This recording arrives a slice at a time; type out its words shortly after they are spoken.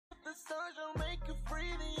the sun don't make you free,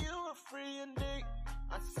 then you are free indeed.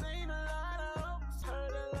 I've seen a lot of hopes,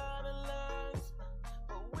 heard a lot of lies,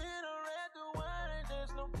 but when I read the word,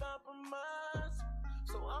 there's no compromise.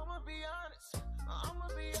 So I'ma be honest, I'ma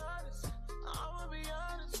be honest, I'ma be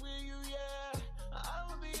honest with you, yeah.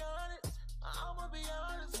 I'ma be honest, I'ma be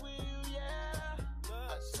honest with you, yeah.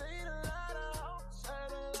 I've seen a lot of hopes,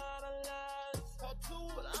 heard a lot of lies,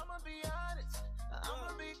 but I'ma be honest,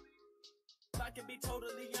 I'ma be. I can be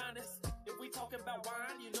totally honest. If we talking about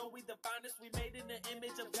wine, you know we the finest. We made in the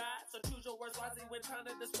image of God. So choose your words wisely when trying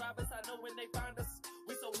to describe us. I know when they find us,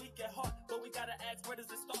 we so weak at heart, but we gotta ask, where does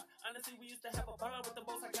it start? Honestly, we used to have a bond with the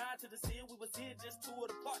Most High God. To the sin we was in, just two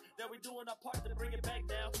of the part. Now we doing our part to bring it back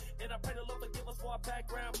now. And I pray the Lord forgive us for our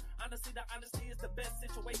background. Honestly, the honesty is the best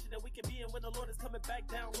situation that we can be in when the Lord is coming back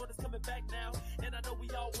down. Lord is coming back now. And I know we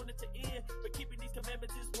all want it to end, but keeping these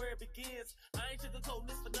commandments is where it begins. I ain't sugarcoating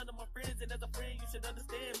this for none of my friends, and as a friend, you should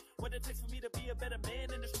understand what it takes for me to be a better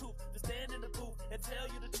man in the truth, to stand in the booth and tell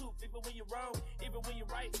you the truth, even when you're wrong, even when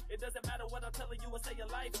you're right. It doesn't matter what I'm telling you or say your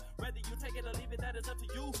life. Whether you take it or leave it, that is up to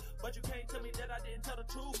you. But you can't tell me that I didn't tell the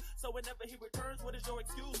truth. So whenever he returns, what is your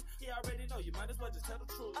excuse? He already know, you might as well just tell the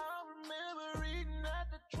truth. I remember reading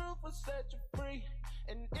that the truth will set you free,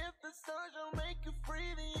 and if the sun don't make you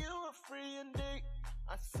free, then you are free indeed.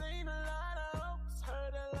 I've seen a lot of hopes,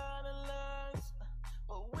 heard a lot of lies,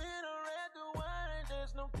 but when I read the word,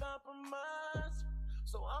 there's no compromise.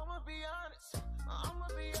 So I'ma be honest, I'ma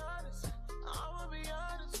be honest, I'ma be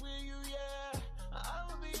honest with you, yeah.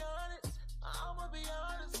 I'ma be honest, I'ma be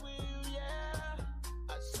honest with you, yeah.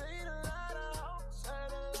 I've seen a lot of hopes,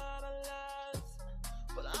 heard a lot of lies,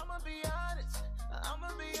 but I'ma be honest, I'ma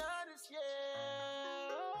be honest, yeah.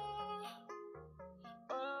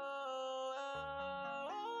 Oh,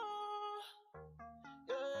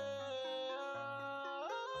 yeah.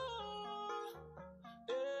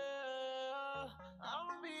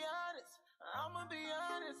 I'ma be honest, I'ma be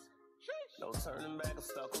honest. No turning back, I'm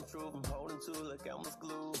stuck on truth, I'm holding to like Elmer's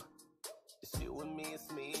glue. It's you and me, it's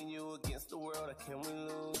me and you against the world, how can we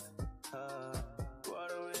lose? What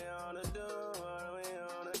do we wanna do? What do we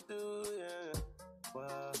wanna do? Yeah.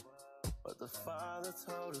 Well, but the Father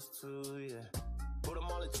told us to, yeah. Put them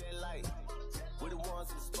on the jet light, we the ones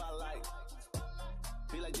in the spotlight.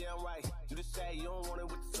 Be like damn right, you just say you don't want it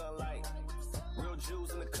with the sunlight. Real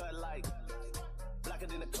Jews in the cut light, blacker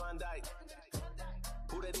than the Klondike.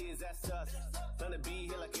 Who that is, that's us. Gonna be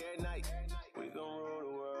here like every night. We gon' rule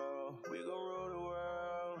the world, we gon' rule the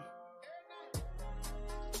world.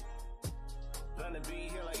 Gonna be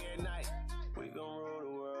here like every night. We gon' rule the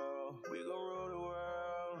world, we gon' rule the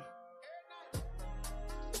world.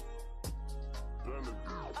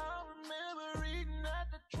 I remember reading that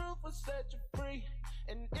the truth will set you free,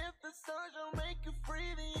 and if the sun don't make you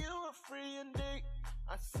free, then you are free indeed.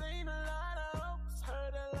 I've seen a lot of hopes,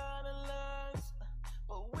 heard a lot of lies,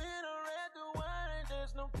 but when I read the word,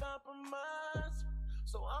 there's no compromise.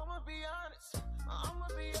 So I'ma be honest, I'ma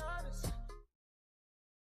be honest.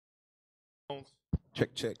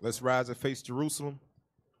 Check, check. Let's rise and face Jerusalem.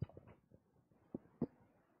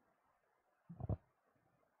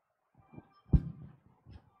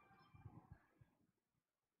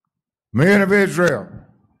 Men of Israel,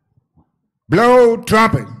 blow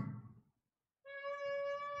trumpet.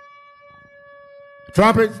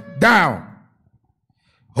 Trumpets down.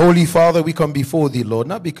 Holy Father, we come before thee, Lord,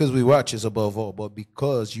 not because we righteous above all, but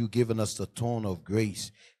because you've given us the tone of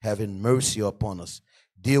grace, having mercy upon us.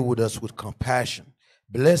 Deal with us with compassion.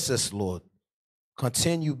 Bless us, Lord.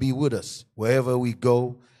 Continue to be with us wherever we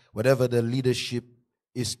go, whatever the leadership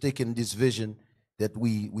is taking this vision, that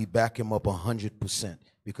we back him up 100%,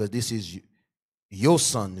 because this is your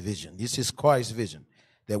son vision. This is Christ's vision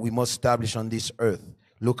that we must establish on this earth.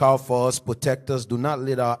 Look out for us, protect us. Do not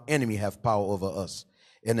let our enemy have power over us.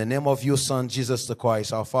 In the name of your Son, Jesus the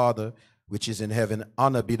Christ, our Father, which is in heaven,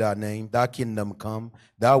 honor be thy name. Thy kingdom come,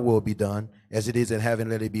 thy will be done, as it is in heaven,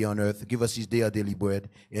 let it be on earth. Give us this day our daily bread,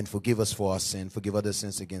 and forgive us for our sin. Forgive other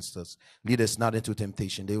sins against us. Lead us not into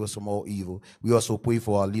temptation. Deliver us from all evil. We also pray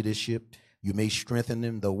for our leadership. You may strengthen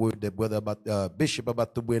them. The word that Brother Bishop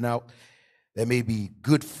about to bring out, that may be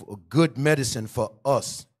good medicine for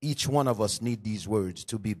us. Each one of us need these words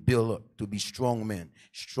to be built up, to be strong men,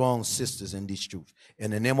 strong sisters in this truth. In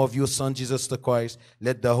the name of your Son, Jesus the Christ,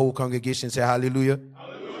 let the whole congregation say hallelujah.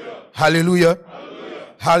 Hallelujah. Hallelujah. Hallelujah.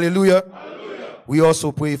 Hallelujah. Hallelujah. We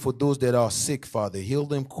also pray for those that are sick, Father. Heal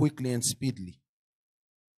them quickly and speedily.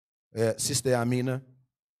 Sister Amina,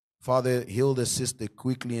 Father, heal the sister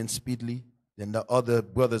quickly and speedily. Then the other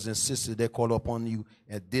brothers and sisters that call upon you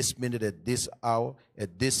at this minute, at this hour,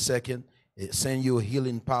 at this second, Send your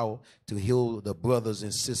healing power to heal the brothers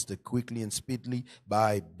and sisters quickly and speedily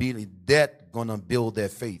by building that gonna build their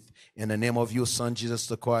faith. In the name of your Son, Jesus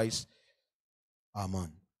the Christ.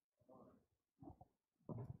 Amen.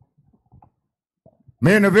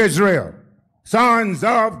 Men of Israel, sons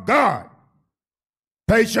of God,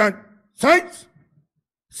 patient saints,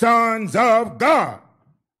 sons of God.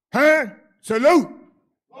 Hand, salute.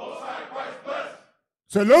 Most High Christ bless.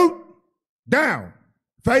 Salute, down,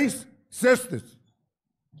 face, sisters.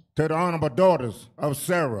 To the honorable daughters of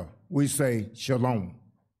Sarah, we say shalom.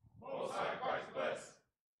 Most High Christ bless.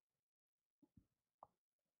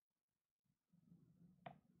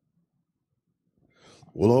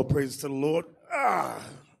 Well, all praise to the Lord.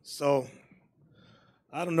 So,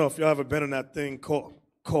 I don't know if y'all ever been in that thing called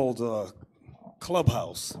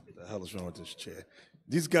Clubhouse. What the hell is wrong with this chair?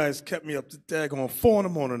 These guys kept me up to daggone 4 in the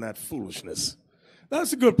morning on that foolishness.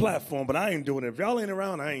 That's a good platform, but I ain't doing it. If y'all ain't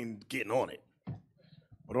around, I ain't getting on it.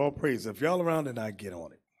 But all praise. If y'all around, then I get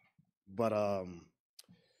on it. But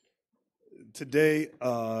today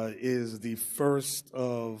is the first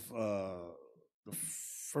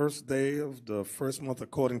day of the first month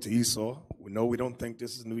according to Esau. We know we don't think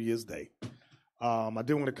this is New Year's Day. I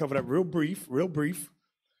did want to cover that real brief.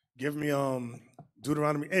 Give me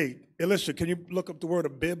Deuteronomy 8. Elisha, can you look up the word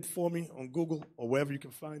Abib for me on Google or wherever you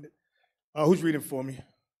can find it? Who's reading for me?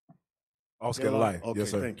 Oscar Light. Okay,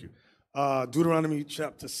 Yes, sir. thank you. Deuteronomy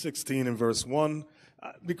chapter 16 and verse 1.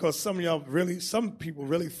 Because some people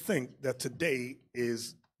really think that today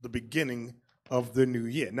is the beginning of the new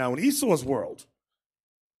year. Now, in Esau's world,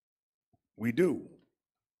 we do.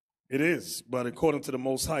 It is, but according to the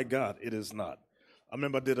Most High God, it is not. I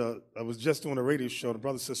remember I was just doing a radio show. The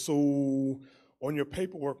brother said, so on your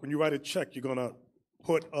paperwork, when you write a check, you're going to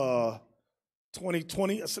put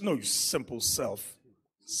 2020? I said, no, you simple Simon.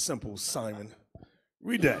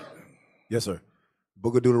 Read that. Yes, sir.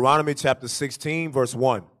 Book of Deuteronomy, chapter 16, verse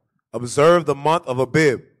 1. Observe the month of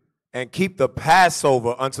Abib, and keep the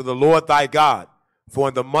Passover unto the Lord thy God. For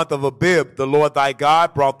in the month of Abib, the Lord thy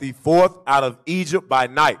God brought thee forth out of Egypt by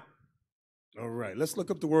night. All right, let's look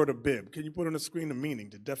up the word Abib. Can you put on the screen the meaning?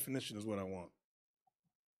 The definition is what I want.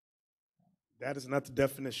 That is not the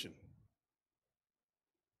definition.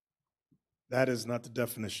 That is not the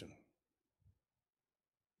definition.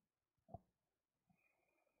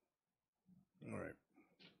 All right.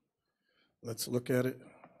 Let's look at it.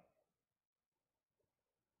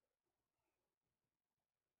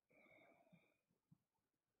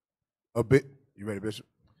 Abib. You ready, Bishop?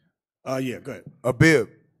 Yeah, go ahead. Abib,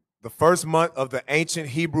 the first month of the ancient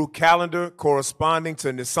Hebrew calendar corresponding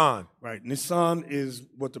to Nisan. Right. Nisan is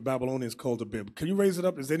what the Babylonians called Abib. Can you raise it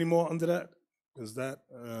up? Is there any more under that? Is that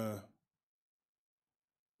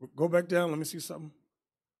go back down, let me see something.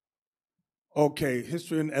 Okay,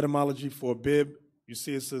 history and etymology for Abib. You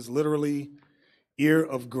see it says literally ear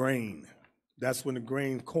of grain. That's when the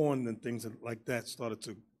grain, corn, and things like that started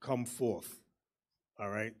to come forth. All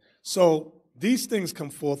right. So these things come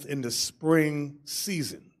forth in the spring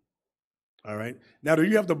season. All right. Now, do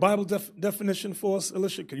you have the Bible definition for us,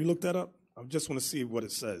 Elisha? Can you look that up? I just want to see what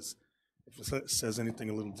it says. If it says anything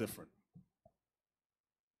a little different.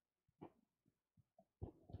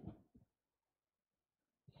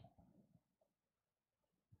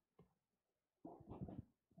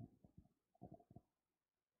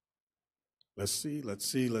 Let's see.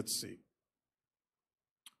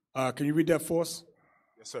 Can you read that for us?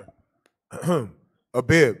 Yes, sir.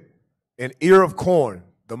 Abib, an ear of corn,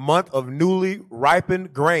 the month of newly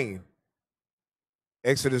ripened grain.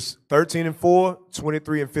 Exodus 13 and 4,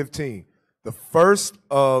 23 and 15. The first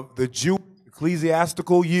of the Jewish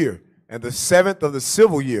ecclesiastical year and the 7th of the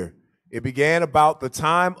civil year. It began about the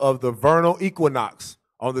time of the vernal equinox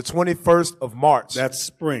on the 21st of March. That's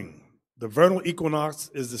spring. The vernal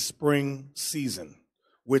equinox is the spring season,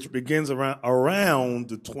 which begins around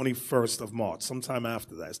the 21st of March, sometime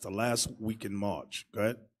after that. It's the last week in March. Go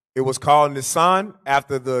ahead. It was called Nisan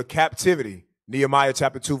after the captivity, Nehemiah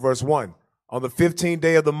chapter 2, verse 1. On the 15th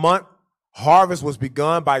day of the month, harvest was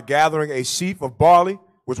begun by gathering a sheaf of barley,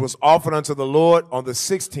 which was offered unto the Lord on the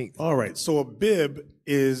 16th. All right, so Abib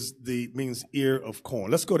means ear of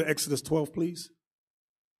corn. Let's go to Exodus 12, please.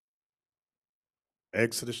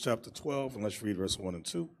 Exodus chapter 12, and let's read verse 1 and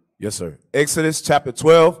 2. Yes, sir. Exodus chapter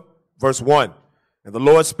 12, verse 1. And the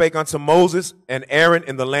Lord spake unto Moses and Aaron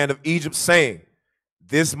in the land of Egypt, saying,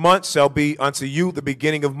 This month shall be unto you the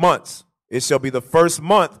beginning of months. It shall be the first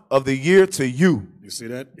month of the year to you. You see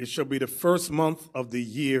that? It shall be the first month of the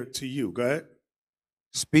year to you. Go ahead.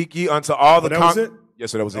 Speak ye unto all the... that was it?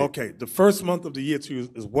 Yes, sir, that was it. Okay, the first month of the year to you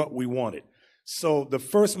is what we wanted. So the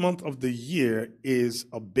first month of the year is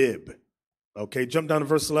Abib. Okay, jump down to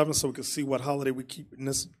verse 11 so we can see what holiday we keep in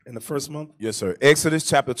the first month. Yes, sir. Exodus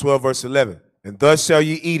chapter 12, verse 11. And thus shall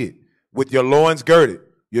ye eat it, with your loins girded,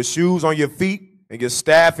 your shoes on your feet, and your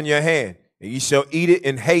staff in your hand. And ye shall eat it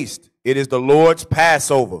in haste. It is the Lord's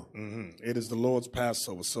Passover. Mm-hmm. It is the Lord's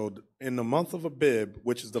Passover. So in the month of Abib,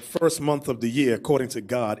 which is the first month of the year, according to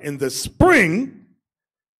God, in the spring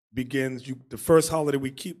begins, the first holiday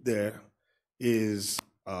we keep there is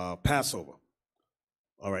Passover.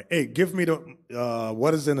 All right. Hey, give me the,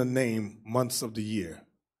 what is in the name, months of the year.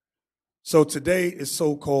 So today is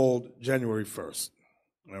so-called January 1st.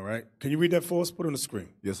 All right. Can you read that for us? Put it on the screen.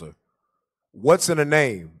 Yes, sir. What's in the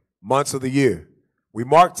name, months of the year? We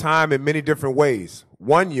mark time in many different ways.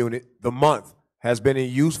 One unit, the month, has been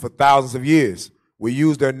in use for thousands of years. We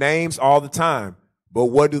use their names all the time. But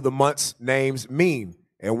what do the months' names mean?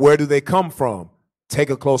 And where do they come from?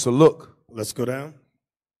 Take a closer look. Let's go down.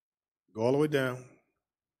 Go all the way down.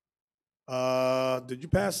 Did you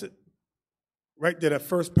pass it? Right there, that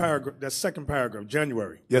first paragraph, that second paragraph,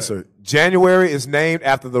 January. Yes, sir. January is named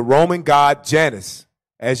after the Roman god Janus.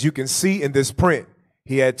 As you can see in this print,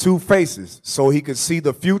 he had two faces, so he could see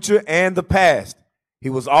the future and the past. He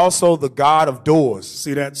was also the god of doors.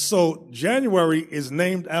 See that? So January is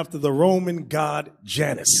named after the Roman god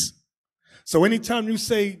Janus. So anytime you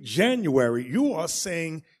say January, you are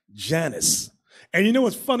saying Janus. And you know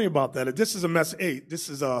what's funny about that? This is a message. Hey, this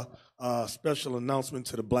is a special announcement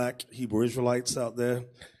to the black Hebrew Israelites out there.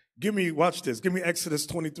 Watch this. Give me Exodus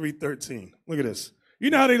 23:13. Look at this. You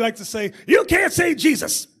know how they like to say, you can't say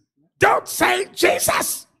Jesus. Don't say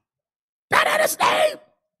Jesus. That ain't his name.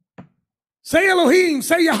 Say Elohim,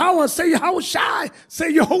 say Yahweh, say Yahushai,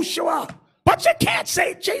 say Yehoshua. But you can't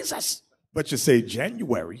say Jesus. But you say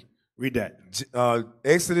January. Read that.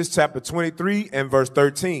 Exodus chapter 23 and verse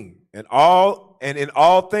 13. And in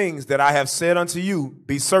all things that I have said unto you,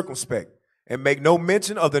 be circumspect, and make no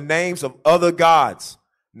mention of the names of other gods,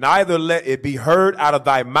 neither let it be heard out of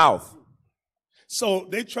thy mouth. So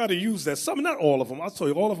they try to use that. Some, not all of them. I'll tell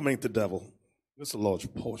you, all of them ain't the devil. There's a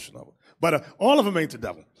large portion of it. But all of them ain't the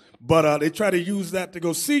devil. But they try to use that to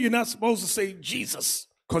go, see, you're not supposed to say Jesus,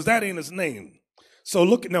 because that ain't his name. So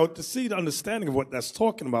look at now, to see the understanding of what that's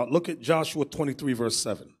talking about, look at Joshua 23, verse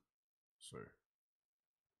 7. Sir.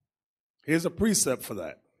 Here's a precept for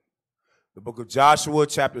that. The book of Joshua,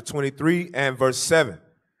 chapter 23 and verse 7.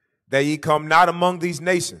 That ye come not among these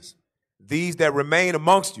nations, these that remain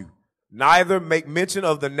amongst you, neither make mention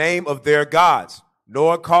of the name of their gods,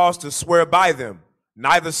 nor cause to swear by them,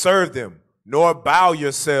 neither serve them, nor bow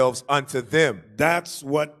yourselves unto them. That's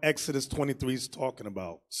what Exodus 23 is talking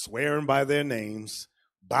about. Swearing by their names,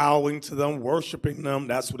 bowing to them, worshiping them.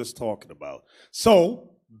 That's what it's talking about. So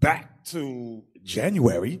back to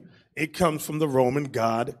January, it comes from the Roman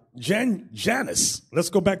god Janus. Let's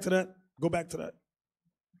go back to that. Go back to that.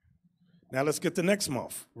 Now let's get the next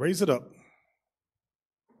month. Raise it up.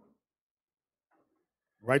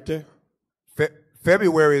 Right there.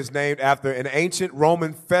 February is named after an ancient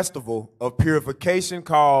Roman festival of purification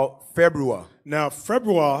called Februar. Now,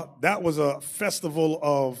 Februar, that was a festival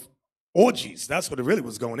of orgies. That's what it really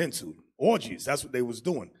was going into. Orgies, that's what they was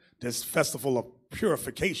doing. This festival of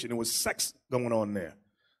purification. It was sex going on there.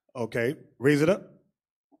 Okay, raise it up.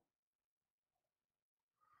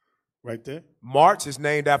 Right there. March is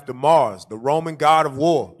named after Mars, the Roman god of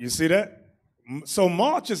war. You see that? So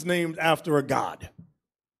March is named after a god.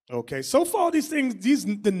 Okay, so far these things,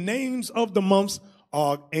 the names of the months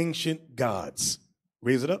are ancient gods.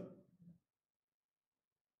 Raise it up.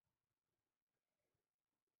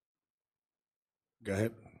 Go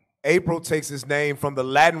ahead. April takes its name from the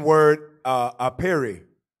Latin word apere,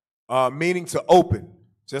 meaning to open,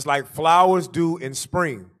 just like flowers do in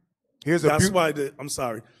spring. That's why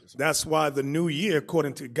the new year,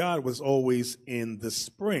 according to God, was always in the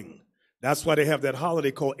spring. That's why they have that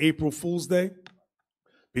holiday called April Fool's Day.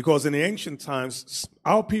 Because in the ancient times,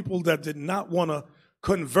 our people that did not want to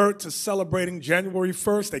convert to celebrating January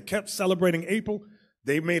 1st, they kept celebrating April.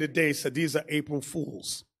 They made a day, said these are April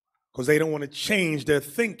Fools, because they don't want to change their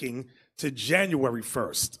thinking to January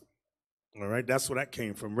 1st. All right, that's where that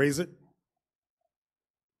came from. Raise it.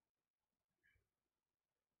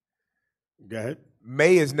 Go ahead.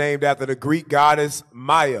 May is named after the Greek goddess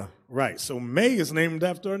Maya. Right, so May is named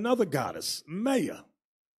after another goddess, Maya.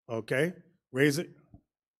 Okay, raise it.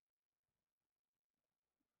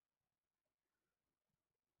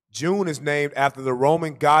 June is named after the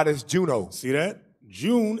Roman goddess Juno. See that?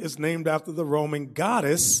 June is named after the Roman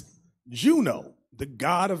goddess Juno, the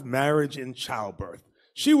god of marriage and childbirth.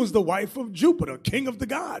 She was the wife of Jupiter, king of the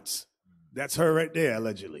gods. That's her right there,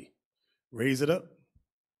 allegedly. Raise it up.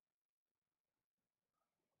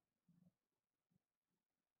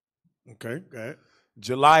 Okay, go ahead.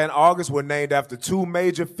 July and August were named after two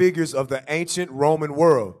major figures of the ancient Roman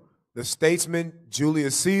world. The statesman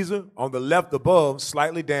Julius Caesar, on the left above,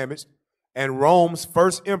 slightly damaged, and Rome's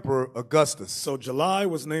first emperor, Augustus. So July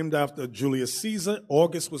was named after Julius Caesar.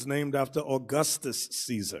 August was named after Augustus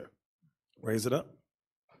Caesar. Raise it up.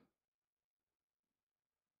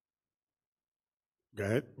 Go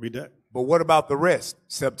ahead, read that. But what about the rest?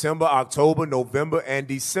 September, October, November, and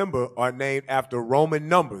December are named after Roman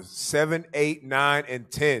numbers, 7, 8, 9,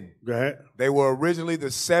 and 10. Go ahead. They were originally the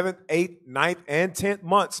 7th, 8th, 9th, and 10th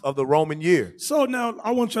months of the Roman year. So now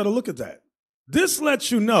I want you to look at that. This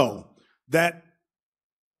lets you know that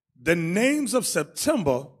the names of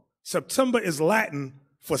September is Latin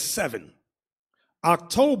for 7.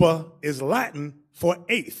 October is Latin for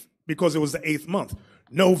 8th because it was the 8th month.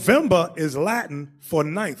 November is Latin for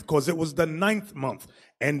 9th because it was the 9th month.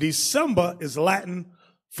 And December is Latin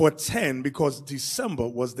for 10 because December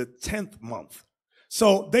was the 10th month.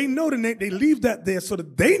 So they know the name, they leave that there so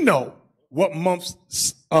that they know what months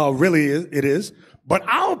really it is. But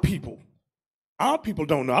our people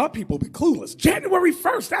don't know. Our people be clueless. January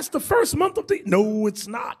 1st, that's the first month of the, no, it's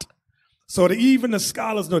not. So even the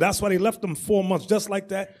scholars know. That's why they left them 4 months just like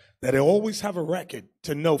that, that they always have a record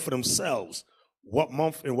to know for themselves what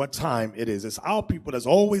month and what time it is. It's our people that's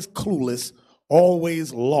always clueless,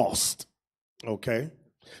 always lost. Okay?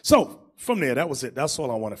 So from there, that was it. That's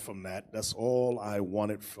all I wanted from that. That's all I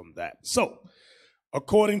wanted from that. So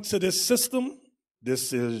according to this system,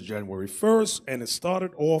 this is January 1st, and it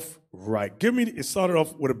started off right. It started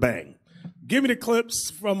off with a bang. Give me the clips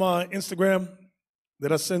from Instagram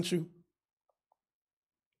that I sent you.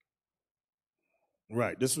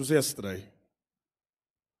 Right, this was yesterday.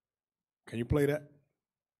 Can you play that?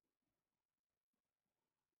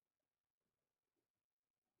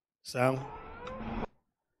 Sound?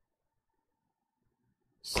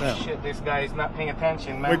 Shit, this guy is not paying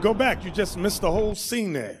attention, man. Wait, go back. You just missed the whole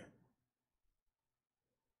scene there.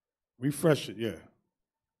 Refresh it, yeah.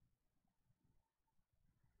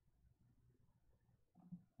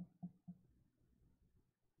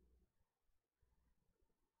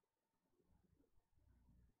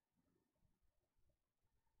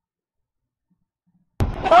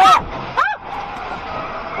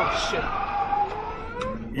 Oh, shit.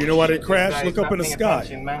 You know why they crashed? Look up in the sky.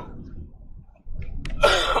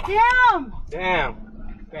 Damn.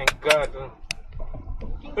 Thank God.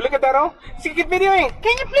 Look at that, oh. See, keep videoing.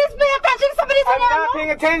 Can you please pay attention? Somebody's I'm not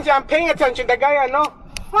paying attention. I'm paying attention. The guy, I know.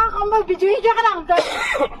 Fuck, I'm gonna video ka lang.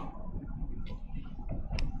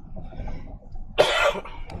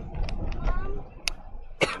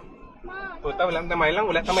 Puta, walang tamay lang.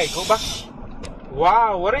 Wala tamay ko ba?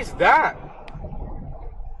 Wow, what is that?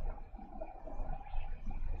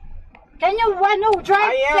 Can you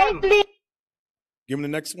drive safely? Give me the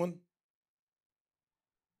next one.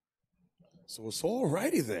 So it's all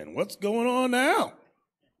righty then. What's going on now?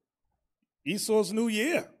 Esau's New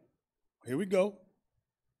Year. Here we go.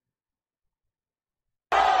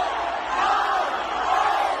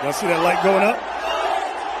 Y'all see that light going up?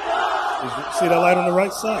 See that light on the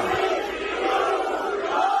right side?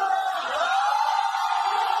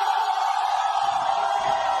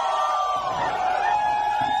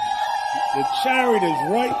 The chariot is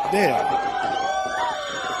right there.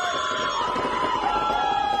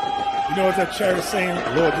 You know what that chariot is saying?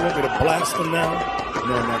 Lord, you want me to blast them now?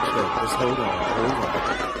 No, not yet. Just hold on.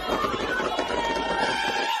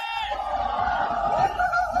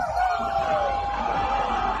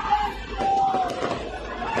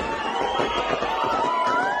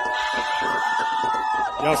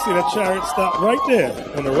 Y'all see that chariot stop right there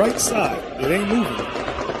on the right side? It ain't moving.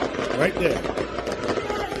 Right there.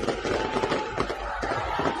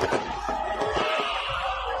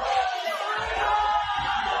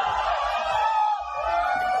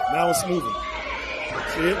 Now it's moving.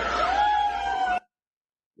 See it?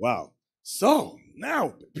 Wow. So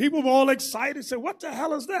now people were all excited. Say, what the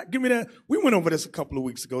hell is that? Give me that. We went over this a couple of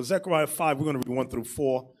weeks ago. Zechariah 5, we're going to read 1 through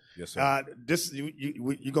 4. Yes, sir.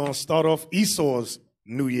 You're going to start off Esau's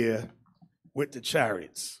New Year with the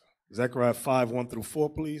chariots. Zechariah 5, 1 through 4,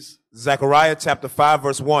 please. Zechariah chapter 5,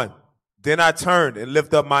 verse 1. Then I turned and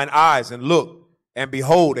lifted up mine eyes and looked, and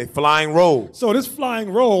behold, a flying roll. So this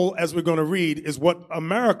flying roll, as we're going to read, is what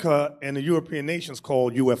America and the European nations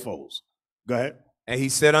call UFOs. Go ahead. And he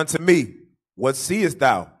said unto me, what seest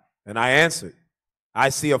thou? And I answered, I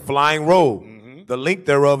see a flying roll. Mm-hmm. The length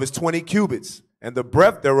thereof is 20 cubits, and the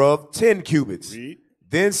breadth thereof 10 cubits. Read.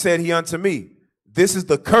 Then said he unto me, this is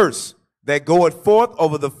the curse that goeth forth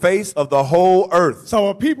over the face of the whole earth. So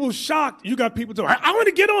are people shocked? You got people talking, I want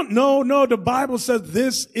to get on. No, the Bible says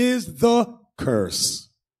this is the curse.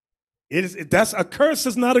 That's a curse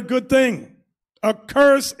is not a good thing. A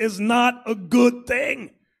curse is not a good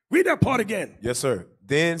thing. Read that part again. Yes, sir.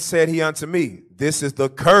 Then said he unto me, this is the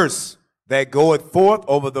curse that goeth forth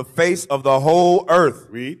over the face of the whole earth.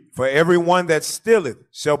 Read. For everyone that stealeth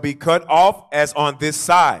shall be cut off as on this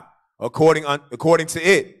side, according to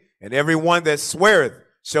it. And everyone that sweareth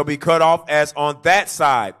shall be cut off as on that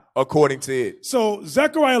side, according to it. So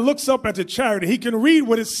Zechariah looks up at the chariot. He can read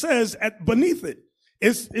what it says beneath it.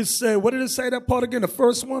 It's what did it say, that part again, the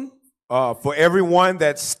first one? For everyone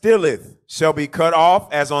that stealeth shall be cut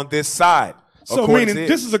off as on this side. So meaning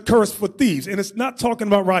this is a curse for thieves. And it's not talking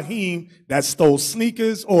about Raheem that stole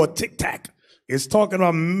sneakers or Tic Tac. It's talking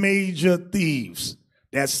about major thieves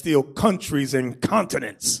that steal countries and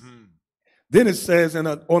continents. Mm-hmm. Then it says, and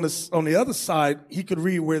on the other side, he could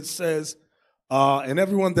read where it says, and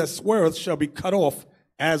everyone that sweareth shall be cut off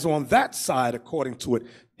as on that side according to it.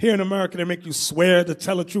 Here in America, they make you swear to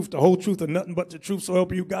tell the truth, the whole truth, and nothing but the truth, so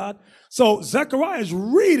help you God. So Zechariah is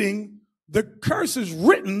reading the curses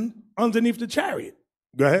written underneath the chariot.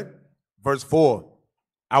 Go ahead. Verse 4,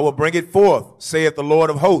 I will bring it forth, saith the Lord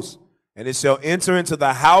of hosts, and it shall enter into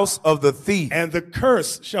the house of the thief. And the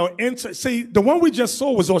curse shall enter. See, the one we just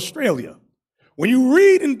saw was Australia. When you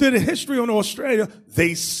read into the history on Australia,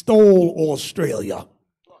 they stole Australia.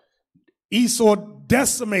 Esau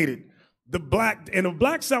decimated the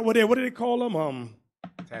blacks out there. What do they call them?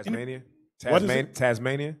 Tasmania.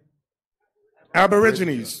 Tasmania.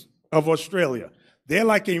 Aborigines of Australia. They're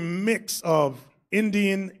like a mix of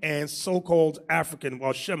Indian and so-called African,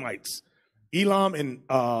 well, Shemites. Elam and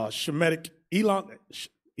Shemitic. Elam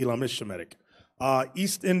is Shemitic.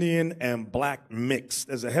 East Indian and black mix.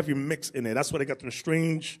 There's a heavy mix in there. That's why they got them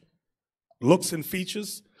strange looks and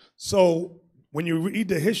features. So when you read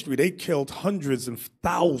the history, they killed hundreds and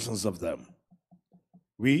thousands of them.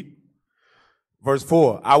 Read. Verse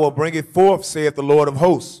 4, I will bring it forth, saith the Lord of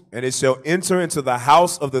hosts, and it shall enter into the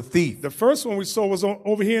house of the thief. The first one we saw was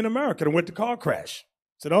over here in America. They went to car crash.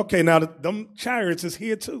 Said, okay, now them chariots is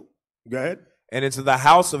here too. Go ahead. And into the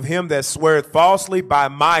house of him that sweareth falsely by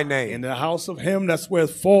my name. In the house of him that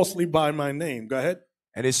sweareth falsely by my name. Go ahead.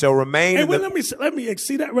 And it shall remain. Hey, let me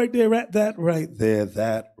see that right there, that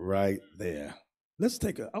right there. Let's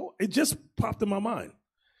take it just popped in my mind.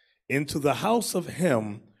 Into the house of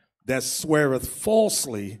him that sweareth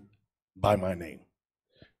falsely by my name.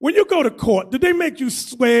 When you go to court, did they make you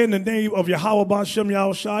swear in the name of Yahweh Bashem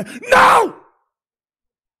Yahushai? No!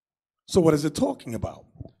 So what is it talking about?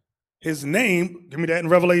 His name, give me that in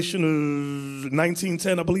Revelation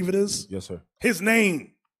 19:10, I believe it is. Yes, sir. His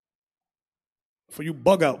name. For you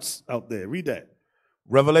bug outs out there, read that.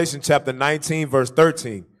 Revelation chapter 19, verse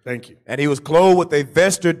 13. Thank you. And he was clothed with a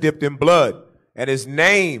vesture dipped in blood, and his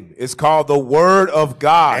name is called the Word of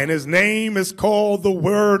God. And his name is called the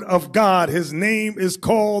Word of God. His name is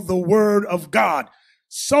called the Word of God.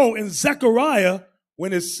 So in Zechariah,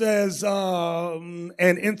 when it says, and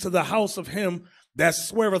into the house of him that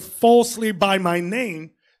sweareth falsely by my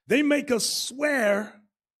name, they make us swear.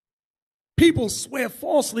 People swear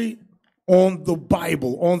falsely on the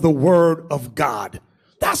Bible, on the Word of God.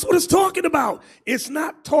 That's what it's talking about. It's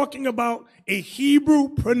not talking about a Hebrew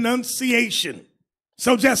pronunciation.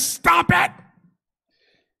 So just stop it.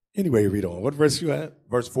 Anyway, read on. What verse you at?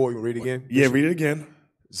 Verse 4, you read again? Yeah, read it again.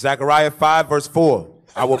 Zechariah 5, verse 4.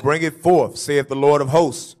 I will bring it forth, saith the Lord of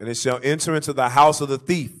hosts, and it shall enter into the house of the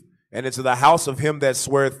thief, and into the house of him that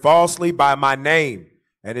sweareth falsely by my name,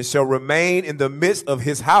 and it shall remain in the midst of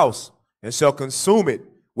his house, and shall consume it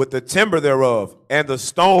with the timber thereof and the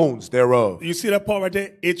stones thereof. You see that part right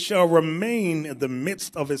there? It shall remain in the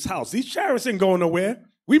midst of his house. These chariots ain't going nowhere.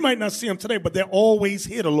 We might not see them today, but they're always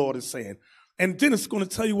here, the Lord is saying. And then it's going to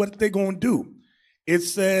tell you what they're going to do. It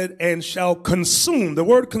said, and shall consume. The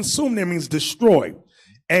word consume there means destroy.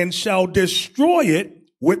 And shall destroy it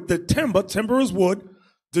with the timber. Timber is wood.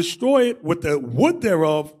 Destroy it with the wood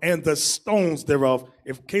thereof and the stones thereof.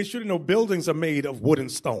 In case you didn't know, buildings are made of wood and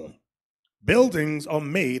stone. Buildings are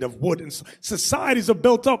made of wood and stone. Societies are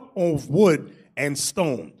built up of wood and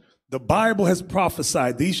stone. The Bible has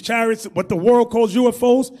prophesied these chariots, what the world calls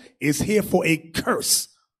UFOs, is here for a curse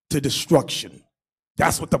to destruction.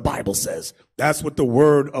 That's what the Bible says. That's what the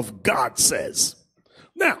Word of God says.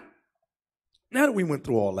 Now that we went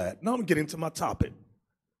through all that, now I'm getting to my topic.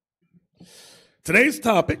 Today's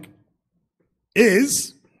topic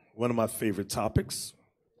is one of my favorite topics.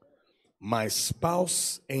 My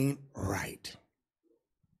spouse ain't right.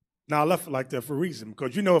 Now, I left it like that for a reason,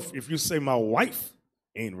 because you know, if you say my wife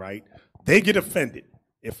ain't right, they get offended.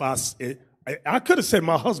 If I could have said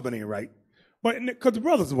my husband ain't right, but because the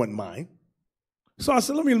brothers wouldn't mind. So I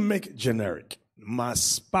said, let me make it generic. my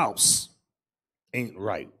spouse ain't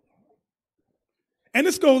right. And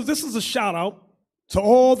this is a shout out to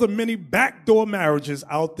all the many backdoor marriages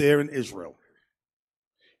out there in Israel.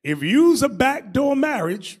 If you use a backdoor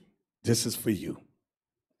marriage, this is for you.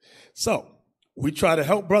 So we try to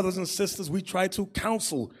help brothers and sisters. We try to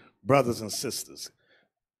counsel brothers and sisters.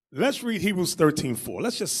 Let's read Hebrews 13:4.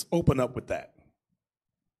 Let's just open up with that.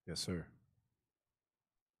 Yes, sir.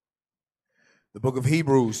 The book of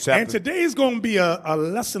Hebrews, chapter. And today is going to be a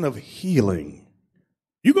lesson of healing.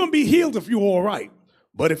 You're going to be healed if you're all right.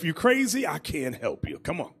 But if you're crazy, I can't help you.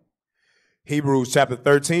 Come on. Hebrews chapter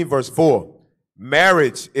 13, verse 4.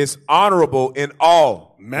 Marriage is honorable in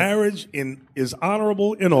all. Marriage is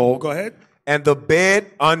honorable in all. Go ahead. And the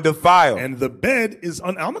bed undefiled. And the bed is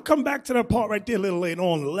I'm going to come back to that part right there a little later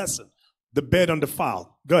on in the lesson. The bed undefiled.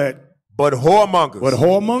 Go ahead. But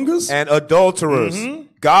whoremongers. And adulterers.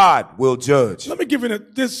 God will judge. Let me give you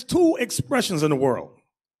there's two expressions in the world.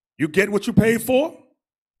 You get what you paid for,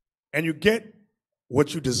 and you get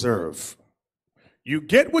what you deserve. You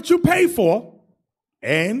get what you pay for,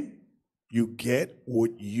 and you get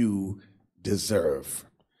what you deserve.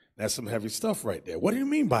 That's some heavy stuff right there. What do you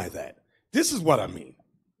mean by that? This is what I mean.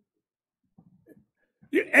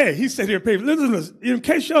 Hey, he said here, listen, in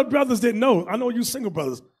case your brothers didn't know, I know you single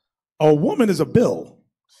brothers, a woman is a bill.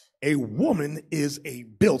 A woman is a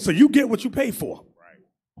bill. So you get what you pay for.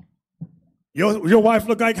 Right. Your wife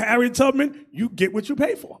look like Harriet Tubman, you get what you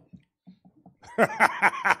pay for.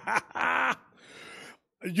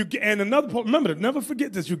 And another part, remember, never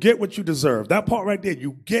forget this, you get what you deserve. That part right there,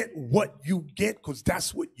 you get what you get because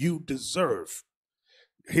that's what you deserve.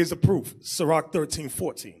 Here's the proof, Sirach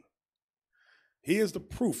 13:14. Here's the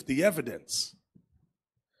proof, the evidence.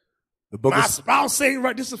 My spouse ain't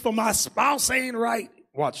right. This is for my spouse ain't right.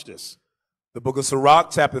 Watch this. The book of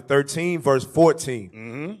Sirach, chapter 13, verse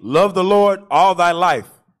 14. Love the Lord all thy life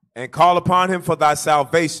and call upon him for thy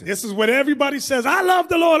salvation. This is what everybody says. I love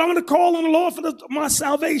the Lord. I'm going to call on the Lord for my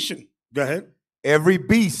salvation. Go ahead. Every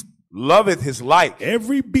beast loveth his like.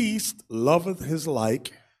 Every beast loveth his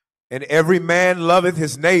like. And every man loveth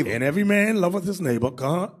his neighbor. And every man loveth his neighbor.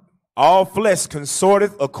 God. All flesh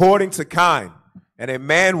consorteth according to kind, and a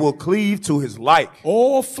man will cleave to his like.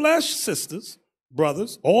 All flesh, sisters,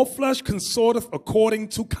 brothers, all flesh consorteth according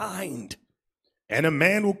to kind, and a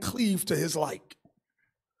man will cleave to his like.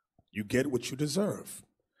 You get what you deserve.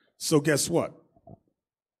 So guess what?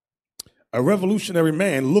 A revolutionary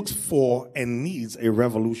man looks for and needs a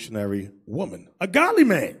revolutionary woman. A godly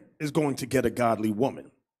man is going to get a godly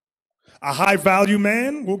woman. A high-value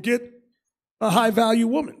man will get a high-value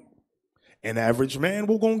woman. An average man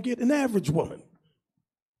will go and get an average woman.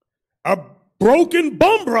 A broken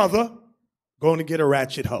bum brother going to get a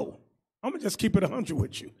ratchet hoe. I'm going to just keep it 100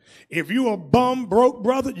 with you. If you a bum broke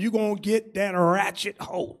brother, you're going to get that ratchet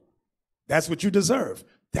hoe. That's what you deserve.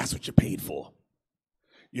 That's what you paid for.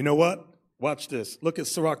 You know what? Watch this. Look at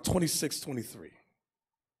Sirach 26:23.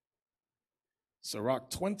 Sirach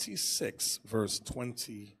 26, verse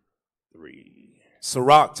 23.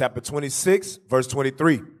 Sirach chapter 26, verse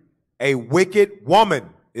 23. A wicked woman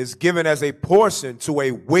is given as a portion to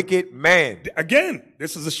a wicked man. Again,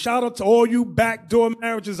 this is a shout out to all you backdoor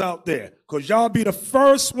marriages out there, because y'all be the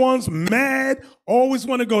first ones mad, always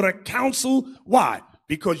want to go to counsel. Why?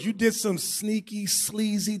 Because you did some sneaky,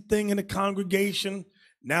 sleazy thing in the congregation.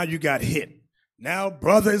 Now you got hit. Now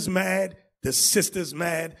brother is mad, the sister's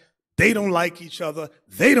mad. They don't like each other.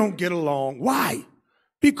 They don't get along. Why?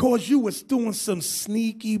 Because you was doing some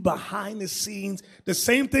sneaky behind the scenes, the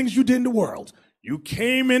same things you did in the world. You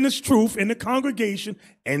came in as truth in the congregation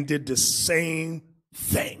and did the same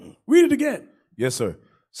thing. Read it again. Yes, sir.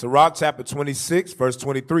 Sirach chapter 26, verse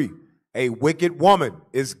 23. A wicked woman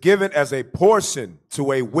is given as a portion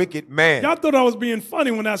to a wicked man. Y'all thought I was being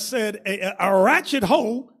funny when I said a ratchet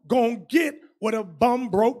hoe gonna get with a bum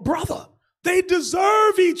broke brother. They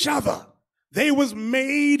deserve each other. They was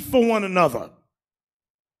made for one another.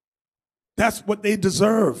 That's what they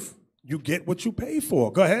deserve. You get what you pay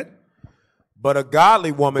for. Go ahead. But a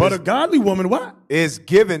godly woman what? Is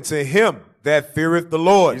given to him that feareth the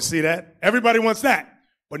Lord. You see that? Everybody wants that.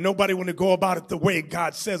 But nobody want to go about it the way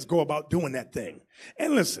God says go about doing that thing.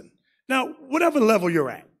 And listen, now, whatever level you're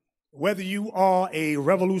at, whether you are a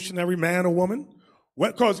revolutionary man or woman,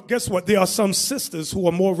 because guess what? There are some sisters who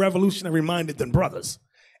are more revolutionary minded than brothers.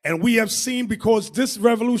 And we have seen, because this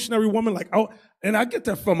revolutionary woman, and I get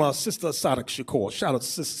that from our sister Asada Shakur. Shout out to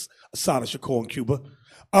Sister Asada Shakur in Cuba.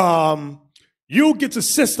 You'll get a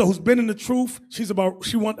sister who's been in the truth.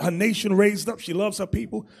 She wants her nation raised up. She loves her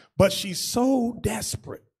people, but she's so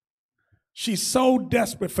desperate. She's so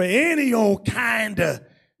desperate for any old kind of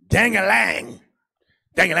dang-a-lang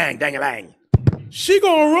Dang-a-lang, dang-a-lang. She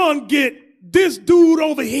gonna run get this dude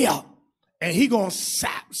over here, and he gonna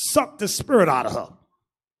suck the spirit out of her.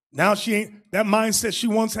 Now she ain't, that mindset she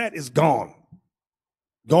once had is gone.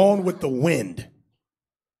 Gone with the wind.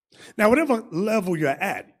 Now, whatever level you're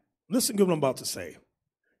at, listen to what I'm about to say.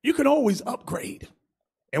 You can always upgrade.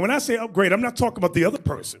 And when I say upgrade, I'm not talking about the other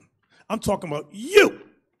person. I'm talking about you.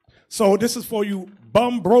 So this is for you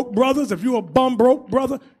bum broke brothers. If you're a bum broke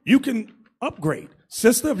brother, you can upgrade.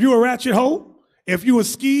 Sister, if you're a ratchet hoe, if you a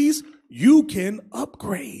skis, you can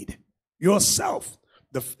upgrade yourself.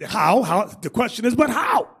 How? The question is, but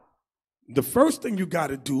how? The first thing you got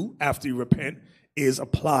to do after you repent is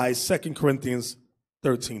apply 2 Corinthians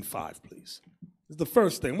 13:5, please. It's the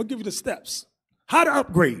first thing. We'll give you the steps. How to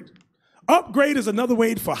upgrade. Upgrade is another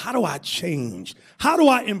way for how do I change? How do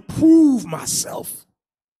I improve myself?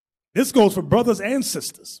 This goes for brothers and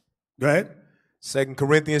sisters. Go ahead. 2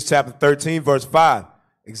 Corinthians chapter 13, verse 5.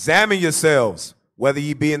 Examine yourselves, whether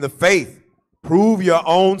ye be in the faith. Prove your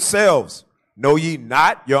own selves. Know ye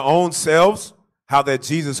not your own selves, how that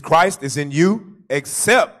Jesus Christ is in you,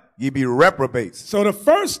 except ye be reprobates. So the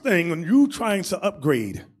first thing when you're trying to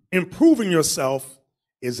upgrade, improving yourself,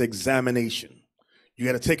 is examination. You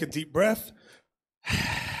got to take a deep breath.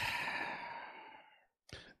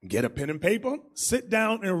 Get a pen and paper. Sit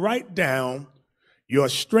down and write down your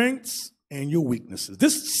strengths and your weaknesses.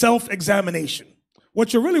 This is self-examination.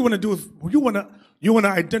 What you really want to do is you want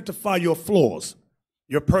to identify your flaws,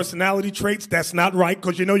 your personality traits. That's not right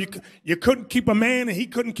because you know you couldn't keep a man and he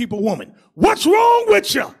couldn't keep a woman. What's wrong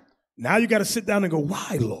with you? Now you got to sit down and go,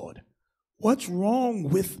 why, Lord? What's wrong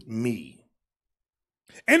with me?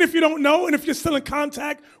 And if you don't know, and if you're still in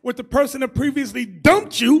contact with the person that previously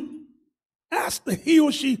dumped you, ask he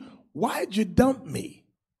or she, why'd you dump me?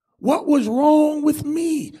 What was wrong with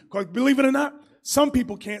me? Because believe it or not, some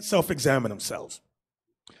people can't self-examine themselves.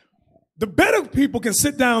 The better people can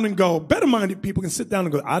sit down and go, better-minded people can sit down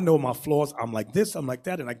and go, I know my flaws. I'm like this, I'm like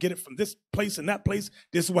that, and I get it from this place and that place.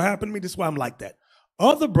 This is what happened to me. This is why I'm like that.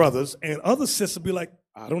 Other brothers and other sisters be like,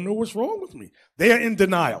 I don't know what's wrong with me. They are in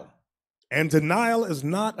denial. And denial is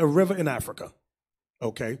not a river in Africa,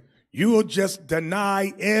 okay? You will just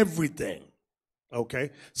deny everything,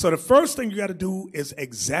 okay? So the first thing you got to do is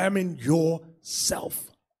examine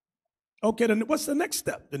yourself. Okay, then what's the next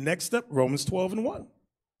step? The next step, Romans 12:1.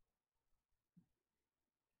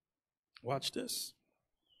 Watch this.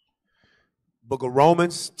 Book of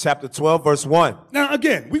Romans, chapter 12, verse 1. Now,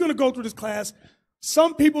 again, we're going to go through this class.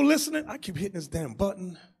 Some people listening, I keep hitting this damn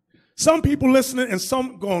button. Some people listening and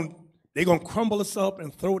some they're going to crumble us up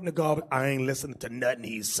and throw it in the garbage. I ain't listening to nothing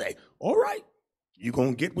he say. All right, you're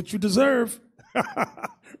going to get what you deserve.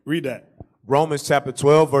 Read that. Romans chapter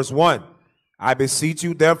 12, verse 1. I beseech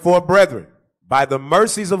you, therefore, brethren, by the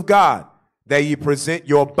mercies of God, that ye present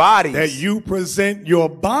your bodies. That you present your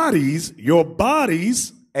bodies,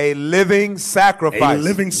 a living sacrifice. A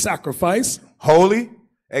living sacrifice. Holy,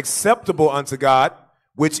 acceptable unto God,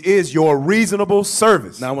 which is your reasonable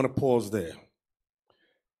service. Now I want to pause there.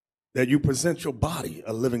 That you present your body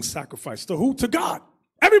a living sacrifice. To who? To God.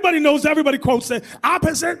 Everybody knows, everybody quotes that, I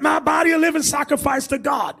present my body a living sacrifice to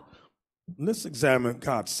God. Let's examine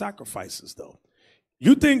God's sacrifices, though.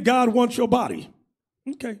 You think God wants your body?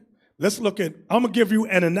 Okay. Let's look at, I'm going to give you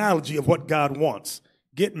an analogy of what God wants.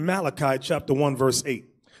 Get Malachi chapter 1, verse 8.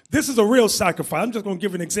 This is a real sacrifice. I'm just going to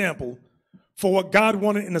give you an example for what God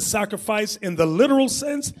wanted in a sacrifice in the literal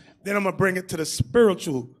sense. Then I'm going to bring it to the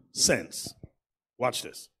spiritual sense. Watch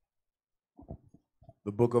this.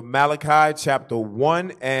 The book of Malachi, chapter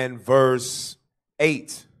 1 and verse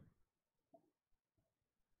 8.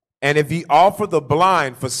 And if ye offer the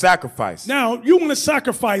blind for sacrifice. Now, you want to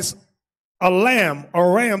sacrifice a lamb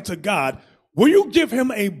or ram to God. Will you give him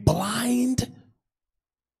a blind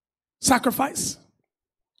sacrifice?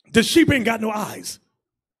 The sheep ain't got no eyes.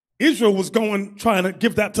 Israel was trying to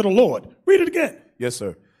give that to the Lord. Read it again. Yes,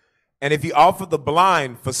 sir. And if ye offer the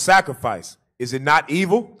blind for sacrifice, is it not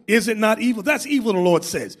evil? Is it not evil? That's evil, the Lord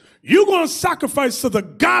says. You're going to sacrifice to the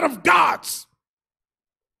God of gods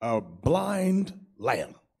a blind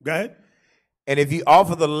lamb. Go ahead. And if ye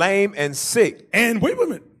offer the lame and sick. And wait a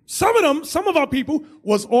minute. Some of our people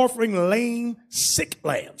was offering lame, sick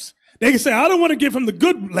lambs. They can say, I don't want to give him the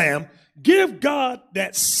good lamb. Give God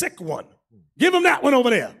that sick one. Give him that one over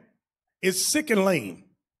there. It's sick and lame.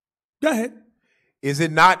 Go ahead. Is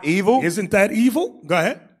it not evil? Isn't that evil? Go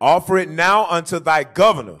ahead. Offer it now unto thy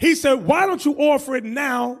governor. He said, why don't you offer it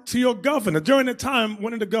now to your governor? During the time,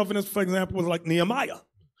 one of the governors, for example, was like Nehemiah.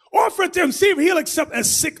 Offer it to him. See if he'll accept a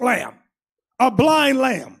sick lamb, a blind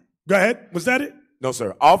lamb. Go ahead. Was that it? No,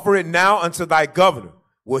 sir. Offer it now unto thy governor.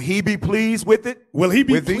 Will he be pleased with it? Will he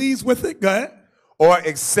be With thee? pleased with it? Go ahead. Or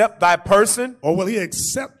accept thy person? Or will he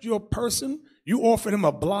accept your person? You offered him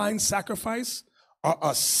a blind sacrifice,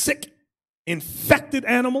 a sick, infected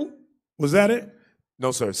animal. Was that it?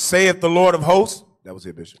 No, sir. Saith the Lord of hosts. That was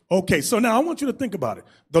it, Bishop. Okay, so now I want you to think about it.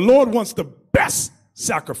 The Lord wants the best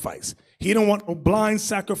sacrifice. He don't want no blind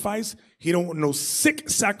sacrifice. He don't want no sick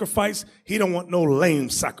sacrifice. He don't want no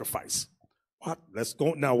lame sacrifice. What? Let's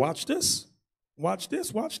go now. Watch this. Watch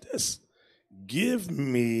this. Watch this. Give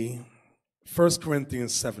me 1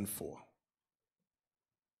 Corinthians 7:4.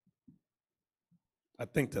 I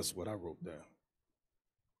think that's what I wrote down.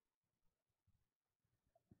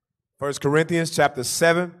 1 Corinthians chapter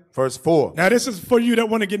 7, verse 4. Now this is for you that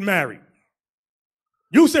want to get married.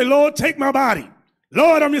 You say, Lord, take my body.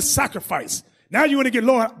 Lord, I'm your sacrifice. Now you want to get,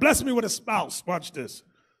 Lord, bless me with a spouse. Watch this.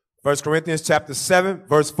 1 Corinthians chapter 7,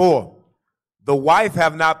 verse 4. The wife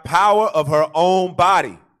have not power of her own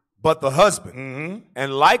body, but the husband. Mm-hmm.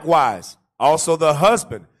 And likewise, also the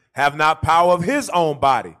husband have not power of his own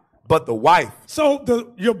body, but the wife.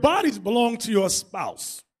 So your bodies belong to your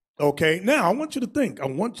spouse. Okay, now I want you to think.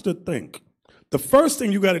 The first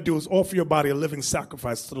thing you got to do is offer your body a living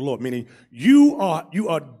sacrifice to the Lord, meaning you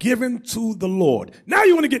are given to the Lord. Now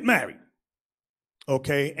you want to get married.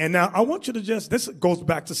 Okay, and now I want you to this goes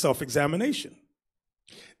back to self-examination.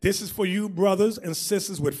 This is for you brothers and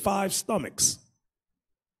sisters with 5 stomachs.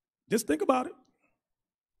 Just think about it.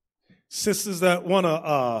 Sisters that want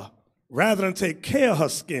to, rather than take care of her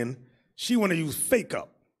skin, she want to use fake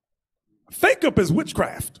up. Fake up is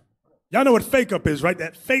witchcraft. Y'all know what fake up is, right?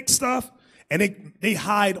 That fake stuff. And they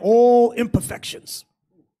hide all imperfections.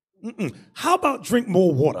 How about drink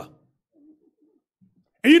more water?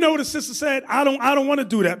 And you know what the sister said? I don't want to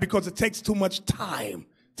do that because it takes too much time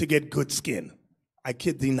to get good skin. I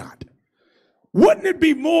kid thee not. Wouldn't it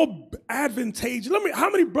be more advantageous? How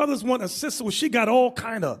many brothers want a sister where she got all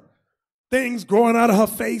kind of things growing out of her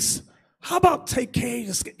face? How about take care of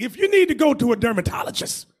your skin? If you need to go to a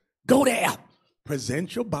dermatologist, go there.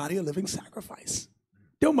 Present your body a living sacrifice.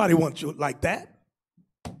 Nobody wants you like that.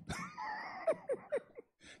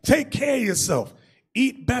 Take care of yourself.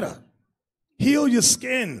 Eat better. Heal your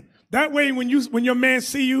skin. That way when your man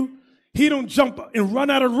see you, he don't jump and run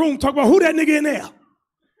out of the room, talk about who that nigga in there.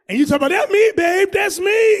 And you talk about, that's me, babe, that's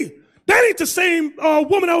me. That ain't the same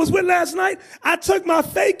woman I was with last night. I took my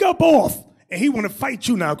fake up off. And he want to fight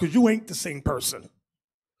you now because you ain't the same person.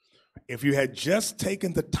 If you had just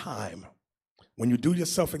taken the time when you do your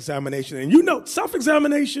self-examination, and you know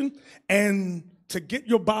self-examination and to get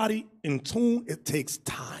your body in tune, it takes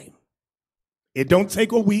time. It don't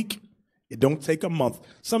take a week. It don't take a month.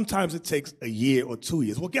 Sometimes it takes a year or 2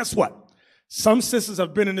 years. Well, guess what? Some sisters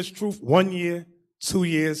have been in this truth 1 year, 2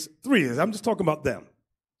 years, 3 years. I'm just talking about them.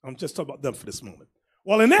 I'm just talking about them for this moment.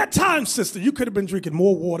 Well, in that time, sister, you could have been drinking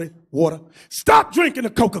more water. Stop drinking the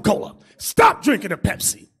Coca-Cola. Stop drinking the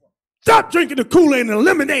Pepsi. Stop drinking the Kool-Aid and the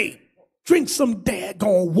lemonade. Drink some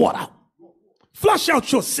daggone water. Flush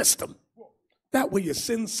out your system. That way your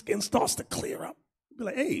skin starts to clear up. Be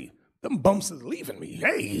like, hey, them bumps is leaving me.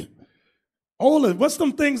 Hey, what's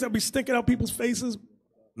them things that be sticking out people's faces?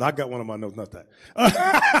 No, I got one on my nose, not that.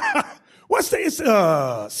 What's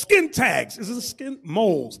the skin tags? Is it skin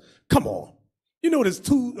moles? Come on. You know, there's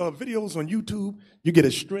 2 videos on YouTube. You get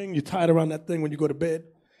a string, you tie it around that thing when you go to bed,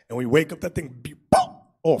 and when you wake up, that thing be boom,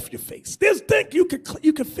 off your face. There's thing you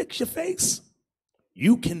can fix your face.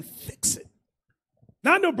 You can fix it.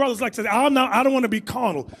 Now I know brothers like to say, I don't want to be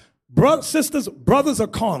carnal. Sisters, brothers are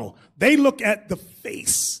carnal. They look at the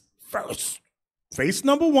face first. Face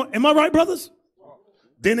number 1. Am I right, brothers?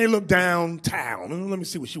 Then they look downtown. Let me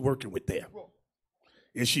see what she's working with there.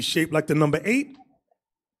 Is she shaped like the number 8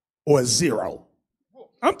 or a 0?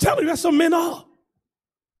 I'm telling you, that's what men are.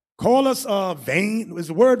 Call us vain. Is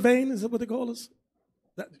the word vain? Is that what they call us?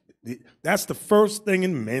 That's the first thing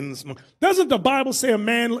in men's. Doesn't the Bible say a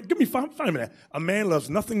man, give me 5 minutes, a man loves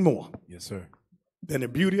nothing more. Yes, sir. Than the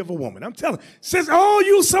beauty of a woman. I'm telling you. Says, oh,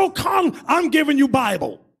 you so carnal. I'm giving you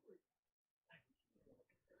Bible.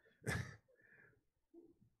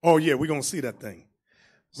 Oh, yeah, we're going to see that thing.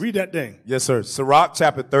 Read that thing. Yes, sir. Sirach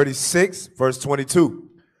chapter 36, verse 22.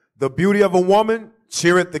 The beauty of a woman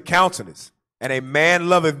cheereth the countenance, and a man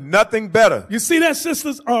loveth nothing better. You see that,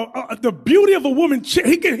 sisters? The beauty of a woman,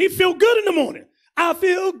 he feel good in the morning. I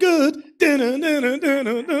feel good. He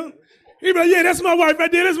be like, yeah, that's my wife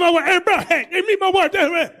right there. That's my wife. Hey, bro, hey, meet my wife.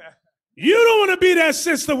 You don't want to be that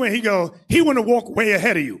sister when he want to walk way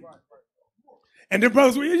ahead of you. And the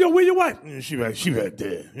brothers, yo, where your wife? She right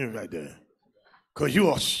there. She right there. Because you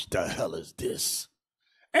all, the hell is this?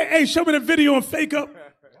 Hey, show me the video on fake up.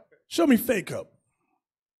 Show me fake up.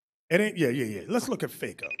 It ain't, yeah. Let's look at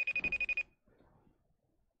fake up.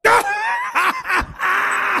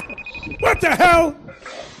 What the hell?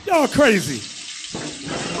 Y'all crazy.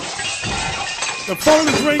 The phone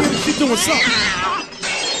is ringing and she's doing something.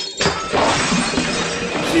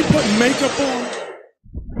 She putting makeup on.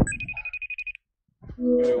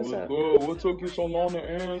 Hey, what's good? What took you so long to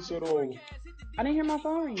answer though? I didn't hear my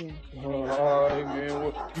phone ringing. All right,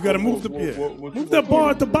 man. You gotta move move that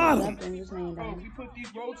bar at the bottom. If we put these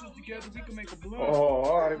roaches together, we can make a blunt. Oh,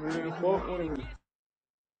 all right, man. Fuck with me.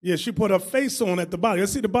 Yeah, she put her face on at the bottom. You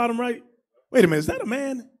see the bottom right? Wait a minute, is that a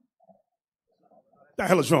man? What the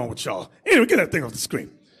hell is wrong with y'all? Anyway, get that thing off the screen.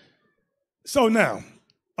 So now,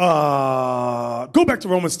 go back to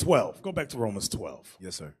Romans 12. Go back to Romans 12.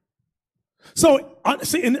 Yes, sir. So,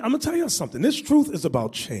 see, and I'm going to tell you something. This truth is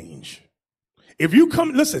about change. If you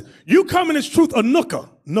come, listen, you come in this truth, a nooka.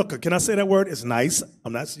 Nooka, can I say that word? It's nice.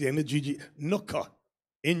 I'm not saying the GG. Nooka.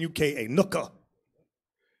 N-U-K-A. Nooka.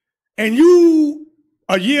 And you,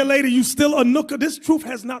 a year later, you still a nooka. This truth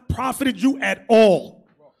has not profited you at all.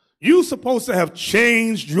 You're supposed to have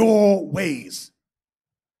changed your ways.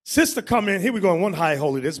 Sister come in, here we go on one high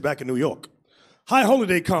holy, this back in New York. High holy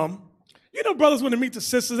they come. You know, brothers, when they meet the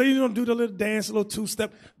sisters, they do the little dance, a little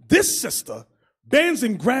two-step. This sister bends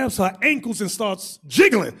and grabs her ankles and starts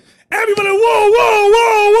jiggling. Everybody, whoa, whoa,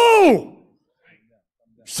 whoa, whoa.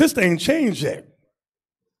 Sister ain't changed yet.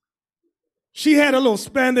 She had a little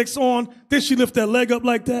spandex on, then she lifted her leg up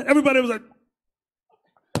like that. Everybody was like,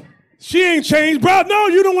 she ain't changed, bro. No,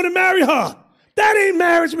 you don't want to marry her. That ain't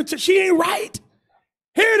marriage material. She ain't right.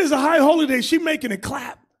 Here it is a high holiday. She making it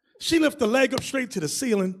clap. She lift the leg up straight to the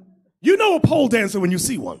ceiling. You know a pole dancer when you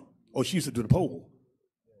see one. Oh, she used to do the pole.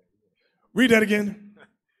 Read that again.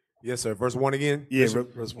 Yes, sir. Verse 1 again? Yeah,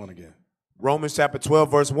 verse 1 again. Romans chapter 12,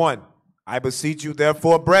 verse 1. I beseech you,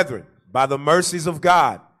 therefore, brethren, by the mercies of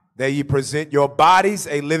God, that ye present your bodies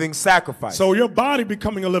a living sacrifice. So your body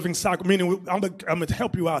becoming a living sacrifice, meaning I'm going to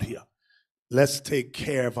help you out here. Let's take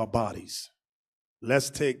care of our bodies. Let's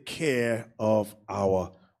take care of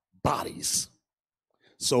our bodies.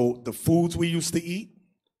 So the foods we used to eat,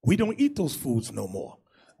 we don't eat those foods no more.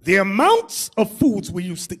 The amounts of foods we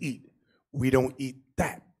used to eat, we don't eat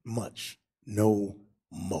that much no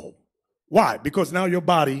more. Why? Because now your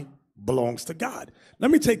body belongs to God.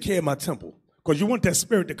 Let me take care of my temple, because you want that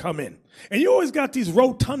spirit to come in. And you always got these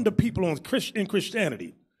rotunda people in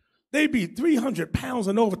Christianity. They be 300 pounds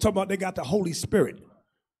and over talking about they got the Holy Spirit.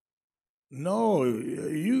 No,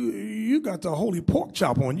 you got the holy pork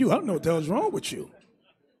chop on you. I don't know what the hell's wrong with you.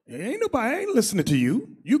 Ain't listening to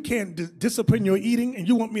you. You can't discipline your eating, and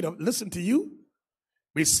you want me to listen to you?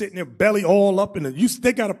 Be sitting there belly all up in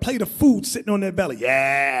they got a plate of food sitting on their belly.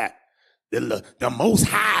 Yeah, the Most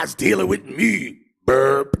High's dealing with me.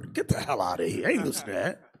 Burp. Get the hell out of here. I ain't listening to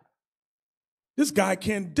that. This guy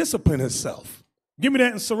can't discipline himself. Give me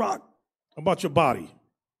that in Sirach about your body.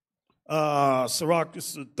 Sirach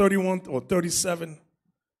is 31 or 37.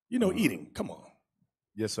 You know, eating. Come on.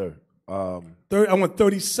 Yes, sir. I want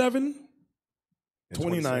 37,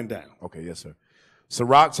 29 down. Okay, yes, sir.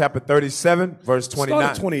 Sirach chapter 37, verse 29.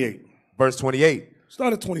 Start at 28. Verse 28.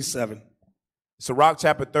 Start at 27. Sirach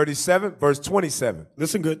chapter 37, verse 27.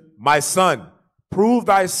 Listen good. My son, prove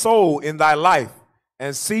thy soul in thy life,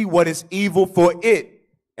 and see what is evil for it,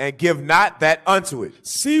 and give not that unto it.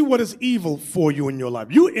 See what is evil for you in your life.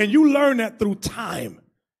 You learn that through time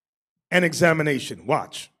and examination.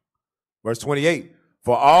 Watch. Verse 28.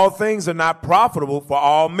 For all things are not profitable for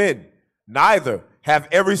all men, neither have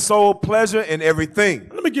every soul pleasure in everything.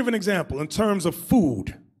 Let me give an example in terms of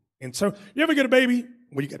food. You ever get a baby?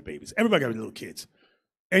 Well, you got babies. Everybody got little kids.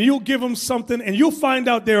 And you'll give them something, and you'll find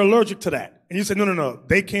out they're allergic to that. And you say, no,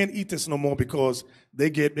 they can't eat this no more because they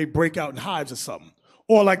break out in hives or something.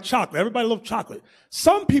 Or like chocolate. Everybody loves chocolate.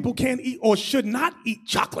 Some people can't eat or should not eat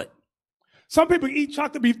chocolate. Some people eat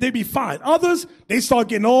chocolate, they be fine. Others, they start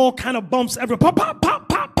getting all kind of bumps everywhere. Pop, pop, pop,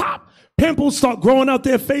 pop, pop. Pimples start growing out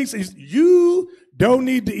their face. You don't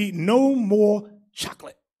need to eat no more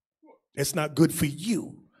chocolate. It's not good for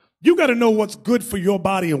you. You got to know what's good for your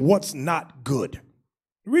body and what's not good.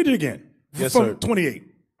 Read it again. Yes, from sir. 28.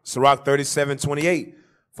 Sirach 37, 28.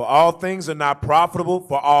 For all things are not profitable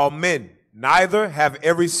for all men, neither have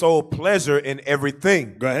every soul pleasure in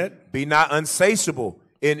everything. Go ahead. Be not unsatiable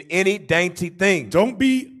in any dainty thing. Don't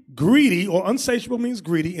be greedy, or unsatiable means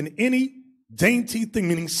greedy, in any dainty thing,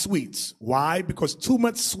 meaning sweets. Why? Because too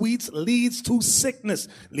much sweets leads to sickness,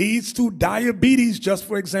 leads to diabetes, just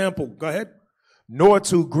for example. Go ahead. Nor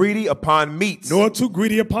too greedy upon meats. Nor too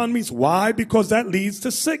greedy upon meats. Why? Because that leads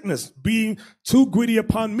to sickness. Being too greedy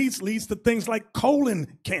upon meats leads to things like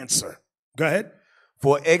colon cancer. Go ahead.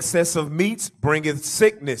 For excess of meats bringeth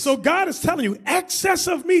sickness. So God is telling you, excess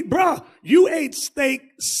of meat, bruh. You ate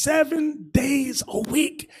steak 7 days a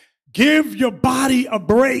week. Give your body a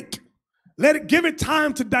break. Give it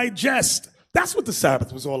time to digest. That's what the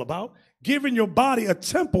Sabbath was all about. Giving your body a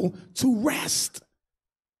temple to rest.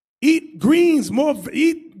 Eat greens,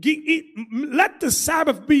 let the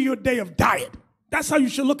Sabbath be your day of diet. That's how you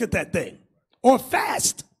should look at that thing. Or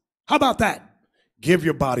fast. How about that? Give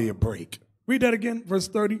your body a break. Read that again, verse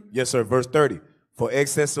 30. Yes, sir, verse 30. For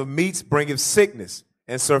excess of meats bringeth sickness,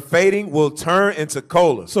 and surfeiting will turn into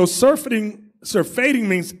choler. So surfeiting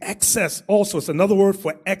means excess also. It's another word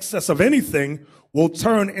for excess of anything will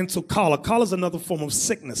turn into choler. Choler is another form of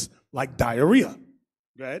sickness, like diarrhea.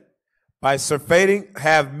 Go ahead. By surfeiting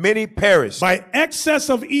have many perished. By excess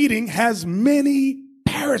of eating has many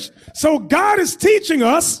perished. So God is teaching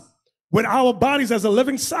us with our bodies as a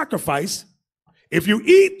living sacrifice, if you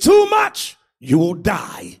eat too much, you will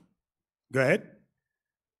die. Go ahead.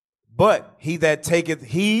 But he that taketh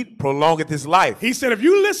heed prolongeth his life. He said, if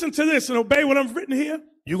you listen to this and obey what I've written here,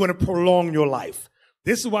 you're going to prolong your life.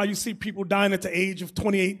 This is why you see people dying at the age of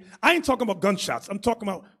 28. I ain't talking about gunshots. I'm talking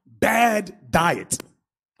about bad diet.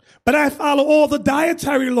 But I follow all the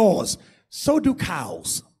dietary laws. So do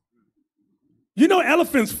cows. You know,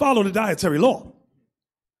 elephants follow the dietary law.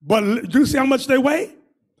 But do you see how much they weigh?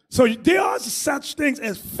 So there are such things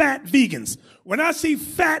as fat vegans. When I see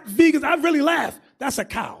fat vegans, I really laugh. That's a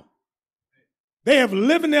cow. They have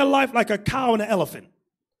living their life like a cow and an elephant.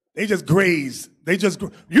 They just graze. They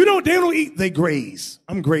don't eat, they graze.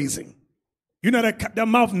 I'm grazing. You know that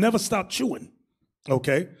mouth never stopped chewing.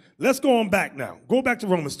 Okay? Let's go on back now. Go back to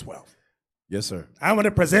Romans 12. Yes, sir. I want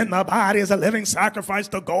to present my body as a living sacrifice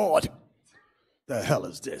to God. The hell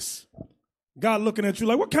is this? God looking at you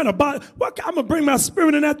like, what kind of body? I'm going to bring my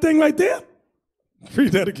spirit in that thing right there.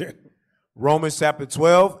 Read that again. Romans chapter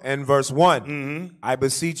 12 and verse 1. Mm-hmm. I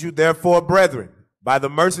beseech you, therefore, brethren, by the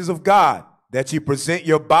mercies of God, that you present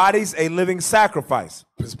your bodies a living sacrifice.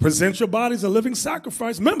 Present your bodies a living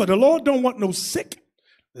sacrifice. Remember, the Lord don't want no sick,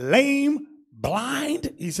 lame,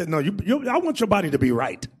 blind. He said, no, I want your body to be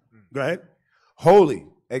right. Go ahead. Holy,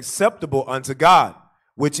 acceptable unto God,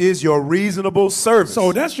 which is your reasonable service.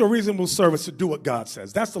 So that's your reasonable service, to do what God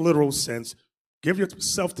says. That's the literal sense. Give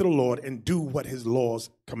yourself to the Lord and do what his laws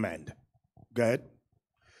command. Go ahead.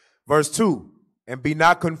 Verse 2, and be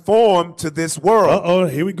not conformed to this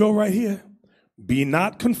world. Here we go right here. Be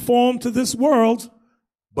not conformed to this world,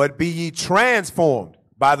 but be ye transformed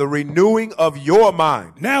by the renewing of your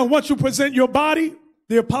mind. Now, once you present your body,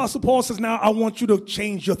 the Apostle Paul says, now I want you to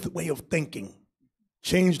change your way of thinking.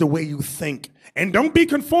 Change the way you think. And don't be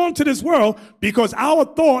conformed to this world, because our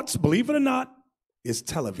thoughts, believe it or not, is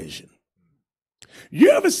television.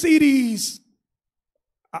 You ever see these?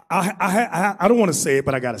 I don't want to say it,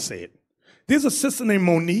 but I got to say it. There's a sister named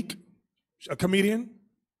Monique, a comedian.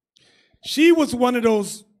 She was one of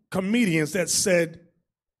those comedians that said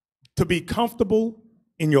to be comfortable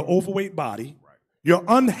in your overweight body, your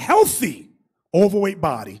unhealthy overweight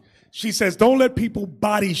body. She says, don't let people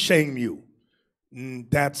body shame you.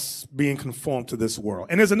 That's being conformed to this world.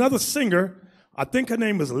 And there's another singer, I think her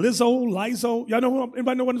name is Lizzo. Y'all know who?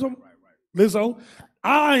 Anybody know what I'm talking about? Lizzo.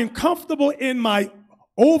 I am comfortable in my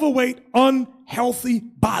overweight, unhealthy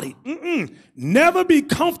body. Never be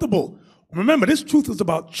comfortable. Remember, this truth is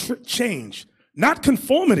about change. Not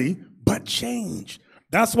conformity, but change.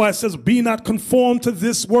 That's why it says, be not conformed to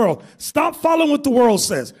this world. Stop following what the world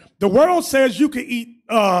says. The world says you can eat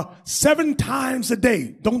 7 times a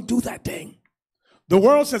day. Don't do that thing. The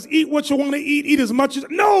world says, eat what you want to eat as much as.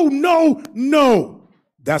 No.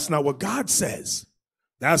 That's not what God says.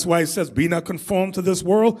 That's why it says, be not conformed to this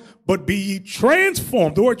world, but be ye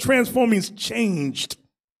transformed. The word transform means changed.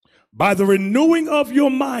 By the renewing of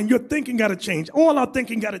your mind, your thinking got to change. All our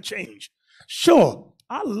thinking got to change. Sure,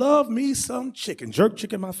 I love me some chicken. Jerk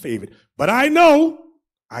chicken, my favorite. But I know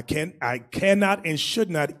I cannot and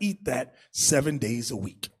should not eat that 7 days a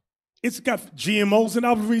week. It's got GMOs in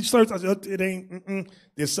our research. I said, it ain't,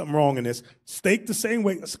 there's something wrong in this. Steak the same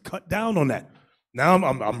way. Let's cut down on that. Now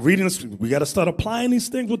I'm reading this. We got to start applying these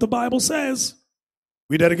things, what the Bible says.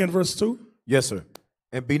 Read that again, verse 2. Yes, sir.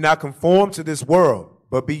 And be not conformed to this world,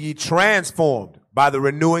 but be ye transformed by the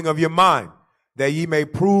renewing of your mind, that ye may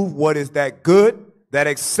prove what is that good, that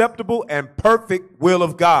acceptable and perfect will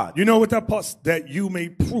of God. You know what that you may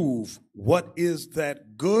prove what is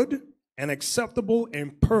that good and acceptable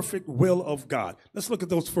and perfect will of God. Let's look at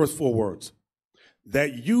those first 4 words.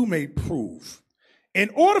 That you may prove. In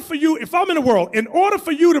order for you, if I'm in the world, in order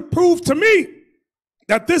for you to prove to me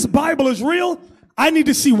that this Bible is real, I need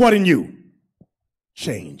to see what in you?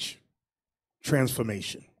 Change.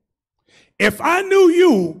 transformation. If I knew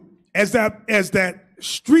you as that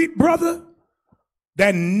street brother,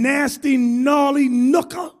 that nasty, gnarly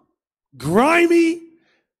nooker, grimy,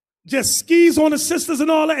 just skis on the sisters and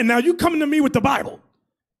all that, and now you coming to me with the Bible.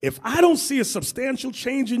 If I don't see a substantial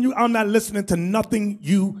change in you, I'm not listening to nothing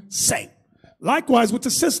you say. Likewise with the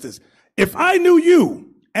sisters. If I knew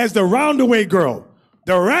you as the roundaway girl,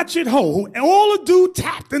 the ratchet hoe who all the dude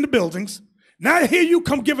tapped in the buildings, now here you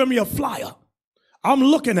come giving me a flyer. I'm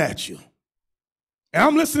looking at you. And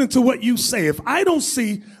I'm listening to what you say. If I don't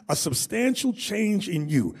see a substantial change in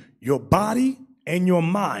you, your body and your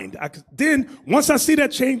mind, then once I see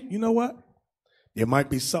that change, you know what? There might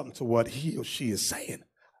be something to what he or she is saying.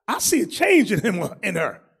 I see a change in him or in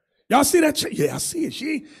her. Y'all see that change? Yeah, I see it.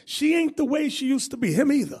 She ain't the way she used to be.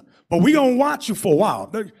 Him either. But we gonna watch you for a while.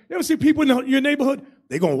 You ever see people in your neighborhood?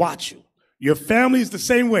 They gonna watch you. Your family is the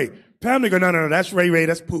same way. Family go, no, that's Ray,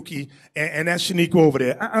 that's Pookie, and that's Shaniqua over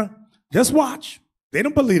there. Just watch. They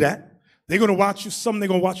don't believe that. They're gonna watch you. They're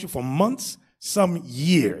gonna watch you for months, some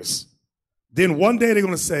years. Then one day they're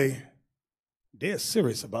gonna say, they're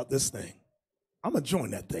serious about this thing. I'm gonna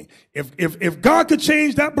join that thing. If God could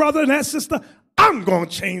change that brother and that sister, I'm gonna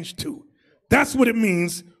change too. That's what it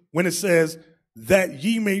means when it says that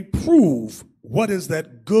ye may prove what is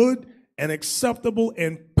that good and acceptable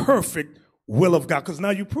and perfect will of God. Because now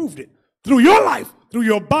you proved it through your life, through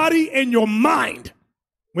your body and your mind.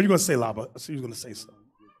 What are you gonna say, Lava? I see you're gonna say something.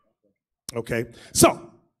 Okay, so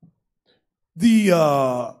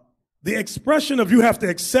the expression of you have to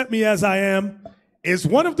accept me as I am is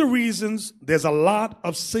one of the reasons there's a lot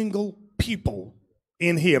of single people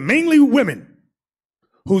in here, mainly women,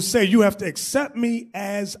 who say you have to accept me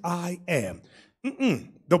as I am.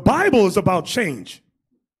 The Bible is about change.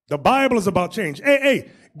 The Bible is about change.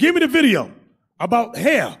 Hey, give me the video about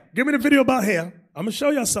hair. Give me the video about hair. I'm going to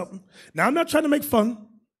show y'all something. Now, I'm not trying to make fun.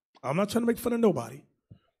 I'm not trying to make fun of nobody.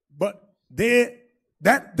 But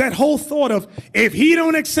that whole thought of, if he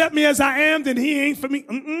don't accept me as I am, then he ain't for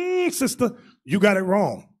me. Sister, you got it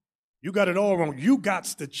wrong. You got it all wrong. You got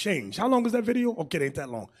to change. How long is that video? Okay, it ain't that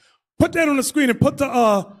long. Put that on the screen and put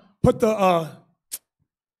the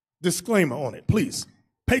disclaimer on it, please.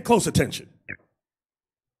 Pay close attention.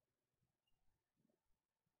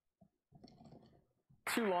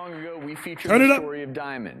 Too long ago, we featured the story of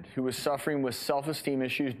Diamond, who was suffering with self-esteem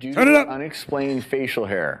issues due to her unexplained facial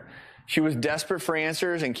hair. She was desperate for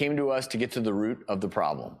answers and came to us to get to the root of the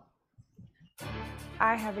problem.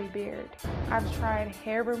 I have a beard. I've tried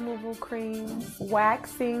hair removal creams,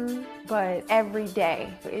 waxing, but every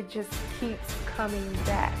day it just keeps coming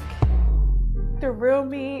back. The real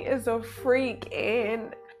me is a freak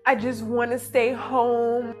and I just want to stay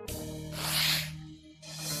home.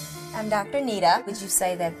 I'm Dr. Nita. Would you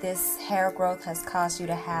say that this hair growth has caused you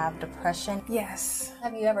to have depression? Yes.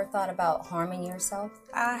 Have you ever thought about harming yourself?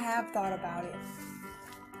 I have thought about it.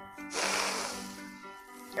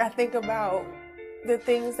 I think about the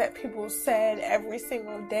things that people said every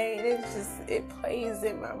single day, and it plays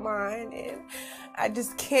in my mind, and I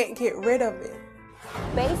just can't get rid of it.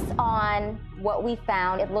 Based on what we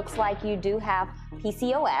found, it looks like you do have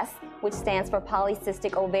PCOS, which stands for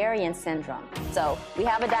polycystic ovarian syndrome. So we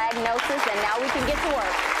have a diagnosis and now we can get to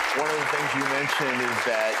work. One of the things you mentioned is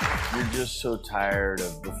that you're just so tired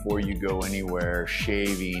of, before you go anywhere,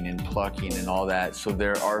 shaving and plucking and all that. So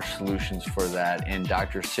there are solutions for that. And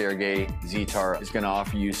Dr. Sergey Zitar is going to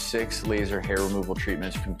offer you 6 laser hair removal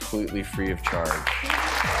treatments completely free of charge.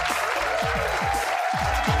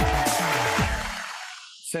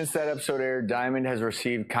 Since that episode aired, Diamond has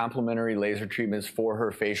received complimentary laser treatments for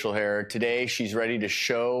her facial hair. Today, she's ready to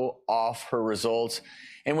show off her results.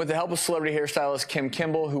 And with the help of celebrity hairstylist Kim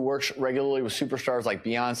Kimball, who works regularly with superstars like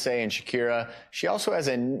Beyonce and Shakira, she also has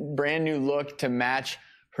a brand new look to match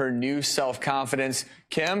her new self-confidence.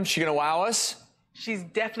 Kim, she gonna wow us? She's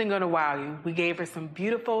definitely gonna wow you. We gave her some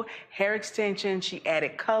beautiful hair extensions. She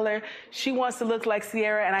added color. She wants to look like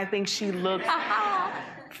Sierra, and I think she looks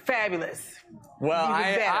fabulous. Well,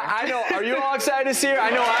 I know. Are you all excited to see her? I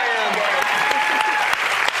know I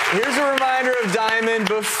am. Here's a reminder of Diamond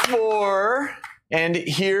before, and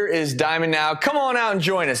here is Diamond now. Come on out and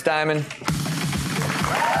join us, Diamond.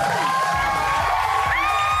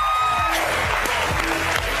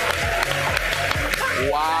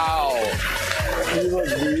 Wow. You look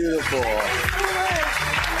beautiful.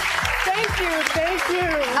 Thank you.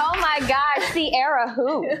 Oh my gosh, Sierra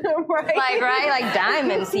who? Like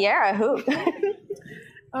Diamond, Sierra who?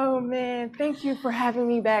 Oh man, thank you for having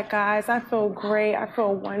me back, guys. I feel great. I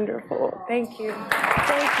feel wonderful. Thank you.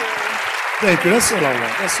 Thank you. Thank you. That's all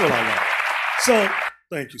I want. So,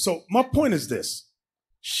 thank you. So, my point is this.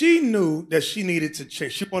 She knew that she needed to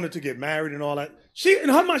change. She wanted to get married and all that. In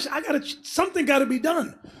her mind, something got to be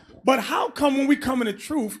done. But how come when we come in the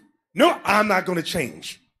truth, no, I'm not going to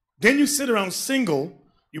change. Then you sit around single.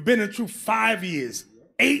 You've been in the truth 5 years,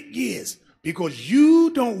 8 years, because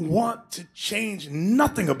you don't want to change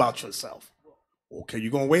nothing about yourself. Okay,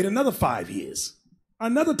 you're going to wait another 5 years,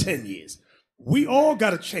 another 10 years. We all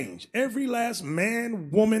got to change. Every last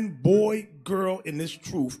man, woman, boy, girl in this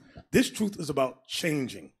truth. This truth is about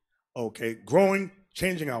changing, okay? Growing,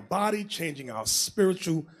 changing our body, changing our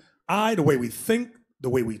spiritual eye, the way we think, the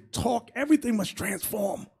way we talk. Everything must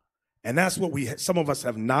transform. And that's what some of us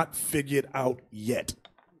have not figured out yet.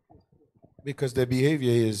 Because the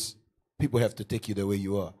behavior is people have to take you the way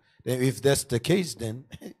you are. If that's the case, then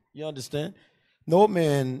you understand? No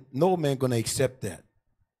man gonna accept that.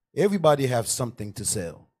 Everybody have something to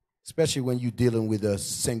sell, especially when you're dealing with a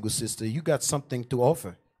single sister. You got something to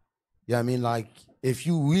offer. Yeah, I mean, like, if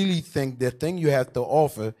you really think the thing you have to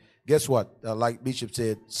offer, guess what? Like Bishop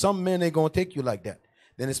said, some men ain't gonna take you like that.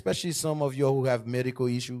 Then especially some of you who have medical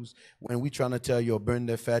issues, when we trying to tell you burn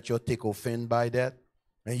the fat, you'll take offense by that.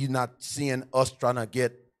 And you're not seeing us trying to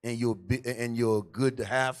get in your good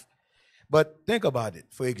half. But think about it,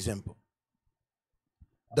 for example.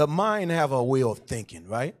 The mind have a way of thinking,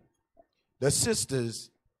 right? The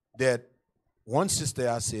sisters that, one sister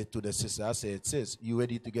I said to the sister, I said, sis, you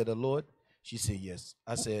ready to get the Lord? She said, yes.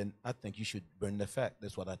 I said, I think you should burn the fat.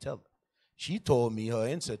 That's what I tell her. She told me her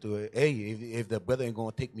answer to her, hey, if the brother ain't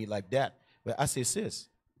going to take me like that. But I said, sis,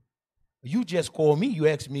 you just call me. You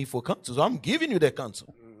asked me for counsel. So I'm giving you that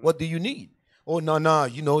counsel. What do you need? Oh, no,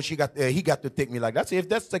 you know, he got to take me like that. I said, if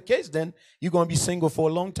that's the case, then you're going to be single for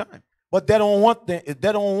a long time. But they don't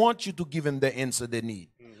want you to give them the answer they need.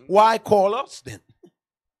 Why call us then?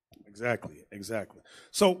 Exactly.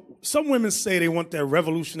 So some women say they want that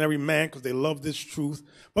revolutionary man because they love this truth.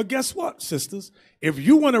 But guess what, sisters? If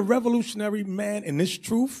you want a revolutionary man in this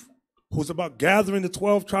truth, who's about gathering the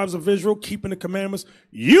 12 tribes of Israel, keeping the commandments,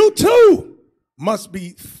 you too must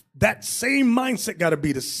be, that same mindset got to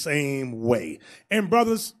be the same way. And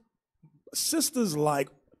brothers, sisters like,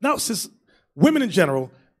 now women in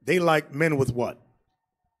general, they like men with what?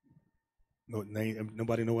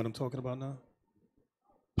 Nobody know what I'm talking about now?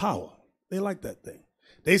 Power. They like that thing.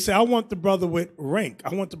 They say, I want the brother with rank.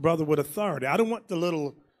 I want the brother with authority. I don't want the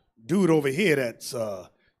little dude over here that's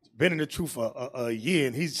been in the truth for a year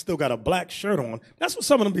and he's still got a black shirt on. That's what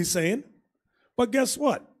some of them be saying. But guess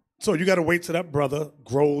what? So you got to wait till that brother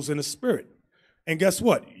grows in the spirit. And guess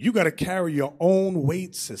what? You got to carry your own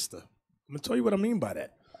weight, sister. I'm going to tell you what I mean by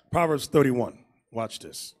that. Proverbs 31. Watch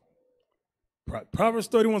this. Proverbs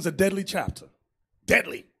 31 is a deadly chapter.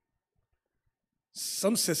 Deadly.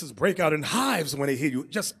 Some sisters break out in hives when they hear you.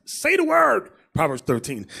 Just say the word. Proverbs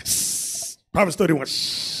 13. Proverbs 31.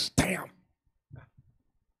 Damn.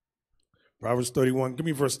 Proverbs 31. Give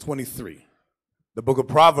me verse 23. The book of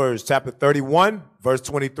Proverbs, chapter 31, verse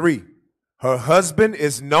 23. Her husband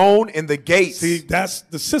is known in the gates. See, that's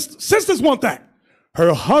the sister. Sisters want that.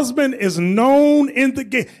 Her husband is known in the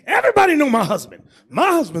gate. Everybody know my husband. My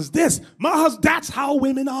husband's this. My husband. That's how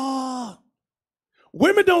women are.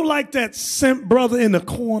 Women don't like that simp brother in the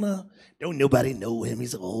corner. Don't nobody know him.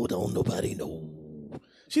 He's old. Don't nobody know.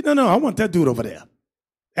 She, no, I want that dude over there.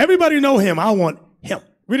 Everybody know him. I want him.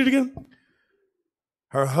 Read it again.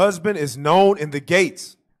 Her husband is known in the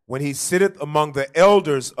gates when he sitteth among the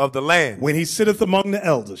elders of the land. When he sitteth among the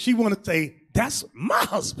elders. She want to say, that's my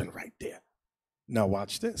husband right there. Now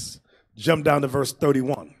watch this. Jump down to verse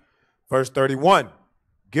 31. Verse 31.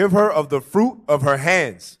 Give her of the fruit of her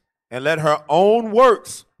hands, and let her own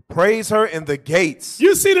works praise her in the gates.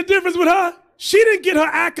 You see the difference with her? She didn't get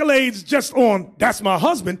her accolades just on, that's my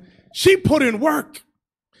husband. She put in work.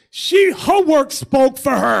 Her work spoke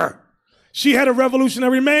for her. She had a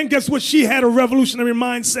revolutionary man. Guess what? She had a revolutionary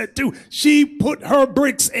mindset too. She put her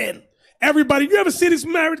bricks in. Everybody, you ever see these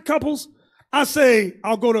married couples? I say,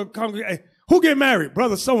 I'll go to a congregation. Hey, who get married?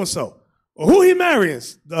 Brother so-and-so. Well, who he marrying?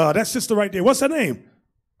 That sister right there. What's her name?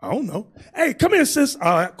 I don't know. Hey, come here, sis.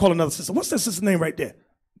 Call another sister. What's that sister's name right there?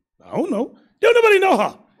 I don't know. Don't nobody know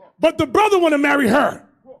her. But the brother want to marry her.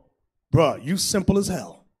 Bruh, you simple as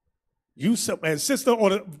hell. You simple. And sister or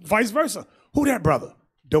the vice versa. Who that brother?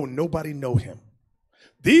 Don't nobody know him.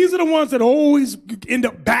 These are the ones that always end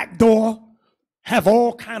up backdoor, have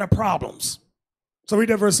all kind of problems. So read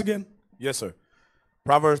that verse again. Yes, sir.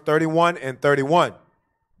 Proverbs 31 and 31.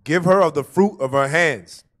 Give her of the fruit of her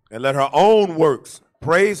hands, and let her own works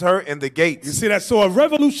praise her in the gates. You see that? So a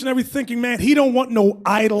revolutionary thinking man, he don't want no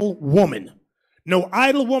idle woman. No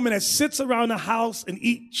idle woman that sits around the house and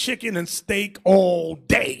eat chicken and steak all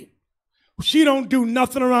day. She don't do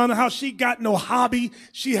nothing around the house. She got no hobby.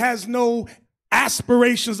 She has no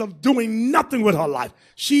aspirations of doing nothing with her life.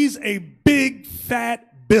 She's a big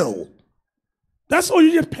fat bill. That's all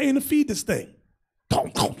you're just paying to feed this thing.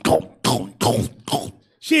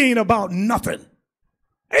 She ain't about nothing.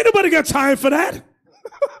 Ain't nobody got time for that.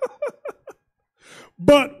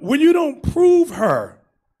 But when you don't prove her,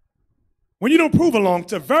 when you don't prove along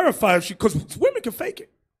to verify if she, because women can fake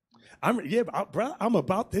it. Brother, I'm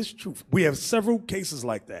about this truth. We have several cases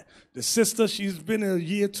like that. The sister, she's been in a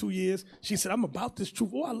year, 2 years. She said, I'm about this truth.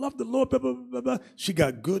 Oh, I love the Lord, blah, blah, blah, blah. She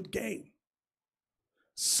got good game.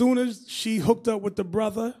 Soon as she hooked up with the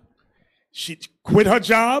brother, she quit her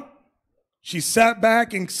job. She sat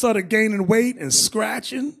back and started gaining weight and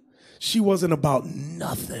scratching. She wasn't about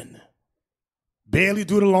nothing. Barely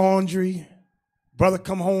do the laundry. Brother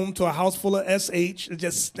come home to a house full of SH and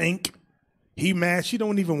just stink. He mad. She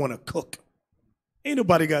don't even want to cook. Ain't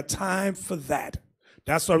nobody got time for that.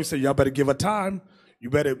 That's why we say y'all better give her time. You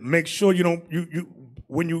better make sure you don't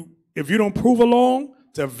if you don't prove along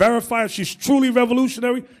to verify if she's truly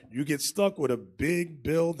revolutionary, you get stuck with a big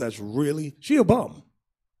bill that's really, she a bum.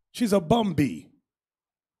 She's a bum bee.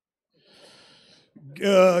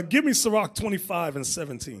 Give me Sirach 25 and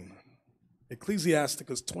 17.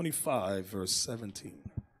 Ecclesiasticus 25, verse 17.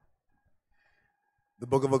 The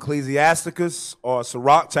book of Ecclesiasticus, or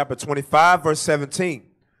Sirach, chapter 25, verse 17.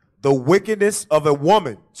 The wickedness of a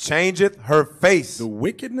woman changeth her face. The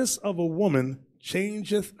wickedness of a woman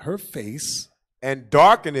changeth her face. And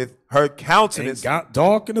darkeneth her countenance.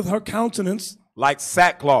 Darkeneth her countenance. Like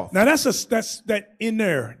sackcloth. Now that's that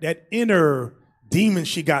inner demon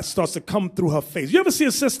she got starts to come through her face. You ever see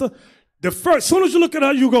a sister? As soon as you look at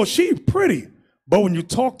her, you go, she pretty. But when you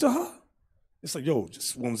talk to her, it's like, yo,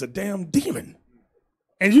 this woman's a damn demon.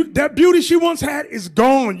 And that beauty she once had is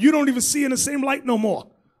gone. You don't even see in the same light no more.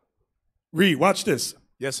 Read, watch this.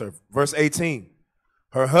 Yes, sir. Verse 18.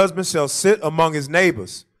 Her husband shall sit among his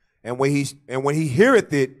neighbors, and when he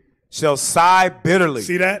heareth it, shall sigh bitterly.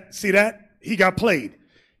 See that? See that? He got played.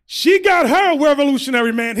 She got her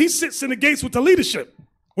revolutionary man. He sits in the gates with the leadership,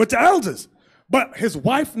 with the elders. But his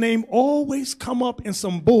wife name always come up in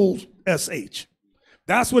some bull SH.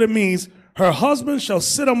 That's what it means. Her husband shall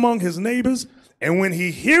sit among his neighbors, and when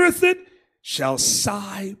he heareth it, shall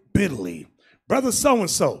sigh bitterly. Brother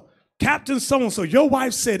so-and-so, Captain so-and-so, your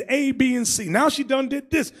wife said A, B, and C. Now she done did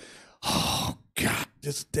this. Oh, God,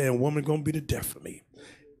 this damn woman gonna be the death of me.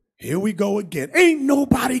 Here we go again. Ain't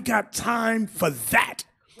nobody got time for that.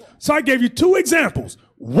 So I gave you two examples.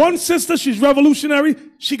 One sister, she's revolutionary.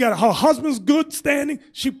 She got her husband's good standing.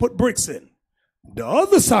 She put bricks in. The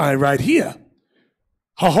other side right here,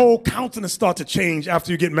 her whole countenance start to change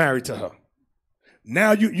after you get married to her.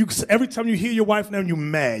 Now you every time you hear your wife now, you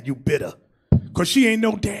mad, you bitter. Because she ain't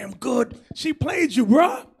no damn good. She played you,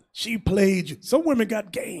 bruh. She played you. Some women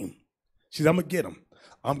got game. She said, I'm going to get him.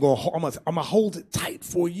 I'm gonna hold it tight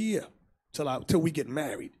for a year till we get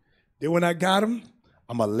married. Then when I got him,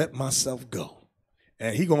 I'm going to let myself go.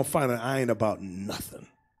 And he going to find out I ain't about nothing.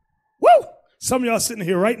 Woo! Some of y'all sitting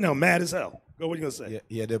here right now mad as hell. Go, what you going to say?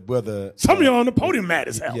 Yeah, the brother. Some of y'all on the podium mad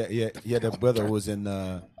as hell. Yeah, the brother was in,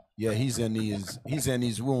 he's in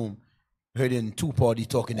his room, heard in two parties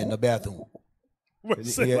talking in the bathroom. Brother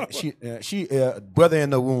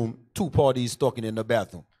in the room, two parties talking in the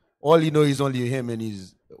bathroom. All he know is only him and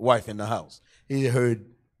his wife in the house. He heard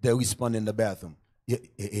they respond in the bathroom.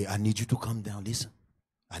 I need you to come down. Listen,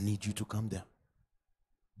 I need you to come down.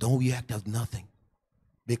 Don't react as nothing.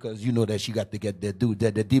 Because you know that she got to get the dude,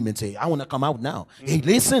 the demon say, I want to come out now. Hey,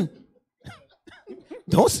 listen.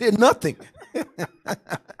 Don't say nothing.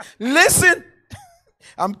 Listen.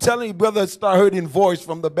 I'm telling you, brother, start hearing voice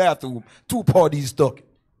from the bathroom. Two parties talking.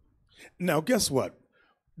 Now, guess what?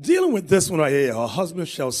 Dealing with this one right here, her husband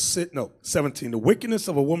shall sit, 17. The wickedness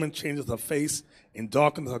of a woman changes her face and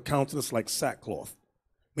darkens her countenance like sackcloth.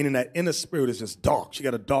 Meaning that inner spirit is just dark. She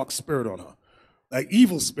got a dark spirit on her. Like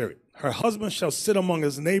evil spirit. Her husband shall sit among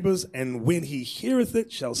his neighbors, and when he heareth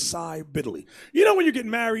it, shall sigh bitterly. You know when you get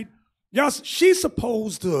married, she's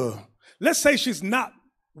supposed to, let's say she's not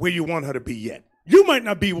where you want her to be yet. You might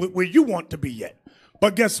not be where you want to be yet.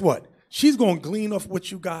 But guess what? She's going to glean off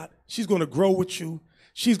what you got. She's going to grow with you.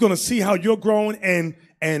 She's going to see how you're growing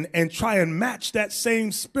and try and match that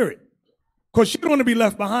same spirit. Because she's going to be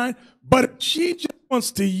left behind. But she just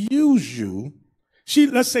wants to use you.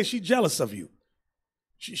 Let's say she's jealous of you.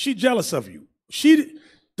 She's jealous of you.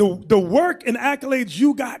 The work and accolades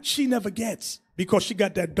you got, she never gets because she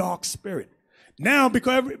got that dark spirit. Now,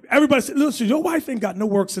 because everybody said, listen, your wife ain't got no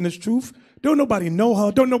works in this truth. Don't nobody know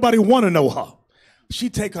her. Don't nobody want to know her. She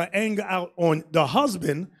take her anger out on the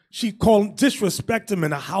husband She called disrespect him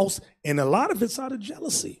in the house, and a lot of it's out of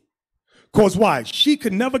jealousy. Because why? She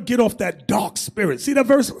could never get off that dark spirit. See that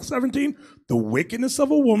verse 17? The wickedness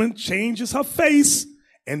of a woman changes her face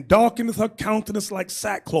and darkeneth her countenance like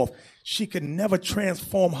sackcloth. She could never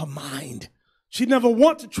transform her mind. She never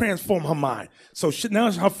want to transform her mind. So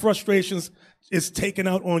now her frustrations is taken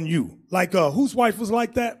out on you. Like whose wife was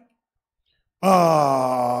like that?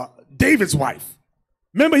 David's wife.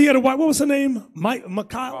 Remember he had a wife, what was her name?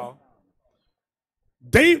 Michal.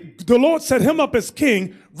 The Lord set him up as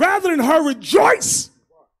king. Rather than her rejoice,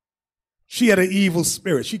 she had an evil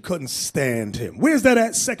spirit. She couldn't stand him. Where's that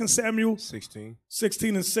at? 2 Samuel? 16.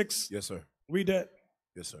 16 and 6? Yes, sir. Read that.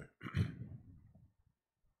 Yes, sir.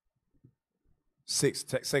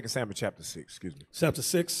 2 Samuel chapter 6, excuse me. Chapter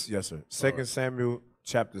 6? Yes, sir. 2 Samuel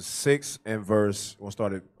chapter 6 and verse, we'll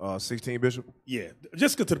start at 16, Bishop? Yeah,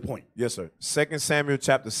 just get to the point. Yes, sir. 2 Samuel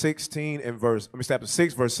chapter 16 and chapter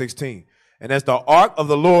 6, verse 16. And as the ark of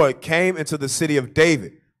the Lord came into the city of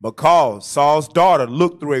David, Michal, Saul's daughter,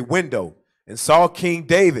 looked through a window and saw King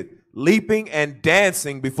David leaping and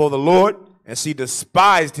dancing before the Lord, and she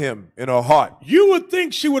despised him in her heart. You would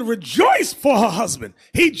think she would rejoice for her husband.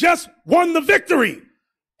 He just won the victory.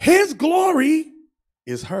 His glory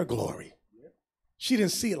is her glory. She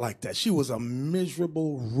didn't see it like that. She was a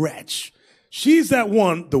miserable wretch. She's that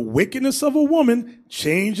one, the wickedness of a woman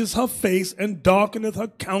changes her face and darkeneth her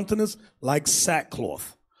countenance like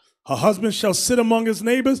sackcloth. Her husband shall sit among his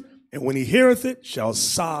neighbors, and when he heareth it, shall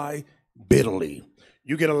sigh bitterly.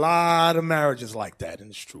 You get a lot of marriages like that,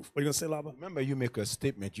 and it's truth. What are you going to say, Lava? Remember, you make a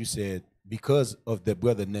statement. You said because of the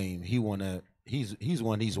brother name, he's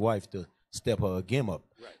want his wife to step her game up.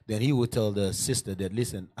 Right. Then he would tell the sister that,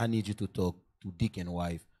 listen, I need you to talk to deacon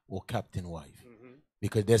wife or captain wife.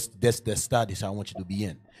 Because that's the status I want you to be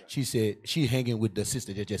in. She said she hanging with the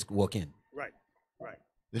sister that just walk in. Right, right.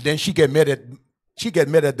 Then she get mad at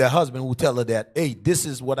the husband who tell her that, hey, this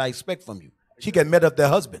is what I expect from you. She get mad at the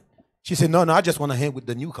husband. She said, no, I just want to hang with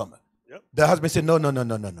the newcomer. Yep. The husband said,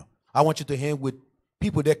 no. I want you to hang with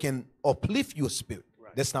people that can uplift your spirit.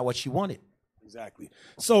 Right. That's not what she wanted. Exactly.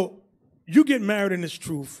 So you get married in this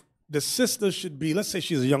truth. The sister should be, let's say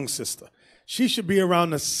she's a young sister. She should be around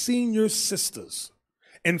the senior sisters.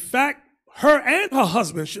 In fact, her and her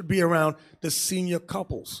husband should be around the senior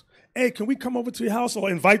couples. Hey, can we come over to your house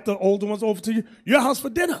or invite the older ones over to your house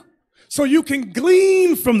for dinner? So you can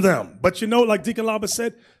glean from them. But you know, like Deacon Laba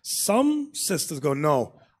said, some sisters go,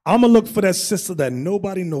 no, I'm going to look for that sister that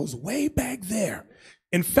nobody knows way back there.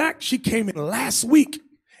 In fact, she came in last week,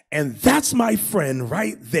 and that's my friend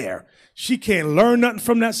right there. She can't learn nothing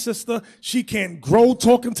from that sister. She can't grow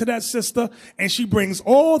talking to that sister. And she brings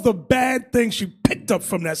all the bad things she picked up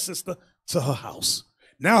from that sister to her house.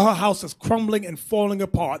 Now her house is crumbling and falling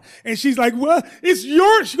apart. And she's like, well, it's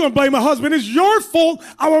yours. She's going to blame her husband. It's your fault.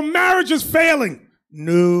 Our marriage is failing.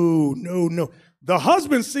 No. The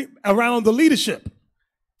husband around the leadership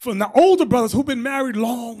from the older brothers who've been married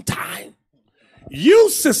long time. You,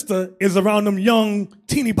 sister, is around them young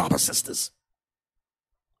teeny bopper sisters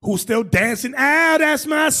who's still dancing. Ah, that's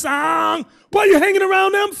my song. What are you hanging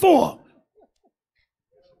around them for?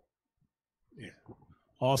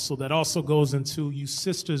 Also, that also goes into you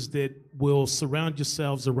sisters that will surround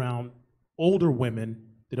yourselves around older women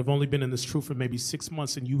that have only been in this truth for maybe 6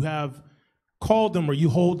 months, and you have called them or you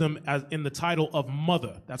hold them as in the title of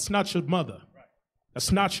mother. That's not your mother.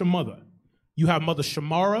 That's not your mother. You have Mother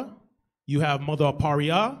Shamara. You have Mother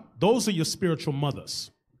Aparia. Those are your spiritual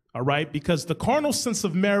mothers. All right, because the carnal sense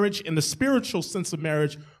of marriage and the spiritual sense of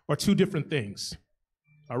marriage are two different things.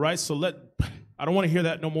 All right, so I don't want to hear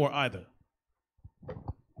that no more either.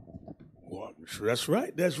 Well, that's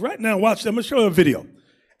right. That's right. Now watch. I'm going to show you a video.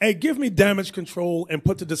 Hey, give me damage control and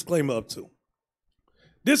put the disclaimer up too.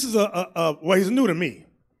 This is well, he's new to me.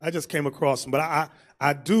 I just came across him, but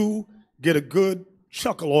I do get a good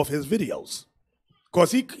chuckle off his videos.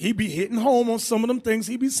 Because he be hitting home on some of them things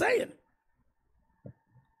he be saying.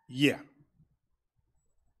 Yeah.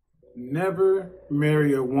 Never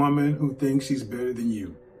marry a woman who thinks she's better than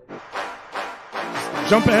you.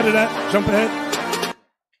 Jump ahead of that. Jump ahead.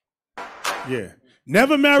 Yeah.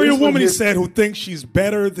 Never marry a woman, he said, who thinks she's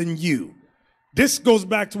better than you. This goes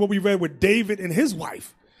back to what we read with David and his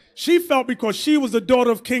wife. She felt because she was the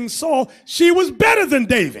daughter of King Saul, she was better than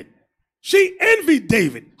David. She envied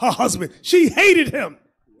David, her husband. She hated him.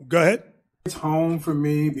 Go ahead. It's home for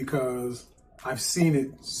me because I've seen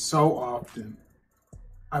it so often.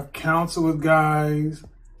 I've counseled with guys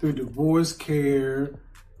through divorce care,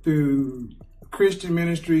 through Christian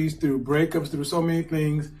ministries, through breakups, through so many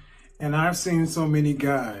things. And I've seen so many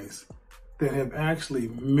guys that have actually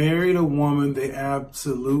married a woman they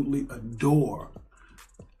absolutely adore.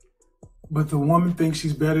 But the woman thinks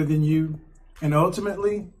she's better than you, and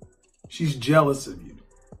ultimately, she's jealous of you.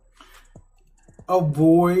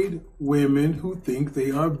 Avoid women who think they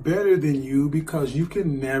are better than you because you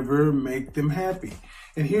can never make them happy.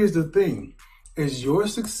 And here's the thing. As your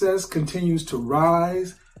success continues to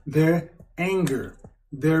rise, their anger,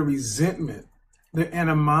 their resentment, their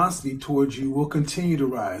animosity towards you will continue to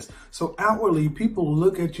rise. So outwardly, people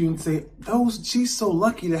look at you and say, she's so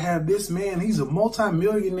lucky to have this man. He's a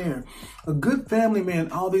multimillionaire, a good family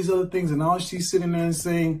man, all these other things. And all she's sitting there and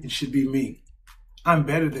saying, it should be me. I'm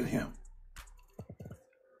better than him.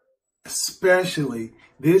 Especially,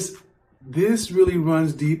 this really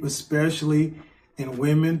runs deep, especially in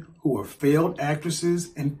women who are failed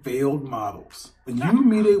actresses and failed models. When you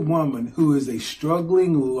meet a woman who is a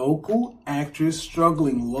struggling local actress,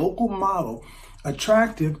 struggling local model,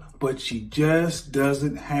 attractive, but she just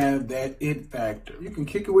doesn't have that it factor. You can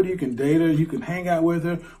kick it with her, you can date her, you can hang out with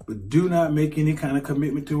her, but do not make any kind of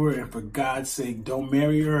commitment to her. And for God's sake, don't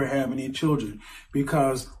marry her or have any children.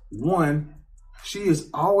 Because one, she is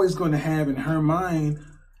always going to have in her mind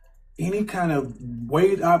any kind of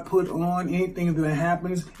weight I put on, anything that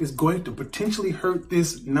happens is going to potentially hurt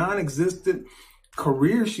this non-existent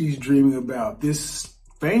career she's dreaming about, this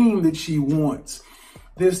fame that she wants,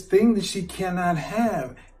 this thing that she cannot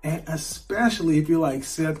have. And especially if you're like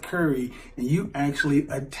Seth Curry and you actually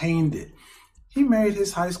attained it. He married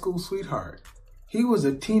his high school sweetheart. He was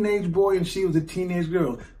a teenage boy and she was a teenage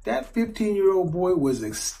girl. That 15-year-old boy was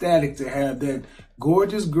ecstatic to have that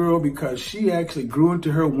gorgeous girl because she actually grew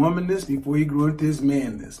into her womanness before he grew into his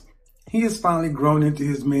manness. He has finally grown into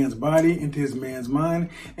his man's body, into his man's mind,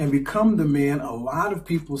 and become the man a lot of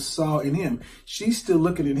people saw in him. She's still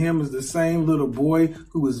looking at him as the same little boy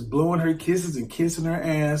who was blowing her kisses and kissing her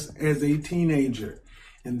ass as a teenager.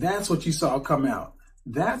 And that's what you saw come out.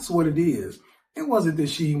 That's what it is. It wasn't that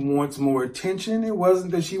she wants more attention. It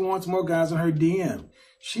wasn't that she wants more guys on her DM.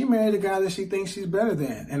 She married a guy that she thinks she's better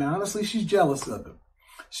than. And honestly, she's jealous of him.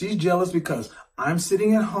 She's jealous because I'm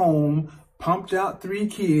sitting at home, pumped out 3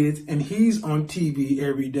 kids, and he's on TV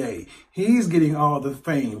every day. He's getting all the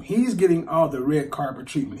fame. He's getting all the red carpet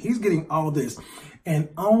treatment. He's getting all this. And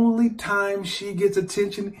only time she gets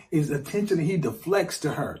attention is attention that he deflects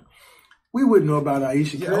to her. We wouldn't know about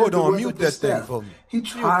Aisha. Yeah, hold on, mute that thing for me. He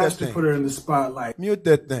tries to put her in the spotlight. Mute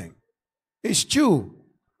that thing. It's true.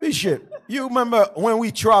 Bishop, you remember when we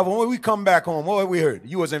travel, when we come back home, what we heard?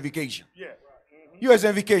 You was on vacation. Yeah. You was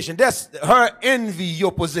on vacation. That's her envy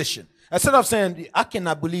your position. Instead of saying, I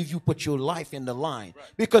cannot believe you put your life in the line.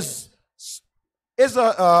 Because it's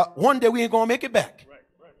one day we ain't going to make it back.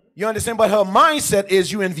 You understand? But her mindset is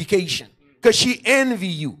you in vacation. Because she envy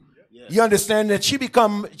you. You understand that she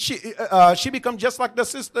become just like the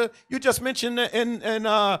sister you just mentioned in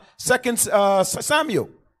 2 Samuel.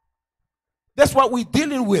 That's what we're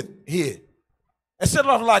dealing with here. Instead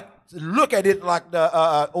of like look at it like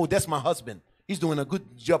oh, that's my husband. He's doing a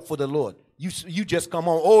good job for the Lord. You just come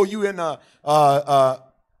on. Oh, you in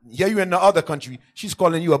you in the other country. She's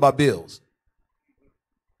calling you about bills.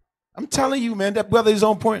 I'm telling you, man, that brother is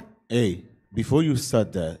on point. Hey, before you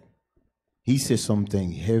start that. He said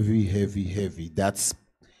something heavy. That's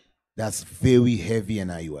very heavy in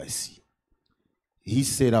IUIC. He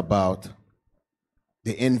said about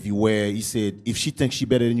the envy where he said, if she thinks she's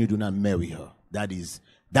better than you, do not marry her.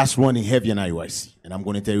 That's running heavy in IUIC. And I'm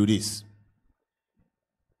going to tell you this.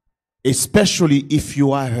 Especially if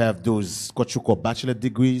you have those what you call bachelor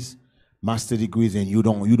degrees, master degrees, and you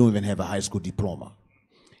don't even have a high school diploma.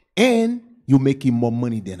 And you're making more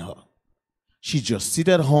money than her. She just sit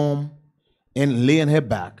at home and lay on her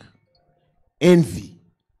back, envy.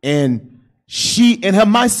 And she, in her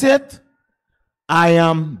mindset, I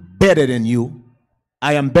am better than you.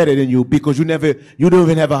 I am better than you because you don't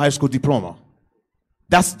even have a high school diploma.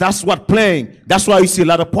 That's what playing. That's why you see a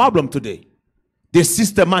lot of problem today. The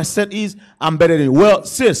sister mindset is, I'm better than you. Well,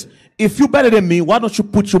 sis, if you're better than me, why don't you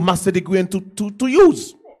put your master degree into to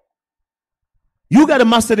use? You got a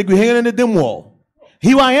master degree hanging in the dim wall.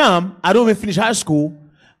 Here I am, I don't even finish high school.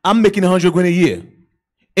 I'm making $100,000 a year.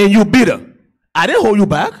 And you bitter. I didn't hold you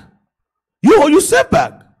back. You hold yourself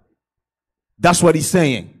back. That's what he's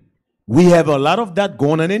saying. We have a lot of that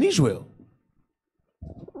going on in Israel.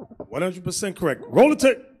 100% correct. Roll the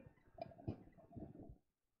tape.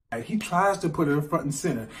 He tries to put her front and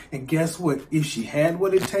center. And guess what? If she had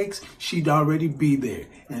what it takes, she'd already be there.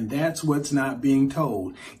 And that's what's not being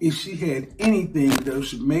told. If she had anything that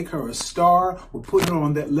should make her a star or put her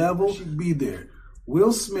on that level, she'd be there.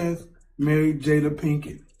 Will Smith married Jada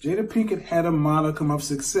Pinkett. Jada Pinkett had a modicum of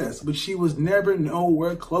success, but she was never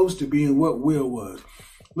nowhere close to being what Will was.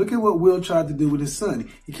 Look at what Will tried to do with his son.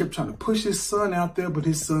 He kept trying to push his son out there, but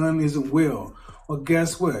his son isn't Will. Well,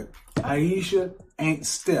 guess what? Aisha ain't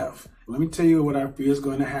Steph. Let me tell you what I feel is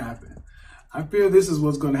going to happen. I feel this is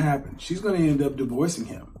what's going to happen. She's going to end up divorcing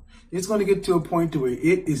him. It's going to get to a point to where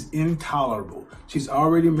it is intolerable. She's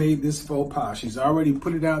already made this faux pas. She's already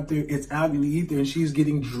put it out there. It's out in the ether, and she's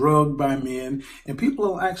getting drugged by men. And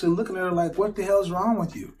people are actually looking at her like, what the hell's wrong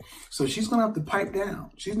with you? So she's going to have to pipe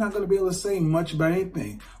down. She's not going to be able to say much about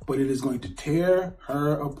anything, but it is going to tear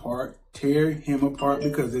her apart, tear him apart,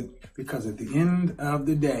 because at the end of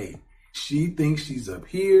the day, she thinks she's up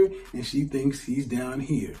here and she thinks he's down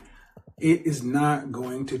here. It is not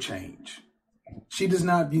going to change. She does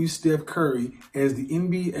not view Steph Curry as the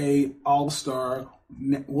NBA All-Star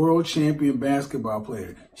world champion basketball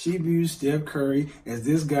player. She views Steph Curry as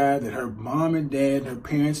this guy that her mom and dad, her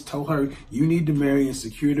parents told her, you need to marry and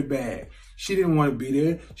secure the bag. She didn't want to be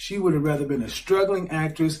there. She would have rather been a struggling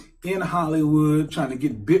actress in Hollywood, trying to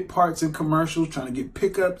get bit parts in commercials, trying to get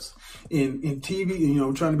pickups in TV, you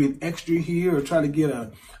know, trying to be an extra here, or try to get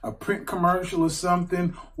a print commercial or something,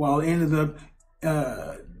 while ended up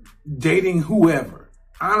dating whoever.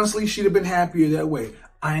 Honestly, she'd have been happier that way.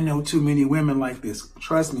 I know too many women like this.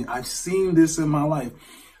 Trust me, I've seen this in my life.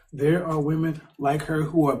 There are women like her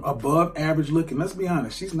who are above average looking. Let's be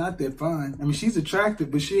honest, she's not that fine. I mean, she's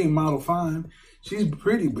attractive, but she ain't model fine. She's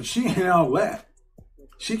pretty, but she ain't all that.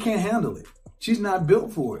 She can't handle it. She's not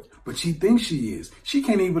built for it, but she thinks she is. She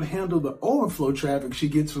can't even handle the overflow traffic she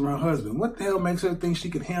gets from her husband. What the hell makes her think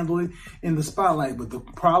she can handle it in the spotlight? But the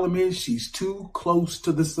problem is she's too close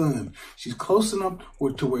to the sun. She's close enough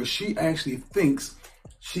to where she actually thinks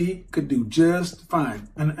she could do just fine.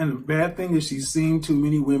 And the bad thing is she's seen too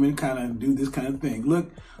many women kind of do this kind of thing.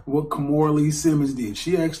 Look what Kamora Lee Simmons did.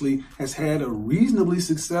 She actually has had a reasonably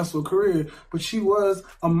successful career, but she was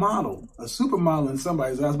a model, a supermodel in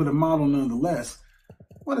somebody's eyes, but a model nonetheless.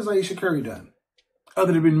 What has Aisha Curry done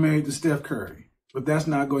other than been married to Steph Curry? But that's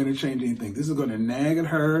not going to change anything. This is going to nag at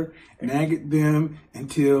her, nag at them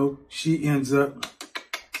until she ends up.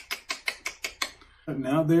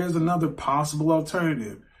 Now there's another possible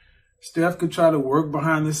alternative. Steph could try to work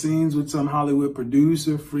behind the scenes with some Hollywood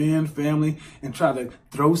producer, friend, family, and try to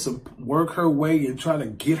throw some work her way and try to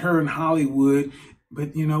get her in Hollywood.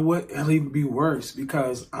 But you know what? It'll even be worse,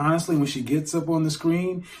 because honestly, when she gets up on the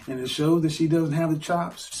screen and it shows that she doesn't have the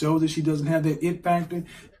chops, shows that she doesn't have that it factor,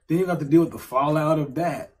 then you have to deal with the fallout of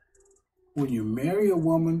that. When you marry a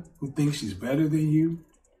woman who thinks she's better than you,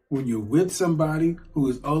 when you're with somebody who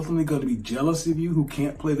is ultimately going to be jealous of you, who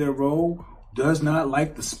can't play their role, does not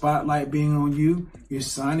like the spotlight being on you, you're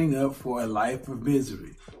signing up for a life of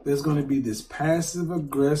misery. There's going to be this passive,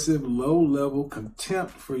 aggressive, low-level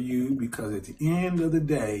contempt for you, because at the end of the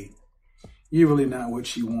day, you're really not what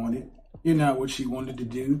she wanted. You're not what she wanted to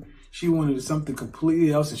do. She wanted something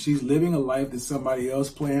completely else, and she's living a life that somebody else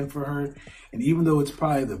planned for her. And even though it's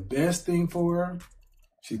probably the best thing for her,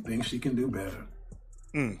 she thinks she can do better.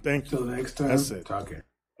 Thank you. Till next time, that's it. Talking.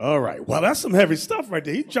 All right. Well, that's some heavy stuff right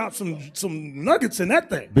there. He dropped some nuggets in that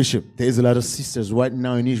thing. Bishop, there's a lot of sisters right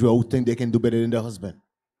now in Israel who think they can do better than their husband.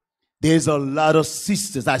 There's a lot of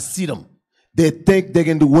sisters. I see them. They think they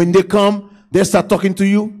can do. When they come, they start talking to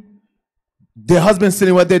you. Their husband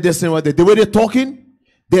sitting right there, they're sitting right there. The way they're talking,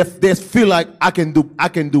 they feel like I can do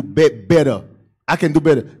better. I can do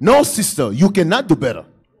better. No, sister, you cannot do better.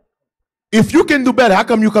 If you can do better, how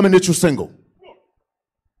come you come in that you're single?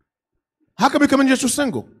 How come you come in that you're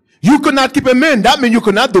single? You could not keep a man. That means you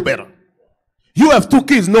could not do better. You have 2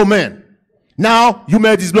 kids, no man. Now you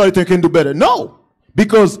married this brother, you think you can do better. No,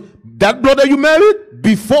 because that brother you married,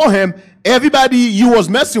 before him, everybody you was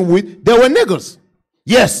messing with, they were niggas.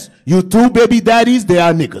 Yes, you 2 baby daddies, they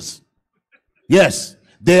are niggas. Yes,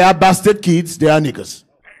 they are bastard kids, they are niggas.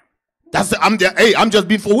 I'm just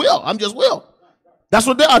being for Will. I'm just Will. That's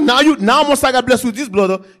what they are. Now once I got blessed with this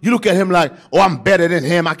brother, you look at him like, oh, I'm better than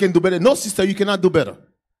him. I can do better. No, sister, you cannot do better.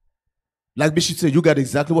 Like Bishop said, you got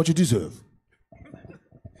exactly what you deserve.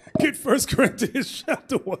 Get 1 Corinthians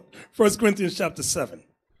chapter 1. 1 Corinthians chapter 7.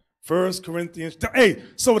 1 Corinthians. Hey,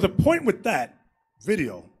 so the point with that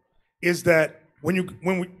video is that when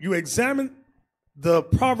you examine the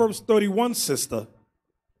Proverbs 31 sister,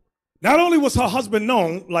 not only was her husband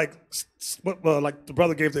known, like the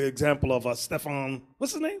brother gave the example of Stephen,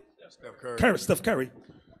 what's his name? Steph Curry. Steph Curry.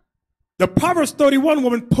 The Proverbs 31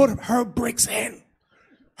 woman put her bricks in.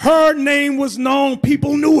 Her name was known.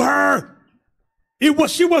 People knew her.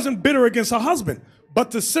 She wasn't bitter against her husband. But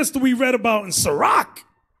the sister we read about in Sirach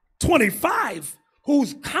 25,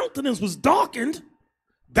 whose countenance was darkened,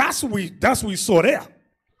 That's what we saw there.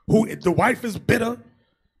 Who the wife is bitter.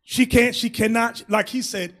 She cannot, like he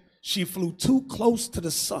said, she flew too close to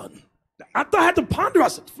the sun. I had to ponder. I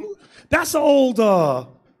said, that's an old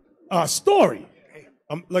story.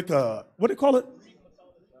 Like what do you call it?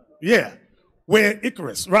 Yeah, where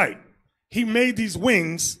Icarus, right? He made these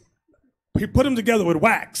wings. He put them together with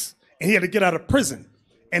wax, and he had to get out of prison.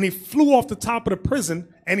 And he flew off the top of the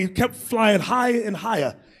prison, and he kept flying higher and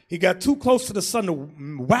higher. He got too close to the sun. The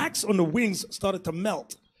wax on the wings started to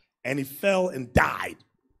melt, and he fell and died.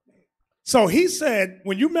 So he said,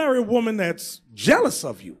 when you marry a woman that's jealous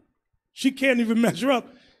of you, she can't even measure up.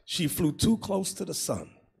 She flew too close to the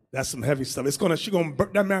sun. That's some heavy stuff.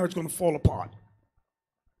 That marriage gonna fall apart.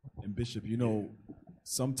 And Bishop, you know,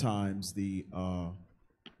 sometimes the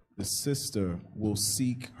sister will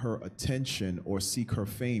seek her attention or seek her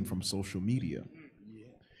fame from social media.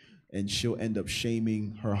 And she'll end up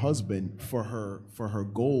shaming her husband for her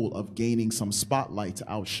goal of gaining some spotlight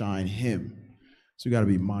to outshine him. So you got to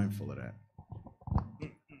be mindful of that.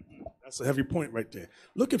 That's a heavy point right there.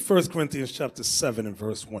 Look at 1 Corinthians chapter 7 and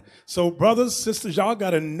verse 1. So brothers, sisters, y'all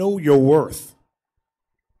got to know your worth.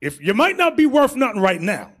 If you might not be worth nothing right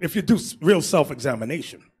now, if you do real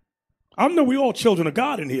self-examination. I know we all children of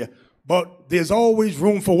God in here, but there's always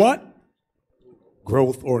room for what?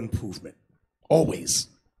 Growth or improvement. Always.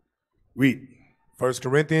 Read. 1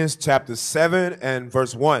 Corinthians chapter 7 and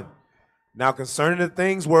verse 1. Now concerning the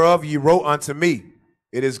things whereof ye wrote unto me,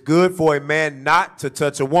 it is good for a man not to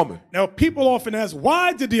touch a woman. Now people often ask,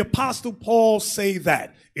 why did the Apostle Paul say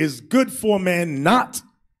that? It's good for a man not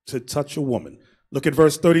to touch a woman. Look at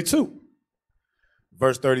verse 32.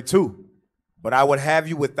 Verse 32. But I would have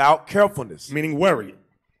you without carefulness. Meaning worry.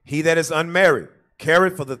 He that is unmarried,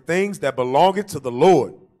 careth for the things that belongeth to the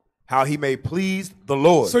Lord, how he may please the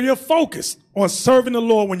Lord. So you're focused on serving the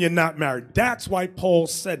Lord when you're not married. That's why Paul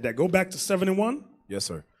said that. Go back to 7 and 1. Yes,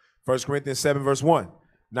 sir. 1 Corinthians 7, verse 1.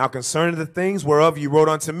 Now concerning the things whereof you wrote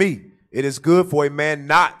unto me, it is good for a man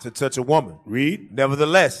not to touch a woman. Read.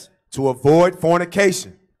 Nevertheless, to avoid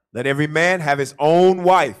fornication, let every man have his own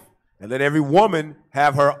wife, and let every woman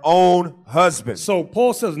have her own husband. So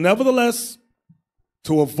Paul says, nevertheless,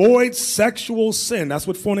 to avoid sexual sin, that's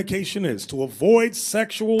what fornication is, to avoid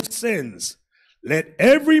sexual sins, let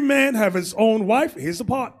every man have his own wife, here's the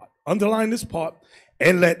part, underline this part,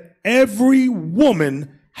 and let every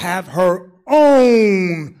woman have her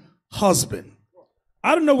own husband.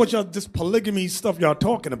 I don't know what y'all, this polygamy stuff y'all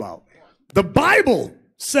talking about. The Bible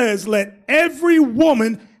says let every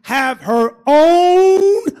woman have her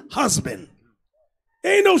own husband.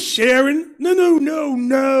 Ain't no sharing. No.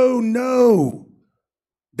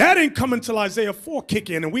 That ain't coming till Isaiah 4 kick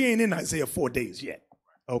in, and we ain't in Isaiah 4 days yet.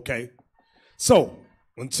 Okay? So,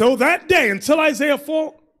 until that day, until Isaiah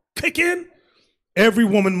 4 kick in, every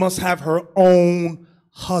woman must have her own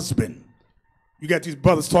husband. You got these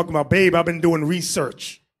brothers talking about, babe, I've been doing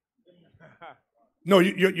research. No,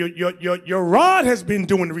 your rod has been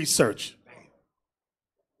doing research.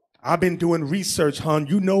 I've been doing research, hon,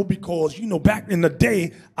 because, back in the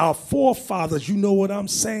day, our forefathers, you know what I'm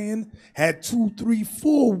saying, had 2, 3,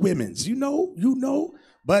 4 women's, you know.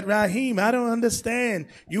 But Raheem, I don't understand.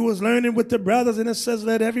 You was learning with the brothers, and it says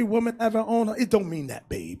let every woman have her own. It don't mean that,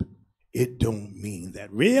 babe. It don't mean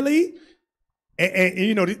that. Really? And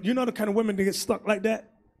you know the kind of women that get stuck like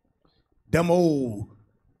that? Them old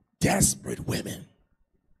desperate women.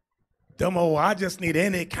 Them old, I just need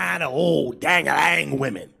any kind of old dang-a-lang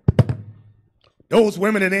women. Those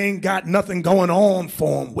women that ain't got nothing going on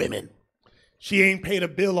for them women. She ain't paid a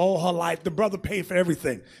bill all her life. The brother paid for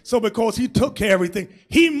everything. So because he took care of everything,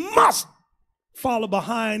 he must follow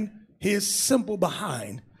behind his simple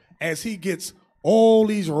behind as he gets all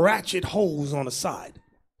these ratchet holes on the side.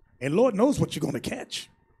 And Lord knows what you're going to catch.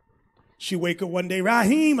 She wake up one day,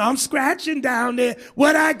 Raheem, I'm scratching down there.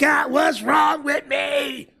 What I got, what's wrong with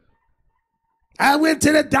me? I went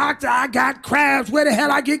to the doctor, I got crabs. Where the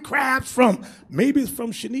hell I get crabs from? Maybe it's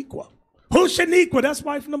from Shaniqua. Who's Shaniqua? That's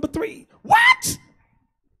wife number 3. What?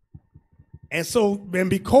 And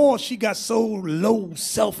because she got so low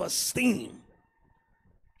self-esteem,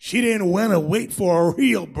 she didn't want to wait for a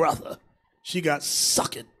real brother. She got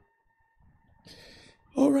suckered.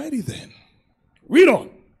 Alrighty then. Read on.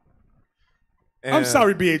 I'm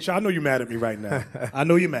sorry, BH. I know you're mad at me right now. I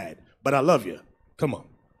know you're mad, but I love you. Come on.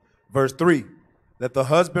 Verse 3. Let the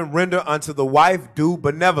husband render unto the wife due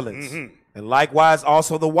benevolence, and likewise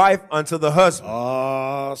also the wife unto the husband.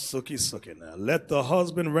 Ah, suki now. Let the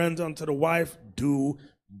husband render unto the wife due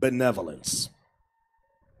benevolence.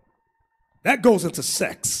 That goes into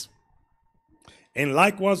sex. And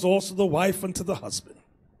likewise also the wife unto the husband.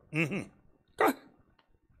 Go ahead.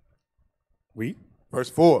 Read. Verse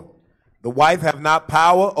 4. The wife have not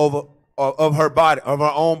power over of her body, of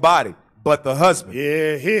her own body, but the husband.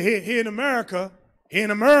 Yeah, here in America,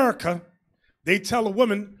 they tell a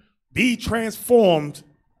woman, be transformed.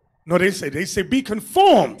 No, they say be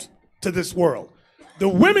conformed to this world. The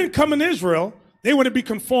women come in Israel, they want to be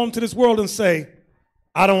conformed to this world and say,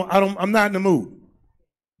 I'm not in the mood.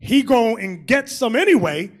 He go and get some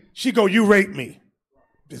anyway. She go, you raped me.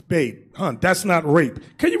 This babe, that's not rape.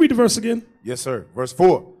 Can you read the verse again? Yes, sir. Verse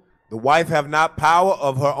 4. The wife have not power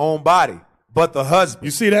of her own body, but the husband.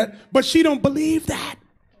 You see that? But she don't believe that.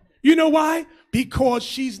 You know why? Because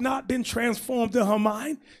she's not been transformed in her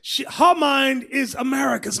mind. Her mind is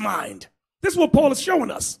America's mind. This is what Paul is showing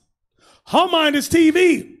us. Her mind is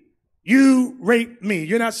TV. You rape me.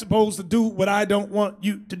 You're not supposed to do what I don't want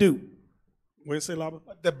you to do. What did you say, Laba?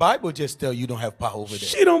 The Bible just tell you don't have power over that.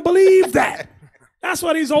 She don't believe that. That's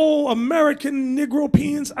why these old American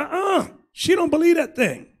Negropeans, she don't believe that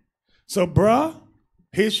thing. So, bruh,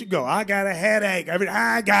 here she go. I got a headache.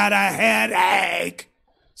 I got a headache.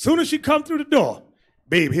 Soon as she come through the door,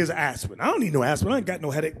 babe, here's an aspirin. I don't need no aspirin. I ain't got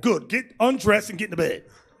no headache. Good. Get undressed and get in the bed.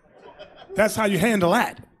 That's how you handle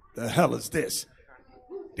that. The hell is this?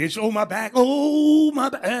 Did you, oh, my back? Oh, my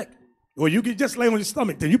back. Well, you can just lay on your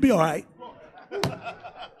stomach, then you'll be all right.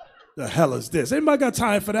 The hell is this? Anybody got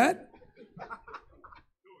time for that?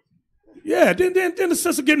 Yeah, then the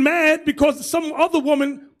sister get mad because some other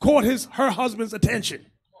woman caught her husband's attention.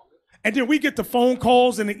 And then we get the phone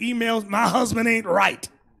calls and the emails, my husband ain't right.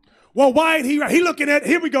 Well, why ain't he right? He looking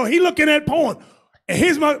at porn. And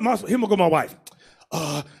here go my wife.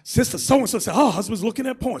 Sister so-and-so said, her husband's looking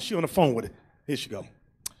at porn. She on the phone with it. Here she go.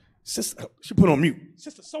 Sister, she put on mute.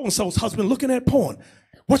 Sister so-and-so's husband looking at porn.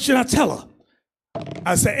 What should I tell her?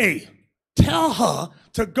 I say, hey, tell her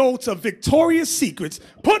to go to Victoria's Secrets,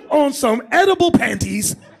 put on some edible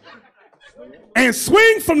panties, and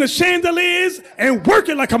swing from the chandeliers and work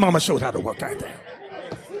it like her mama showed how to work right there.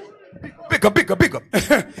 Bigger.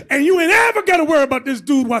 And you ain't ever got to worry about this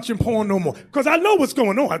dude watching porn no more. Because I know what's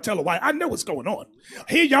going on. I tell her why. I know what's going on.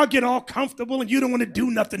 Here y'all get all comfortable and you don't want to do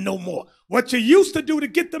nothing no more. What you used to do to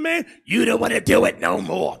get the man, you don't want to do it no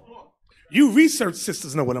more. You research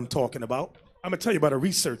sisters know what I'm talking about. I'm going to tell you about a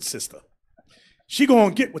research sister. She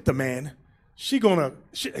going to get with the man. Hey,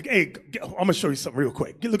 I'm going to show you something real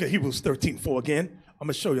quick. Look at Hebrews 13:4 again. I'm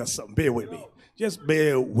going to show you something. Bear with me. Just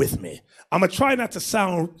bear with me. I'm going to try not to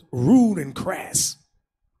sound rude and crass.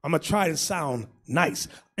 I'm going to try to sound nice.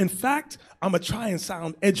 In fact, I'm going to try and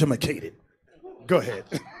sound educated. Go ahead.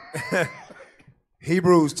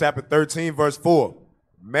 Hebrews chapter 13, verse 4.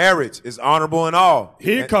 Marriage is honorable in all.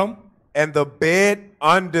 Here it come. And the bed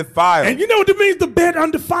undefiled. And you know what it means, the bed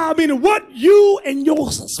undefiled? Meaning what you and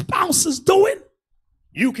your spouse is doing,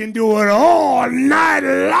 you can do it all night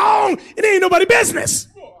long. It ain't nobody's business.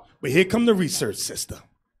 But here come the research sister.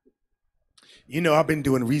 You know, I've been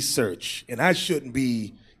doing research, and I shouldn't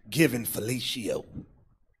be giving fellatio.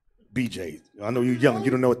 BJ. I know you're young.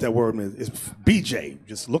 You don't know what that word means. It's BJ.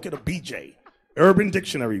 Just look at a BJ. Urban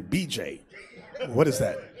Dictionary, BJ. What is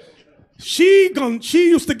that? She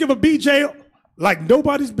used to give a BJ like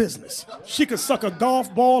nobody's business. She could suck a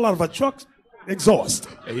golf ball out of a truck's exhaust.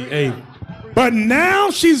 Hey. But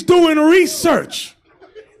now she's doing research.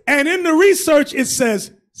 And in the research, it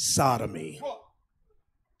says sodomy.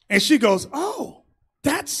 And she goes, oh,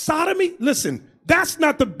 that's sodomy? Listen, that's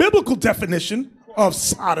not the biblical definition of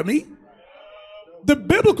sodomy. The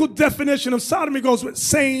biblical definition of sodomy goes with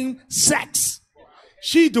same sex.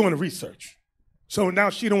 She's doing research. So now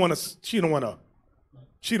she don't want to do that.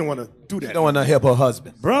 She don't want to help her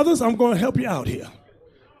husband. Brothers, I'm going to help you out here.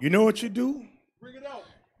 You know what you do? Bring it out.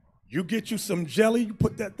 You get you some jelly, you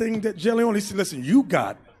put that jelly on. He said, listen, you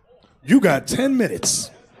got 10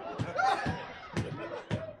 minutes.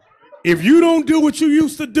 If you don't do what you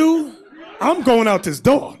used to do, I'm going out this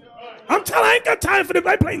door. I'm telling you, I ain't got time for them.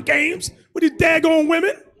 I ain't playing games with these daggone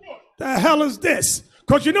women. The hell is this?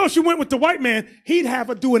 Because you know, if she went with the white man, he'd have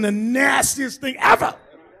her doing the nastiest thing ever.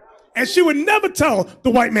 And she would never tell the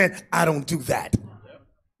white man, I don't do that.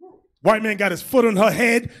 White man got his foot on her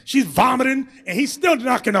head. She's vomiting, and he's still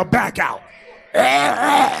knocking her back out.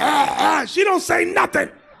 She don't say nothing.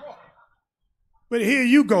 But here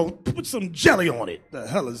you go, put some jelly on it. The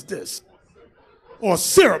hell is this? Or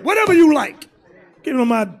syrup, whatever you like. Get on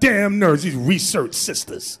my damn nerves, these research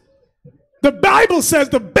sisters. The Bible says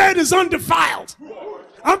the bed is undefiled.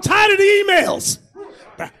 I'm tired of the emails.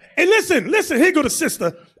 And listen, here go the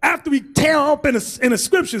sister. After we tear up in the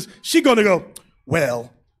scriptures, she gonna go,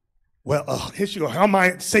 well, here she go. Her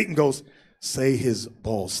mind, Satan goes, say his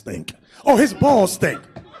balls stink. Oh, his balls stink.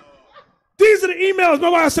 These are the emails. My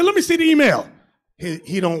wife said, let me see the email.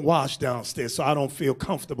 He don't wash downstairs, so I don't feel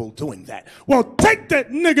comfortable doing that. Well, take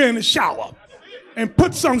that nigga in the shower and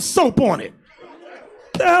put some soap on it.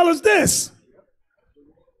 What the hell is this?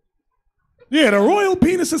 Yeah, the royal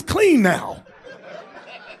penis is clean now.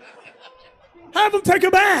 Have him take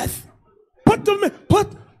a bath.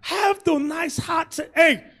 Have the nice hot,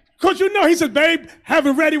 hey, because you know, he said, babe, have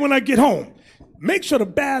it ready when I get home. Make sure the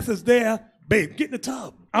bath is there. Babe, get in the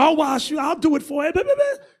tub. I'll wash you. I'll do it for you.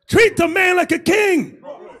 Treat the man like a king.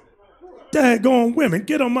 Daggone women,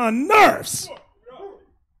 get on my nerves.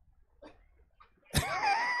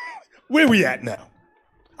 Where we at now?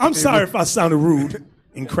 I'm sorry if I sounded rude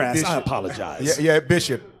and crass. Bishop. I apologize. Yeah,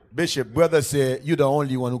 Bishop, brother said you're the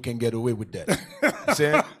only one who can get away with that.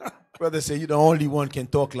 See? Brother said you're the only one can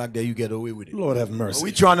talk like that, you get away with it. Lord have mercy.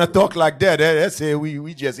 We trying to talk like that. That's it.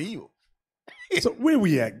 We just evil. So where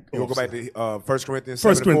we at? We'll go back to 1 Corinthians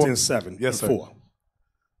 1 7 Corinthians 7 yes, sir. 4.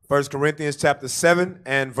 1 Corinthians chapter 7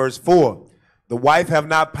 and verse 4. The wife have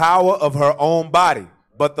not power of her own body,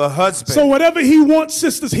 but the husband. So whatever he wants,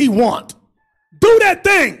 sisters, he want. Do that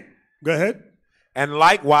thing. Go ahead. And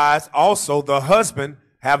likewise, also the husband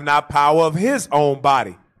have not power of his own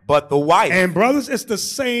body, but the wife. And brothers, it's the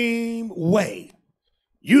same way.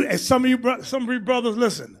 Some of you brothers,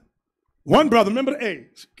 listen. One brother, remember,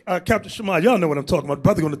 Captain Shema, y'all know what I'm talking about.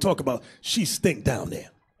 Brother going to talk about, she stink down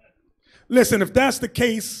there. Listen, if that's the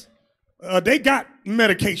case, they got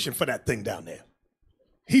medication for that thing down there.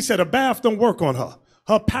 He said a bath don't work on her.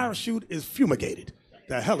 Her parachute is fumigated.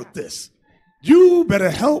 The hell is this? You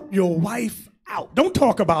better help your wife out. Don't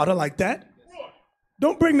talk about her like that.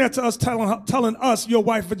 Don't bring that to us telling us your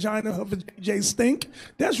wife vagina, her vajay stink.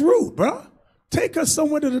 That's rude, bro. Take her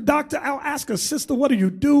somewhere to the doctor. I'll ask her, sister, what do you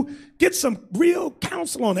do? Get some real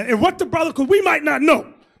counsel on that. And what the brother, because we might not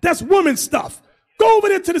know. That's woman stuff. Go over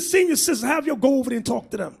there to the senior sister. Have your go over there and talk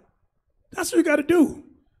to them. That's what you got to do.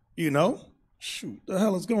 You know? Shoot, the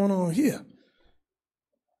hell is going on here?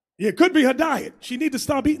 Yeah, it could be her diet. She need to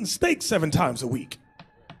stop eating steak 7 times a week.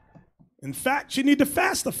 In fact, she need to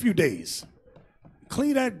fast a few days.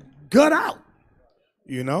 Clean that gut out.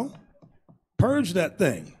 You know? Purge that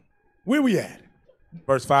thing. Where we at?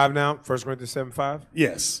 Verse 5 now, 1 Corinthians 7, 5?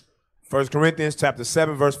 Yes. 1 Corinthians chapter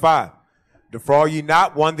 7, verse 5. Defraud ye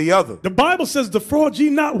not one the other. The Bible says, defraud ye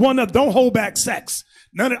not one another. Don't hold back sex.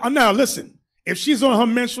 Now, listen. If she's on her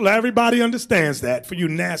menstrual, everybody understands that for you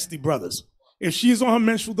nasty brothers. If she's on her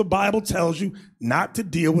menstrual, the Bible tells you not to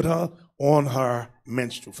deal with her on her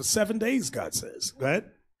menstrual. For 7 days, God says. Go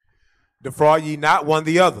ahead. Defraud ye not one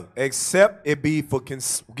the other, except it be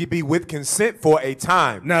with consent for a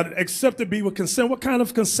time. Now, except it be with consent. What kind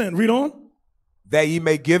of consent? Read on. That ye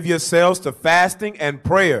may give yourselves to fasting and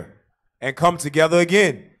prayer, and come together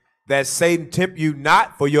again, that Satan tempt you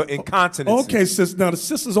not for your incontinence. Okay, sis. Now, the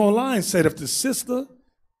sisters online said if the sister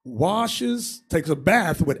takes a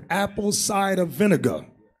bath with apple cider vinegar,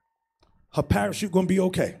 her parachute going to be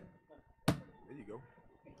okay. There you go.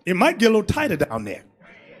 It might get a little tighter down there.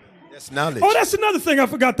 That's knowledge. Oh, that's another thing I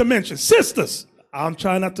forgot to mention. Sisters, I'm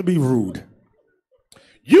trying not to be rude.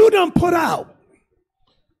 You done put out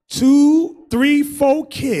 2, 3, 4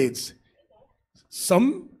 kids.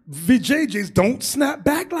 Some VJJs don't snap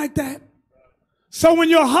back like that. So when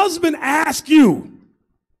your husband asks you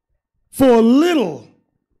for a little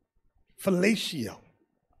fellatio,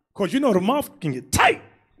 because you know the mouth can get tight.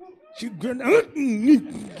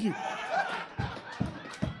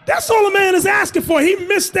 That's all a man is asking for. He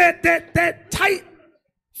missed that tight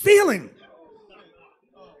feeling.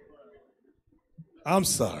 I'm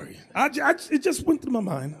sorry. It just went through my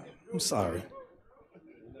mind. I'm sorry.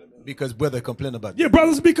 Because brother complain about Yeah,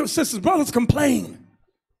 brothers, because sisters, brothers complain.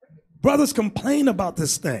 Brothers complain about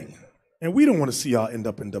this thing. And we don't want to see y'all end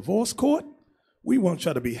up in divorce court. We want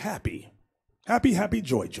y'all to be happy. Happy, happy,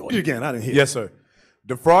 joy, joy. Again, I didn't hear. Yes, sir.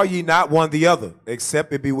 Defraud ye not one the other,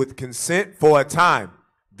 except it be with consent for a time,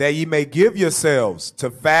 that ye may give yourselves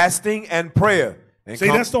to fasting and prayer. And See,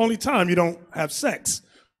 that's the only time you don't have sex.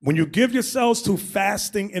 When you give yourselves to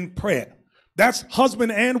fasting and prayer. That's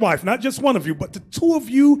husband and wife, not just one of you, but the two of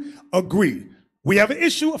you agree. We have an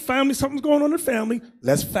issue, a family, something's going on in the family,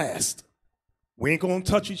 let's fast. We ain't going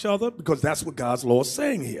to touch each other because that's what God's law is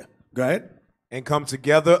saying here. Go ahead. And come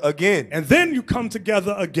together again. And then you come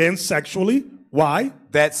together again sexually. Why?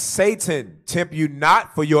 That Satan tempt you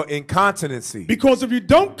not for your incontinency. Because if you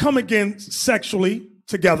don't come again sexually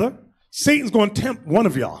together, Satan's going to tempt one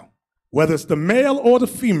of y'all. Whether it's the male or the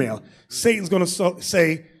female, Satan's going to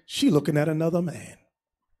say, she looking at another man.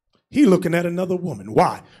 He looking at another woman.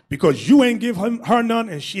 Why? Because you ain't give her none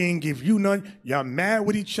and she ain't give you none. Y'all mad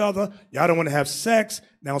with each other. Y'all don't want to have sex.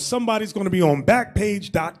 Now somebody's going to be on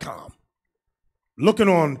Backpage.com looking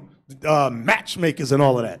on matchmakers and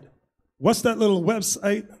all of that. What's that little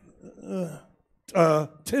website?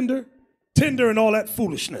 Tinder? Tinder and all that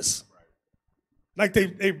foolishness. Like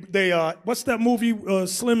they what's that movie,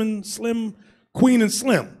 Slim, Queen and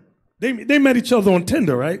Slim? They met each other on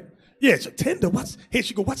Tinder, right? Yeah, so Tinder, here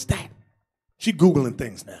she go, what's that? She Googling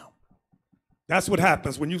things now. That's what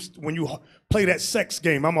happens when you play that sex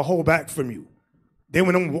game. I'm going to hold back from you. Then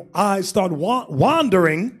when them eyes start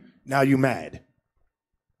wandering, now you mad.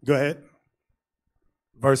 Go ahead.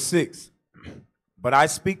 Verse 6. But I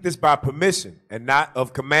speak this by permission and not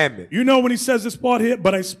of commandment. You know when he says this part here,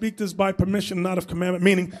 but I speak this by permission, not of commandment,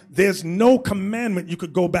 meaning there's no commandment you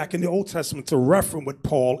could go back in the Old Testament to reference what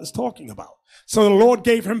Paul is talking about. So the Lord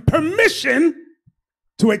gave him permission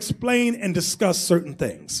to explain and discuss certain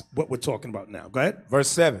things, what we're talking about now. Go ahead. Verse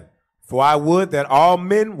 7. For I would that all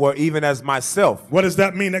men were even as myself. What does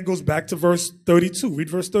that mean? That goes back to verse 32. Read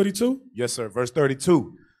verse 32. Yes, sir. Verse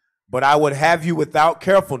 32. But I would have you without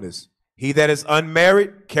carefulness. He that is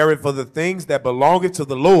unmarried, careth for the things that belongeth to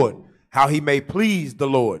the Lord, how he may please the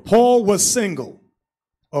Lord. Paul was single,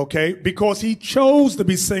 okay, because he chose to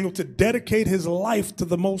be single to dedicate his life to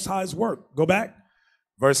the Most High's work. Go back.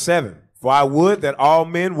 Verse 7. For I would that all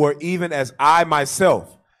men were even as I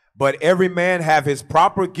myself, but every man have his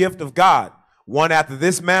proper gift of God, one after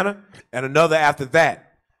this manner and another after that.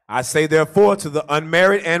 I say therefore to the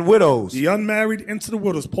unmarried and widows. The unmarried and to the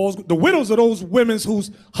widows. The widows are those women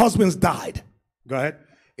whose husbands died. Go ahead.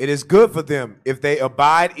 It is good for them if they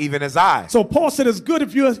abide even as I. So Paul said it's good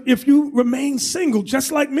if you remain single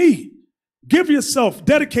just like me. Give yourself,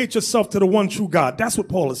 dedicate yourself to the one true God. That's what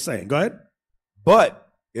Paul is saying. Go ahead. But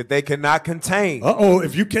if they cannot contain.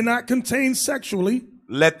 If you cannot contain sexually.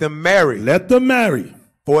 Let them marry. Let them marry.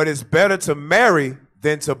 For it is better to marry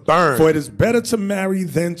than to burn. For it is better to marry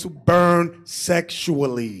than to burn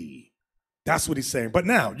sexually. That's what he's saying. But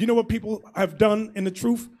now, you know what people have done in the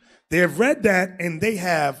truth? They have read that and they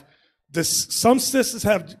have, some sisters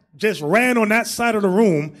have just ran on that side of the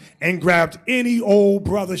room and grabbed any old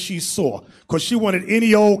brother she saw because she wanted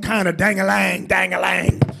any old kind of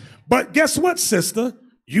dang-a-lang. But guess what, sister?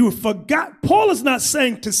 You forgot. Paul is not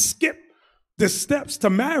saying to skip the steps to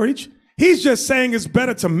marriage. He's just saying it's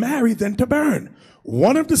better to marry than to burn.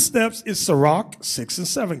 One of the steps is Sirach 6 and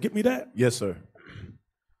 7. Get me that? Yes, sir.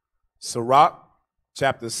 Sirach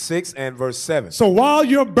chapter 6 and verse 7. So while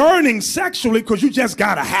you're burning sexually, because you just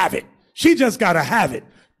got to have it, she just got to have it,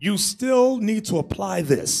 you still need to apply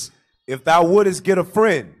this. If thou wouldest get a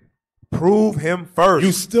friend, prove him first.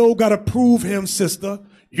 You still got to prove him, sister.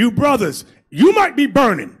 You brothers, you might be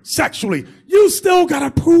burning sexually. You still got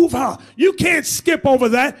to prove her. You can't skip over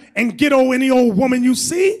that and get any old woman you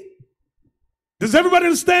see. Does everybody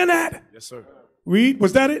understand that? Yes, sir. Read,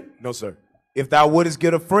 was that it? No, sir. If thou wouldest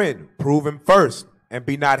get a friend, prove him first, and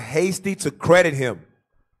be not hasty to credit him.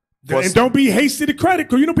 And don't be hasty to credit,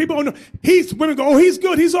 because you know people don't know. Women go, oh, he's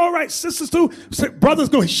good, he's all right. Sisters too. Brothers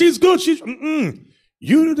go, she's good,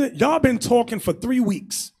 y'all been talking for 3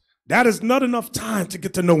 weeks. That is not enough time to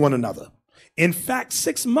get to know one another. In fact,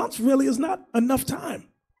 6 months really is not enough time.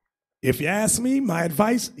 If you ask me, my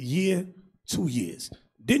advice, year, 2 years.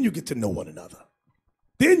 Then you get to know one another.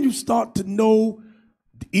 Then you start to know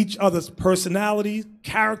each other's personality,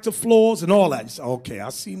 character flaws, and all that. You say, okay, I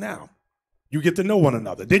see now. You get to know one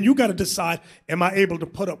another. Then you got to decide, am I able to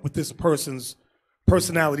put up with this person's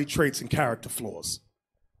personality traits and character flaws?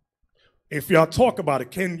 If y'all talk about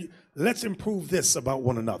it, let's improve this about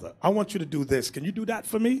one another. I want you to do this. Can you do that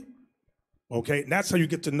for me? Okay, and that's how you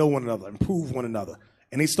get to know one another, improve one another.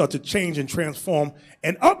 And they start to change and transform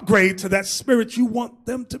and upgrade to that spirit you want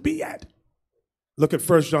them to be at. Look at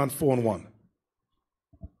 1 John 4 and 1.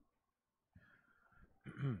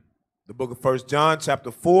 The book of 1 John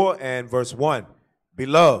chapter 4 and verse 1.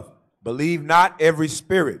 Beloved, believe not every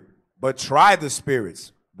spirit, but try the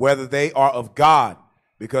spirits, whether they are of God,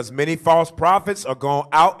 because many false prophets are gone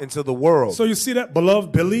out into the world. So you see that,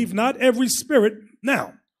 beloved, believe not every spirit.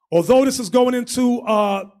 Now, although this is going into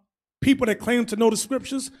people that claim to know the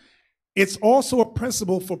scriptures, it's also a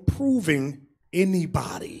principle for proving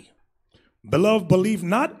anybody. Beloved, believe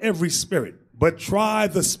not every spirit, but try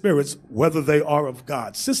the spirits, whether they are of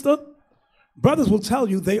God. Sister, brothers will tell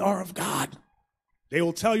you they are of God. They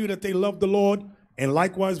will tell you that they love the Lord, and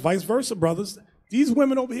likewise, vice versa, brothers. These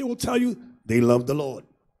women over here will tell you they love the Lord.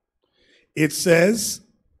 It says,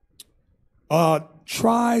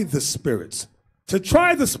 try the spirits To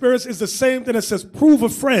try the spirits is the same thing that says prove a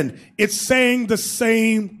friend. It's saying the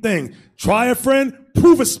same thing. Try a friend,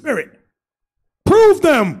 prove a spirit. Prove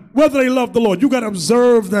them whether they love the Lord. You got to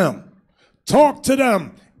observe them. Talk to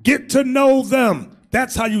them. Get to know them.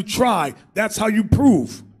 That's how you try. That's how you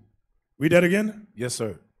prove. Read that again. Yes,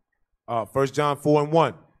 sir. 1 John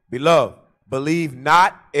 4:1. Beloved, believe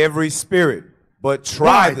not every spirit, but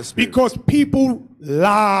try the spirit. Because people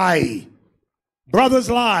lie. Brothers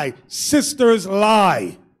lie. Sisters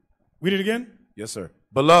lie. Read it again. Yes, sir.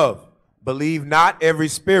 Beloved, believe not every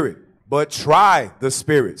spirit, but try the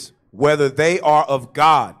spirits, whether they are of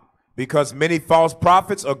God, because many false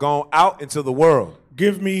prophets are gone out into the world.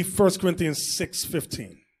 Give me 1 Corinthians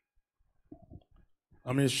 6:15.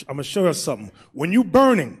 I'm going to show you something. When you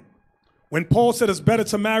burning, when Paul said it's better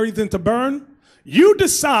to marry than to burn, you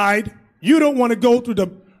decide you don't want to go through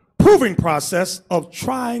the proving process of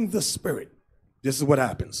trying the spirit. This is what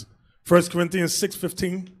happens. 1 Corinthians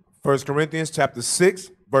 6:15. 1 Corinthians chapter 6,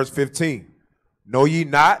 verse 15. Know ye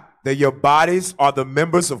not that your bodies are the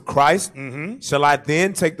members of Christ? Shall I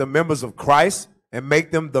then take the members of Christ and make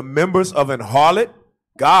them the members of an harlot?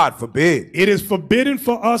 God forbid. It is forbidden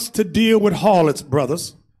for us to deal with harlots,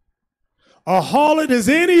 brothers. A harlot is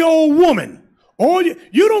any old woman. Or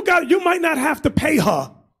you might not have to pay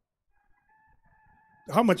her.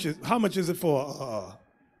 How much is it for?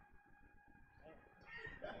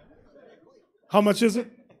 How much is it?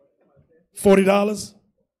 $40?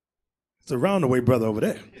 It's a roundaway brother over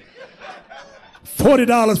there.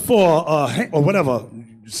 $40 for or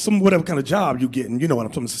whatever kind of job you getting. You know what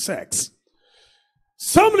I'm talking about, sex.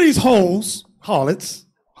 Some of these hoes, harlots,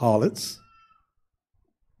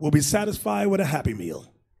 will be satisfied with a Happy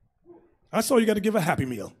Meal. That's all you got to give a Happy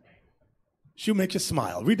Meal. She'll make you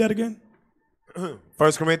smile. Read that again. 1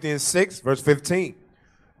 Corinthians 6, verse 15.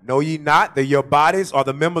 Know ye not that your bodies are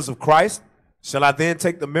the members of Christ? Shall I then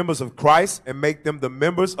take the members of Christ and make them the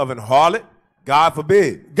members of an harlot? God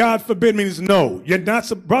forbid. God forbid means no. You're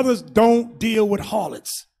not. Brothers don't deal with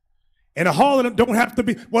harlots. And a harlot don't have to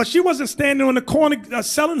be. Well, she wasn't standing on the corner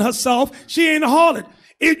selling herself. She ain't a harlot.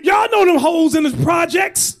 Y'all know them hoes in the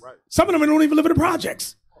projects. Right. Some of them don't even live in the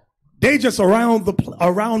projects. They just around the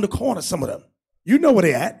corner. Some of them. You know where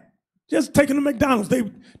they at. Just taking the McDonald's. They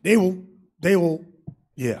will.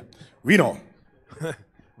 Yeah. Read on.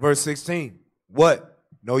 Verse 16. What?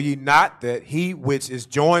 Know ye not that he which is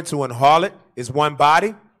joined to an harlot is one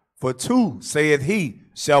body? For two, saith he,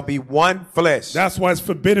 shall be one flesh. That's why it's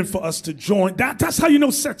forbidden for us to join. That's how you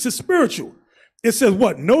know sex is spiritual. It says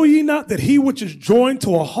what? Know ye not that he which is joined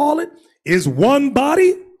to a harlot is one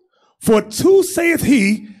body? For two, saith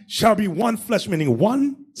he, shall be one flesh, meaning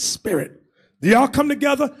one spirit. They all come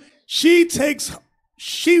together. Your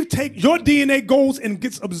DNA goes and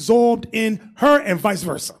gets absorbed in her and vice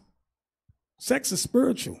versa. Sex is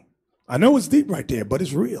spiritual. I know it's deep right there, but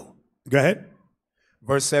it's real. Go ahead.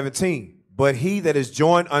 Verse 17. But he that is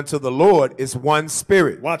joined unto the Lord is one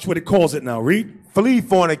spirit. Watch what it calls it now. Read. Flee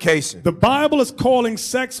fornication. The Bible is calling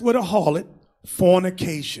sex with a harlot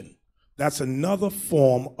fornication. That's another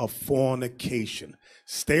form of fornication.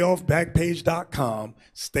 Stay off Backpage.com.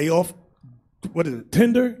 Stay off,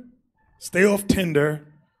 Tinder? Stay off Tinder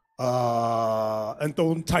and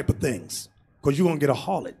those type of things. Because you're going to get a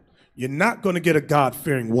harlot. You're not going to get a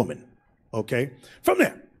God-fearing woman. Okay? From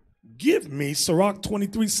there, give me Sirach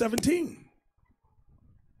 23:17.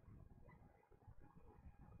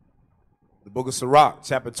 The book of Sirach,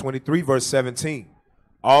 chapter 23, verse 17.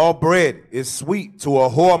 All bread is sweet to a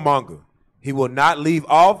whoremonger. He will not leave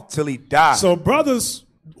off till he dies. So brothers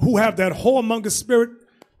who have that whoremonger spirit,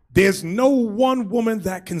 there's no one woman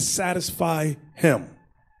that can satisfy him.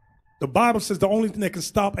 The Bible says the only thing that can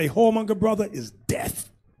stop a whoremonger brother is death.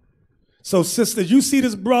 So sisters, you see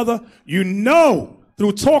this brother, you know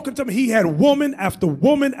through talking to him, he had woman after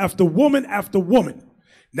woman after woman after woman.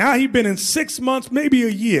 Now he's been in 6 months, maybe a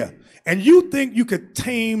year. And you think you could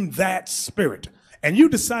tame that spirit. And you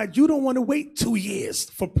decide you don't want to wait 2 years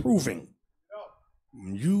for proving.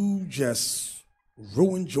 You just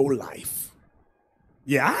ruined your life.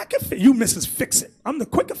 Yeah, I can you Mrs. Fix It. I'm the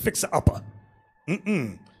quicker fixer-upper.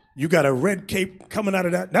 You got a red cape coming out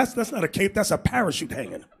of that. That's not a cape, that's a parachute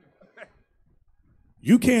hanging.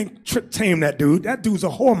 You can't tame that dude. That dude's a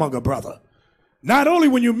whoremonger, brother. Not only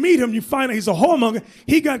when you meet him, you find out he's a whoremonger,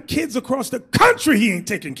 he got kids across the country he ain't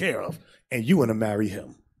taking care of, and you want to marry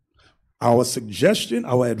him. Our suggestion,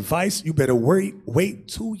 our advice, you better wait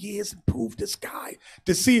 2 years and prove this guy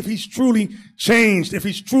to see if he's truly changed, if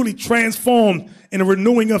he's truly transformed in a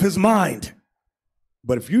renewing of his mind.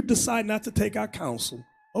 But if you decide not to take our counsel,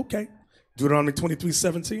 okay. Deuteronomy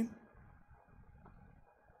 23:17.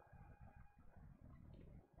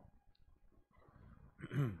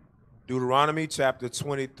 Deuteronomy chapter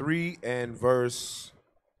 23 and verse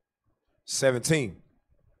 17.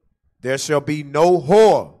 There shall be no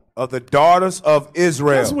whore of the daughters of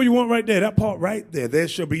Israel. That's what you want right there, that part right there. There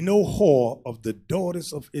shall be no whore of the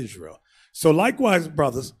daughters of Israel. So likewise,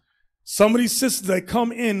 brothers, some of these sisters that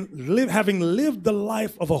come in having lived the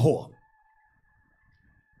life of a whore,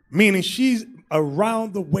 meaning she's a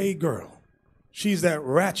round the way girl. She's that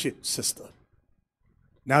ratchet sister.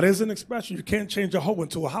 Now there's an expression, you can't change a hoe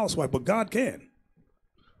into a housewife, but God can.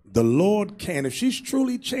 The Lord can. If she's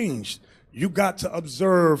truly changed, you got to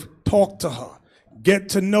observe, talk to her, get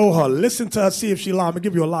to know her, listen to her, see if she lies. I'm going to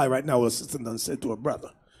give you a lie right now. What a sister done said to her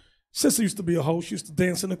brother. Sister used to be a hoe. She used to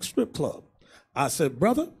dance in a strip club. I said,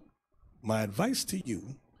 brother, my advice to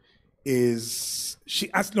you is,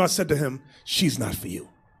 I said to him, she's not for you.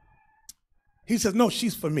 He said, no,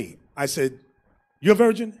 she's for me. I said, you're a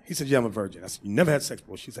virgin? He said, yeah, I'm a virgin. I said, you never had sex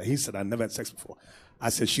before? He said, I never had sex before. I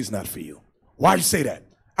said, she's not for you. Why you say that?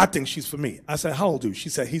 I think she's for me. I said, how old are you? He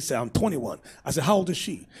said, I'm 21. I said, how old is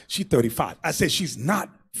she? She's 35. I said, she's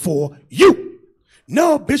not for you.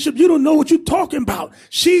 No, Bishop, you don't know what you're talking about.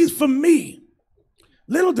 She's for me.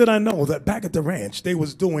 Little did I know that back at the ranch, they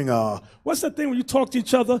was doing, what's that thing when you talk to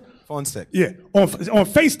each other? Phone sex. Yeah, on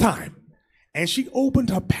FaceTime. And she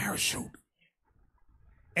opened her parachute.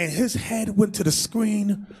 And his head went to the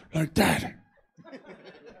screen like that.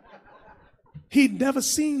 He'd never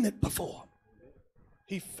seen it before.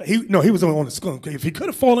 He was on the screen. If he could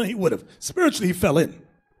have fallen, he would have. Spiritually, he fell in.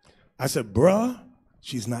 I said, bruh,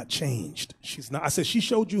 she's not changed. She's not. I said, she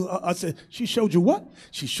showed you. I said, she showed you what?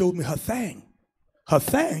 She showed me her thing. Her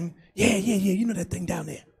thing? Yeah. You know that thing down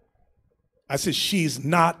there. I said, she's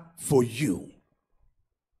not for you.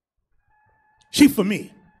 She's for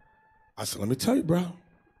me. I said, let me tell you, bro.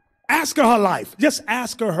 Ask her life. Just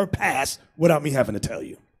ask her past without me having to tell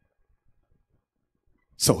you.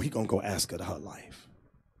 So he gonna go ask her her life.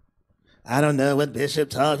 I don't know what Bishop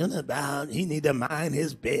talking about. He need to mind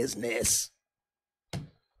his business.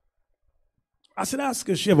 I said, ask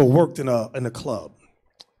her if she ever worked in a club.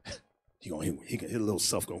 His little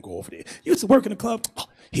self gonna go over there. You used to work in the club? Oh,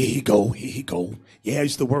 here he go. Yeah, I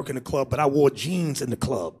used to work in the club, but I wore jeans in the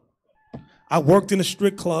club. I worked in a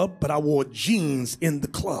strip club, but I wore jeans in the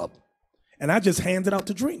club. And I just handed out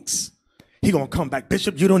the drinks. He gonna come back,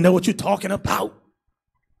 Bishop, you don't know what you're talking about.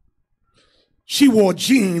 She wore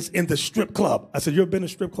jeans in the strip club. I said, you ever been in a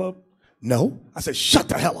strip club? No. I said, shut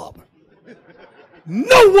the hell up.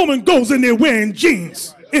 No woman goes in there wearing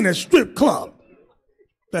jeans in a strip club.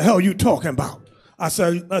 The hell you talking about? I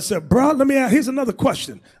said, bro, let me ask, here's another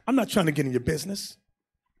question. I'm not trying to get in your business.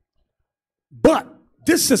 But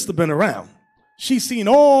this sister been around. She's seen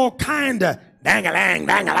all kind of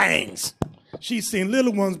dang-a-lang-bang-a-langs. She's seen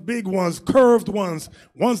little ones, big ones, curved ones,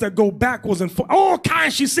 ones that go backwards and forth. All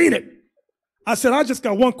kinds, she's seen it. I said, I just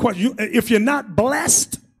got one question. If you're not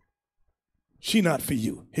blessed, she not for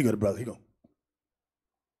you. Here go the brother. He go,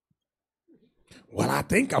 well, I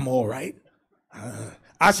think I'm all right.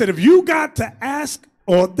 I said, if you got to ask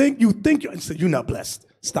or think I said, you're not blessed.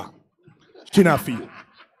 Stop. She not for you.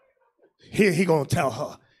 Here he gonna tell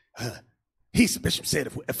her. Bishop said,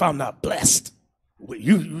 if I'm not blessed,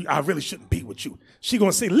 I really shouldn't be with you. She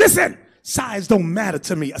gonna say, listen, size don't matter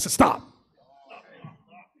to me. I said, stop.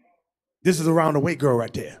 This is a round-the-way girl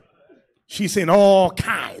right there. She's seen all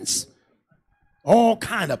kind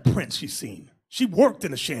of prints she's seen. She worked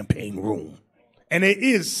in the champagne room. And there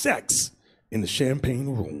is sex in the champagne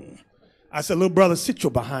room. I said, little brother, sit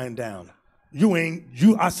your behind down.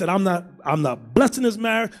 I said, I'm not blessing this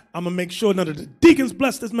marriage. I'm gonna make sure none of the deacons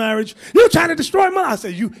bless this marriage. You're trying to destroy my life. I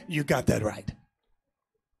said, you got that right.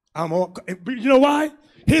 You know why?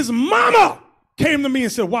 His mama came to me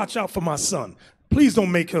and said, watch out for my son. Please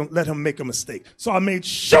don't let him make a mistake. So I made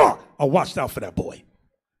sure I watched out for that boy.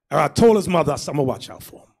 And I told his mother, I said, I'm gonna watch out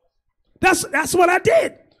for him. That's what I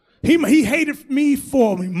did. He hated me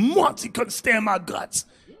for months. He couldn't stand my guts.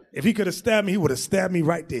 If he could have stabbed me, he would have stabbed me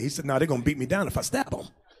right there. He said, no, they're gonna beat me down if I stab him.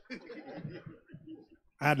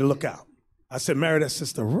 I had to look out. I said, marry that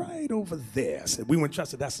sister right over there. I said, we went to church. I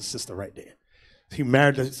said, that's the sister right there. He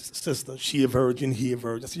married the sister. She a virgin, he a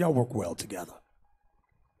virgin. I said, y'all work well together.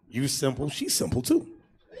 You simple, she's simple too.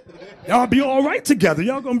 Y'all be all right together.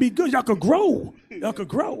 Y'all gonna be good. Y'all could grow.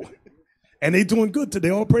 And they doing good today.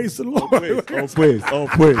 All praise to the Lord. All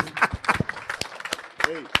praise.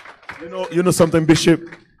 Hey, you know something, Bishop?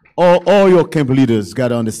 All your camp leaders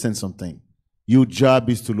gotta understand something. Your job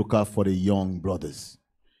is to look out for the young brothers.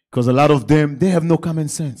 Because a lot of them, they have no common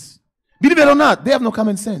sense. Believe it or not, they have no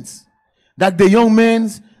common sense. Like the young men,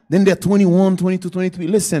 then they're 21, 22, 23.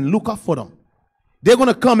 Listen, look out for them. They're going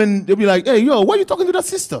to come and they'll be like, hey, yo, why are you talking to that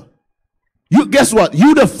sister? You guess what?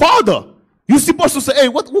 You the father. You're supposed to say, hey,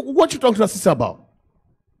 what you talking to that sister about?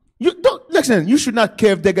 You don't listen, you should not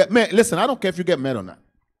care if they get mad. Listen, I don't care if you get mad or not.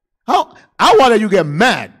 I want you get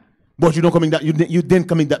mad, but you don't commit that you didn't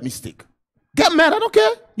commit that mistake. Get mad, I don't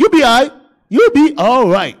care. You be all right. You be all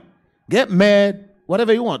right. Get mad,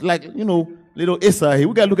 whatever you want. Like, little Issa here.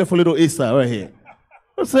 We got looking for little Issa right here. You know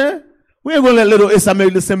what I'm saying? We ain't gonna let little Issa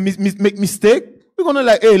make the same make mistake. We're gonna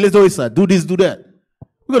like, hey, little Issa, do this, do that.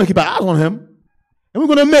 We're gonna keep our eyes on him. And we're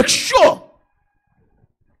gonna make sure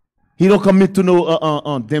he don't commit to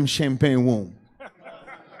no them champagne womb.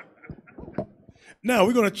 Now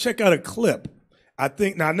we're gonna check out a clip. I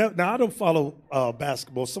think now I don't follow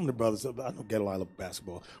basketball. Some of the brothers I don't get a lot of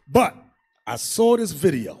basketball, but I saw this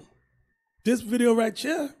video. This video right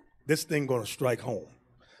here. This thing gonna strike home.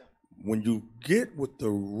 When you get with the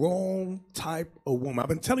wrong type of woman, I've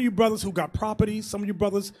been telling you brothers who got property. Some of you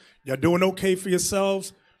brothers, you're doing okay for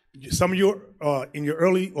yourselves. Some of you in your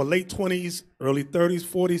early or late 20s, early 30s,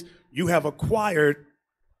 40s, you have acquired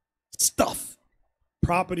stuff,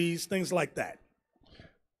 properties, things like that.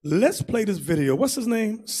 Let's play this video. What's his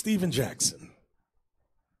name? Steven Jackson.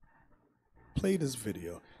 Play this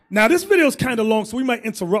video. Now, this video is kind of long, so we might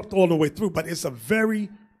interrupt all the way through, but it's a very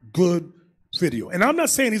good video. And I'm not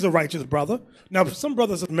saying he's a righteous brother. Now, some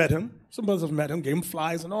brothers have met him. Some brothers have met him, gave him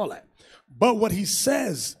flies and all that. But what he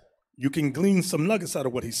says, you can glean some nuggets out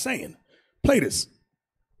of what he's saying. Play this.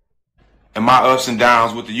 And my ups and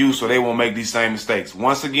downs with the youth so they won't make these same mistakes.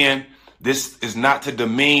 Once again, this is not to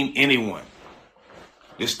demean anyone.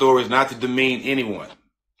 This story is not to demean anyone,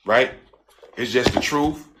 right? It's just the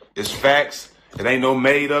truth. It's facts. It ain't no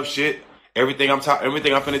made up shit. Everything I'm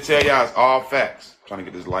finna tell y'all is all facts. I'm trying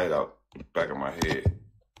to get this light out back of my head.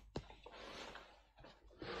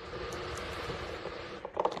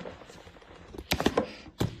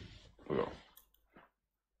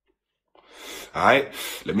 All right,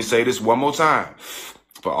 let me say this one more time.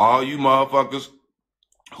 For all you motherfuckers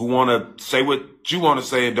who want to say what you want to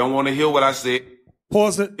say and don't want to hear what I said.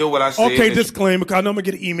 Pause it. Hear what I said. Okay, disclaimer, because I know I'm going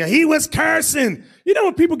to get an email. He was cursing. You know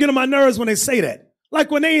when people get on my nerves when they say that? Like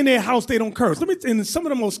when they in their house, they don't curse. And some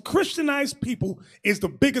of the most Christianized people is the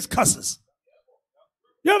biggest cussers.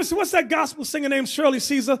 You ever see, what's that gospel singer named Shirley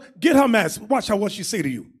Caesar? Get her mad. Watch what she say to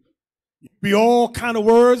you. Be all kind of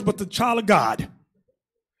words, but the child of God.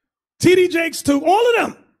 T.D. Jakes too, all of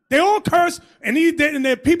them. They all curse, and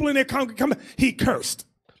their people in their congregation, he cursed.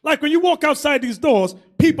 Like when you walk outside these doors,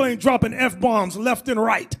 people ain't dropping F-bombs left and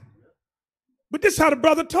right. But this is how the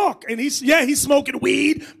brother talk. And he's smoking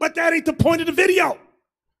weed, but that ain't the point of the video.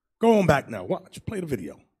 Go on back now. Watch. Play the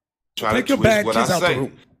video. Take your bag, kids out the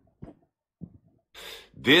room.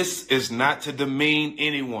 This is not to demean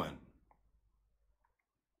anyone.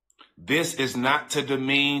 This is not to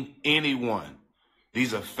demean anyone.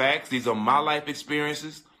 These are facts. These are my life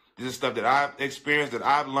experiences. This is stuff that I've experienced, that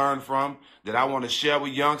I've learned from, that I want to share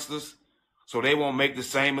with youngsters so they won't make the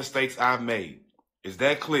same mistakes I've made. Is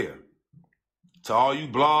that clear? To all you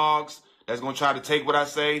blogs that's going to try to take what I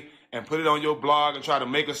say and put it on your blog and try to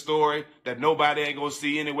make a story that nobody ain't going to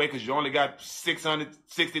see anyway because you only got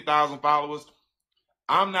 660,000 followers.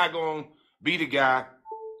 I'm not going to be the guy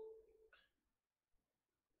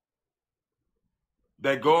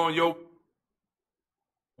that go on your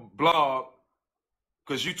blog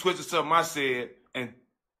because you twisted something I said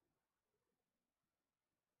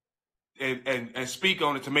and speak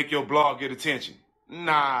on it to make your blog get attention.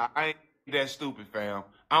 Nah, I ain't that stupid, fam.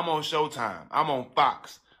 I'm on Showtime. I'm on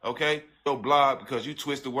Fox, okay? Your blog because you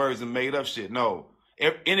twisted words and made up shit. No,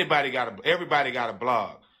 everybody got a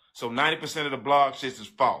blog. So 90% of the blog shit is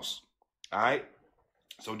false, all right?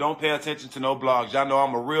 So don't pay attention to no blogs. Y'all know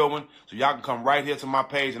I'm a real one, so y'all can come right here to my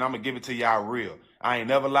page and I'm going to give it to y'all real. I ain't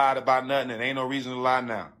never lied about nothing and ain't no reason to lie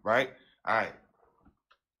now, right? All right.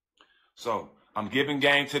 So I'm giving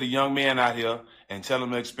game to the young men out here and telling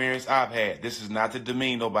them the experience I've had. This is not to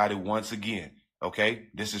demean nobody once again, okay?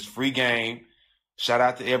 This is free game. Shout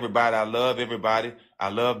out to everybody. I love everybody. I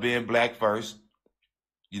love being black first.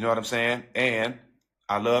 You know what I'm saying? And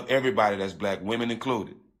I love everybody that's black, women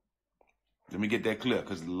included. Let me get that clear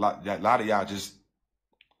because a lot of y'all just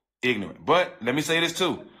ignorant. But let me say this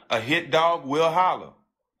too. A hit dog will holler.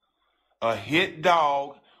 A hit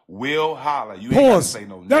dog will holler. You ain't gotta say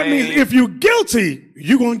no name. That means if you're guilty,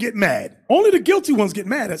 you're going to get mad. Only the guilty ones get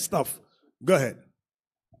mad at stuff. Go ahead.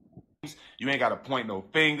 You ain't got to point no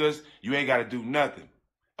fingers. You ain't got to do nothing.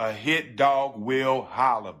 A hit dog will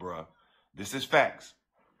holler, bruh. This is facts.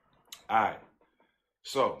 All right.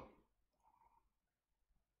 So,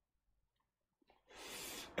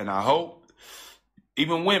 and I hope,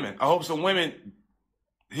 even women, I hope some women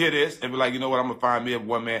hear this and be like, you know what, I'm going to find me a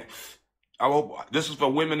one man. I hope this is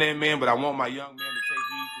for women and men, but I want my young men to take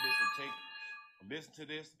heed to this and listen to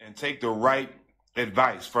this and take the right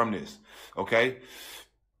advice from this. Okay?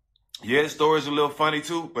 Yeah, the story's a little funny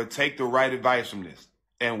too, but take the right advice from this.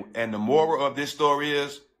 And the moral of this story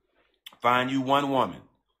is find you one woman.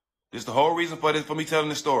 This is the whole reason for me telling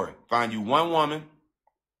this story. Find you one woman,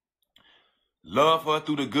 love her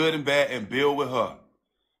through the good and bad, and build with her.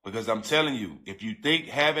 Because I'm telling you, if you think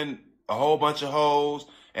having a whole bunch of hoes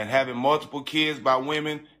and having multiple kids by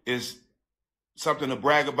women is something to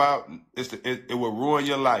brag about, it will ruin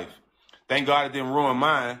your life. Thank God it didn't ruin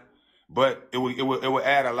mine, but it will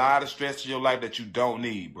add a lot of stress to your life that you don't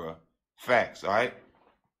need, bro. Facts, all right?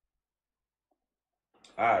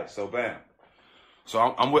 All right, so bam. So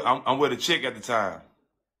I'm with a chick at the time.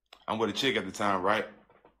 I'm with a chick at the time, right?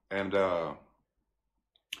 And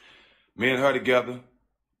me and her together.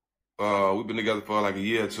 We've been together for like a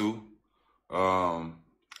year or two.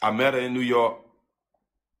 I met her in New York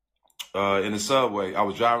in the subway. I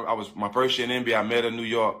was my first year in NBA. I met her in New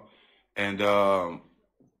York, and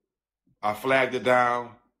I flagged her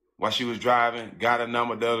down while she was driving. Got her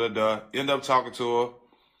number. Ended up talking to her.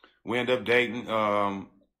 We ended up dating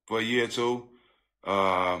for a year or two.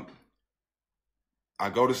 I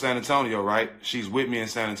go to San Antonio, right? She's with me in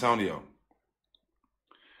San Antonio.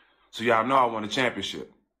 So y'all know I won a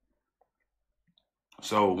championship.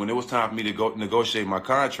 So when it was time for me to go negotiate my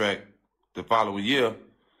contract the following year,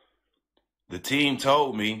 the team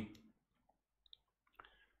told me,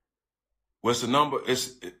 what's the number?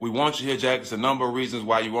 We want you here, Jack. It's a number of reasons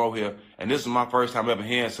why you were here. And this is my first time ever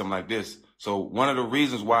hearing something like this. So one of the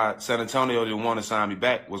reasons why San Antonio didn't want to sign me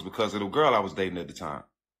back was because of the girl I was dating at the time.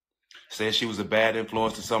 Said she was a bad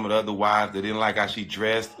influence to some of the other wives. They didn't like how she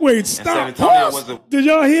dressed. Wait, stop. Did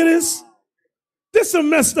y'all hear this? This is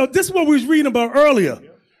messed up. This is what we was reading about earlier.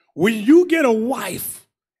 When you get a wife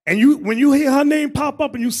and when you hear her name pop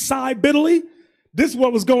up and you sigh bitterly, this is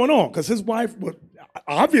what was going on. Because his wife,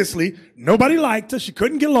 obviously, nobody liked her. She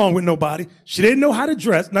couldn't get along with nobody. She didn't know how to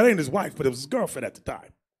dress. Not ain't his wife, but it was his girlfriend at the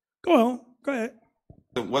time. Go on. Go ahead.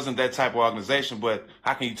 It wasn't that type of organization, but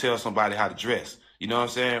how can you tell somebody how to dress? You know what I'm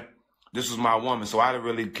saying? This was my woman, so I didn't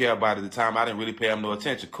really care about it at the time. I didn't really pay him no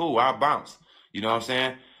attention. Cool, I'll bounce. You know what I'm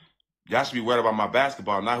saying? Y'all should be worried about my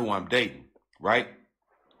basketball, not who I'm dating, right?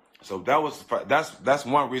 So that's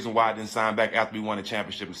one reason why I didn't sign back after we won the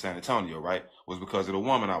championship in San Antonio, right? Was because of the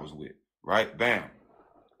woman I was with, right? Bam.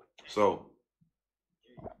 So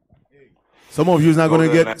some of you's not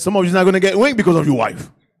gonna get winged because of your wife.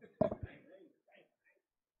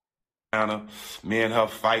 Atlanta, me and her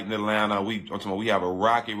fight in Atlanta. We have a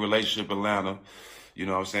rocky relationship in Atlanta. You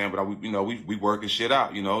know what I'm saying? But we working shit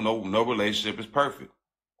out. You know, no relationship is perfect.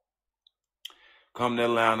 Come to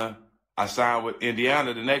Atlanta, I signed with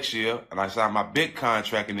Indiana the next year, and I signed my big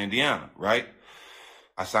contract in Indiana, right?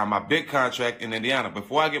 I signed my big contract in Indiana.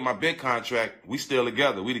 Before I get my big contract, we still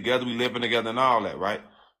together. We living together and all that, right?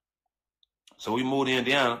 So we moved to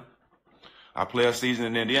Indiana. I play a season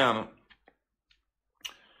in Indiana.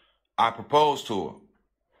 I proposed to her.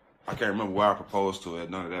 I can't remember where I proposed to her.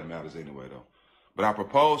 None of that matters anyway, though. But I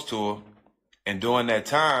proposed to her, and during that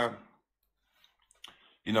time,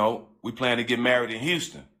 you know, we plan to get married in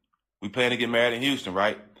Houston. We plan to get married in Houston,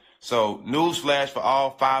 right? So, newsflash for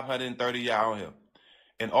all 530 y'all on here.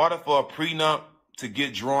 In order for a prenup to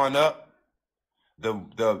get drawn up,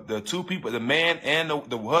 the two people, the man and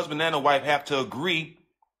the husband and the wife, have to agree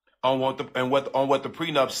on what the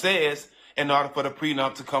prenup says in order for the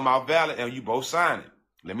prenup to come out valid, and you both sign it.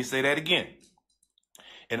 Let me say that again.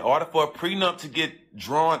 In order for a prenup to get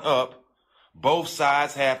drawn up, both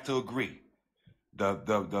sides have to agree.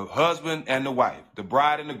 The husband and the wife, the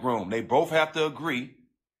bride and the groom, they both have to agree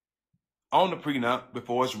on the prenup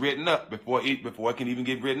before it's written up, before it can even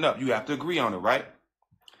get written up. You have to agree on it, right?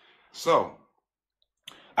 So,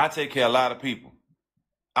 I take care of a lot of people.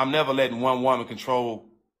 I'm never letting one woman control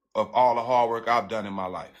of all the hard work I've done in my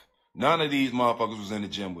life. None of these motherfuckers was in the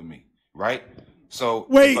gym with me, right? So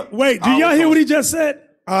wait, do y'all hear what he just said?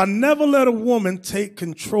 I never let a woman take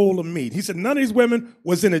control of me. He said none of these women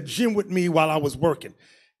was in a gym with me while I was working.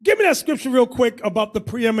 Give me that scripture real quick about the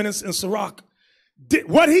preeminence in Sirach.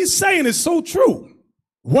 What he's saying is so true.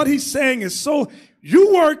 What he's saying is so,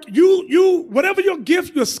 you work, you whatever your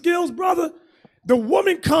gift, your skills, brother, the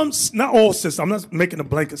woman comes, not all sisters, I'm not making a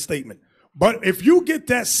blanket statement, but if you get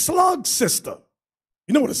that slug sister,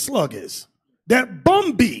 you know what a slug is? That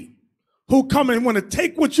bum bee who come and want to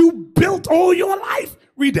take what you built all your life.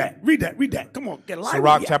 Read that. Come on, get a life.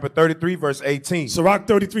 Sirach chapter 33, verse 18. Sirach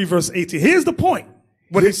 33, verse 18. Here's the point,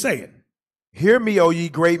 what he's saying. Hear me, O ye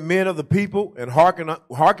great men of the people, and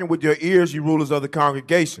hearken with your ears, ye rulers of the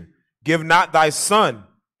congregation. Give not thy son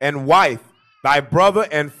and wife, thy brother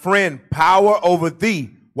and friend power over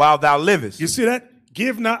thee while thou livest. You see that?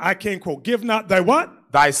 Give not, I can't quote, give not thy what?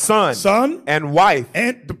 Thy son and wife.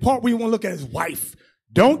 And the part we want to look at is wife.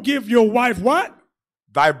 Don't give your wife what?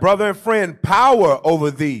 Thy brother and friend power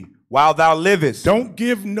over thee while thou livest. Don't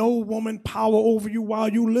give no woman power over you while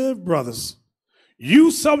you live, brothers.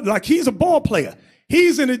 Like he's a ball player.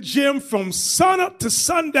 He's in the gym from sunup to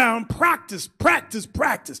sundown, practice.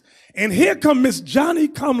 And here come Miss Johnny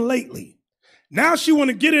come lately. Now she want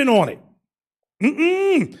to get in on it.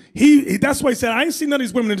 That's why he said, I ain't seen none of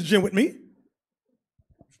these women in the gym with me.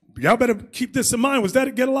 Y'all better keep this in mind. Was that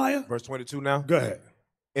it, Gedaliah? Verse 22 now. Go ahead.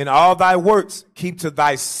 In all thy works, keep to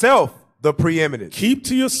thyself the preeminence. Keep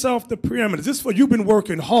to yourself the preeminence. This is for you've been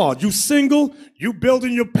working hard. You single, you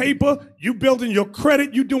building your paper, you building your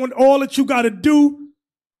credit, you doing all that you got to do.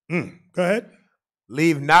 Go ahead.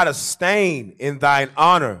 Leave not a stain in thine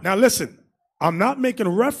honor. Now listen, I'm not making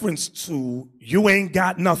a reference to you ain't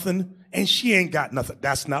got nothing and she ain't got nothing.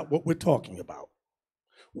 That's not what we're talking about.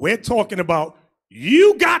 We're talking about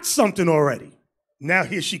you got something already. Now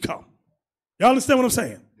here she come. Y'all understand what I'm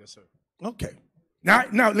saying? Yes, sir. Okay. Now,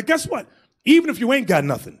 guess what? Even if you ain't got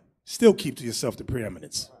nothing, still keep to yourself the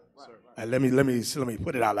preeminence. Let me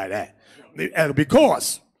put it out like that.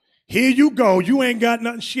 Because here you go, you ain't got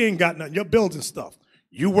nothing, she ain't got nothing. You're building stuff.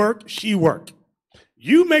 You work, she work.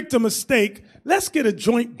 You make the mistake, let's get a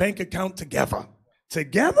joint bank account together.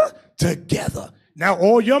 Together? Together. Now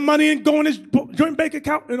all your money ain't going in this joint bank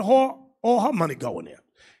account and all her money going there.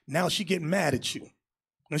 Now she getting mad at you.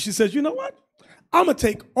 And she says, you know what? I'm going to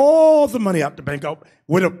take all the money out the bank.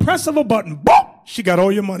 With a press of a button, boom, she got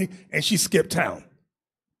all your money and she skipped town.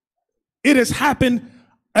 It has happened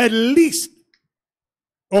at least,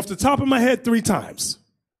 off the top of my head, 3 times.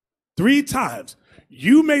 3 times.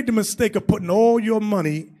 You made the mistake of putting all your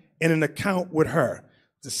money in an account with her.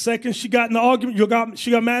 The second she got in the argument,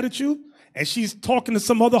 she got mad at you, and she's talking to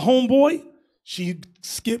some other homeboy, she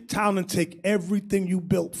skipped town and take everything you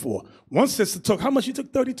built for. One sister took, how much? She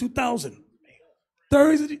took $32,000.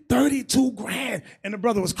 32 grand. And the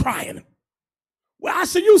brother was crying. Well, I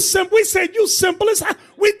said, you simple. We said, you simple as hell.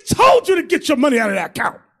 We told you to get your money out of that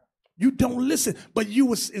account. You don't listen. But you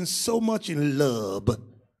was in so much in love.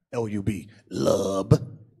 L-U-B. Love.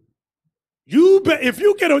 If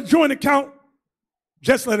you get a joint account,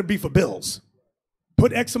 just let it be for bills.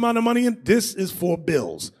 Put X amount of money in. This is for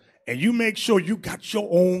bills. And you make sure you got your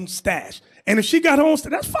own stash. And if she got her own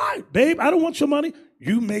stash, that's fine. Babe, I don't want your money.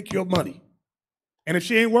 You make your money. And if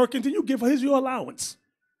she ain't working, then you give her your allowance.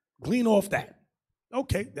 Glean off that.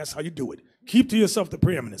 Okay, that's how you do it. Keep to yourself the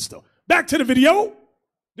preeminence, though. Back to the video.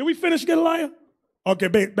 Did we finish, Gedaliah? Okay,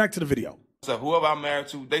 back to the video. So whoever I'm married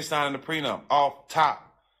to, they signing the prenup off top.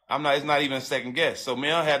 It's not even a second guess. So me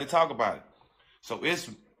and her had to talk about it. So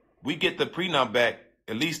we get the prenup back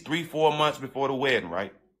at least 3-4 months before the wedding,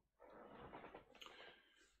 right?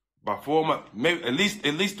 About 4 months, maybe at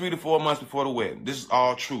least 3 to 4 months before the wedding. This is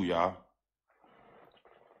all true, y'all.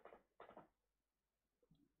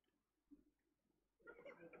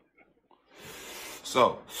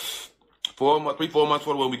 So, 3-4 months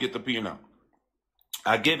before the wedding, we get the prenup.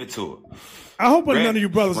 I give it to her. I hope none of you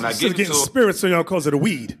brothers are still getting spirits on y'all because of the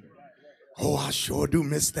weed. Oh, I sure do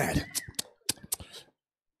miss that.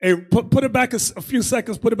 Hey, put it back a few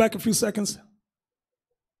seconds. Put it back a few seconds.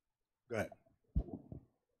 Go ahead.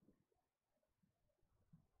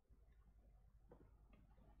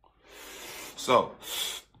 So,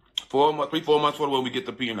 3-4 months before the wedding, we get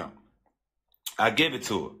the prenup. I give it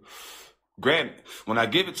to her. Granted, when I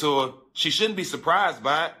give it to her, she shouldn't be surprised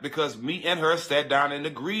by it because me and her sat down and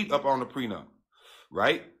agreed up on the prenup,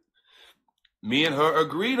 right? Me and her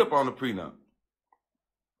agreed up on the prenup.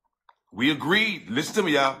 We agreed. Listen to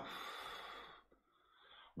me, y'all.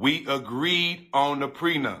 We agreed on the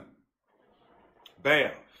prenup.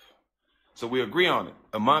 Bam. So we agree on it.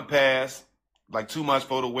 A month passed, like 2 months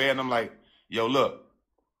before the wedding. I'm like, yo, look.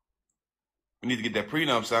 We need to get that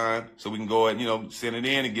prenup signed so we can go and, send it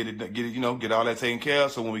in and get all that taken care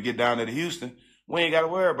of. So when we get down there to Houston, we ain't got to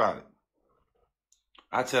worry about it.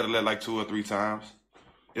 I tell her that like 2 or 3 times.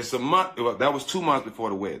 It's a month. That was 2 months before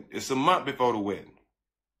the wedding. It's a month before the wedding.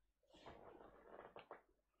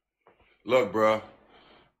 Look, bro.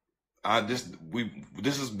 This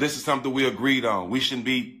is something we agreed on. I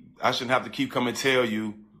shouldn't have to keep coming and tell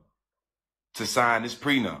you to sign this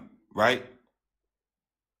prenup, right?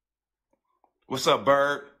 What's up,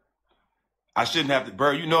 Bird?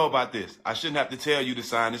 Bird, you know about this. I shouldn't have to tell you to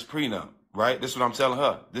sign this prenup, right? This is what I'm telling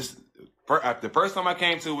her. The first time I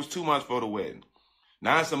came to it was 2 months before the wedding.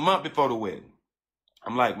 Now it's a month before the wedding.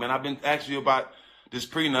 I'm like, man, I've been asking you about this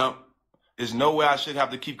prenup there's no way I should have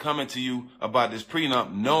to keep coming to you about this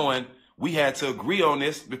prenup, knowing we had to agree on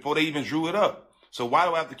this before they even drew it up. So why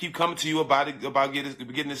do I have to keep coming to you about it, about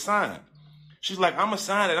getting it signed? She's like, I'm going to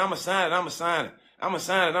sign it, I'm going to sign it, I'm going to sign it. I'm going to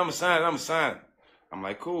sign it, I'm going to sign it, I'm going to sign it. I'm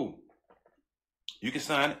like, cool. You can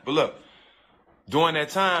sign it. But look, during that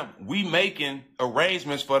time, we making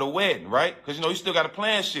arrangements for the wedding, right? Because, you still got to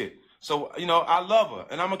plan shit. So, I love her.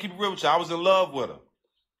 And I'm going to keep it real with you. I was in love with her.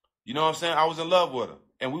 You know what I'm saying? I was in love with her.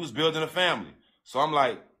 And we was building a family. So I'm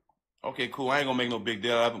like, okay, cool. I ain't going to make no big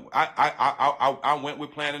deal of it. I went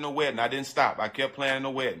with planning the wedding. I didn't stop. I kept planning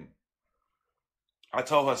the wedding. I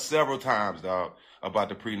told her several times, dog, about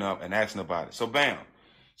the prenup and asking about it. So, bam.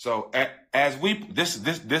 So as we, this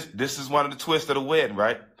is one of the twists of the wedding,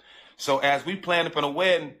 right? So as we planning for the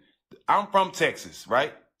wedding, I'm from Texas,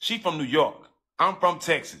 right? She from New York. I'm from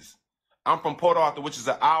Texas. I'm from Port Arthur, which is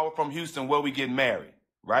an hour from Houston where we get married,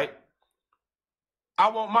 right? I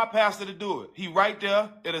want my pastor to do it. He right there.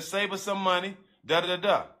 It'll save us some money,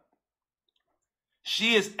 da-da-da-da.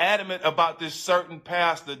 She is adamant about this certain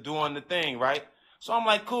pastor doing the thing, right? So I'm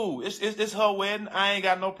like, cool. It's her wedding. I ain't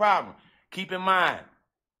got no problem. Keep in mind,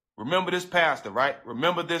 remember this pastor, right?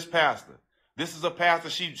 Remember this pastor. This is a pastor.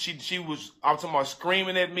 She was, I'm talking about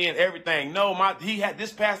screaming at me and everything. No,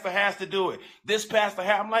 this pastor has to do it. This pastor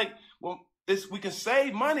I'm like, well, we can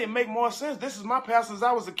save money and make more sense. This is my pastor since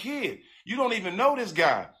I was a kid. You don't even know this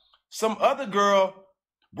guy. Some other girl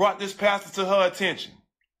brought this pastor to her attention.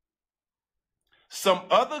 Some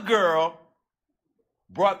other girl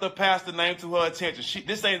brought the pastor name to her attention.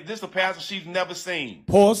 This a pastor she's never seen.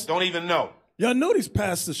 Pause. Don't even know. Y'all know these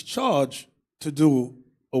pastors charge to do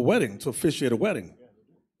a wedding, to officiate a wedding.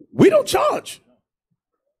 We don't charge.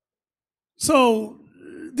 So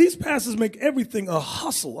these pastors make everything a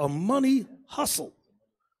hustle, a money hustle.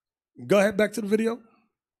 Go ahead, back to the video.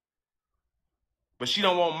 But she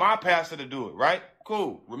don't want my pastor to do it, right?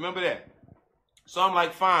 Cool. Remember that. So I'm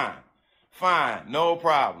like, fine, no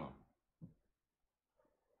problem.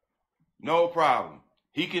 No problem.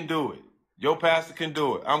 He can do it. Your pastor can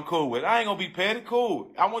do it. I'm cool with it. I ain't going to be petty.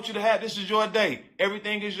 Cool. I want you to have, this is your day.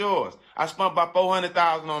 Everything is yours. I spent about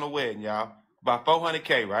 $400,000 on the wedding, y'all. About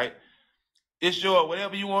 $400K, right? It's yours.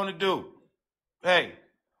 Whatever you want to do. Hey,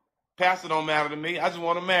 pastor don't matter to me. I just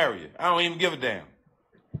want to marry you. I don't even give a damn.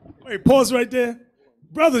 Wait, pause right there.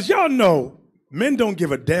 Brothers, y'all know men don't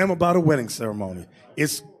give a damn about a wedding ceremony.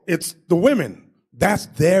 It's the women. That's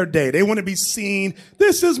their day. They want to be seen.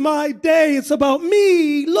 This is my day. It's about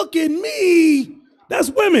me. Look at me. That's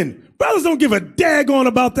women. Brothers don't give a daggone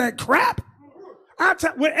about that crap.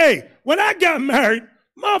 Hey, when I got married,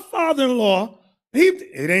 my father-in-law,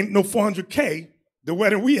 it ain't no 400K. The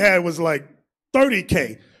wedding we had was like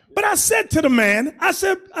 30K. But I said to the man, I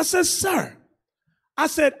said, sir, I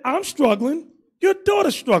said, I'm struggling. Your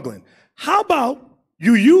daughter's struggling. How about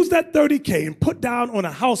you use that 30K and put down on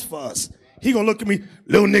a house for us? He gonna look at me,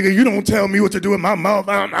 little nigga, you don't tell me what to do with my mouth,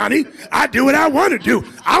 honey. I do what I want to do.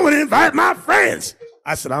 I want to invite my friends.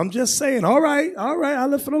 I said, I'm just saying, all right. I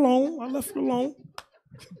left it alone.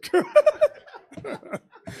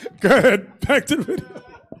 Go ahead, back to the video.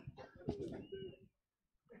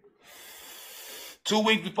 2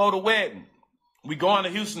 weeks before the wedding. We going to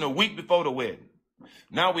Houston a week before the wedding.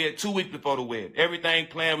 Now we at 2 weeks before the wedding. Everything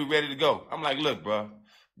planned, we ready to go. I'm like, look, bro.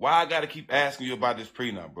 Why I got to keep asking you about this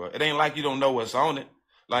prenup, bro? It ain't like you don't know what's on it.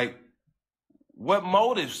 Like, what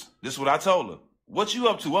motives? This is what I told her. What you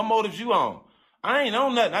up to? What motives you on? I ain't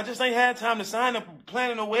on nothing. I just ain't had time to sign up,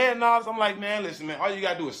 planning a wedding and all this. I'm like, man, listen, man, all you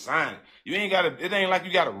got to do is sign it. You ain't got to, it ain't like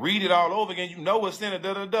you got to read it all over again. You know what's in it,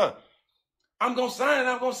 da-da-da. I'm going to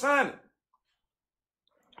sign it.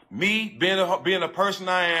 Me, being a person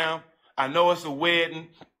I am, I know it's a wedding.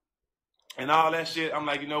 And all that shit, I'm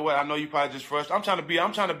like, you know what? I know you probably just frustrated. I'm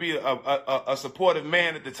trying to be a supportive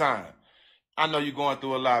man at the time. I know you're going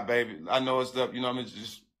through a lot, baby. I know it's up. You know what I mean?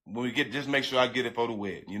 Just when we get, just make sure I get it for the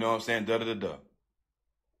wedding. You know what I'm saying? Da-da-da-da.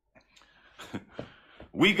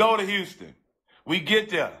 We go to Houston. We get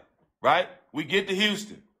there, right? We get to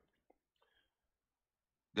Houston.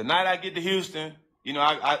 The night I get to Houston, you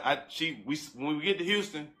know, when we get to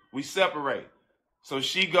Houston, we separate. So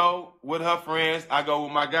she go with her friends, I go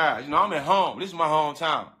with my guys. You know, I'm at home. This is my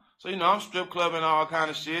hometown. So, you know, I'm strip clubbing and all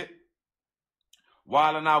kind of shit.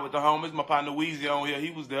 Wilding out with the homies. My partner Weezy on here,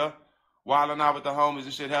 he was there. Wilding out with the homies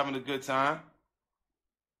and shit, having a good time.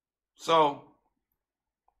 So,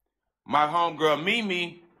 my homegirl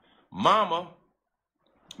Mimi, mama,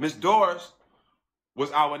 Miss Doris,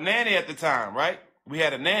 was our nanny at the time, right? We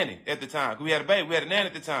had a nanny at the time. We had a baby. We had a nanny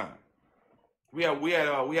at the time. We had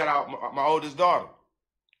my oldest daughter,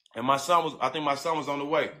 and I think my son was on the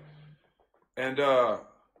way, and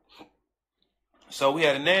So we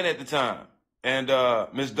had a nanny at the time. And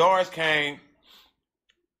Miss Doris came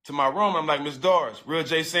to my room. I'm like, Miss Doris, Real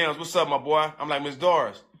J Sam's, what's up, my boy? I'm like, Miss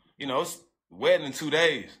Doris, you know, it's wedding in 2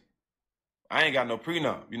 days. I ain't got no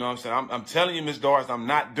prenup. You know what I'm saying? I'm telling you, Miss Doris, I'm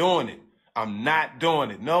not doing it. I'm not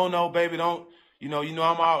doing it. No, baby, don't. You know,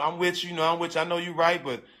 I'm with you. You know, I'm with you. I know you right,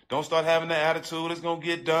 but don't start having that attitude. It's gonna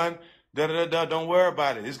get done. Don't worry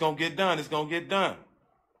about it. It's gonna get done. It's gonna get done.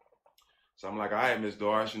 So I'm like, all right, Miss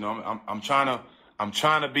Doris. You know, I'm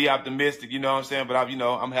trying to be optimistic. You know what I'm saying? But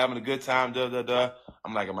I'm having a good time.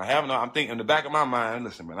 I'm like, I'm thinking in the back of my mind.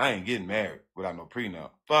 Listen, man, I ain't getting married without no prenup.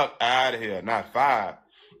 Fuck out of here. Not 5.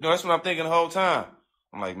 You know, that's what I'm thinking the whole time.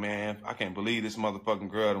 I'm like, man, I can't believe this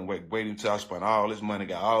motherfucking girl done waited until I spent all this money,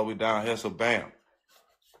 got all the way down here, so bam.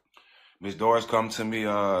 Miss Doris come to me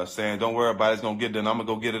saying, don't worry about it, it's going to get done. I'm going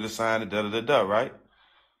to go get her to sign it, right?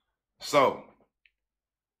 So,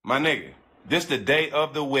 my nigga, this the day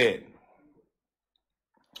of the wedding.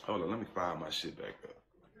 Hold on, let me file my shit back up.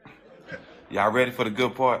 Y'all ready for the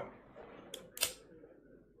good part?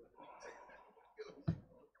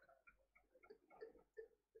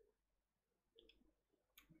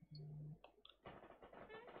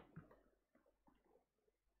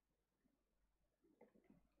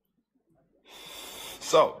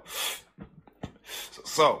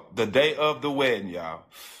 So the day of the wedding, y'all.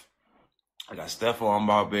 I got Stephon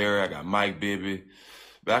Marbury, I got Mike Bibby,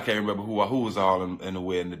 but I can't remember who was all in the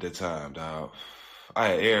wedding at that time, dog. I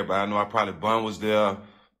had everybody. I know probably Bun was there.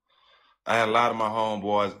 I had a lot of my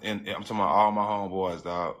homeboys, and I'm talking about all my homeboys,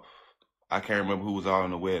 dog. I can't remember who was all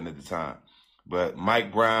in the wedding at the time. But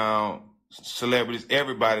Mike Brown, celebrities,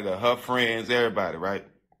 everybody, her friends, everybody, right?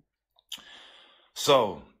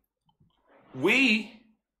 So we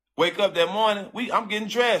wake up that morning, I'm getting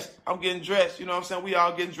dressed. You know what I'm saying? We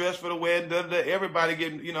all getting dressed for the wedding. Everybody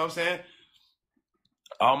getting, you know what I'm saying?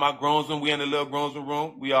 All my groomsmen, we in the little groomsmen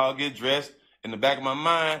room. We all get dressed. In the back of my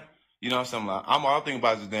mind, you know what I'm saying? I'm all thinking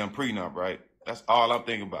about is this damn prenup, right? That's all I'm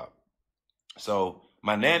thinking about. So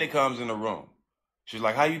my nanny comes in the room. She's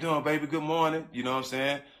like, how you doing, baby? Good morning. You know what I'm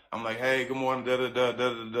saying? I'm like, hey, good morning. You know what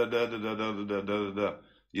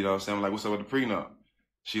I'm saying? I'm like, what's up with the prenup?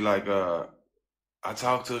 She like, I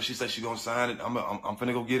talked to her. She said she gonna sign it. I'm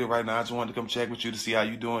finna go get it right now. I just wanted to come check with you to see how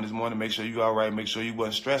you doing this morning. Make sure you all right. Make sure you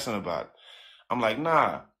wasn't stressing about it. I'm like,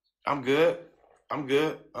 nah, I'm good.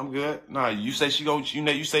 Nah, you say she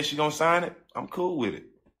gonna sign it? I'm cool with it.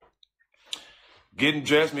 Getting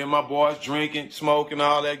dressed, me and my boys drinking, smoking,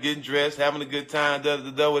 all that, getting dressed, having a good time,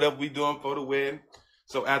 whatever we doing for the wedding.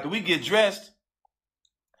 So after we get dressed,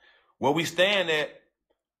 where we staying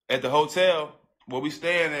at the hotel, where we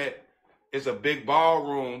staying at, it's a big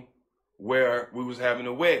ballroom where we was having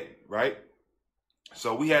a wedding, right?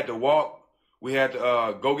 So we had to go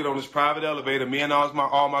get on this private elevator. Me and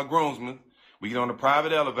all my groomsmen, we get on the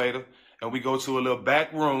private elevator and we go to a little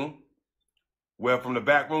back room where from the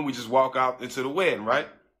back room, we just walk out into the wedding, right?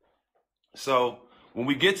 So when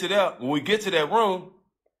we get to that room,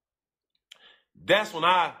 that's when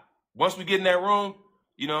once we get in that room,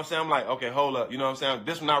 you know what I'm saying? I'm like, okay, hold up. You know what I'm saying?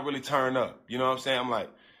 This one not really turn up. You know what I'm saying? I'm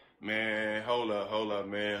like, man, hold up,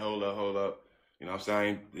 man, hold up. You know what I'm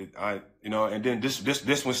saying? And then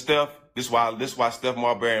this one, Steph, this why Steph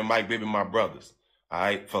Marbury and Mike Bibby my brothers. All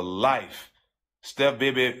right, for life. Steph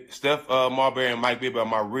Marbury and Mike Bibby are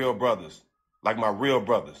my real brothers. Like my real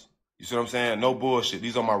brothers. You see what I'm saying? No bullshit.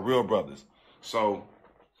 These are my real brothers. So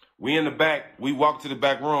we in the back, we walk to the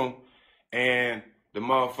back room, and the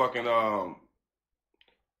motherfucking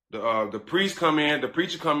the priest come in, the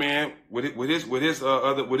preacher come in with his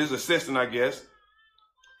assistant, I guess,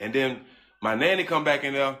 and then my nanny come back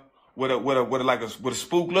in there with a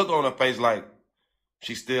spook look on her face, like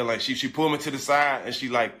she still like she pulled me to the side and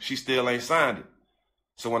she still ain't signed it.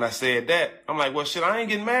 So when I said that, I'm like, well, shit, I ain't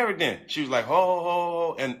getting married then. She was like,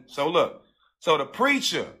 ho. And so look, so the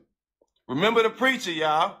preacher, remember the preacher,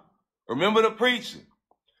 y'all. Remember the preacher.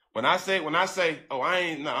 When I say, oh, I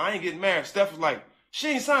ain't getting married, Steph was like, she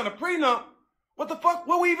ain't signed a prenup. What the fuck?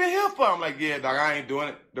 What we even here for? I'm like, yeah, dog, I ain't doing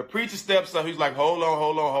it. The preacher steps up. He's like, hold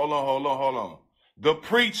on. The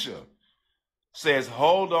preacher says,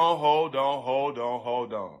 hold on.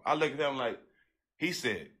 I look at him like, he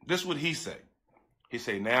said, this is what he said. He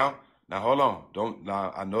said, now hold on.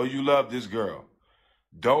 I know you love this girl.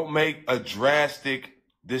 Don't make a drastic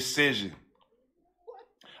decision.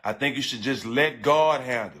 I think you should just let God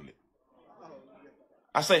handle it.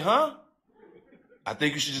 I say, huh? I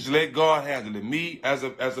think you should just let God handle it. Me, as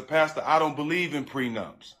a pastor, I don't believe in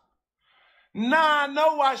prenups. Nah, I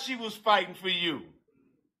know why she was fighting for you.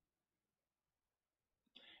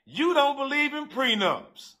 You don't believe in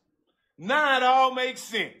prenups. Nah, it all makes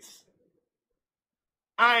sense.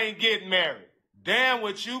 I ain't getting married. Damn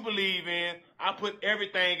what you believe in. I put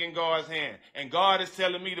everything in God's hand. And God is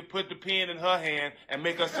telling me to put the pen in her hand and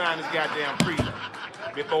make her sign this goddamn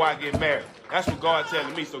prenup before I get married. That's what God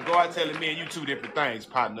telling me. So God telling me and you two different things,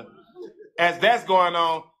 partner. As that's going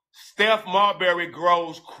on, Steph Marbury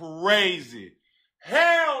grows crazy.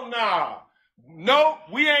 Hell nah. No,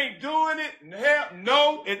 we ain't doing it. Hell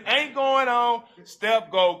no, it ain't going on.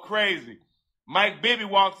 Steph go crazy. Mike Bibby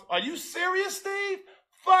walks, are you serious, Steve?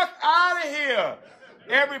 Fuck out of here.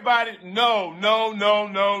 Everybody, no.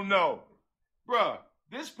 Bruh,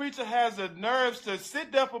 this preacher has the nerves to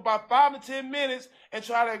sit there for about 5 to 10 minutes and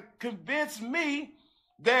try to convince me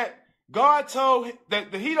that God told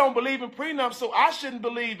that he don't believe in prenups, so I shouldn't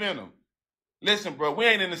believe in them. Listen, bro, we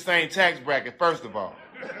ain't in the same tax bracket, first of all.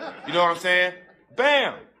 You know what I'm saying?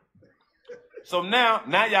 Bam. So now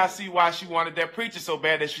y'all see why she wanted that preacher so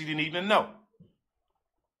bad that she didn't even know.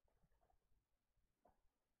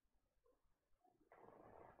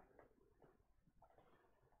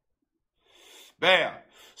 Bam.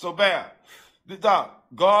 So bam. Dog,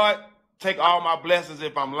 God take all my blessings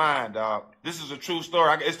if I'm lying, dog. This is a true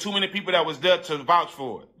story. It's too many people that was there to vouch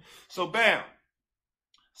for it. So bam.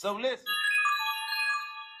 So listen.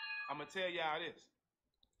 I'm going to tell y'all this.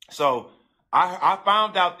 So I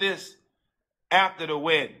found out this after the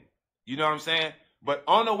wedding. You know what I'm saying? But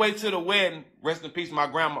on the way to the wedding, rest in peace, my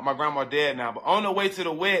grandma dead now, but on the way to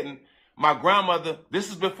the wedding, my grandmother, this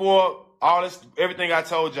is before all this, everything I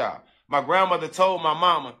told y'all. My grandmother told my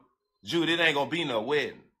mama, Jude, it ain't going to be no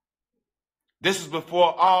wedding. This is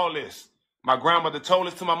before all this. My grandmother told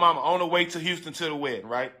this to my mama on the way to Houston to the wedding,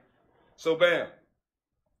 right? So bam.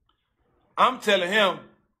 I'm telling him,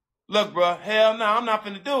 look, bro, hell no, I'm not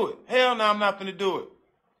finna do it. Hell no, I'm not finna do it.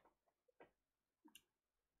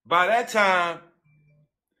 By that time,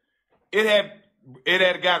 it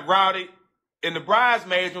had got rowdy in the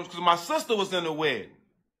bridesmaids' rooms because my sister was in the wedding.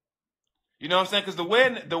 You know what I'm saying? Because the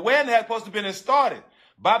wedding had supposed to been started.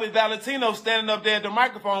 Bobby Valentino standing up there at the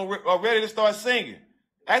microphone ready to start singing.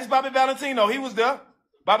 Ask Bobby Valentino. He was there.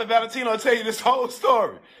 Bobby Valentino will tell you this whole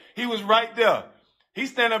story. He was right there. He's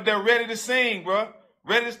standing up there ready to sing, bro.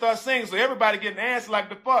 Ready to start singing. So everybody getting answered like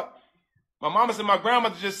the fuck. My mama and my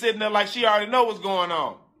grandmother just sitting there like she already know what's going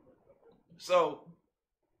on. So,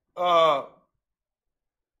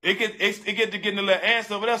 it get to getting a little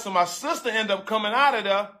answer over there. So my sister ended up coming out of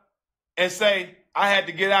there and say, I had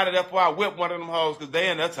to get out of there before I whipped one of them hoes because they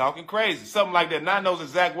ended up talking crazy. Something like that. Not those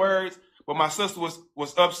exact words, but my sister was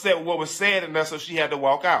upset with what was said in there, so she had to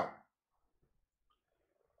walk out.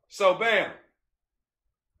 So bam.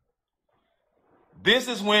 This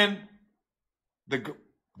is when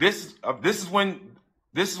this is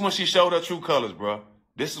when she showed her true colors, bro.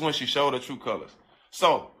 This is when she showed her true colors.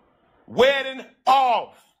 So, wedding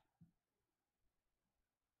off.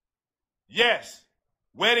 Yes,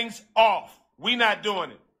 wedding's off. We not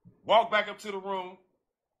doing it. Walk back up to the room.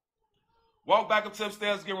 Walk back up to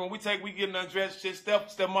upstairs, get room. We getting undressed. Shit.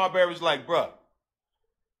 Steph Marbury's like, bruh.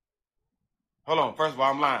 Hold on. First of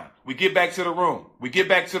all, I'm lying. We get back to the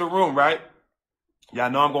room. Right? Y'all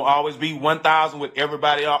know I'm gonna always be 1,000 with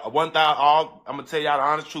everybody. 1,000. I'm gonna tell y'all the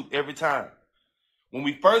honest truth every time. When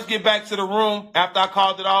we first get back to the room, after I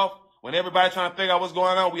called it off, when everybody trying to figure out what's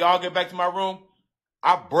going on, we all get back to my room.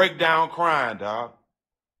 I break down crying, dog.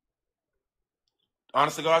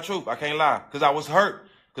 Honest to God truth, I can't lie. Because I was hurt.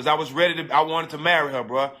 Because I was I wanted to marry her,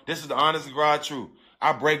 bro. This is the honest to God truth.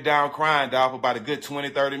 I break down crying, dog, for about a good 20,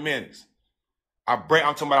 30 minutes. I'm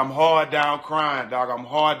talking about I'm hard down crying, dog. I'm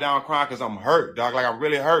hard down crying because I'm hurt, dog. Like I'm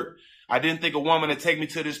really hurt. I didn't think a woman would take me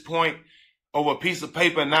to this point over a piece of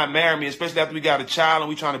paper and not marry me, especially after we got a child and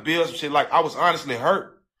we trying to build some shit. Like I was honestly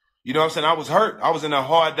hurt. You know what I'm saying? I was hurt. I was in a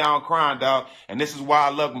hard down crying, dog. And this is why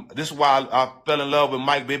I fell in love with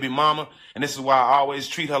Mike Bibby mama. And this is why I always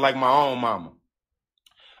treat her like my own mama.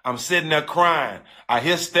 I'm sitting there crying. I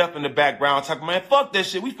hear Steph in the background talking, man, fuck that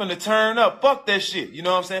shit. We finna turn up. Fuck that shit. You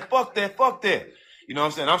know what I'm saying? Fuck that. You know what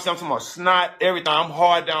I'm saying? I'm talking about snot, everything. I'm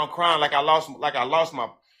hard down crying like I lost my,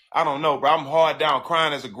 I don't know, bro. I'm hard down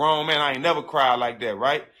crying as a grown man. I ain't never cried like that,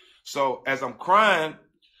 right? So as I'm crying,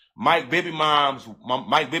 Mike Bibby mom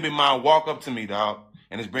walk up to me, dog,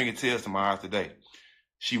 and it's bringing tears to my eyes today.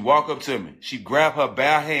 She walk up to me. She grabbed her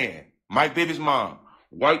bare hand, Mike Bibby's mom,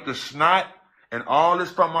 wiped the snot and all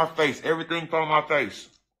this from my face, everything from my face.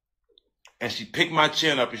 And she picked my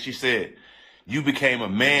chin up and she said, you became a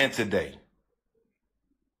man today.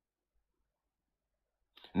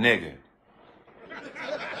 Nigga.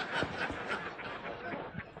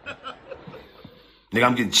 Nigga,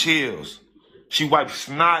 I'm getting chills. She wiped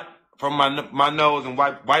snot from my nose and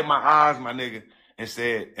wiped my eyes, my nigga, and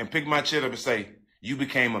said, and picked my chin up and say, You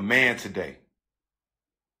became a man today.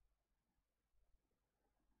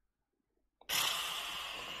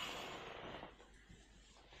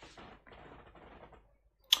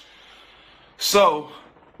 So,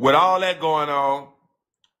 with all that going on,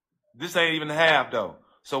 this ain't even half though.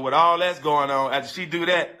 So with all that's going on, after she do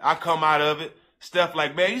that, I come out of it. Steph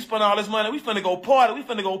like, man, you spend all this money. We finna go party. We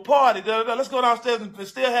finna go party. Da, da, da. Let's go downstairs and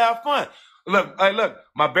still have fun. Look, hey, look,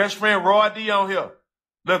 my best friend Roy D on here.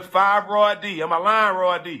 Look, 5 Roy D. Am I lying,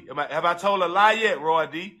 Roy D? Have I told a lie yet, Roy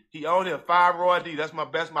D? He on here, 5 Roy D. That's my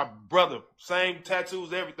best, my brother. Same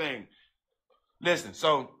tattoos, everything. Listen,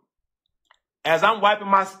 so as I'm wiping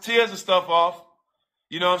my tears and stuff off,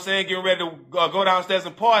 you know what I'm saying, getting ready to go downstairs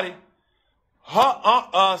and party,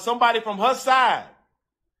 somebody from her side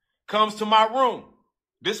comes to my room.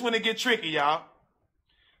 This when it get tricky, y'all.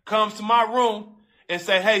 Comes to my room and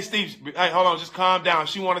say, hey, Steve, hey, hold on, just calm down.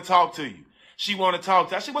 She want to talk to you. She want to talk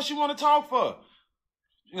to you. I said, what she want to talk for?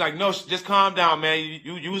 She's like, no, just calm down, man.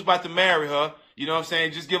 You was about to marry her. You know what I'm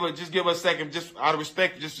saying? Just give her a second, just out of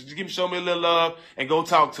respect. Just show me a little love and go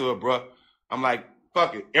talk to her, bro. I'm like,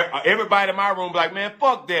 fuck it. Everybody in my room be like, man,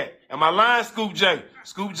 fuck that. And my line, Scoop J.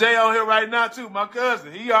 Scoop J on here right now, too. My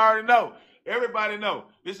cousin. He already know. Everybody know.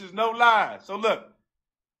 This is no lie. So look,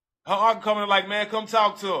 her uncle coming like, man, come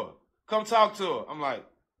talk to her. Come talk to her. I'm like,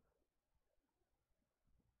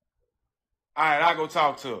 all right, I'll go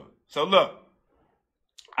talk to her. So look,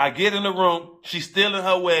 I get in the room. She's still in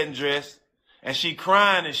her wedding dress. And she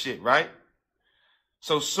crying and shit, right?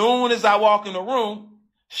 So soon as I walk in the room,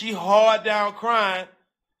 she hard down crying.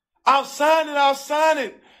 I'll sign it. I'll sign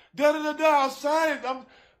it. Da da da da. I'll sign it.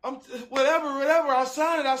 I'm whatever. I'll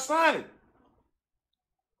sign it.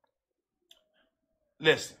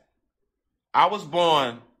 Listen, I was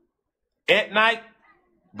born at night,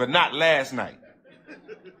 but not last night.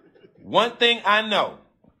 One thing I know,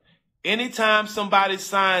 anytime somebody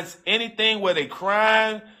signs anything where they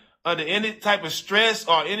crying under any type of stress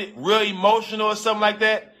or any real emotional or something like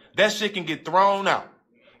that, that shit can get thrown out.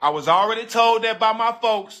 I was already told that by my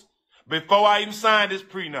folks before I even signed this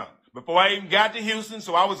prenup, before I even got to Houston,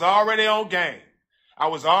 so I was already on game.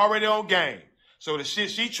 So the shit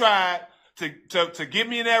she tried to get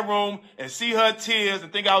me in that room and see her tears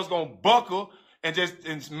and think I was gonna buckle and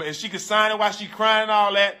she could sign it while she crying and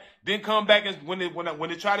all that, then come back and when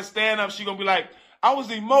they try to stand up, she gonna be like, I was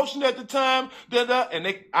emotional at the time, and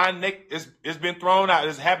it's been thrown out.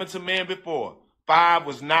 It's happened to men before. 5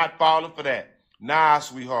 was not falling for that. Nah,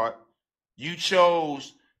 sweetheart, you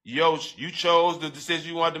chose the decision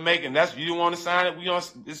you wanted to make, and you didn't want to sign it.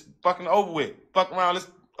 It's fucking over with. Fuck around, it's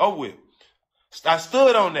over with. I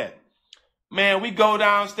stood on that. Man, we go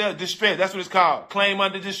downstairs, distress. That's what it's called. Claim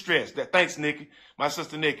under distress. Thanks, Nikki. My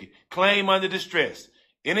sister Nikki. Claim under distress.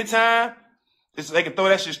 Anytime, they can throw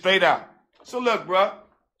that shit straight out. So look, bro.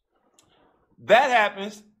 That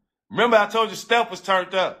happens. Remember I told you Steph was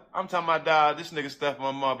turned up. I'm talking about, dog, this nigga Steph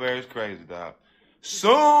on my Mulberry is crazy, dog.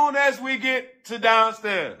 Soon as we get to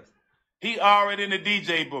downstairs, he already in the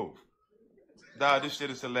DJ booth. Dog, this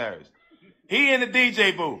shit is hilarious. He in the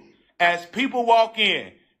DJ booth. As people walk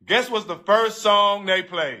in, guess what's the first song they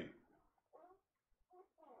played?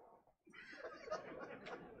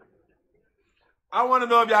 I want to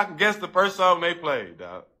know if y'all can guess the first song they played,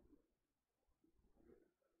 dog.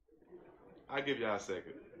 I'll give y'all a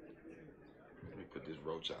second. Let me put this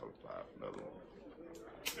roach out with 5. Another one.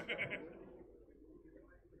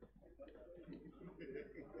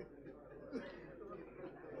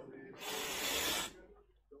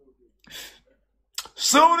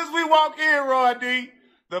 Soon as we walk in, Roy D,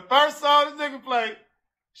 the first song this nigga played,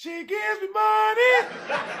 she gives me money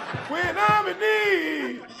when I'm in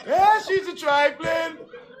need. Yeah, she's a trifling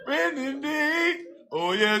friend indeed.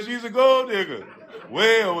 Oh yeah, she's a gold digger.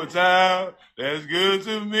 Way over town. That's good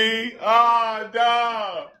to me. Oh,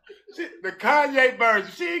 dog. The Kanye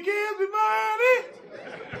version. She gives me money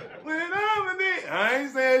when I'm in need. I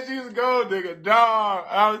ain't saying she's a gold digger. Dog,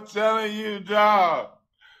 I'm telling you, dog.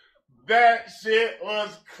 That shit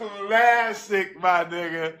was classic, my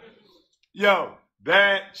nigga. Yo,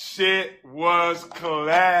 that shit was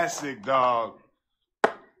classic, dog.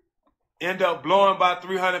 End up blowing by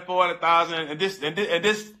 300,000, and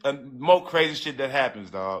this more crazy shit that happens,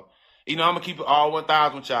 dog. You know, I'm gonna keep it all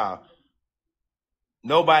 1,000 with y'all.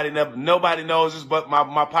 Nobody knows this but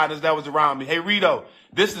my partners that was around me. Hey Rito,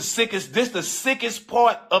 this the sickest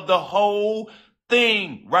part of the whole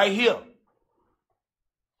thing right here.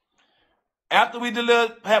 After we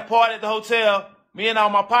had party at the hotel, me and all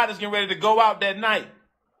my partners getting ready to go out that night.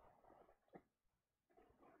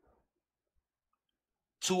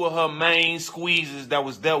 2 of her main squeezes that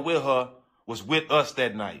was there with her was with us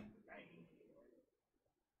that night.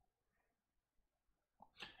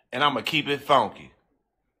 and I'm going to keep it funky.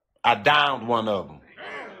 I downed one of them.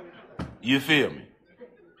 You feel me?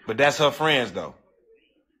 But that's her friends, though.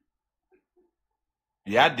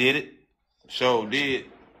 Yeah, I did it. Sure did.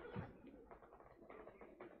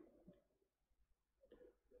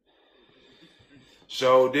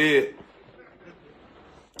 Sure did.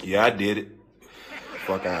 Yeah, I did it.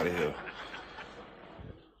 Fuck out of here.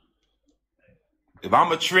 If I'm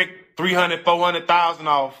going to trick 300, 400,000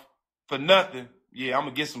 off for nothing, yeah, I'm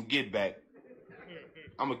going to get some get back.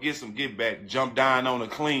 I'm going to get some get back. Jump down on the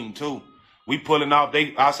clean, too. We pulling off.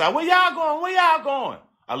 They outside. Where y'all going? Where y'all going?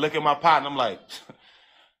 I look at my partner. I'm like,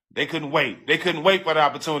 they couldn't wait. They couldn't wait for the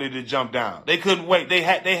opportunity to jump down. They couldn't wait. They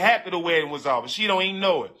happy the wedding was off. She don't even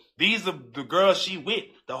know it. These are the girls she with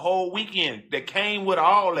the whole weekend that came with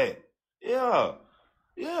all that. Yeah.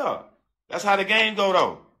 Yeah. That's how the game go,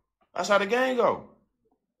 though. That's how the game go.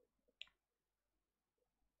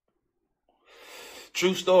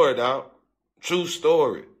 True story, dog. True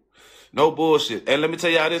story. No bullshit. And let me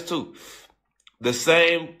tell y'all this, too. The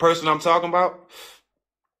same person I'm talking about,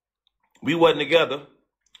 we wasn't together.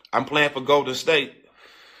 I'm playing for Golden State.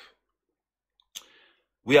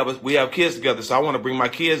 We have kids together, so I want to bring my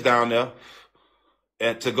kids down there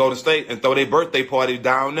and to Golden State and throw their birthday party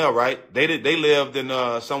down there, right? They lived in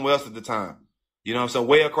somewhere else at the time. You know what I'm saying?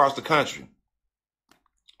 Way across the country.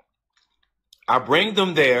 I bring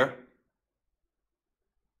them there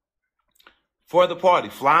for the party.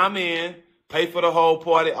 Fly them in, pay for the whole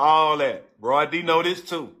party, all that. Bro, I do know this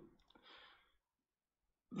too.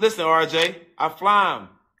 Listen, RJ, I fly them.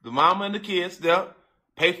 The mama and the kids there,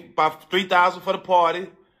 pay about $3,000 for the party,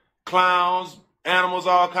 clowns, animals,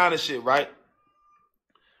 all kind of shit, right?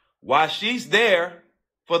 While she's there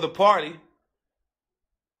for the party,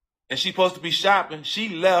 and she's supposed to be shopping, she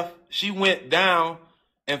left. She went down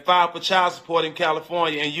and filed for child support in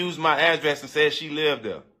California and used my address and said she lived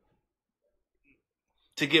there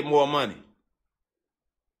to get more money.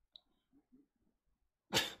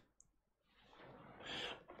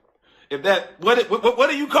 If that, what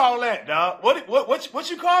do you call that, dog? What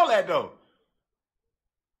you call that, though?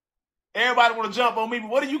 Everybody want to jump on me, but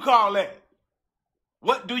what do you call that?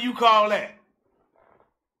 What do you call that?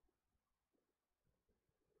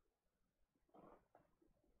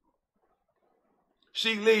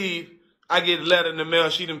 She leave, I get a letter in the mail.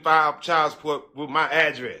 She done filed child support with my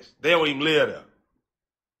address. They don't even live there.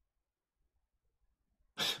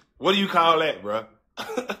 What do you call that, bro?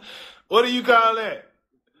 What do you call that?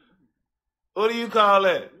 What do you call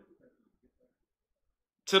that?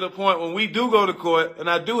 To the point when we do go to court, and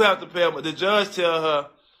I do have to pay her, but the judge tell her,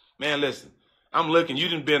 man, listen, I'm looking. You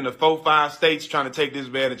done been to 4, 5 states trying to take this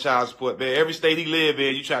man to child support. Man, every state he live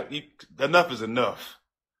in, enough is enough.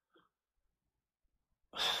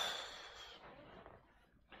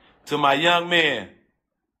 To my young men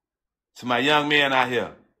out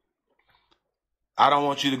here, I don't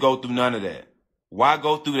want you to go through none of that. Why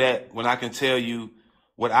go through that when I can tell you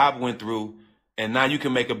what I've went through, and now you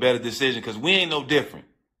can make a better decision, because we ain't no different.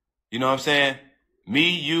 You know what I'm saying? Me,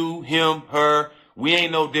 you, him, her, we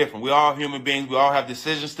ain't no different. We all human beings. We all have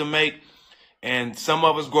decisions to make, and some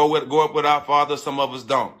of us grow up with our father, some of us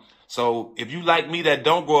don't. So if you like me that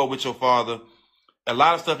don't grow up with your father, a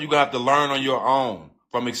lot of stuff you're going to have to learn on your own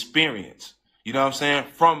from experience. You know what I'm saying?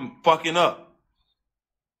 From fucking up.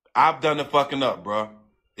 I've done the fucking up, bro.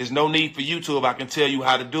 There's no need for you to if I can tell you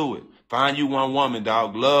how to do it. Find you one woman,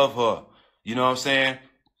 dog. Love her. You know what I'm saying?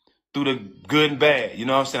 Through the good and bad. You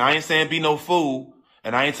know what I'm saying? I ain't saying be no fool,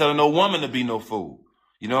 and I ain't telling no woman to be no fool.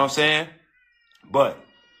 You know what I'm saying? But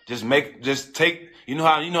just take, you know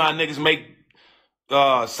how niggas make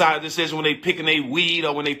side decisions when they picking their weed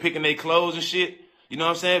or when they picking their clothes and shit. You know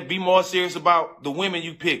what I'm saying? Be more serious about the women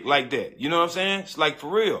you pick like that. You know what I'm saying? It's like for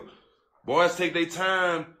real. Boys take their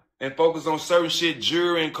time and focus on certain shit,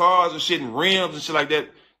 jewelry and cars and shit and rims and shit like that.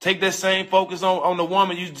 Take that same focus on the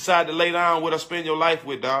woman you decide to lay down with or spend your life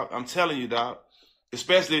with, dog. I'm telling you, dog.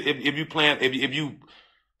 Especially if you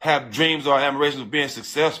have dreams or admirations of being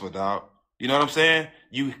successful, dog. You know what I'm saying?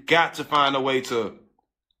 You got to find a way to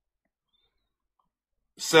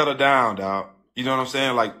settle down, dog. You know what I'm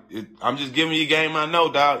saying? Like, I'm just giving you a game I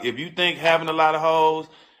know, dog. If you think having a lot of hoes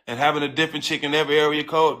and having a different chick in every area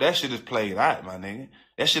code, that shit is played out, my nigga.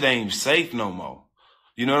 That shit ain't even safe no more.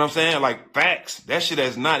 You know what I'm saying? Like, facts. That shit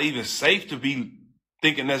is not even safe to be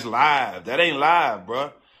thinking that's live. That ain't live,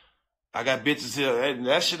 bro. I got bitches here.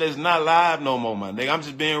 That shit is not live no more, my nigga. I'm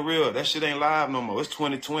just being real. That shit ain't live no more. It's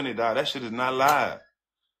 2020, dog. That shit is not live.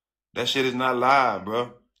 That shit is not live,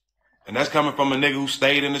 bro. And that's coming from a nigga who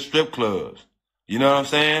stayed in the strip clubs. You know what I'm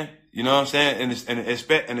saying? You know what I'm saying?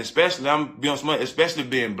 And especially, I'm being smart, especially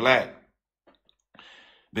being black.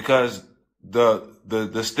 because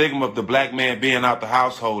the stigma of the black man being out the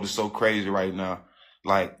household is so crazy right now.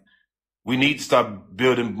 Like, we need to start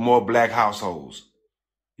building more black households.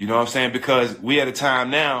 You know what I'm saying? Because we at a time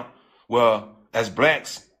now where, as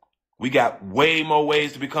blacks, we got way more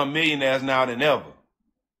ways to become millionaires now than ever.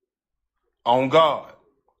 On God.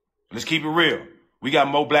 Let's keep it real. We got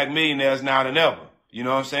more black millionaires now than ever. You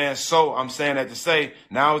know what I'm saying? So I'm saying that to say,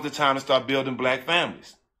 now is the time to start building black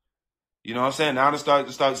families. You know what I'm saying? Now to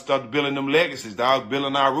start building them legacies, dog,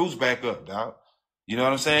 building our roots back up, dog. You know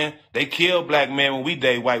what I'm saying? They kill black men when we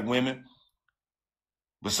date white women.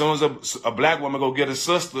 But as soon as a black woman go get a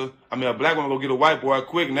sister, a black woman go get a white boy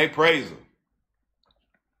quick and they praise her.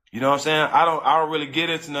 You know what I'm saying? I don't really get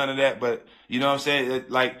into none of that, but you know what I'm saying?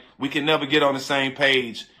 Like, we can never get on the same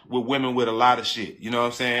page with women with a lot of shit. You know what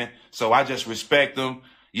I'm saying? So I just respect them.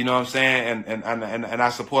 You know what I'm saying? And I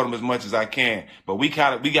support them as much as I can. But we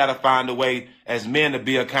gotta find a way as men to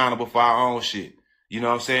be accountable for our own shit. You know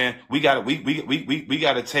what I'm saying? We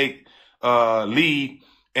gotta take lead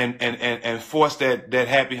and force that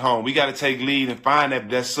happy home. We gotta take lead and find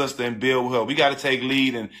that sister and build with her. We gotta take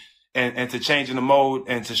lead and to changing the mode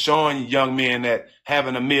and to showing young men that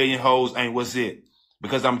having a million hoes ain't what's it.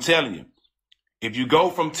 Because I'm telling you, if you go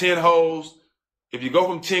from 10 hoes, if you go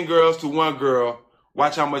from 10 girls to 1 girl,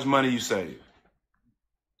 watch how much money you save.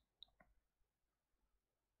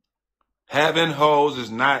 Having hoes is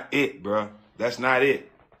not it, bro. That's not it.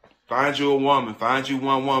 Find you a woman. Find you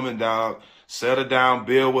one woman, dog. Settle down,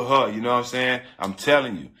 build with her. You know what I'm saying? I'm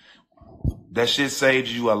telling you. That shit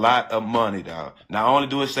saves you a lot of money, dog. Not only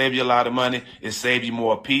do it save you a lot of money, it saves you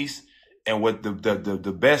more peace. And what the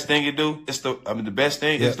best thing you do, the best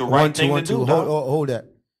thing is the right thing to do. Hold that.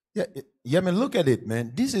 Yeah, man, look at it,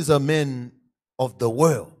 man. This is a man of the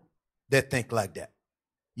world that think like that.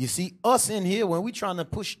 You see, us in here, when we trying to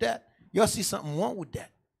push that, y'all see something wrong with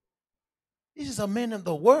that. This is a man of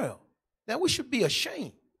the world that we should be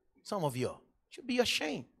ashamed. Some of y'all should be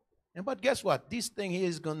ashamed. But guess what? This thing here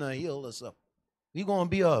is gonna heal us up. We're gonna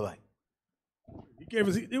be all right. You gave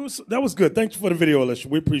us that was good. Thank you for the video, Alicia.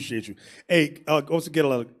 We appreciate you. Hey, also get a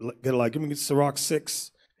lot. Give me Sirach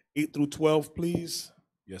 6, 8 through 12, please.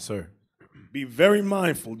 Yes, sir. Be very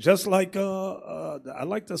mindful, just like I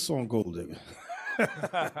like that song, Gold Digger.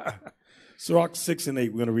 Sirach 6 and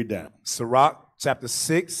 8. We're gonna read that. Sirach chapter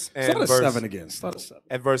 6 and Start at verse 7 again. Start at 7.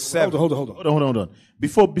 At verse 7. Hold on.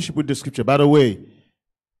 Before Bishop with the scripture, by the way,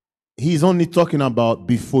 he's only talking about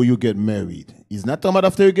before you get married. He's not talking about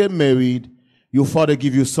after you get married. Your father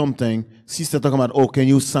give you something. Sister talking about, oh, can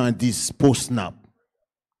you sign this post-snap?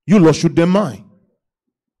 You lost your damn mind.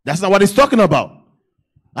 That's not what he's talking about.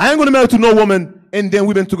 I ain't going to marry to no woman, and then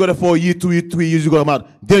we've been together for a year, 2 years, 3 years. You go about.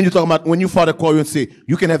 Then you talk about when your father call you and say,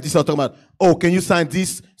 you can have this. I'm talking about, oh, can you sign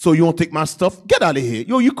this so you won't take my stuff? Get out of here.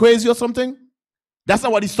 Yo, you crazy or something? That's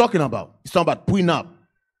not what he's talking about. He's talking about prenup.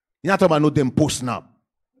 He's not talking about no damn post-snap.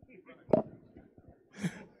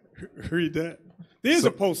 Read that. There's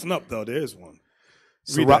a post-snap, though. There's one.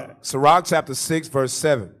 Sirach chapter 6, verse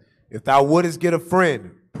 7. If thou wouldest get a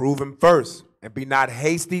friend, prove him first, and be not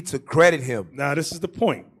hasty to credit him. Now, this is the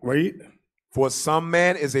point, right? For some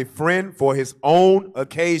man is a friend for his own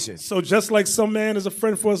occasion. So just like some man is a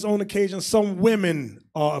friend for his own occasion, some women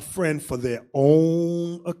are a friend for their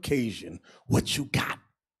own occasion. What you got?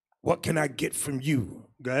 What can I get from you?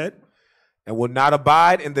 Go ahead. And will not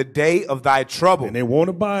abide in the day of thy trouble. And they won't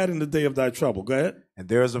abide in the day of thy trouble. Go ahead. And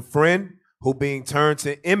there is a friend who being turned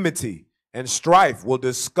to enmity and strife will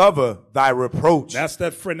discover thy reproach. That's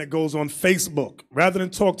that friend that goes on Facebook. Rather than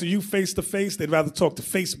talk to you face to face, they'd rather talk to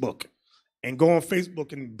Facebook and go on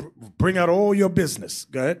Facebook and bring out all your business.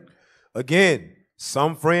 Go ahead. Again,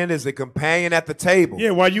 some friend is a companion at the table. Yeah,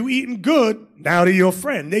 while you eating good, now they're your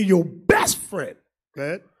friend. They're your best friend. Go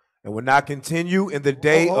ahead. And will not continue in the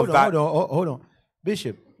day of thy... Hold on.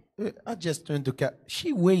 Bishop, I just turned to Cap.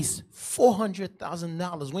 She wastes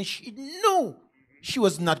 $400,000 when she knew she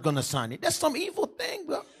was not going to sign it. That's some evil thing,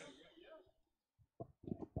 bro.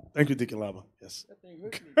 Thank you, Deacon Lava. Yes. That thing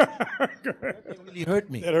hurt me. That thing really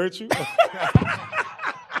hurt me. That hurt you?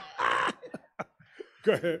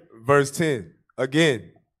 Go ahead. Verse 10.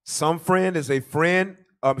 Again, some friend is a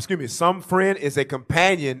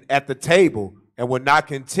companion at the table and will not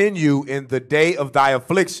continue in the day of thy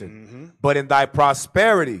affliction. Mm-hmm. But in thy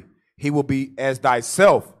prosperity he will be as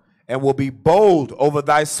thyself and will be bold over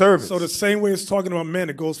thy servants. So the same way it's talking about men,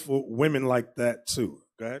 it goes for women like that too.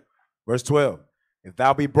 Go ahead. Verse 12. If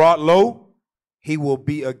thou be brought low, he will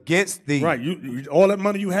be against thee. Right. You all that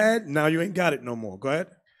money you had, now you ain't got it no more. Go ahead.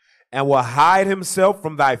 And will hide himself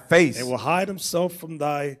from thy face. And will hide himself from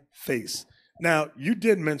thy face. Now, you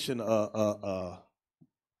did mention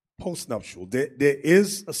postnuptial. There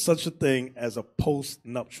is such a thing as a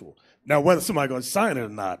postnuptial. Now, whether somebody's going to sign it or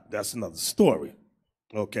not, that's another story.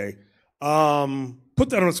 Okay. Put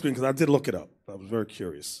that on the screen because I did look it up. I was very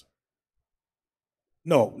curious.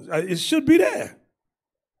 No, it should be there.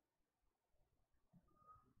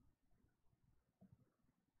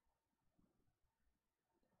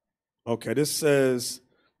 Okay, this says,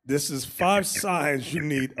 this is 5 signs you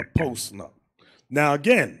need a postnup. Now,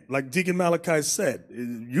 again, like Deacon Malachi said,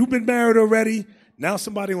 you've been married already. Now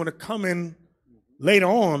somebody want to come in later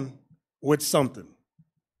on with something.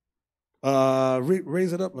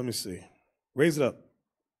 Raise it up. Let me see. Raise it up.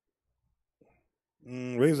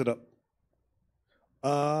 Raise it up.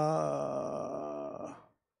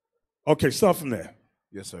 Okay, start from there.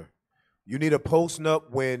 Yes, sir. You need a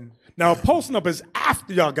postnup when... Now, a postnup is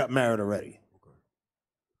after y'all got married already.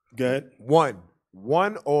 Good.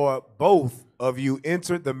 One or both of you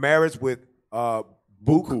entered the marriage with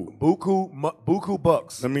buku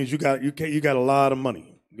bucks. That means you got a lot of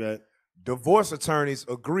money. Good. Divorce attorneys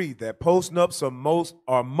agree that postnups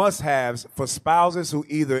are must-haves for spouses who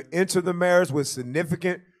either enter the marriage with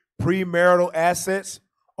significant premarital assets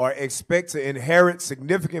or expect to inherit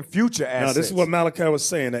significant future assets. Now, this is what Malachi was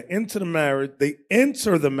saying. They enter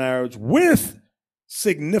the marriage with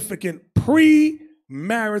significant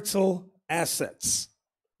premarital assets,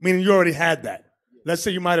 meaning you already had that. Let's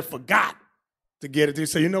say you might have forgot to get it. You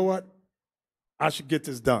say, you know what? I should get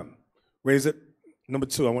this done. Raise it. Number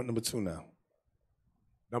 2. I want number 2 now.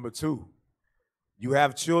 Number 2, you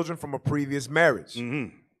have children from a previous marriage.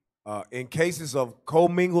 Mm-hmm. In cases of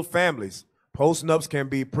commingled families, postnups can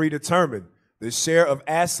be predetermined. The share of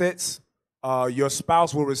assets your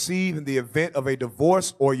spouse will receive in the event of a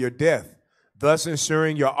divorce or your death, thus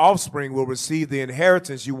ensuring your offspring will receive the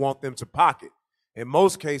inheritance you want them to pocket. In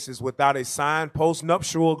most cases, without a signed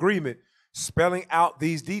postnuptial agreement spelling out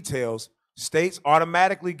these details, states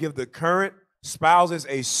automatically give the current spouses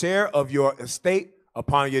a share of your estate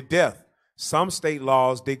upon your death. Some state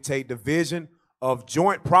laws dictate division of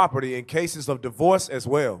joint property in cases of divorce as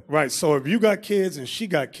well. Right, so if you got kids and she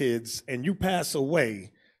got kids and you pass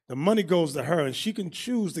away, the money goes to her and she can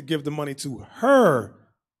choose to give the money to her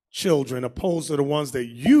children opposed to the ones that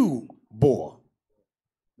you bore.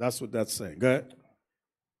 That's what that's saying. Go ahead.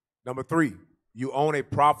 Number 3, you own a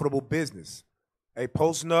profitable business. A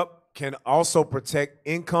postnup can also protect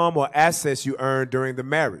income or assets you earn during the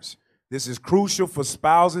marriage. This is crucial for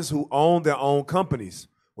spouses who own their own companies.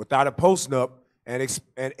 Without a postnup, an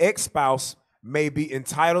ex-spouse may be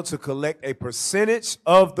entitled to collect a percentage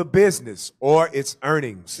of the business or its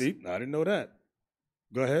earnings. See, I didn't know that.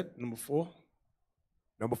 Go ahead, number 4.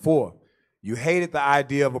 Number 4, you hated the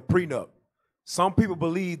idea of a prenup. Some people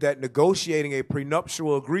believe that negotiating a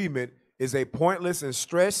prenuptial agreement is a pointless and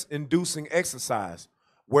stress-inducing exercise,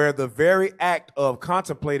 where the very act of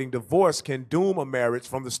contemplating divorce can doom a marriage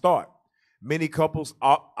from the start. Many couples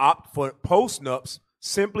opt for postnups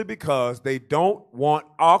simply because they don't want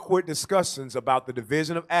awkward discussions about the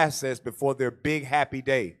division of assets before their big happy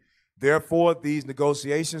day. Therefore, these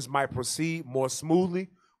negotiations might proceed more smoothly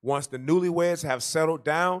once the newlyweds have settled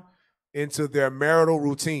down into their marital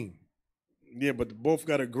routine. Yeah, but they both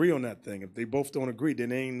got to agree on that thing. If they both don't agree, then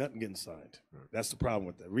there ain't nothing getting signed. That's the problem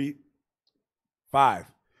with that. Read.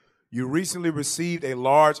 5, you recently received a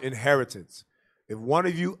large inheritance. If one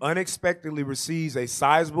of you unexpectedly receives a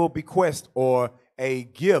sizable bequest or a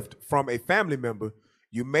gift from a family member,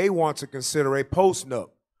 you may want to consider a postnup.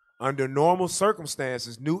 Under normal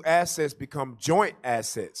circumstances, new assets become joint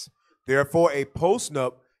assets. Therefore, a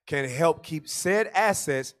postnup can help keep said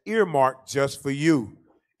assets earmarked just for you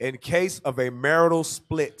in case of a marital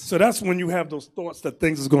split. So that's when you have those thoughts that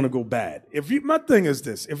things is going to go bad. My thing is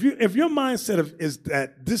this: if your mindset is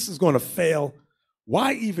that this is going to fail,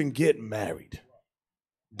 why even get married?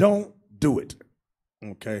 Don't do it.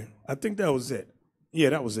 Okay, I think that was it. Yeah,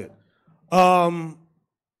 that was it. What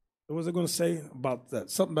was I going to say about that?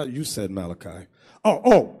 Something about you said, Malachi.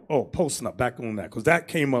 Oh, postnup. Back on that, because that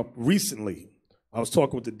came up recently. I was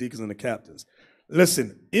talking with the deacons and the captains.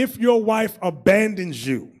 Listen, if your wife abandons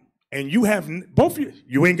you and you have both of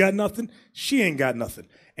you ain't got nothing, she ain't got nothing,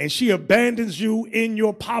 and she abandons you in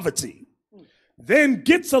your poverty, then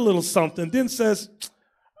gets a little something, then says,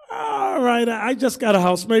 all right, I just got a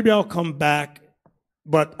house. Maybe I'll come back,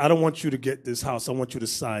 but I don't want you to get this house. I want you to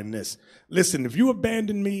sign this. Listen, if you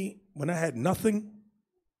abandon me when I had nothing,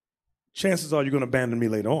 chances are you're going to abandon me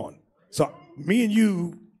later on. So me and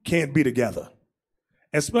you can't be together.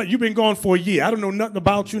 You've been gone for a year. I don't know nothing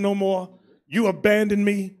about you no more. You abandoned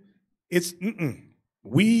me. It's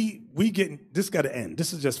we getting this got to end.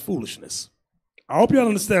 This is just foolishness. I hope y'all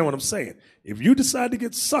understand what I'm saying. If you decide to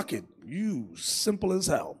get suckered, you simple as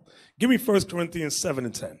hell. Give me 1 Corinthians 7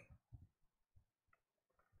 and 10.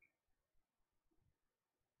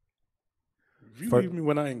 If you leave me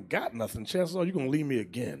when I ain't got nothing, chances are you're going to leave me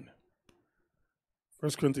again.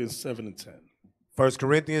 1 Corinthians 7 and 10. 1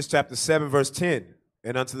 Corinthians chapter 7, verse 10.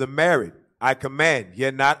 And unto the married I command,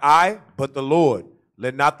 yet not I, but the Lord.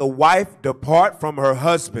 Let not the wife depart from her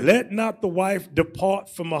husband. Let not the wife depart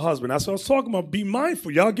from her husband. That's what I was talking about. Be mindful.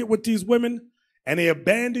 Y'all get with these women and they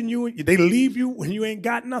abandon you. They leave you when you ain't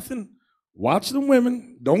got nothing. Watch the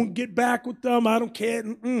women. Don't get back with them. I don't care.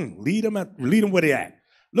 Lead them where they at.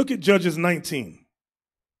 Look at Judges 19.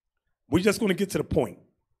 We're just going to get to the point.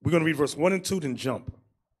 We're going to read verse 1 and 2, then jump.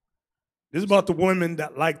 This is about the women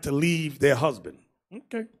that like to leave their husband.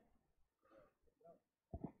 Okay.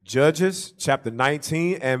 Judges chapter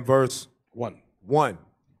 19 and verse 1.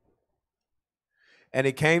 And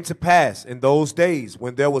it came to pass in those days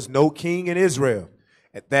when there was no king in Israel,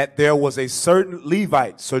 that there was a certain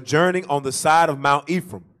Levite sojourning on the side of Mount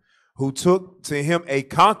Ephraim, who took to him a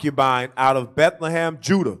concubine out of Bethlehem,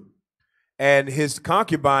 Judah. And his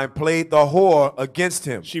concubine played the whore against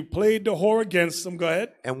him. She played the whore against him. Go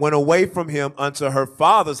ahead. And went away from him unto her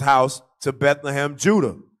father's house to Bethlehem,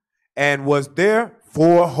 Judah, and was there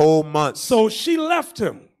 4 whole months. So she left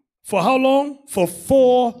him. For how long? For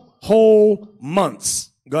 4 whole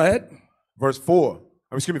months. Go ahead. Verse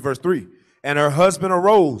 3. And her husband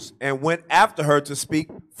arose and went after her to speak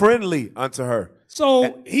friendly unto her.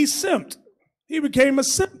 So he simped. He became a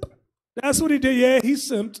simp. That's what he did. Yeah, he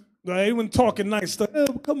simped. He wasn't talking nice stuff.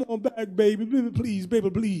 Oh, come on back, baby. Baby,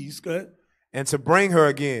 please. Go ahead. And to bring her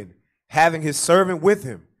again, having his servant with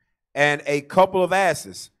him, and a couple of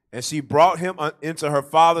asses. And she brought him into her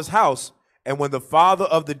father's house. And when the father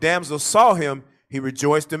of the damsel saw him, he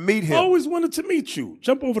rejoiced to meet him. I always wanted to meet you.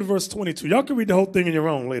 Jump over to verse 22. Y'all can read the whole thing on your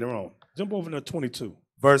own later on. Jump over to 22.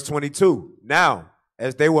 Verse 22. Now,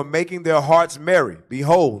 as they were making their hearts merry,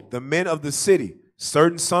 behold, the men of the city,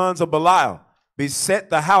 certain sons of Belial, beset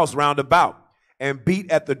the house round about, and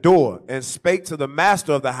beat at the door, and spake to the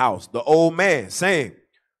master of the house, the old man, saying,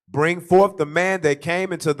 Bring forth the man that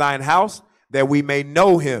came into thine house, that we may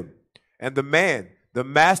know him. And the man, the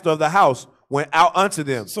master of the house, went out unto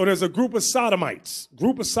them. So there's a group of Sodomites.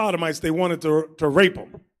 They wanted to rape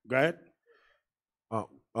him. Go ahead.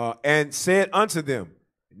 And said unto them,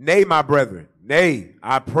 Nay, my brethren, nay,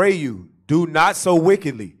 I pray you, do not so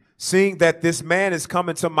wickedly. Seeing that this man is come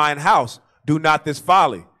into mine house, do not this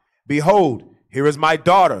folly. Behold, here is my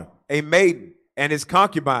daughter, a maiden, and his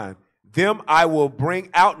concubine. Them I will bring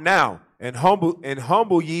out now, and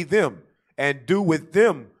humble ye them, and do with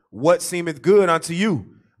them what seemeth good unto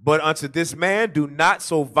you. But unto this man do not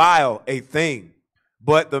so vile a thing.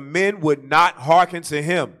 But the men would not hearken to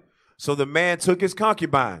him. So the man took his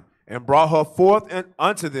concubine, and brought her forth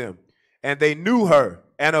unto them. And they knew her,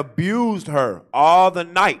 and abused her all the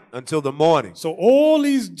night until the morning. So all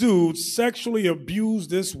these dudes sexually abused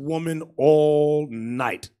this woman all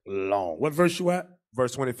night long. What verse you at?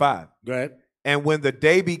 Verse 25. Go ahead. And when the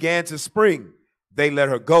day began to spring, they let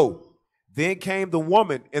her go. Then came the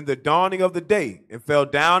woman in the dawning of the day, and fell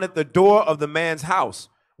down at the door of the man's house,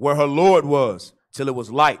 where her Lord was, till it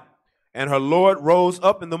was light. And her Lord rose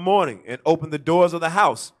up in the morning, and opened the doors of the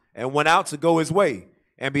house, and went out to go his way.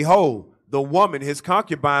 And behold, the woman, his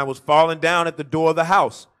concubine, was fallen down at the door of the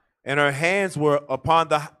house, and her hands were upon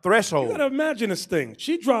the threshold. You gotta imagine this thing.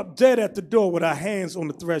 She dropped dead at the door with her hands on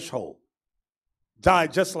the threshold.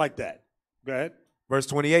 Died just like that. Go ahead. Verse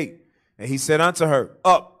 28. And he said unto her,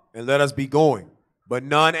 Up, and let us be going. But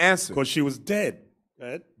none answered. Because she was dead. Go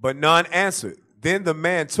ahead. But none answered. Then the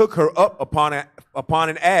man took her up upon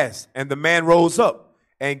an ass, and the man rose up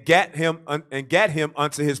and gat him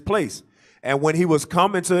unto his place. And when he was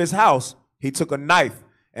come into his house, he took a knife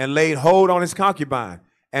and laid hold on his concubine,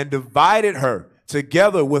 and divided her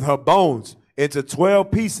together with her bones into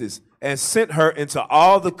 12 pieces, and sent her into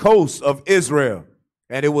all the coasts of Israel.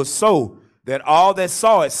 And it was so that all that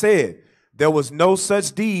saw it said, There was no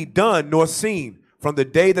such deed done nor seen from the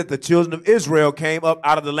day that the children of Israel came up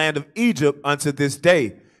out of the land of Egypt unto this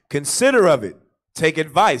day. Consider of it, take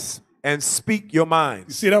advice, and speak your minds.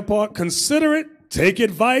 You see that part? Consider it, take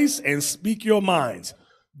advice, and speak your minds.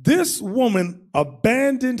 This woman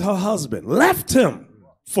abandoned her husband, left him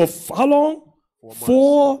for how long?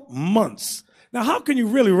 4 months. Now, how can you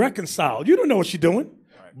really reconcile? You don't know what she's doing,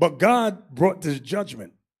 but God brought this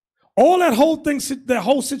judgment. All that whole thing, that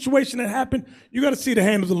whole situation that happened, you got to see the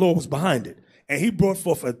hand of the Lord was behind it. And he brought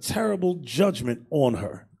forth a terrible judgment on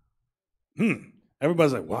her.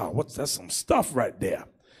 Everybody's like, wow, that's some stuff right there.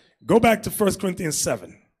 Go back to 1 Corinthians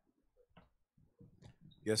 7.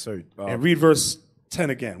 Yes, sir. And read verse 10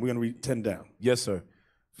 again. We're going to read 10 down. Yes, sir.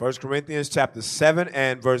 1 Corinthians chapter 7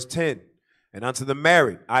 and verse 10. And unto the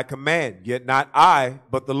married I command, yet not I,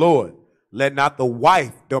 but the Lord. Let not the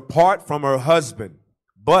wife depart from her husband,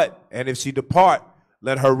 but, and if she depart,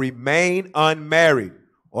 let her remain unmarried,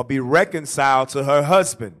 or be reconciled to her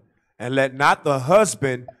husband, and let not the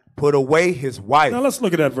husband put away his wife. Now let's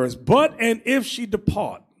look at that verse. But and if she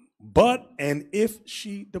depart. But and if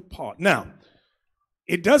she depart. Now,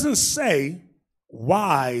 it doesn't say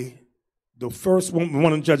why the first one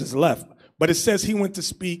of the judges left, but it says he went to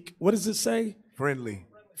speak. What does it say? Friendly.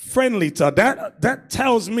 Friendly to her. That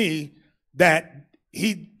tells me that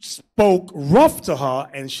he spoke rough to her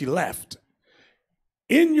and she left.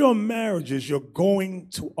 In your marriages, you're going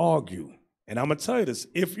to argue. And I'm going to tell you this.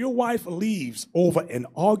 If your wife leaves over an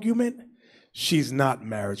argument, she's not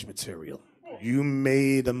marriage material. You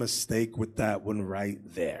made a mistake with that one right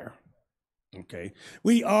there. Okay?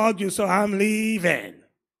 We argue, so I'm leaving.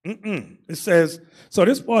 It says, so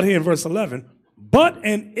this part here in verse 11, but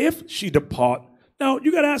and if she depart. Now,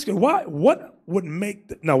 you got to ask her, why? What would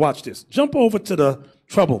make, now watch this. Jump over to the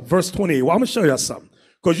trouble, verse 28. Well, I'm going to show you something.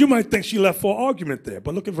 Because you might think she left for argument there,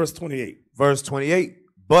 but look at verse 28. Verse 28,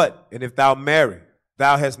 but, and if thou marry,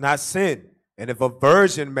 thou hast not sinned, and if a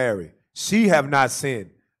virgin marry, she have not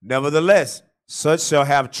sinned. Nevertheless, such shall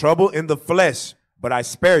have trouble in the flesh, but I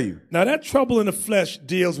spare you. Now that trouble in the flesh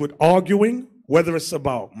deals with arguing, whether it's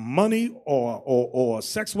about money or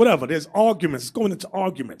sex, whatever. There's arguments, it's going into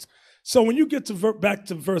arguments. So when you get to back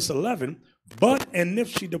to verse 11, but and if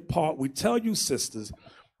she depart, we tell you, sisters,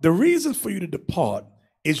 the reason for you to depart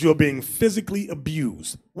is you're being physically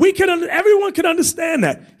abused. Everyone can understand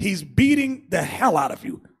that. He's beating the hell out of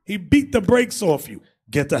you. He beat the brakes off you.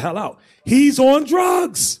 Get the hell out. He's on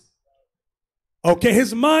drugs. Okay,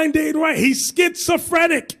 his mind ain't right. He's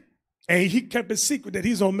schizophrenic. And he kept it secret that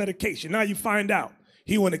he's on medication. Now you find out.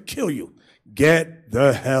 He want to kill you. Get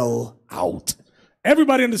the hell out.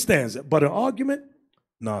 Everybody understands it. But an argument?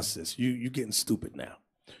 Nah, sis, you're getting stupid now.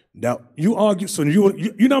 Now, you argue, so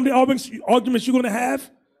you know how many arguments you're going to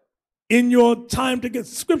have in your time together?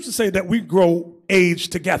 Scriptures say that we grow age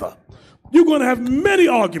together. You're going to have many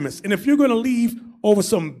arguments. And if you're going to leave over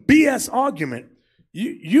some BS argument,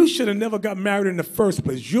 you should have never got married in the first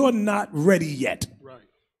place. You're not ready yet. Right.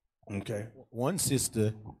 Okay. One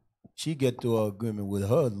sister, she get to an agreement with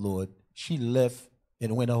her Lord. She left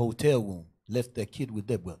and went to a hotel room, left that kid with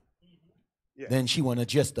Deborah. Yeah. Then she want to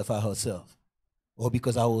justify herself. Or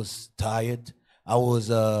because I was tired, I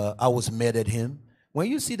was mad at him.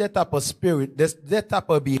 When you see that type of spirit, that type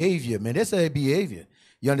of behavior, man, that's a behavior.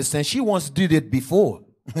 You understand? She once did it before.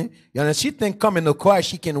 You understand? She think coming to Christ,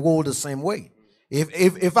 she can roll the same way.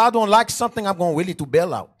 If I don't like something, I'm going really to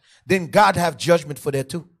bail out. Then God have judgment for that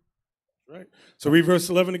too. Right. So read verse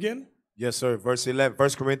 11 again. Yes, sir. Verse 11, 1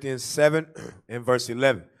 Corinthians 7 and verse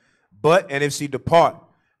 11. But, and if she depart,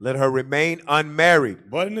 let her remain unmarried.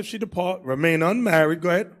 But and if she depart, remain unmarried. Go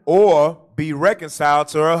ahead. Or be reconciled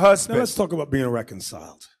to her husband. Now let's talk about being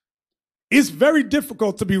reconciled. It's very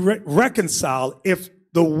difficult to be reconciled if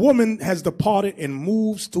the woman has departed and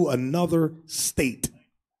moves to another state.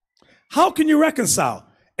 How can you reconcile?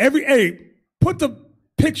 Put the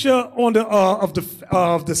picture on the of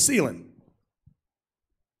the ceiling.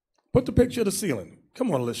 Put the picture of the ceiling. Come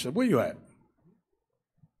on, Alicia, where you at?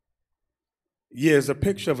 Yeah, it's a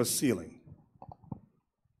picture of a ceiling.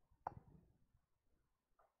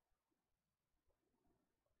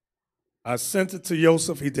 I sent it to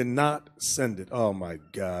Joseph. He did not send it. Oh, my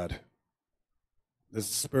God. The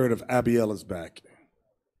spirit of Abiel is back.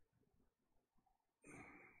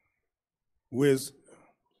 Where's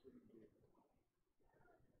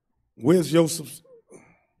Joseph's?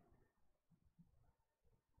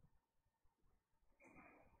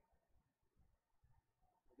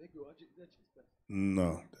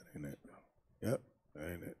 No, that ain't it. Yep,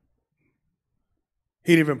 that ain't it.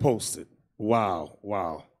 He didn't even post it. Wow,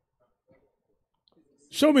 wow.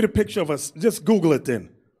 Show me the picture of us. Just Google it then.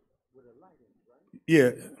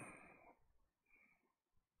 Yeah.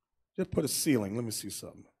 Just put a ceiling. Let me see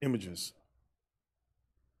something. Images.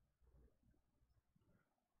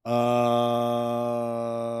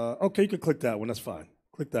 Okay, you can click that one. That's fine.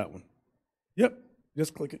 Click that one. Yep,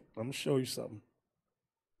 just click it. I'm going to show you something.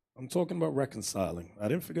 I'm talking about reconciling. I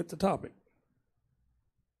didn't forget the topic.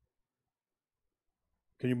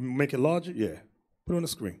 Can you make it larger? Yeah. Put it on the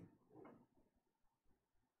screen.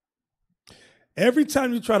 Every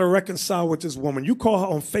time you try to reconcile with this woman, you call her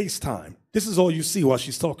on FaceTime. This is all you see while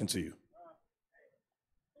she's talking to you.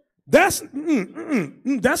 That's some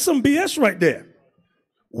BS right there.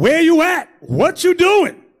 Where you at? What you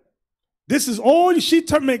doing? This is all she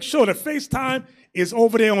to make sure that FaceTime is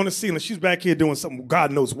over there on the ceiling. She's back here doing something, God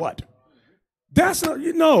knows what. That's not,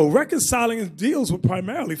 reconciling deals with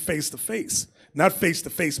primarily face-to-face, not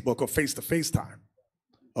face-to-Facebook or face-to-FaceTime.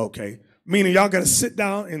 Okay? Meaning y'all got to sit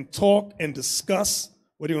down and talk and discuss.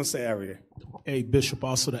 What are you going to say, Ari? Hey, Bishop,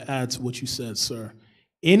 also to add to what you said, sir.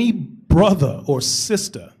 Any brother or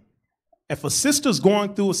sister, if a sister's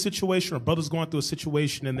going through a situation or brother's going through a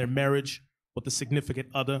situation in their marriage with a significant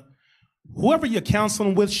other, whoever you're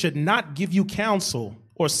counseling with should not give you counsel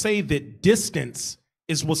or say that distance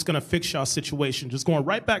is what's going to fix y'all situation. Just going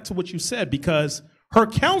right back to what you said, because her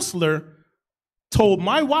counselor told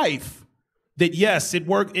my wife that, yes, it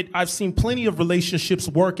worked. I've seen plenty of relationships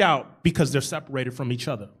work out because they're separated from each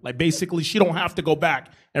other. Like, basically, she don't have to go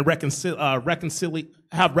back and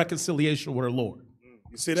have reconciliation with her Lord.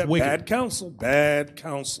 You see that? Bad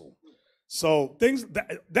counsel. So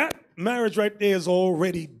that marriage right there is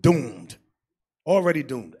already doomed. Already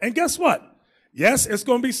doomed. And guess what? Yes, it's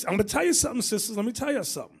going to be, I'm going to tell you something, sisters. Let me tell you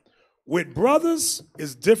something. With brothers,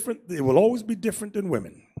 it's different. It will always be different than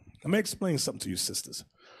women. Let me explain something to you, sisters.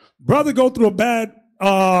 Brother go through a bad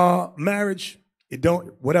marriage,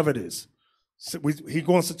 whatever it is. He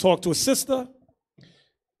wants to talk to a sister.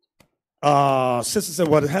 Sister said,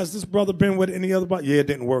 well, has this brother been with any other brother? Yeah, it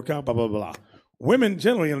didn't work out, blah, blah, blah. Women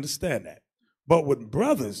generally understand that. But with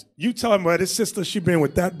brothers, you tell him, well, this sister, she been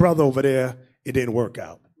with that brother over there, it didn't work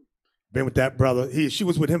out. Been with that brother, she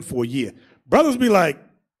was with him for a year. Brothers be like,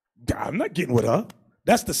 I'm not getting with her.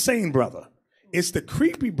 That's the same brother. It's the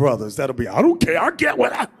creepy brothers that'll be, I don't care, I'll get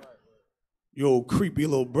with her. You old creepy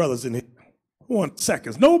little brothers in here. Who want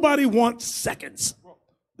seconds? Nobody wants seconds.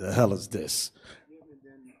 The hell is this?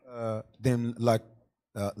 Then, like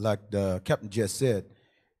the captain just said,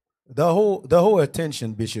 the whole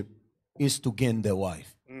attention, Bishop, is to gain their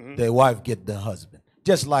wife. Mm-hmm. Their wife get the husband.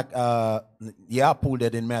 Just like, I pulled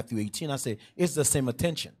that in Matthew 18. I say, it's the same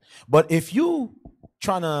attention. But if you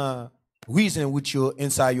trying to reason with you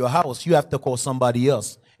inside your house, you have to call somebody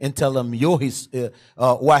else and tell them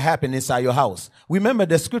what happened inside your house. Remember,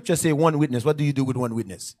 the scripture say one witness. What do you do with one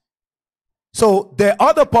witness? So the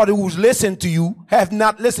other party who's listened to you have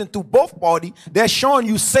not listened to both parties. They're showing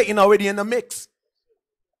you Satan already in the mix.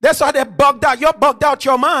 That's why they're bugged out. You're bugged out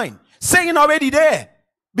your mind. Satan already there.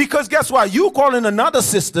 Because guess what? You calling another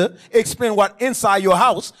sister, explain what inside your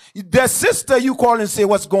house. The sister you call and say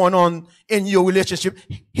what's going on in your relationship.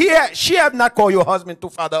 She have not called your husband to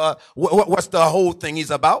find out what's the whole thing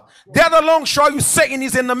is about. That alone show you Satan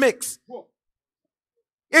is in the mix.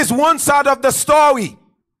 It's one side of the story.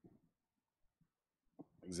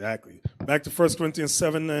 Exactly. Back to 1 Corinthians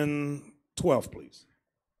 7 and 12, please.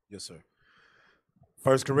 Yes, sir.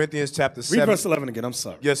 1 Corinthians chapter 7. Read verse 11 again. I'm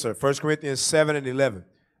sorry. Yes, sir. 1 Corinthians 7 and 11.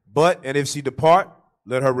 And if she depart,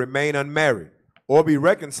 let her remain unmarried, or be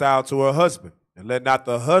reconciled to her husband, and let not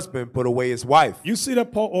the husband put away his wife. You see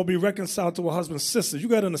that, Paul, or be reconciled to her husband's sister. You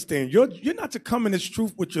got to understand, you're not to come in this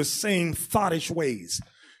truth with your same thoughtish ways.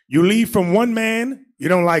 You leave from one man, you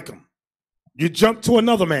don't like him. You jump to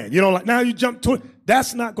another man, you don't like. Now you jump to it.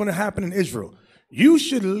 That's not going to happen in Israel. You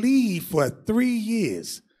should leave for 3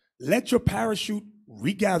 years. Let your parachute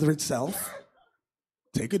regather itself.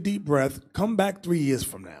 Take a deep breath. Come back 3 years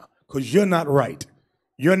from now, because you're not right.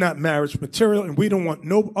 You're not marriage material, and we don't want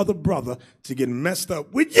no other brother to get messed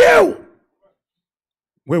up with you.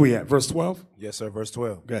 Where we at? Verse 12? Yes, sir. Verse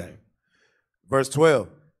 12. Go ahead. Verse 12.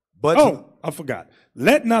 I forgot.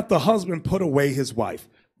 Let not the husband put away his wife.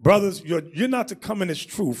 Brothers, you're not to come in this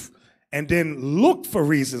truth and then look for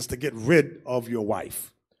reasons to get rid of your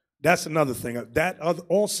wife. That's another thing. That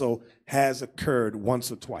also has occurred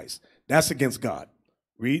once or twice. That's against God.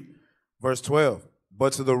 Read. Verse 12.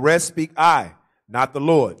 But to the rest speak I, not the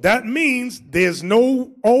Lord. That means there's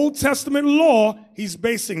no Old Testament law he's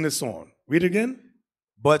basing this on. Read again.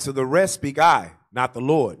 But to the rest speak I, not the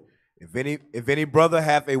Lord. If any brother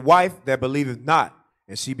hath a wife that believeth not,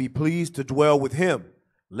 and she be pleased to dwell with him,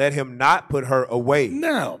 let him not put her away.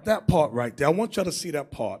 Now, that part right there, I want y'all to see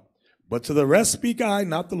that part. But to the rest speak I,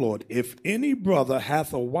 not the Lord. If any brother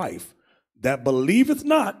hath a wife that believeth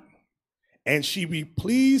not, and she be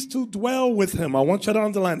pleased to dwell with him. I want you to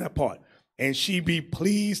underline that part. And she be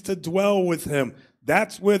pleased to dwell with him.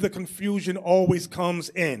 That's where the confusion always comes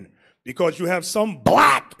in. Because you have some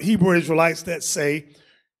black Hebrew Israelites that say,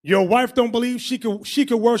 your wife don't believe she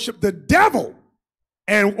could worship the devil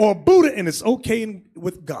or Buddha, and it's okay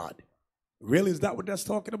with God. Really, is that what that's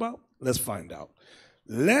talking about? Let's find out.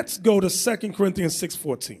 Let's go to 2 Corinthians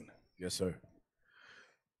 6:14. Yes, sir.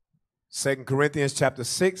 2 Corinthians chapter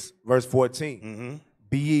 6, verse 14. Mm-hmm.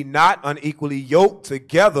 Be ye not unequally yoked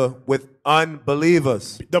together with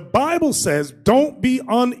unbelievers. The Bible says, don't be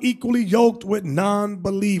unequally yoked with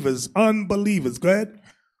non-believers. Unbelievers. Go ahead.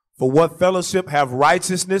 For what fellowship have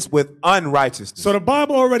righteousness with unrighteousness? So the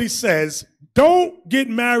Bible already says, don't get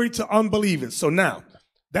married to unbelievers. So now,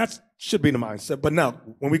 that should be the mindset. But now,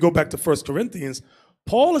 when we go back to 1 Corinthians,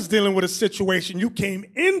 Paul is dealing with a situation. You came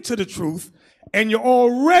into the truth and you're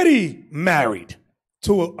already married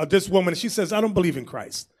to this woman. She says, I don't believe in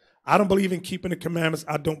Christ. I don't believe in keeping the commandments.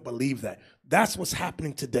 I don't believe that. That's what's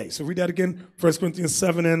happening today. So read that again, 1 Corinthians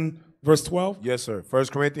 7 and verse 12. Yes, sir. 1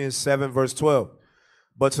 Corinthians 7, verse 12.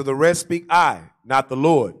 But to the rest speak I, not the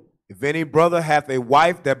Lord. If any brother hath a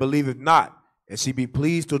wife that believeth not, and she be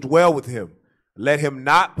pleased to dwell with him, let him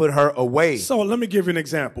not put her away. So let me give you an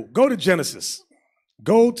example. Go to Genesis.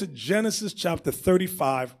 Go to Genesis chapter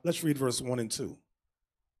 35. Let's read verse 1 and 2.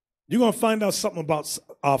 You're going to find out something about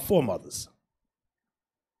our foremothers.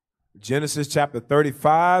 Genesis chapter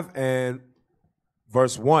 35 and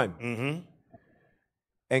verse 1. Mm-hmm.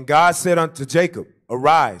 And God said unto Jacob,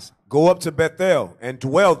 arise, go up to Bethel and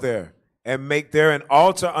dwell there, and make there an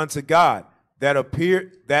altar unto God that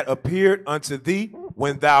appeared unto thee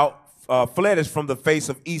when thou fleddest from the face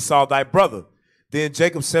of Esau thy brother. Then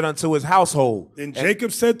Jacob said unto his household.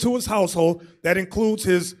 Jacob said to his household, that includes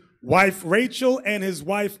his wife Rachel and his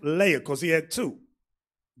wife Leah, because he had two.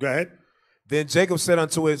 Go ahead. Then Jacob said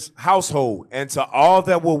unto his household and to all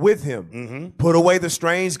that were with him, put away the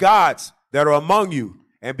strange gods that are among you,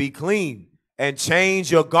 and be clean, and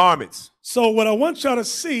change your garments. So what I want y'all to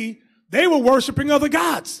see, they were worshiping other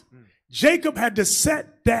gods. Jacob had to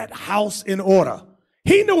set that house in order.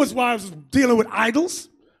 He knew his wives was dealing with idols.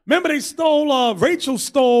 Remember, they stole, Rachel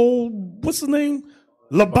stole, what's his name?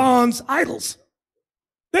 Laban's idols.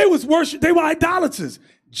 They were idolaters.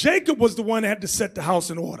 Jacob was the one that had to set the house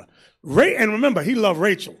in order. And remember, he loved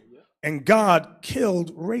Rachel. And God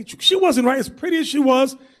killed Rachel. She wasn't right. As pretty as she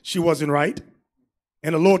wasn't right.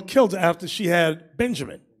 And the Lord killed her after she had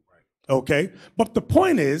Benjamin. Okay? But the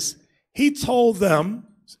point is, he told them,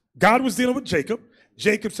 God was dealing with Jacob.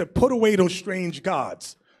 Jacob said, put away those strange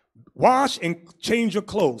gods. Wash and change your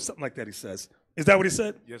clothes. Something like that, he says. Is that what he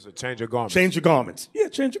said? Yes, sir. Change your garments. Change your garments. Yeah,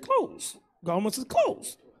 change your clothes. Garments is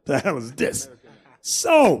clothes. The hell is this?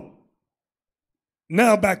 So,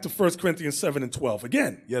 now back to 1 Corinthians 7 and 12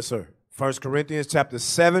 again. Yes, sir. 1 Corinthians chapter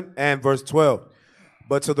 7 and verse 12.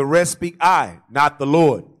 But to the rest speak I, not the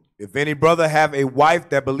Lord. If any brother have a wife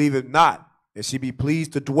that believeth not, and she be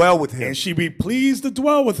pleased to dwell with him. And she be pleased to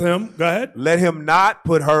dwell with him. Go ahead. Let him not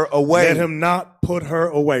put her away. Let him not put her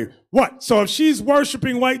away. What? So if she's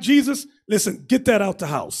worshiping white Jesus, listen, get that out the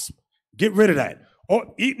house. Get rid of that.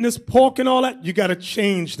 Or eating this pork and all that, you got to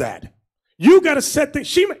change that. You got to set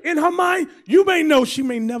things. In her mind, you may know she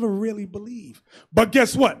may never really believe. But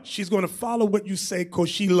guess what? She's going to follow what you say because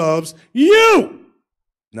she loves you.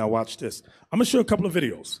 Now watch this. I'm going to show you a couple of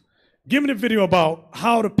videos. Give me the video about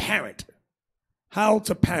how to parent. How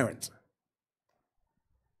to parent.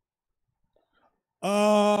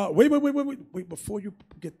 Wait, before you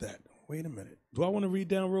get that. Wait a minute. Do I want to read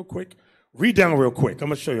down real quick? Read down real quick. I'm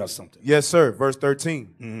going to show y'all something. Yes, sir. Verse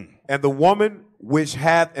 13. And the woman which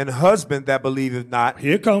hath an husband that believeth not.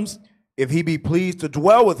 Here it comes. If he be pleased to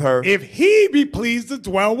dwell with her. If he be pleased to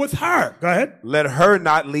dwell with her. Go ahead. Let her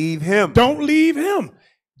not leave him. Don't leave him.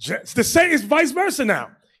 The same is vice versa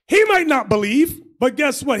now. He might not believe, but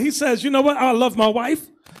guess what? He says, you know what? I love my wife.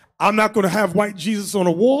 I'm not going to have white Jesus on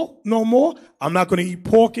the wall no more. I'm not going to eat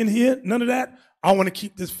pork in here. None of that. I want to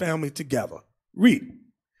keep this family together. Read.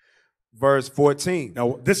 Verse 14.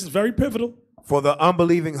 Now, this is very pivotal. For the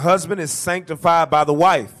unbelieving husband is sanctified by the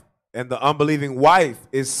wife, and the unbelieving wife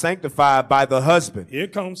is sanctified by the husband. Here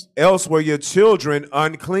it comes. Else were your children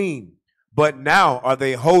unclean, but now are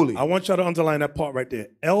they holy. I want y'all to underline that part right there.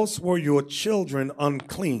 Else were your children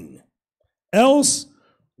unclean. Else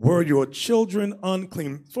were your children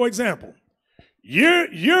unclean. For example, you're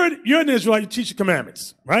an Israelite, you teach the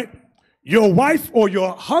commandments, right? Your wife or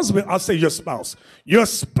your husband, I'll say your spouse. Your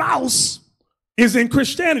spouse is in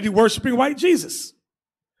Christianity worshiping white Jesus.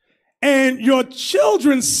 And your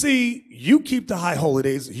children see you keep the high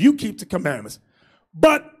holidays, you keep the commandments.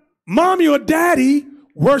 But mommy or daddy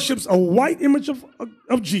worships a white image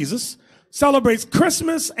of Jesus, celebrates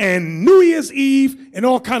Christmas and New Year's Eve and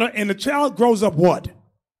all kind of, and the child grows up what?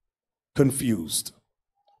 Confused.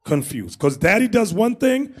 Confused. Because daddy does one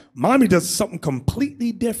thing, mommy does something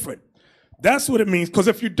completely different. That's what it means. Because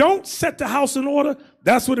if you don't set the house in order,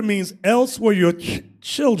 that's what it means. Else were your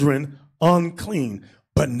children unclean,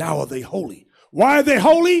 but now are they holy. Why are they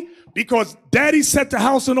holy? Because daddy set the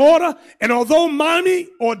house in order, and although mommy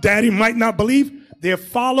or daddy might not believe, they're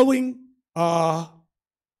following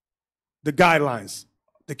the guidelines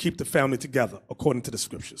to keep the family together according to the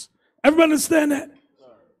scriptures. Everybody understand that?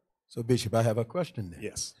 So, Bishop, I have a question there.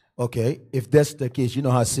 Yes. Okay, if that's the case, you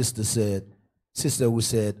know how sister who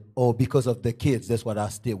said, oh, because of the kids, that's why I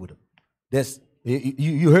stay with them. That's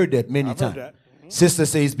you heard that many times. That. Sister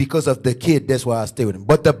says, because of the kid, that's why I stay with him.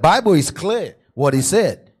 But the Bible is clear what he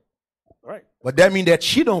said. Right. But that means that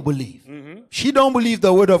she don't believe. She don't believe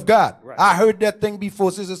the word of God. Right. I heard that thing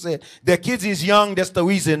before. Sister said, the kids is young, that's the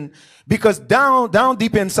reason. Because down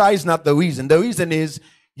deep inside is not the reason. The reason is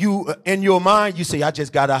you, in your mind, you say, I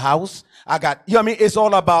just got a house. I got, you know what I mean? It's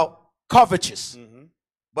all about covetous.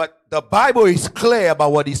 But the Bible is clear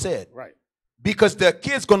about what he said. Right. Because the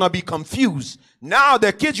kid's going to be confused. Now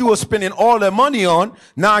the kids you were spending all the money on,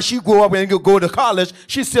 now she grow up and go to college,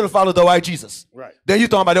 she still follow the white Jesus. Right. Then you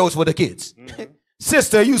talking about those for the kids.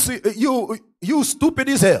 Sister, you see, you stupid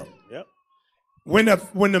as hell. Yep.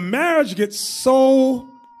 When the marriage gets so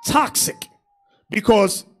toxic,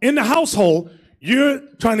 because in the household, you're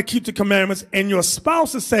trying to keep the commandments and your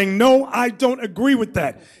spouse is saying, no, I don't agree with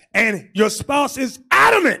that. And your spouse is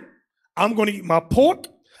adamant. I'm going to eat my pork.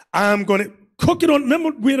 I'm going to cook it on,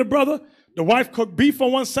 remember we had a brother? The wife cooked beef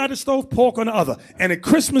on one side of the stove, pork on the other, and a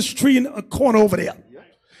Christmas tree in a corner over there.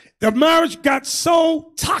 The marriage got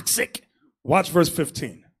so toxic. Watch verse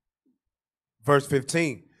 15. Verse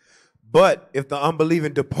 15. But if the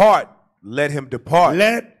unbelieving depart, let him depart.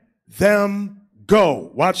 Let them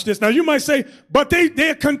go. Watch this. Now you might say, but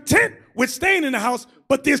they're content with staying in the house,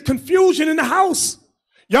 but there's confusion in the house.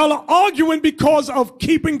 Y'all are arguing because of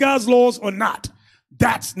keeping God's laws or not.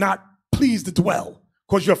 That's not pleased to dwell,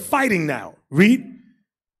 because you're fighting now. Read.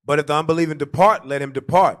 But if the unbelieving depart, let him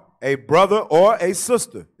depart. A brother or a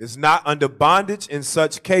sister is not under bondage in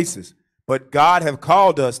such cases, but God have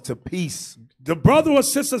called us to peace. The brother or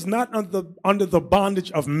sister is not under the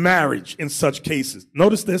bondage of marriage in such cases.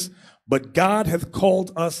 Notice this, but God hath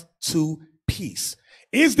called us to peace.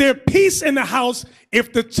 Is there peace in the house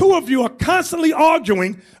if the two of you are constantly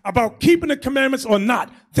arguing about keeping the commandments or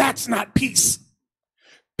not? That's not peace.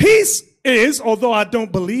 Peace is, although I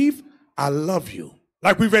don't believe, I love you.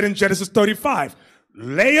 Like we read in Genesis 35.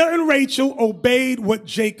 Leah and Rachel obeyed what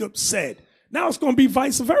Jacob said. Now it's going to be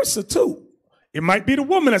vice versa too. It might be the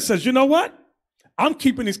woman that says, you know what? I'm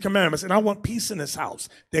keeping these commandments and I want peace in this house.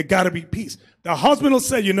 There got to be peace. The husband will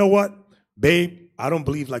say, you know what? Babe, I don't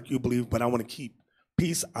believe like you believe, but I want to keep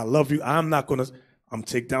peace. I love you. I'm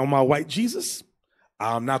take down my white Jesus.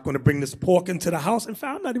 I'm not going to bring this pork into the house. In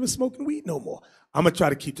fact, I'm not even smoking weed no more. I'm going to try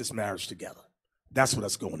to keep this marriage together. That's what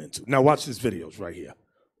that's going into. Now watch these videos right here.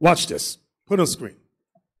 Watch this. Put it on screen.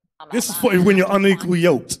 This is for when you're unequally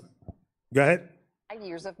yoked. Go ahead.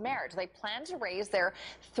 Years of marriage. They plan to raise their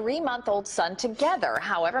 3-month-old son together.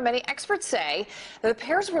 However, many experts say the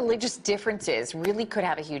pair's religious differences really could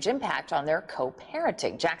have a huge impact on their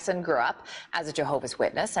co-parenting. Jackson grew up as a Jehovah's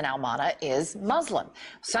Witness and Almana is Muslim.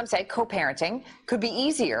 Some say co-parenting could be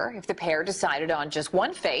easier if the pair decided on just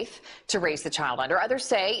one faith to raise the child under. Others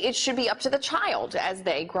say it should be up to the child as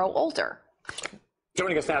they grow older.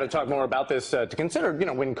 Joining us now to talk more about this, to consider,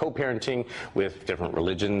 when co-parenting with different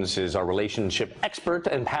religions is our relationship expert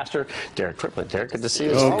and pastor, Derek Triplett. Derek, good to see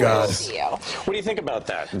you. Oh, God. What do you think about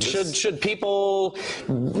that? Should people,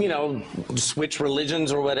 switch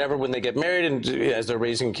religions or whatever when they get married and as they're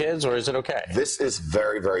raising kids, or is it okay? This is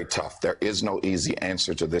very, very tough. There is no easy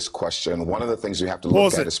answer to this question. One of the things you have to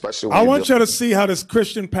look at, especially when I want you to see how this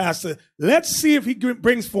Christian pastor, let's see if he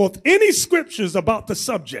brings forth any scriptures about the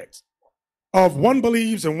subject of one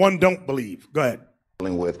believes and one don't believe. Go ahead.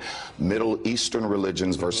 With Middle Eastern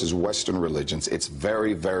religions versus Western religions, it's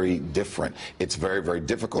very, very different. It's very, very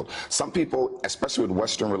difficult. Some people, especially with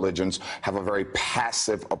Western religions, have a very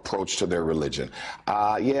passive approach to their religion.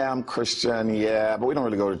 Yeah, I'm Christian, yeah, but we don't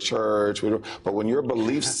really go to church. But when your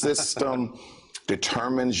belief system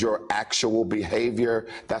determines your actual behavior,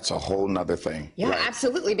 that's a whole nother thing. Yeah, right?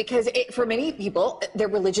 Absolutely, because for many people, their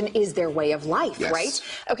religion is their way of life, yes. Right?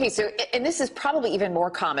 Okay, so, and this is probably even more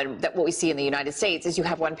common that what we see in the United States is you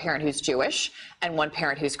have one parent who's Jewish and one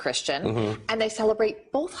parent who's Christian, and they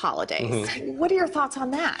celebrate both holidays. What are your thoughts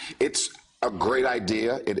on that? It's a great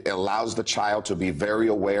idea. It allows the child to be very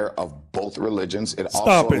aware of both religions. It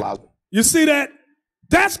also allows... You see that?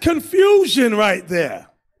 That's confusion right there.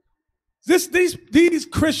 These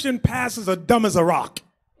Christian pastors are dumb as a rock.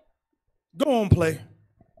 Go on, play.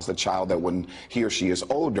 The child that when he or she is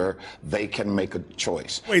older, they can make a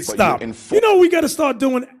choice. Wait, stop. You know what we got to start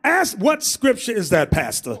doing? Ask what scripture is that,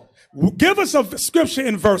 Pastor? Give us a scripture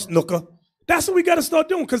in verse, Nooka. That's what we got to start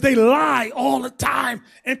doing, because they lie all the time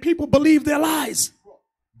and people believe their lies.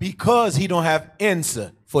 Because he don't have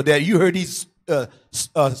answer for that. You heard these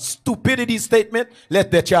stupidity statement,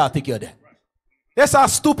 let their child take care of that. That's how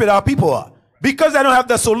stupid our people are. Because they don't have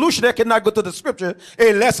the solution, they cannot go to the scripture.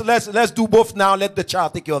 Hey, let's do both now. Let the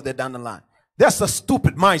child take care of that down the line. That's a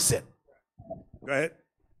stupid mindset. Go ahead.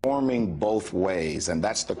 Forming both ways, and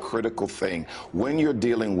that's the critical thing. When you're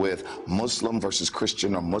dealing with Muslim versus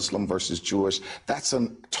Christian or Muslim versus Jewish, that's a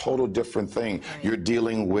total different thing. You're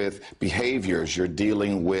dealing with behaviors, you're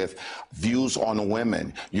dealing with views on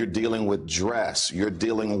women, you're dealing with dress, you're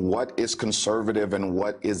dealing what is conservative and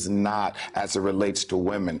what is not as it relates to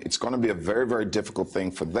women. It's going to be a very, very difficult thing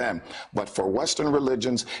for them. But for Western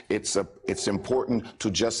religions, it's important to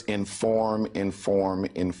just inform,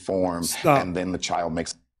 Stop. and then the child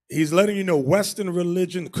makes. He's letting you know Western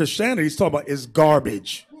religion, Christianity, he's talking about, is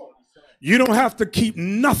garbage. You don't have to keep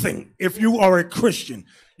nothing if you are a Christian.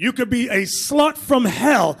 You could be a slut from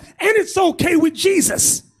hell, and it's okay with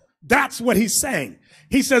Jesus. That's what he's saying.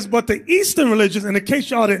 He says, but the Eastern religions, and in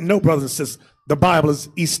case y'all didn't know, brothers and sisters, the Bible is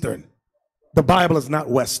Eastern. The Bible is not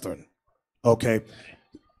Western, okay?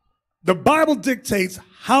 The Bible dictates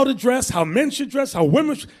how to dress, how men should dress, how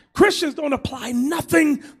women should. Christians don't apply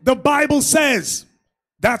nothing the Bible says.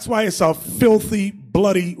 That's why it's a filthy,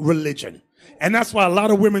 bloody religion. And that's why a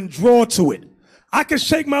lot of women draw to it. I can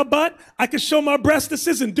shake my butt, I can show my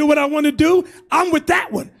breastises and do what I want to do. I'm with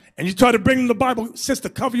that one. And you try to bring in the Bible, sister,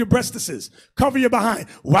 cover your breastises, cover your behind.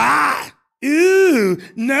 Why? Ew,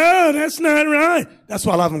 no, that's not right. That's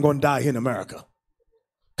why a lot of them going to die here in America.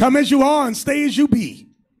 Come as you are and stay as you be.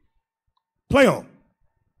 Play on.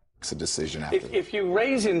 A decision after if you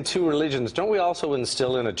raise in two religions, don't we also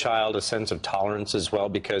instill in a child a sense of tolerance as well?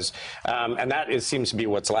 Because, and that seems to be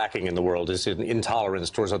what's lacking in the world, is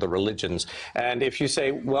intolerance towards other religions. And if you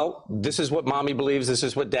say, well, this is what mommy believes, this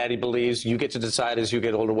is what daddy believes, you get to decide as you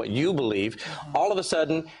get older what you believe, all of a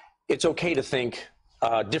sudden, it's okay to think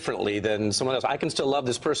differently than someone else. I can still love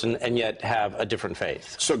this person and yet have a different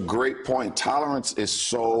faith. It's a great point. Tolerance is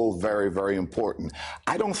so very, very important.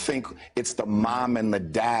 I don't think it's the mom and the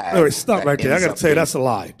dad. All right, stop right there. I got to tell you, that's a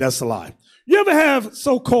lie. That's a lie. You ever have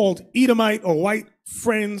so-called Edomite or white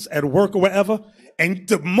friends at work or wherever, and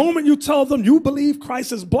the moment you tell them you believe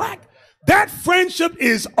Christ is black, that friendship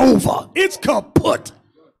is over. It's kaput.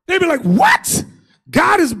 They be like, what?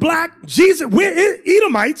 God is black. Jesus, we're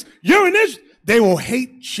Edomites. You're an Israel. They will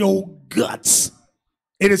hate your guts.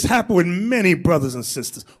 It has happened with many brothers and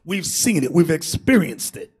sisters. We've seen it. We've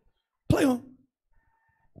experienced it. Play on.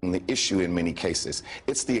 The issue in many cases,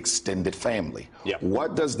 it's the extended family.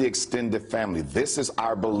 What does the extended family, this is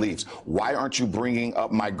our beliefs. Why aren't you bringing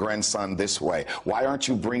up my grandson this way? Why aren't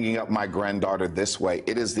you bringing up my granddaughter this way?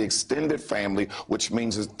 It is the extended family, which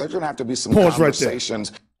means there's going to have to be some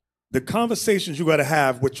conversations. Right there. The conversations you got to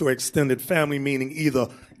have with your extended family, meaning either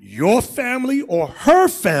your family or her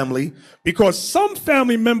family, because some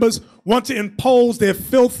family members want to impose their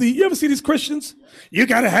filthy. You ever see these Christians? You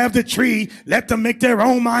got to have the tree. Let them make their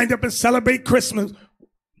own mind up and celebrate Christmas.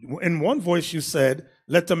 In one voice you said,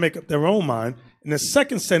 let them make up their own mind. And the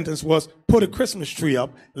second sentence was, put a Christmas tree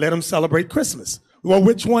up. Let them celebrate Christmas. Well,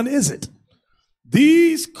 which one is it?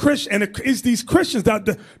 These Christians, and it's these Christians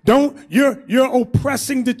that you're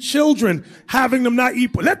oppressing the children, having them not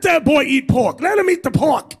eat. Let that boy eat pork. Let him eat the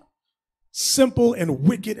pork. Simple and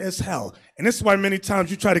wicked as hell. And this is why many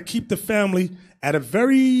times you try to keep the family at a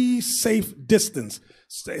very safe distance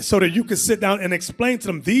so that you can sit down and explain to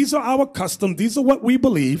them, these are our customs, these are what we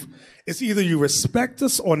believe. It's either you respect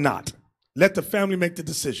us or not. Let the family make the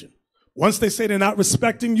decision. Once they say they're not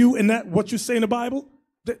respecting you in that what you say in the Bible,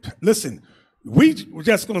 listen, we're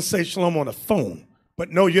just going to say shalom on the phone.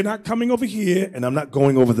 But no, you're not coming over here, and I'm not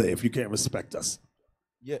going over there if you can't respect us.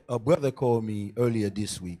 Yeah, a brother called me earlier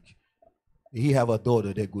this week. He have a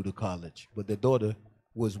daughter that go to college, but the daughter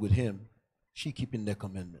was with him. She keeping their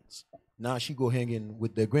commandments. Now she go hanging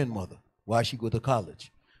with their grandmother while she go to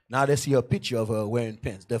college. Now they see a picture of her wearing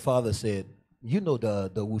pants. Their father said, you know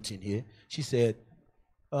the routine here. She said,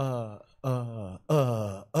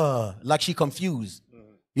 like she confused.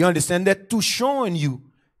 You understand that? To showing you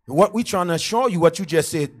what we trying to show you, what you just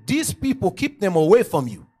said. These people keep them away from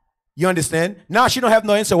you. You understand? Now she don't have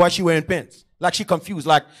no answer why she wearing pants. Like she confused.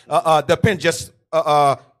 Like the pants just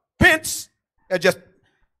pants. Just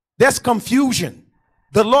that's confusion.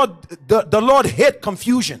 The Lord hate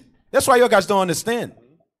confusion. That's why you guys don't understand.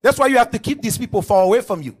 That's why you have to keep these people far away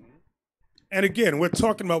from you. And again, we're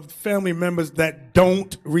talking about family members that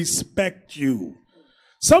don't respect you.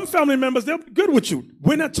 Some family members, they're good with you.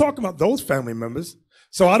 We're not talking about those family members.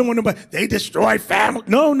 So I don't want to, they destroy family.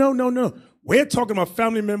 No. We're talking about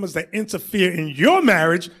family members that interfere in your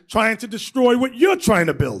marriage, trying to destroy what you're trying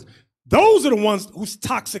to build. Those are the ones who's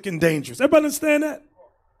toxic and dangerous. Everybody understand that?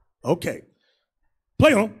 Okay.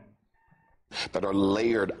 Play on. That are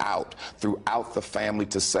layered out throughout the family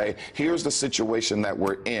to say, here's the situation that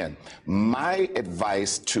we're in. My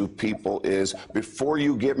advice to people is, before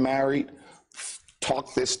you get married,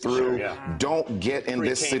 talk this through. Don't get in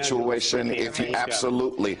this situation if you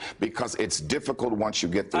absolutely, because it's difficult once you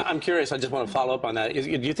get through. I'm curious. I just want to follow up on that. Do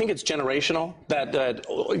you think it's generational that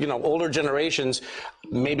older generations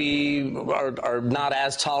maybe are not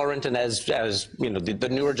as tolerant and as the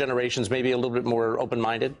newer generations maybe a little bit more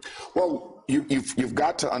open-minded? Well, you've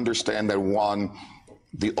got to understand that, one,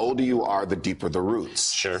 the older you are, the deeper the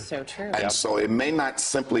roots. Sure. So true. And so it may not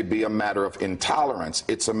simply be a matter of intolerance.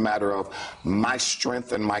 It's a matter of my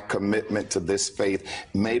strength and my commitment to this faith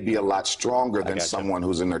may be a lot stronger than someone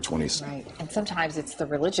who's in their 20s. Right. And sometimes it's the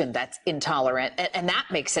religion that's intolerant, and that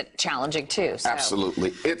makes it challenging too. So.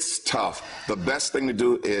 Absolutely. It's tough. The best thing to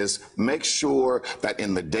do is make sure that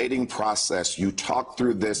in the dating process, you talk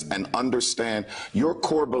through this and understand your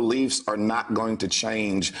core beliefs are not going to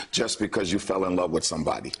change just because you fell in love with somebody.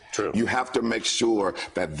 True. You have to make sure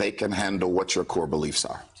that they can handle what your core beliefs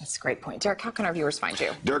are. That's a great point. Derek, how can our viewers find you?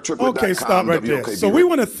 Okay, stop right there. So we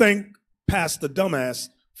want to thank Pastor Dumbass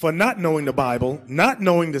for not knowing the Bible, not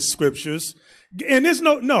knowing the scriptures. And there's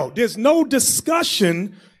no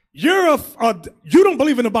discussion. You don't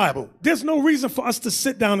believe in the Bible. There's no reason for us to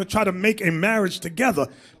sit down and try to make a marriage together,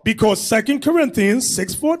 because 2 Corinthians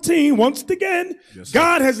 6:14, once again,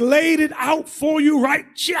 God has laid it out for you right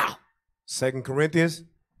here. 2 Corinthians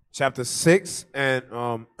chapter 6 and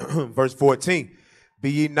verse 14. Be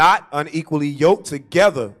ye not unequally yoked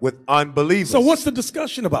together with unbelievers. So what's the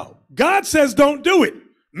discussion about? God says don't do it.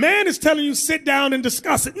 Man is telling you sit down and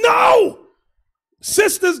discuss it. No!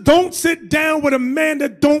 Sisters, don't sit down with a man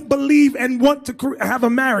that don't believe and want to have a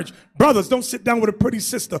marriage. Brothers, don't sit down with a pretty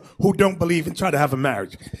sister who don't believe and try to have a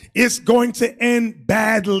marriage. It's going to end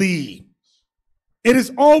badly. It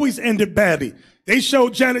has always ended badly. They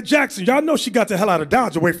showed Janet Jackson. Y'all know she got the hell out of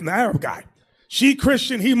Dodge away from the Arab guy. She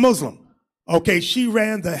Christian, he Muslim. Okay, she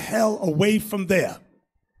ran the hell away from there.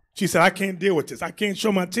 She said, I can't deal with this. I can't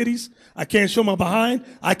show my titties. I can't show my behind.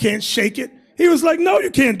 I can't shake it. He was like, no, you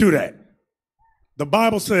can't do that. The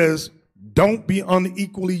Bible says, don't be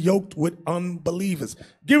unequally yoked with unbelievers.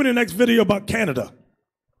 Give me the next video about Canada.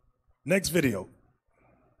 Next video.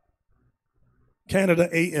 Canada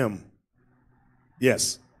AM.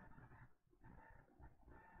 Yes.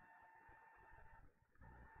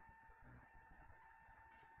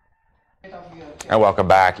 And welcome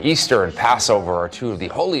back. Easter and Passover are two of the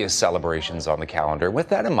holiest celebrations on the calendar. With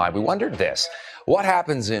that in mind, we wondered this. What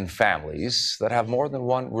happens in families that have more than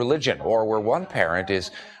one religion, or where one parent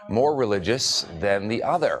is more religious than the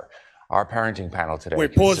other? Our parenting panel today.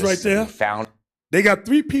 Wait, pause right there. They got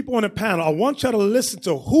 3 people on the panel. I want y'all to listen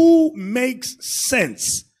to who makes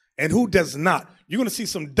sense and who does not. You're going to see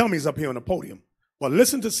some dummies up here on the podium. But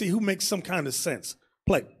listen to see who makes some kind of sense.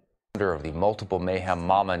 Play. Of the Multiple Mayhem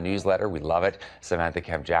Mama newsletter. We love it. Samantha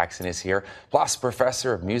Kemp Jackson is here, plus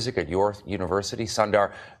professor of music at York University,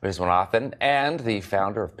 Sundar Viswanathan, and the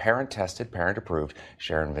founder of Parent Tested, Parent Approved,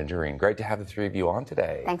 Sharon Venturine. Great to have the 3 of you on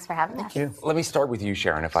today. Thanks for having us. Let me start with you,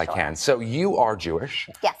 Sharon, if I can. So you are Jewish.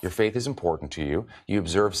 Yes. Your faith is important to you. You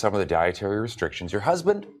observe some of the dietary restrictions. Your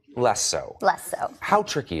husband, less so. Less so. How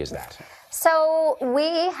tricky is that? So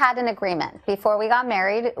we had an agreement. Before we got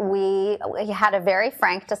married, we had a very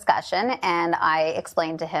frank discussion, and I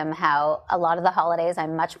explained to him how a lot of the holidays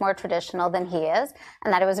I'm much more traditional than he is,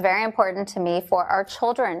 and that it was very important to me for our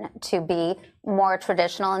children to be more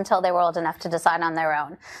traditional until they were old enough to decide on their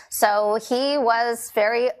own. So he was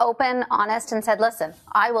very open, honest, and said, listen,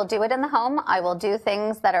 I will do it in the home. I will do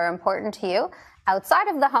things that are important to you. Outside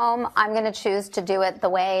of the home, I'm going to choose to do it the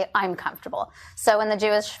way I'm comfortable. So in the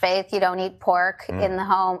Jewish faith, you don't eat pork in the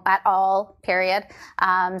home at all, period.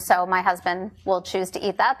 So my husband will choose to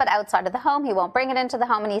eat that. But outside of the home, he won't bring it into the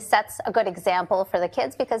home. And he sets a good example for the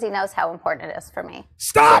kids because he knows how important it is for me.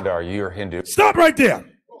 Stop! Sundar, you're Hindu. Stop right there.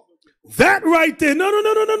 That right there.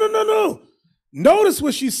 No. Notice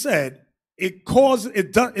what she said. It caused,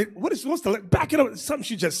 what's the, back it up. Something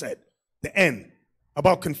she just said. The end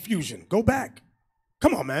about confusion. Go back.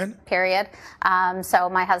 Come on, man. Period. So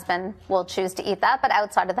my husband will choose to eat that, but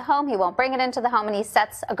outside of the home, he won't bring it into the home, and he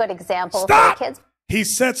sets a good example for the kids. He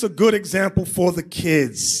sets a good example for the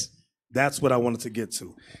kids. That's what I wanted to get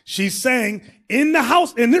to. She's saying in the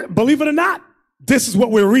house, and believe it or not, this is what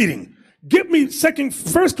we're reading. Give me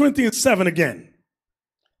 1 Corinthians 7 again.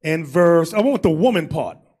 And I want the woman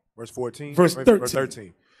part. Verse 14. Verse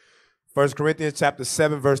 13. 1 Corinthians chapter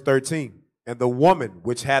 7, verse 13. And the woman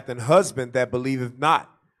which hath an husband that believeth not,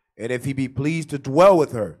 And if he be pleased to dwell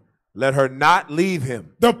with her, let her not leave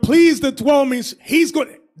him. The pleased to dwell means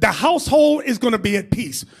the household is going to be at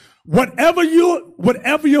peace. Whatever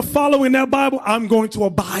you're following in that Bible, I'm going to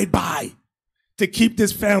abide by to keep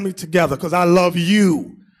this family together because I love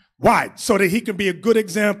you. Why? So that he can be a good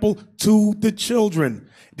example to the children.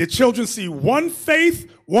 The children see one faith,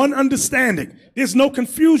 one understanding. There's no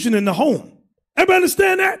confusion in the home. Everybody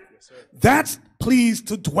understand that? Yes, that's pleased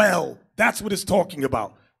to dwell. That's what it's talking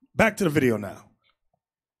about. Back to the video now.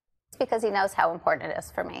 It's because he knows how important it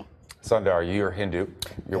is for me. Sundar, you're Hindu.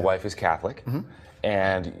 Your wife is Catholic.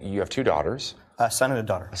 And you have two daughters. A son and a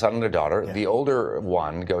daughter. A son and a daughter. Yeah. The older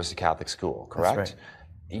one goes to Catholic school, correct? That's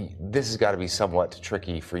right. This has got to be somewhat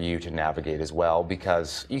tricky for you to navigate as well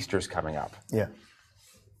because Easter's coming up. Yeah.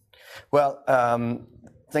 Well,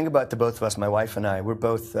 think about the both of us, my wife and I. We're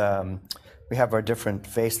both, we have our different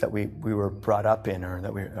faiths that we were brought up in or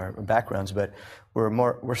that our backgrounds, but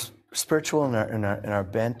we're spiritual in our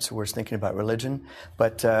bent. We're thinking about religion,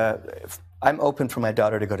 but I'm open for my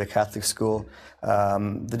daughter to go to Catholic school.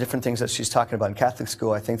 The different things that she's talking about in Catholic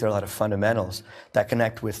school, I think there are a lot of fundamentals that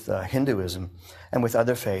connect with Hinduism and with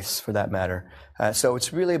other faiths for that matter. So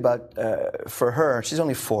it's really about, for her, she's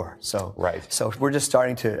only 4, so so we're just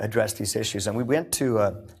starting to address these issues. And we went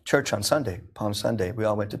to church on Sunday, Palm Sunday. We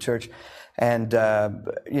all went to church. And,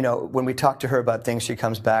 you know, when we talk to her about things, she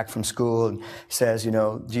comes back from school and says, you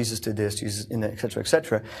know, Jesus did this, Jesus, et cetera, et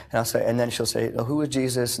cetera. And I'll say, and then she'll say, oh, who is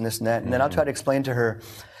Jesus and this and that. And then I'll try to explain to her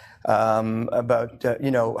about, you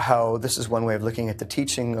know, how this is one way of looking at the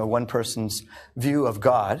teaching or one person's view of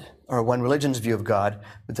God or one religion's view of God,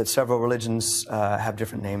 but that several religions have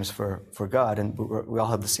different names for God, and we all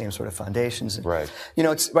have the same sort of foundations. Right. You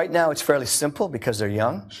know, right now it's fairly simple because they're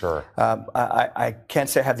young. Sure. I can't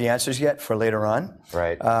say I have the answers yet for later on.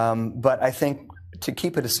 Right. But I think to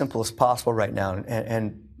keep it as simple as possible right now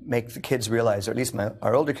and make the kids realize, or at least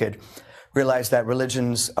our older kid, realize that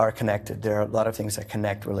religions are connected. There are a lot of things that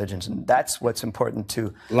connect religions, and that's what's important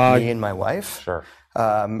to me and my wife. Sure.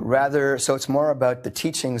 So it's more about the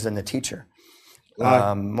teachings than the teacher.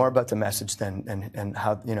 More about the message than and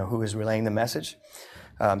how, you know, who is relaying the message.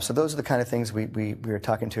 So those are the kind of things we were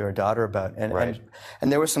talking to our daughter about. And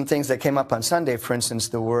there were some things that came up on Sunday. For instance,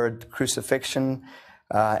 the word crucifixion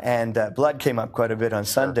and blood came up quite a bit on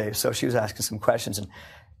Sunday. So she was asking some questions and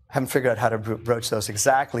haven't figured out how to broach those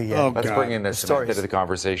exactly yet. Let's bring in this into the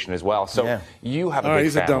conversation as well. So you have a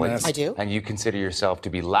big family. I do. And you consider yourself to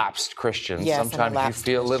be lapsed Christians. Yes, sometimes I'm a you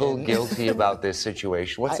feel a little guilty about this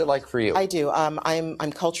situation. What's it like for you? I do.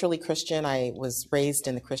 I'm culturally Christian. I was raised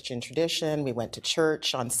in the Christian tradition. We went to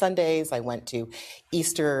church on Sundays. I went to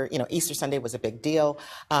Easter. You know, Easter Sunday was a big deal.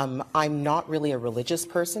 I'm not really a religious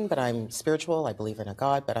person, but I'm spiritual. I believe in a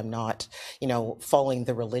God, but I'm not, you know, following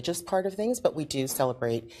the religious part of things. But we do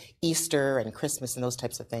celebrate Easter and Christmas and those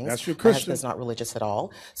types of things. That's your My Christian. husband's not religious at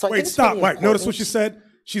all. So I Wait, think it's stop. really Right. Notice important. what she said.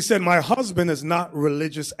 She said, my husband is not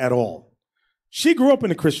religious at all. She grew up in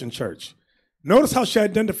a Christian church. Notice how she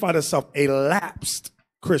identified herself a lapsed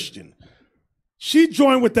Christian. She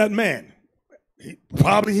joined with that man.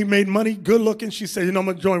 He made money, good looking. She said, you know, I'm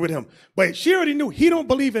going to join with him. But she already knew he don't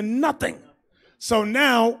believe in nothing. So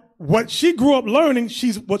now what she grew up learning,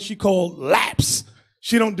 she's what she called lapse.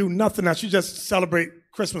 She don't do nothing now. She just celebrate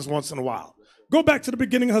Christmas once in a while. Go back to the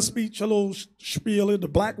beginning of her speech, a little spiel. The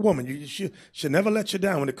black woman, she should never let you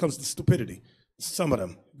down when it comes to stupidity. Some of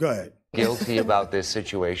them. Go ahead. Guilty about this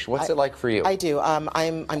situation. What's it like for you? I do.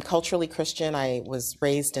 I'm culturally Christian. I was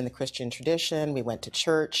raised in the Christian tradition. We went to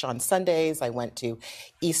church on Sundays. I went to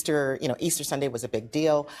Easter. You know, Easter Sunday was a big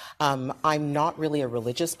deal. I'm not really a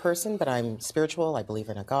religious person, but I'm spiritual. I believe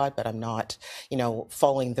in a God, but I'm not, you know,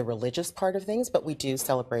 following the religious part of things. But we do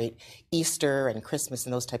celebrate Easter and Christmas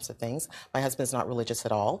and those types of things. My husband's not religious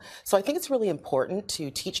at all. So I think it's really important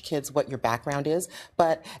to teach kids what your background is.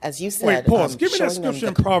 But as you said, wait, pause. Give me that scripture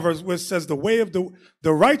in Proverbs where it says the way of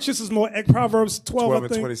the righteous is more, Proverbs 12 I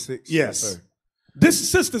think. 26. Yes. This,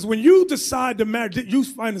 sisters, when you decide to marry, you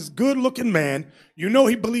find this good-looking man, you know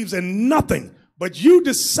he believes in nothing, but you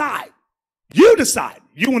decide you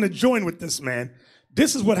want to join with this man.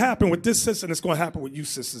 This is what happened with this sister, and it's going to happen with you,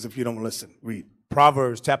 sisters, if you don't listen. Read.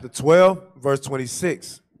 Proverbs chapter 12, verse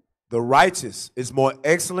 26. The righteous is more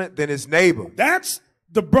excellent than his neighbor. That's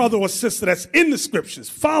the brother or sister that's in the scriptures.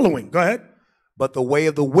 Following. Go ahead. But the way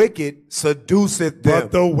of the wicked seduceth them.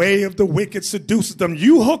 But the way of the wicked seduces them.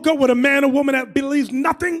 You hook up with a man or woman that believes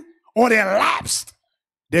nothing, or they're lapsed.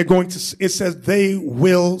 They're going to, it says they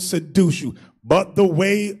will seduce you. But the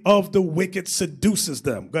way of the wicked seduces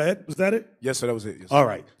them. Go ahead. Was that it? Yes, sir. That was it. Yes, all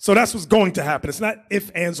right. So that's what's going to happen. It's not ifs,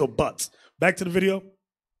 ands, or buts. Back to the video.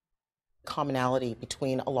 commonality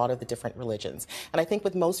between a lot of the different religions. And I think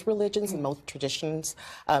with most religions and most traditions,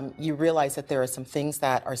 you realize that there are some things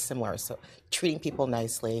that are similar. So treating people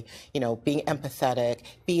nicely, being empathetic,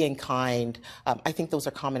 being kind. I think those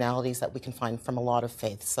are commonalities that we can find from a lot of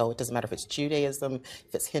faiths. So it doesn't matter if it's Judaism,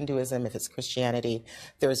 if it's Hinduism, if it's Christianity,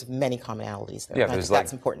 there's many commonalities there. Yeah, and I think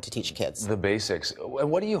that's important to teach kids. The basics.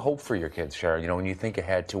 And what do you hope for your kids, Sharon? When you think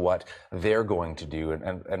ahead to what they're going to do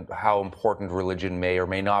and how important religion may or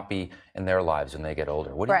may not be in their lives when they get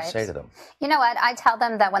older. What do you say to them? You know what? I tell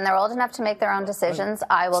them that when they're old enough to make their own decisions,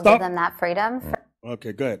 I will give them that freedom.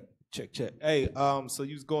 Okay, good. Check. Hey, so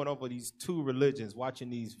you was going over these two religions, watching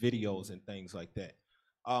these videos and things like that.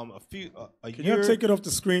 Can you take it off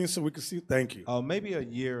the screen so we can see? Thank you. Maybe a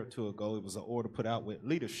year or two ago, it was an order put out with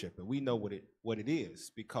leadership, and we know what it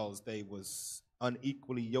is because they was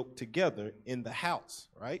unequally yoked together in the house,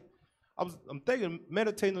 right? I'm thinking,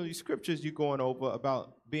 meditating on these scriptures you're going over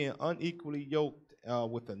about being unequally yoked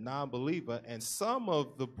with a non-believer, and some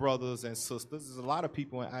of the brothers and sisters, there's a lot of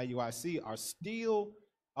people in IUIC are still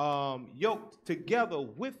yoked together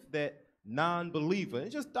with that non-believer. It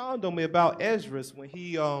just dawned on me about Ezra when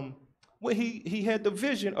he had the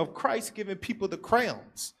vision of Christ giving people the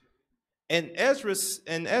crowns. And Ezra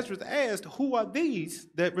asked, who are these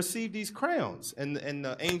that receive these crowns? And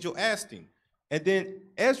the angel asked him. And then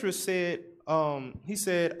Ezra said, he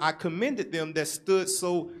said, I commended them that stood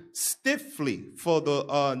so stiffly for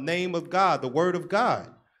the name of God, the word of God.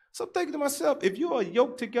 So I'm thinking to myself, if you are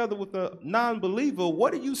yoked together with a non-believer,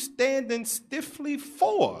 what are you standing stiffly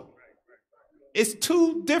for? It's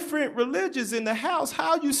two different religions in the house.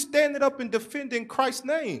 How are you standing up and defending Christ's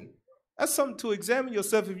name? That's something to examine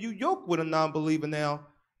yourself. If you yoke with a non-believer now,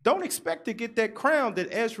 don't expect to get that crown that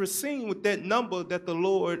Ezra seen with that number that the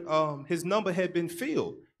Lord, his number had been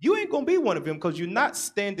filled. You ain't gonna be one of them because you're not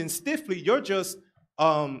standing stiffly. You're just,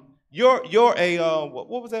 you're a,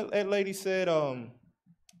 what was that lady said?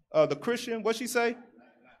 The Christian, what'd she say?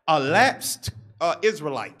 A lapsed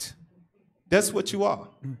Israelite. That's what you are.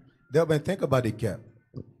 Delvin, think about it, Cap.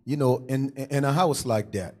 In a house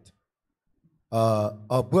like that,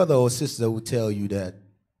 a brother or sister will tell you that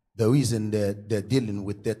the reason that they're dealing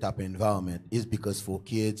with that type of environment is because for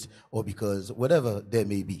kids or because whatever there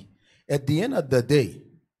may be. At the end of the day,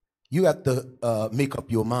 you have to make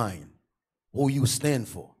up your mind who you stand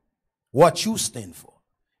for, what you stand for.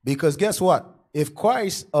 Because guess what? If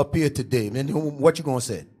Christ appeared today, then what you gonna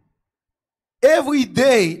say? Every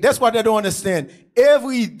day, that's what I don't understand.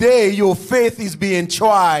 Every day your faith is being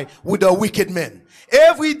tried with a wicked man.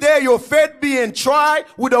 Every day your faith being tried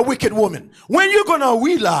with a wicked woman. When you gonna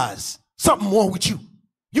realize something wrong with you?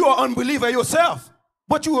 You are an unbeliever yourself.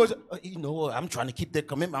 But you was, I'm trying to keep that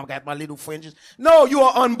commitment. I got my little fringes. No, you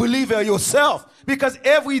are an unbeliever yourself. Because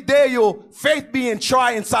every day your faith being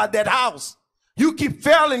tried inside that house. You keep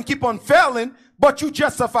failing, keep on failing, but you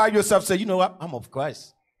justify yourself. Say, you know what? I'm of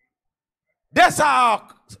Christ. That's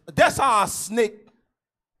how snake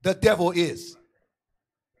the devil is.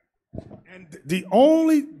 And the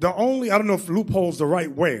only, I don't know if loophole is the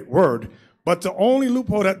right word, but the only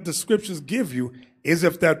loophole that the scriptures give you is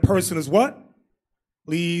if that person is what?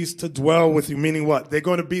 Pleased to dwell with you, meaning what? They're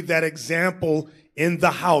going to be that example in the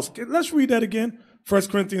house. Let's read that again. 1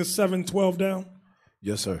 Corinthians 7:12 down.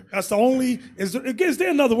 Yes, sir. That's the only, is there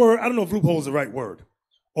another word? I don't know if loophole is the right word.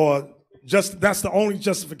 Or just, that's the only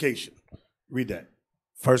justification. Read that.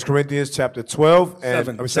 1 Corinthians chapter 12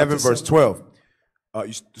 and 7 verse 12.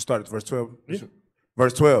 You start at verse 12? Yeah.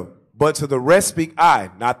 Verse 12. But to the rest speak I,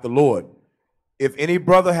 not the Lord. If any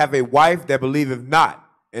brother have a wife that believeth not,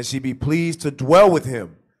 and she be pleased to dwell with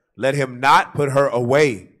him, let him not put her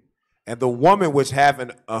away. And the woman which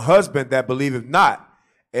have a husband that believeth not,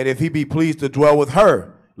 and if he be pleased to dwell with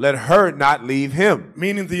her, let her not leave him.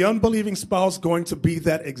 Meaning the unbelieving spouse going to be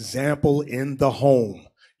that example in the home.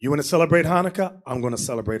 You want to celebrate Hanukkah? I'm going to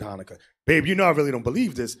celebrate Hanukkah. Babe, you know I really don't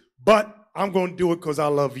believe this, but I'm going to do it because I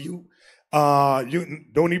love you. You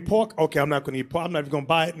don't eat pork? Okay, I'm not going to eat pork. I'm not even going to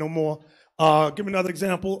buy it no more. Give me another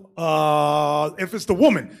example. If it's the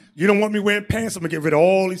woman, you don't want me wearing pants, I'm going to get rid of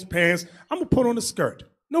all these pants. I'm going to put on a skirt.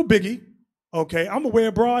 No biggie. Okay, I'm going to wear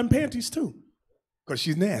a bra and panties too. Because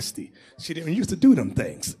she's nasty. She didn't used to do them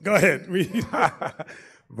things. Go ahead, read.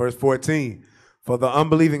 Verse 14. For the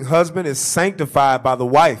unbelieving husband is sanctified by the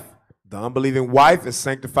wife. The unbelieving wife is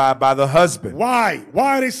sanctified by the husband. Why?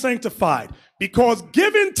 Why are they sanctified? Because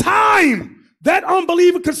given time, that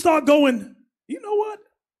unbeliever could start going, you know what?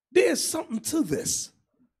 There's something to this.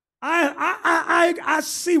 I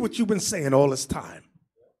see what you've been saying all this time.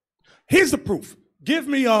 Here's the proof. Give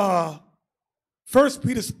me 1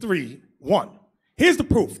 Peter 3:1. Here's the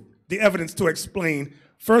proof. the evidence to explain.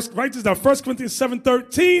 First, write this down. 1 Corinthians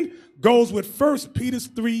 7:13 goes with 1 Peter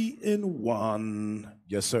 3:1.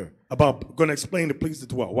 Yes, sir. About going to explain the please to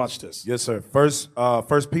dwell. Watch this. Yes, sir.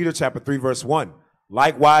 First Peter chapter 3, verse 1.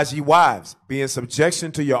 Likewise, ye wives, be in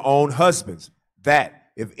subjection to your own husbands,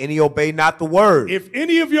 that if any obey not the word. If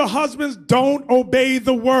any of your husbands don't obey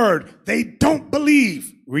the word, they don't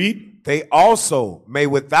believe. Read. They also may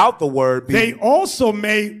without the word be. They also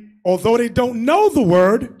may, although they don't know the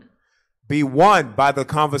word, be won by the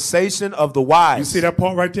conversation of the wise. You see that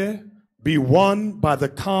part right there? Be won by the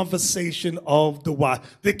conversation of the wise.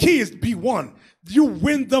 The key is be won. You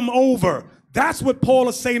win them over. That's what Paul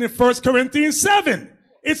is saying in 1 Corinthians 7.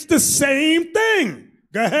 It's the same thing.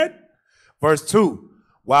 Go ahead. Verse 2.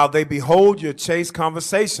 While they behold your chaste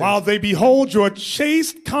conversation. While they behold your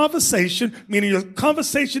chaste conversation, meaning your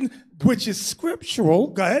conversation which is scriptural.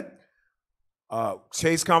 Go ahead.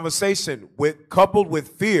 Chaste conversation coupled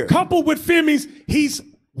with fear. Coupled with fear means he's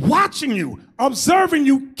watching you, observing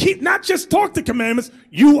you. Keep not just talk the commandments.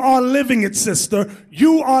 You are living it, sister.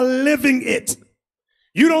 You are living it.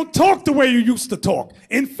 You don't talk the way you used to talk.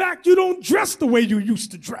 In fact, you don't dress the way you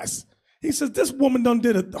used to dress. He says, this woman done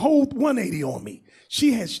did a whole 180 on me.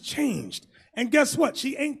 She has changed. And guess what?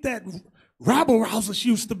 She ain't that rabble-rouser she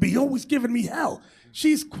used to be, always giving me hell.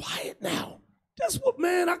 She's quiet now. That's what,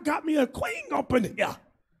 man, I got me a queen up in here.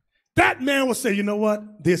 That man will say, you know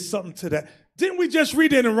what? There's something to that. Didn't we just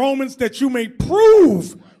read it in Romans that you may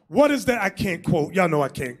prove? What is that? I can't quote. Y'all know I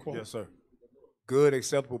can't quote. Yes, sir. Good,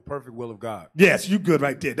 acceptable, perfect will of God. Yes, you good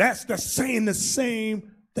right there. That's saying the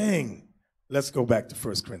same thing. Let's go back to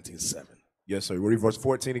 1 Corinthians 7. Yes, sir. Read verse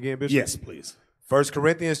 14 again, Bishop? Yes, please. 1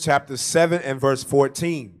 Corinthians chapter 7 and verse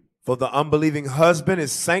 14. For the unbelieving husband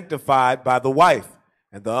is sanctified by the wife,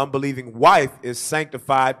 and the unbelieving wife is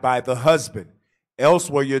sanctified by the husband. Else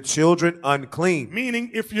were your children unclean.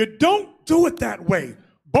 Meaning, if you don't do it that way,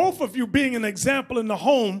 both of you being an example in the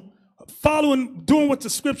home, following, doing what the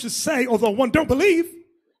scriptures say, although one don't believe,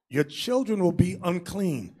 your children will be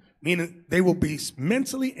unclean. Meaning they will be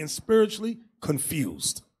mentally and spiritually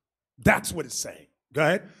confused. That's what it's saying. Go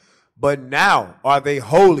ahead. But now are they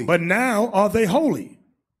holy. But now are they holy.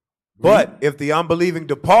 But if the unbelieving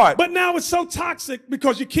depart. But now it's so toxic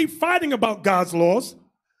because you keep fighting about God's laws.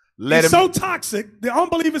 It's so toxic. The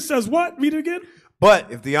unbeliever says what? Read it again.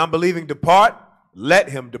 But if the unbelieving depart, let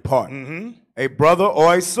him depart. A brother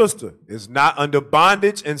or a sister is not under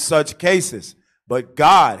bondage in such cases, but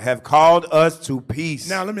God have called us to peace.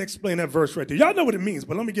 Now let me explain that verse right there. Y'all know what it means,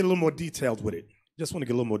 but let me get a little more detailed with it. Just want to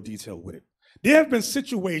get a little more detailed with it. There have been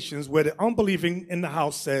situations where the unbelieving in the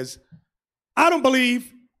house says, I don't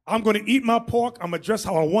believe, I'm going to eat my pork, I'm going to dress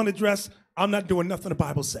how I want to dress, I'm not doing nothing the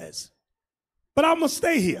Bible says. But I'm going to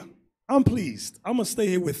stay here. I'm pleased. I'm going to stay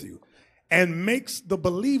here with you. And makes the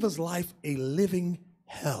believer's life a living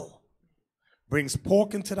hell. Brings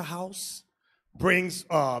pork into the house, brings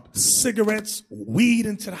cigarettes, weed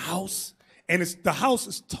into the house, and the house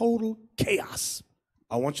is total chaos.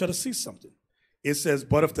 I want you to see something. It says,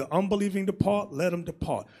 but if the unbelieving depart, let them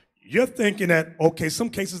depart. You're thinking that, okay, some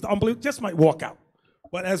cases the unbeliever just might walk out.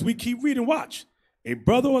 But as we keep reading, watch. A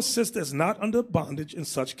brother or sister is not under bondage in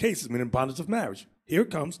such cases, meaning bondage of marriage. Here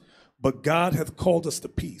it comes. But God hath called us to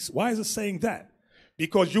peace. Why is it saying that?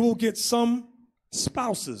 Because you will get some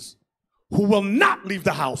spouses who will not leave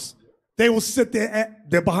the house. They will sit there at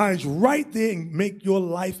their behinds right there and make your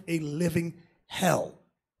life a living hell.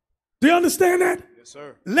 Do you understand that? Yes,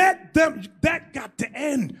 sir. Let them, that got to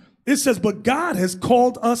end. It says, but God has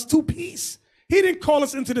called us to peace. He didn't call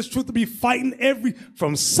us into this truth to be fighting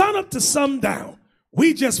from sun up to sundown.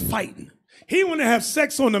 We just fighting. He want to have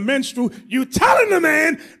sex on the menstrual. You telling the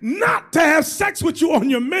man not to have sex with you on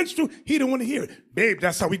your menstrual. He don't want to hear it. Babe,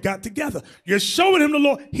 that's how we got together. You're showing him the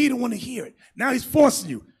law. He don't want to hear it. Now he's forcing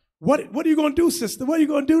you. What are you going to do, sister? What are you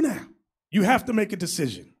going to do now? You have to make a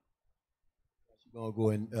decision. She's going to go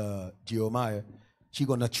in Jeremiah. She's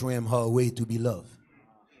going to trim her way to be loved.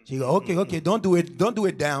 She go, okay, don't do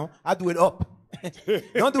it down. I do it up.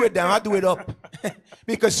 Don't do it down, I do it up.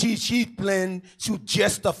 Because she planned to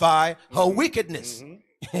justify her wickedness.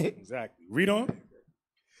 Exactly. Read on.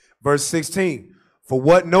 Verse 16. For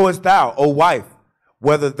what knowest thou, O wife,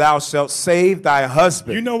 whether thou shalt save thy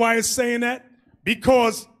husband? You know why it's saying that?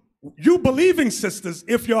 Because you believing sisters,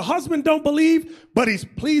 if your husband don't believe, but he's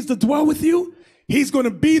pleased to dwell with you, he's going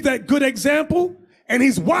to be that good example, and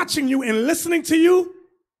he's watching you and listening to you,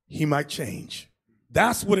 he might change.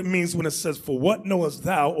 That's what it means when it says, for what knowest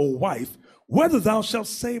thou, O wife, whether thou shalt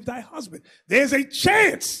save thy husband? There's a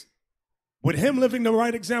chance with him living the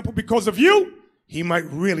right example because of you, he might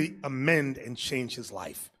really amend and change his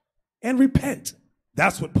life and repent.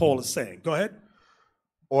 That's what Paul is saying. Go ahead.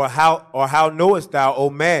 Or how knowest thou, O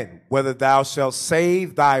man, whether thou shalt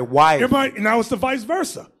save thy wife? Right, now it's the vice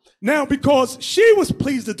versa. Now, because she was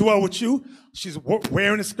pleased to dwell with you, she's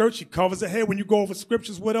wearing a skirt, she covers her head when you go over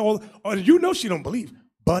scriptures with her, or you know she don't believe.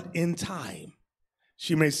 But in time,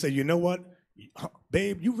 she may say, you know what,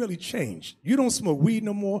 babe, you really changed. You don't smoke weed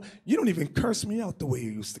no more. You don't even curse me out the way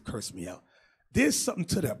you used to curse me out. There's something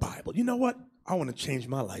to that Bible. You know what? I want to change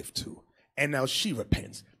my life too. And now she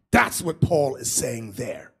repents. That's what Paul is saying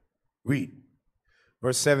there. Read.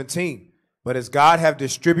 Verse 17. But as God have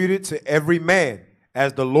distributed to every man,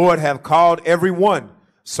 as the Lord have called every one,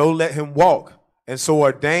 so let him walk. And so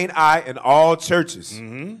ordain I in all churches.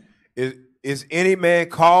 Is any man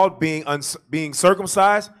called being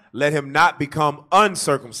circumcised? Let him not become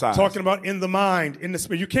uncircumcised. Talking about in the mind, in the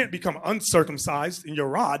spirit. You can't become uncircumcised in your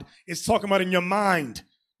rod. It's talking about in your mind.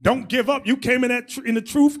 Don't give up. You came in in the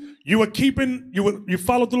truth. You were keeping, you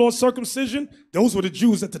followed the Lord's circumcision. Those were the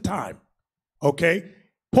Jews at the time. Okay?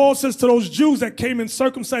 Paul says to those Jews that came in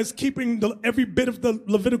circumcised, keeping every bit of the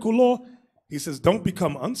Levitical law, he says, don't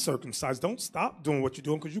become uncircumcised. Don't stop doing what you're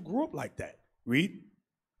doing because you grew up like that. Read.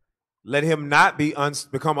 Let him not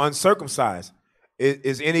become uncircumcised.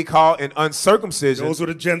 Is any called in uncircumcision? Those were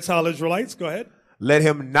the Gentile Israelites. Go ahead. Let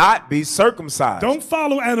him not be circumcised. Don't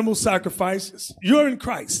follow animal sacrifices. You're in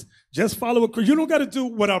Christ. Just follow it. You don't got to do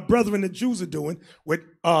what our brethren, the Jews, are doing with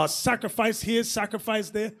sacrifice here,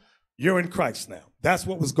 sacrifice there. You're in Christ now. That's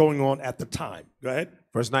what was going on at the time. Go ahead.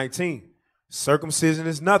 Verse 19. Circumcision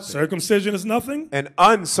is nothing. Circumcision is nothing. And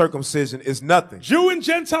uncircumcision is nothing. Jew and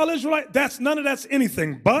Gentile Israelite, none of that's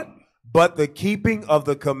anything but the keeping of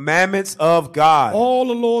the commandments of God. All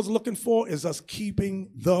the Lord's looking for is us keeping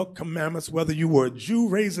the commandments, whether you were a Jew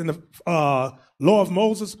raised in the law of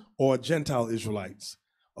Moses or Gentile Israelites.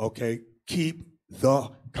 Okay? Keep the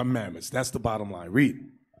commandments. That's the bottom line. Read.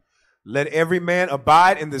 Let every man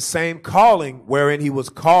abide in the same calling wherein he was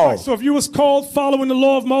called. Right, so if you was called following the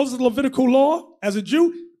law of Moses, the Levitical law, as a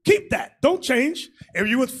Jew, keep that. Don't change. If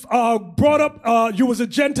you was brought up, you was a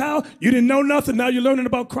Gentile, you didn't know nothing, now you're learning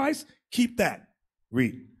about Christ, keep that.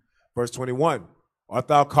 Read. Verse 21. Art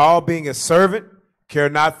thou called being a servant? Care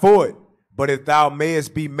not for it. But if thou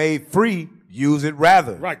mayest be made free, use it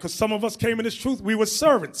rather. Right, because some of us came in this truth, we were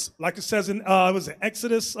servants. Like it says in was it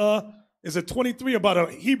Exodus, is it 23 about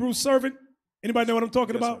a Hebrew servant? Anybody know what I'm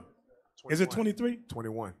talking about? Is it 23?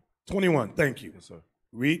 21. 21, thank you. Yes, sir.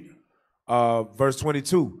 Read. Verse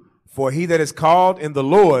 22. For he that is called in the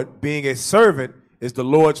Lord, being a servant, is the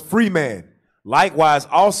Lord's free man. Likewise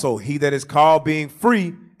also he that is called being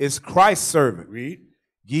free is Christ's servant. Read.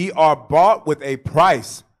 Ye are bought with a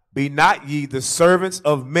price. Be not ye the servants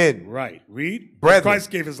of men. Right. Read. Brethren.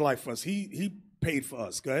 Christ gave his life for us. He paid for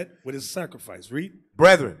us. Go ahead. With his sacrifice. Read.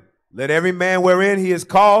 Brethren, let every man wherein he is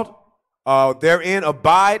called, therein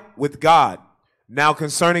abide with God. Now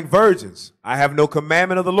concerning virgins, I have no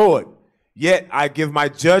commandment of the Lord. Yet I give my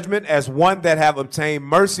judgment as one that have obtained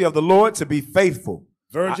mercy of the Lord to be faithful.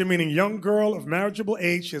 Virgin meaning young girl of marriageable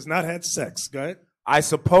age. She has not had sex. Go ahead. I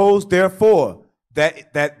suppose, therefore,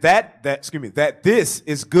 that this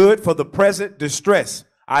is good for the present distress.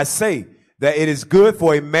 I say that it is good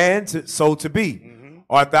for a man so to be.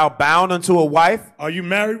 Art thou bound unto a wife? Are you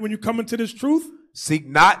married when you come into this truth? Seek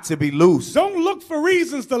not to be loose. Don't look for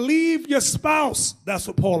reasons to leave your spouse. That's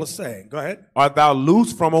what Paul is saying. Go ahead. Art thou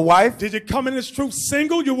loose from a wife? Did you come in this truth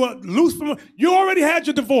single? You were loose from you already had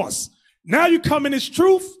your divorce. Now you come in this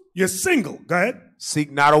truth, you're single. Go ahead.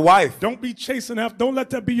 Seek not a wife. Don't be chasing after. Don't let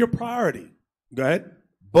that be your priority. Go ahead.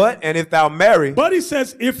 And if thou marry. But he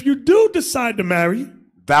says, if you do decide to marry,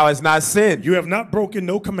 thou hast not sinned. You have not broken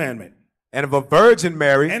no commandment. And if a virgin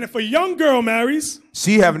marry. And if a young girl marries.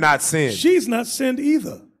 She have not sinned. She's not sinned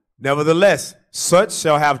either. Nevertheless, such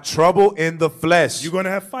shall have trouble in the flesh. You're going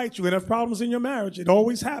to have fights. You're going to have problems in your marriage. It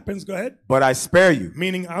always happens. Go ahead. But I spare you.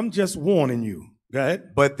 Meaning I'm just warning you. Go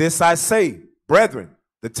ahead. But this I say, brethren,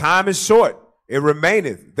 the time is short. It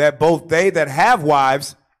remaineth that both they that have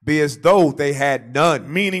wives be as though they had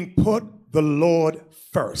none. Meaning put the Lord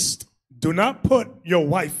first. Do not put your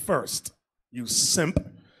wife first, you simp.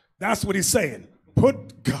 That's what he's saying.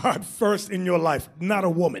 Put God first in your life, not a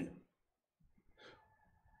woman.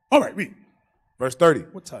 All right, read. Verse 30.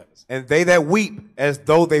 What time is it? And they that weep as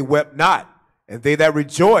though they wept not, and they that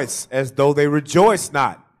rejoice as though they rejoiced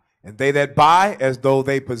not, and they that buy as though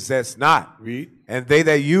they possess not. Read. And they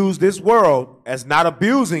that use this world as not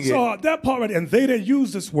abusing it. So that part right there, and they that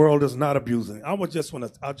use this world as not abusing it. I just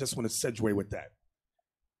want to segue with that.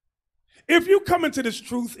 If you come into this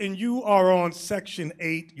truth and you are on Section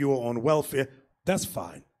 8, you are on welfare, that's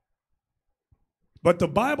fine. But the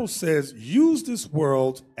Bible says, use this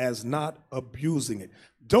world as not abusing it.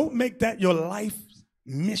 Don't make that your life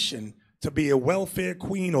mission to be a welfare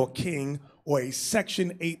queen or king or a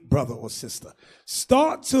Section 8 brother or sister.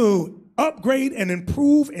 Start to upgrade and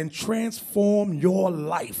improve and transform your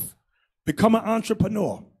life. Become an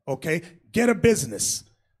entrepreneur, okay? Get a business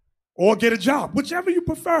or get a job, whichever you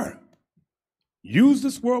prefer. Use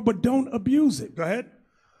this world, but don't abuse it. Go ahead.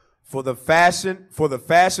 For the fashion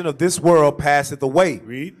of this world passeth away.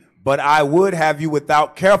 Read. But I would have you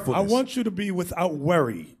without carefulness. I want you to be without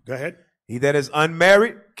worry. Go ahead. He that is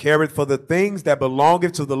unmarried careth for the things that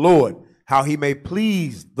belongeth to the Lord, how he may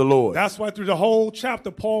please the Lord. That's why through the whole chapter,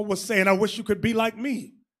 Paul was saying, I wish you could be like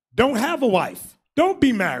me. Don't have a wife. Don't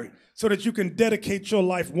be married, so that you can dedicate your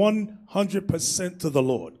life 100% to the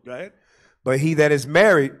Lord. Go ahead. But he that is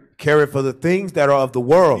married careth for the things that are of the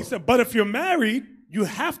world. He said, but if you're married, you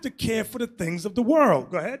have to care for the things of the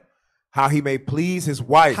world. Go ahead. How he may please his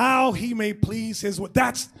wife. How he may please his wife.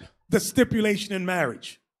 That's the stipulation in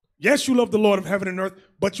marriage. Yes, you love the Lord of heaven and earth,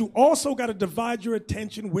 but you also got to divide your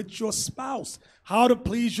attention with your spouse. How to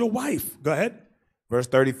please your wife. Go ahead. Verse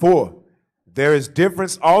 34. There is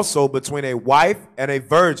difference also between a wife and a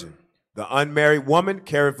virgin. The unmarried woman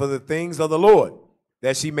careth for the things of the Lord,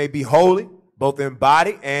 that she may be holy, both in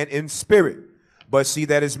body and in spirit. But she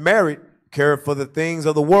that is married careth for the things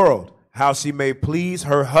of the world, how she may please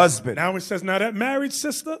her husband. Now it says, now that married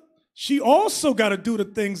sister, she also got to do the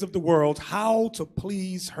things of the world, how to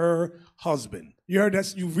please her husband. You heard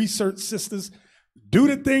that? You research, sisters. Do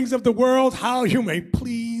the things of the world, how you may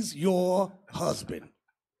please your husband.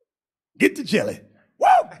 Get the jelly. Woo!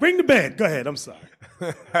 Bring the bed. Go ahead. I'm sorry.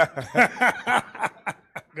 Go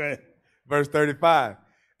ahead. Verse 35.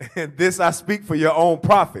 And this I speak for your own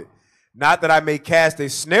profit, not that I may cast a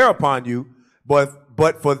snare upon you,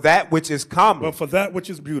 but for that which is common. But for that which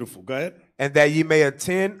is beautiful. Go ahead. And that ye may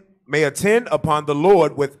attend upon the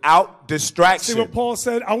Lord without distraction. See what Paul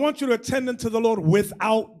said? I want you to attend unto the Lord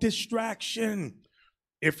without distraction.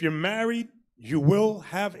 If you're married, you will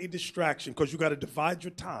have a distraction because you got to divide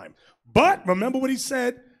your time. But remember what he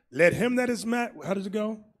said, let him that is married, how does it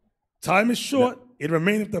go? Time is short. No. It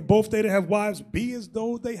remaineth that both they that have wives be as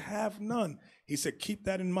though they have none. He said, keep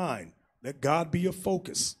that in mind. Let God be your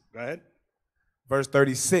focus. Go ahead. Verse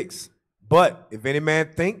 36. But if any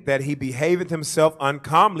man think that he behaveth himself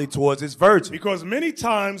uncomely towards his virgin. Because many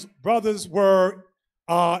times brothers were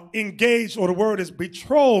engaged, or the word is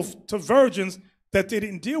betrothed to virgins that they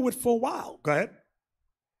didn't deal with for a while. Go ahead.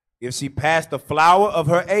 If she passed the flower of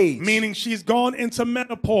her age. Meaning she's gone into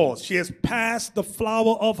menopause. She has passed the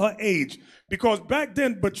flower of her age. Because back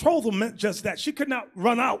then, betrothal meant just that. She could not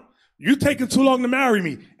run out. You taking too long to marry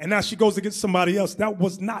me. And now she goes to get somebody else. That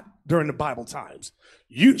was not during the Bible times.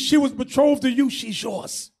 She was betrothed to you. She's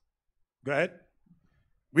yours. Go ahead.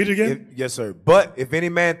 Read it again. Yes, sir. But if any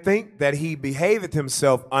man think that he behaveth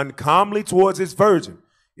himself uncomely towards his virgin,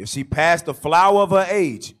 if she pass the flower of her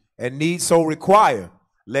age and need so require,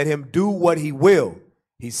 let him do what he will.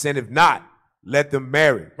 He sinneth not. Let them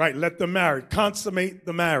marry. Right, let them marry. Consummate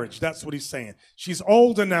the marriage. That's what he's saying. She's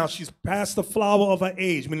older now. She's past the flower of her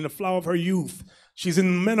age, meaning the flower of her youth. She's in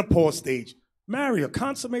the menopause stage. Marry her.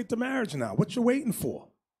 Consummate the marriage now. What you waiting for?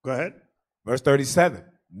 Go ahead. Verse 37.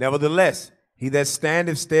 Nevertheless, he that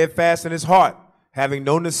standeth steadfast in his heart, having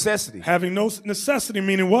no necessity. Having no necessity,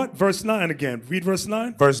 meaning what? Verse 9 again. Read verse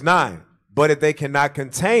 9. Verse 9. But if they cannot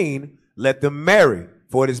contain, let them marry.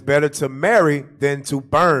 For it is better to marry than to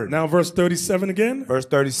burn. Now verse 37 again. Verse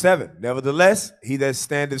 37. Nevertheless, he that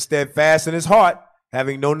standeth steadfast in his heart,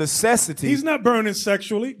 having no necessity. He's not burning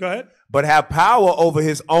sexually. Go ahead. But have power over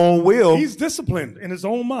his own will. He's disciplined in his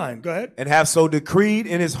own mind. Go ahead. And have so decreed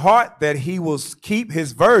in his heart that he will keep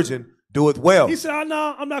his virgin, doeth well. He said,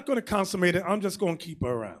 no, I'm not going to consummate it. I'm just going to keep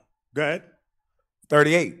her around. Go ahead.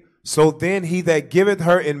 38. So then he that giveth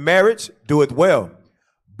her in marriage doeth well.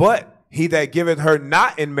 But he that giveth her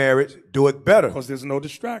not in marriage doeth better. Because there's no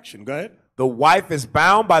distraction. Go ahead. The wife is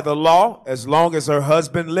bound by the law as long as her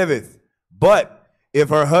husband liveth. But if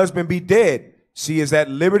her husband be dead, she is at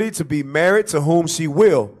liberty to be married to whom she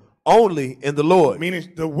will, only in the Lord.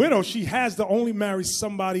 Meaning the widow, she has to only marry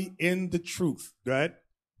somebody in the truth. Go ahead.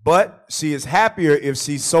 But she is happier if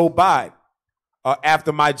she so bide.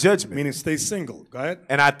 After my judgment. Meaning stay single. Go ahead.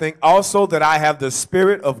 And I think also that I have the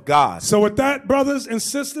Spirit of God. So with that, brothers and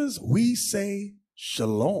sisters, we say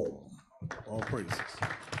shalom. All praises.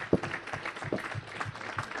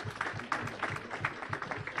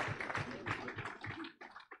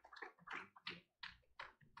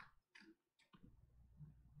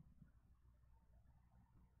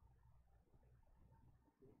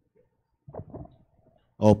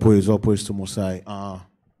 All praise to Mosai.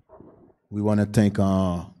 We want to thank, we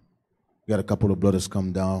got a couple of brothers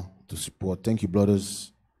come down to support. Thank you,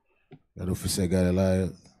 brothers. Got Officer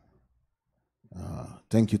Galileo.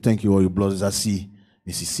 Thank you, all you brothers. I see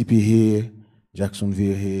Mississippi here,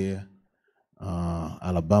 Jacksonville here,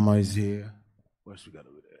 Alabama is here. What else we got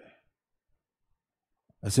over there?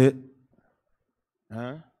 That's it?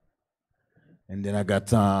 Huh? And then I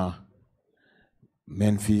got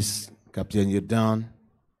Memphis, Captain Yedan,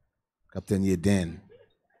 Captain Yedan,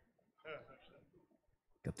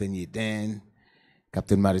 Captain Yedan,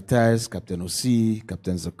 Captain Maritais, Captain Osi,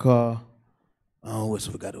 Captain Zakar. Oh, what else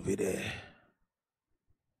we got over there?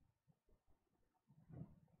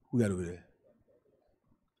 Who got over there?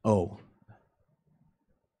 Oh,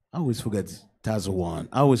 I always forget Tazawan.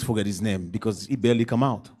 I always forget his name because he barely come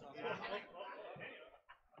out.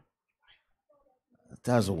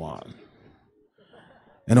 Tazawan.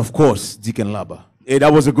 And of course, Deacon Laba. Hey,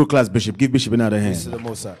 that was a good class, Bishop. Give Bishop another hand. This is the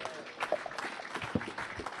Mossad.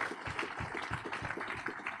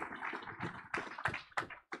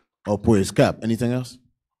 Oh, praise Cap. Anything else?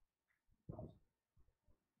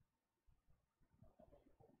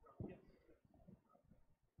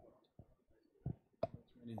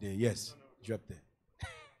 Yes, drop there.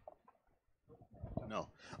 No.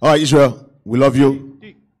 All right, Israel, we love you.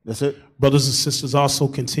 That's it. Brothers and sisters, also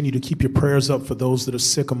continue to keep your prayers up for those that are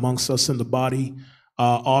sick amongst us in the body.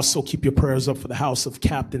 Also keep your prayers up for the house of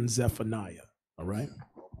Captain Zephaniah. All right?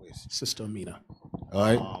 Sister Amina. All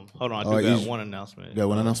right. Hold on, I do got one announcement. You got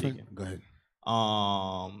one announcement? Go ahead.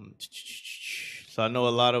 So I know a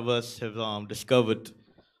lot of us have discovered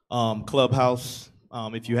Clubhouse.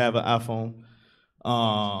 If you have an iPhone,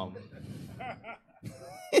 want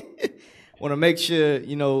to make sure,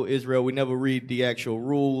 you know, Israel, we never read the actual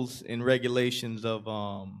rules and regulations of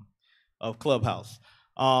Clubhouse.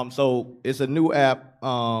 So it's a new app.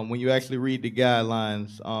 When you actually read the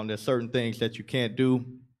guidelines, there's certain things that you can't do.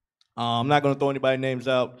 I'm not going to throw anybody's names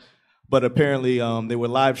out, but apparently they were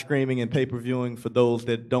live streaming and pay-per-viewing for those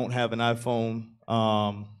that don't have an iPhone.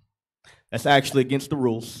 That's actually against the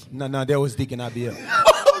rules. No, that was Deacon Abiel.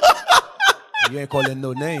 You ain't calling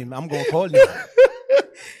no name. I'm going to call you.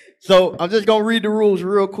 So I'm just going to read the rules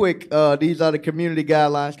real quick. These are the community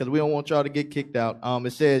guidelines because we don't want y'all to get kicked out.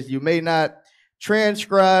 It says you may not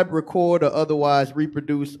transcribe, record, or otherwise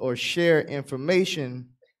reproduce or share information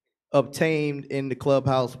obtained in the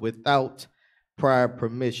Clubhouse without prior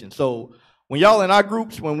permission. So when y'all in our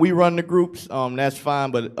groups, when we run the groups, that's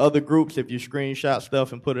fine. But other groups, if you screenshot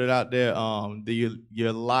stuff and put it out there,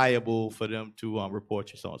 you're liable for them to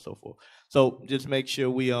report you, so on and so forth. So just make sure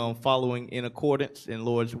we following in accordance, and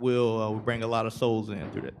Lord's will, we bring a lot of souls in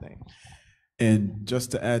through that thing. And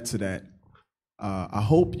just to add to that, I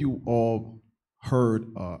hope you all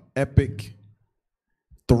heard epic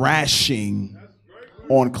thrashing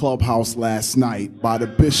on Clubhouse last night by the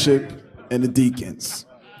bishop and the deacons.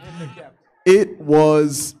 It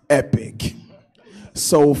was epic.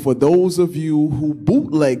 So for those of you who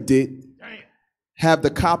bootlegged it, have the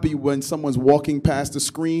copy when someone's walking past the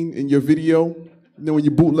screen in your video, you know when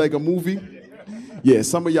you bootleg a movie? Yeah,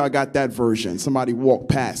 some of y'all got that version. Somebody walked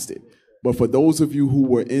past it. But for those of you who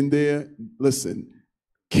were in there, listen,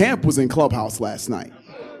 camp was in Clubhouse last night.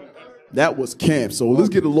 That was camp. So let's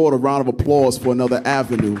give the Lord a round of applause for another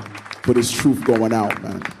avenue for this truth going out,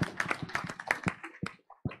 man.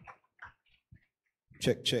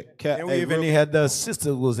 Check. And we even had the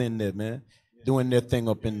sisters was in there, man, doing their thing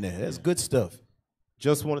up in there. That's good stuff.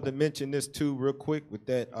 Just wanted to mention this too real quick with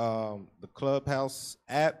that the Clubhouse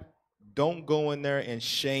app. Don't go in there and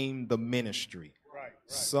shame the ministry. Right.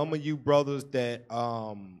 Some of you brothers that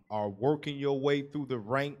are working your way through the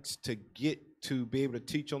ranks to get to be able to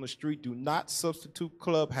teach on the street, do not substitute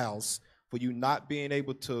Clubhouse for you not being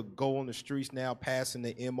able to go on the streets now, passing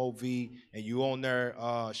the MOV, and you on there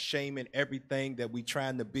shaming everything that we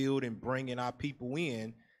trying to build and bringing our people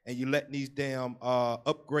in, and you letting these damn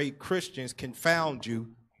upgrade Christians confound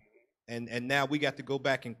you, and now we got to go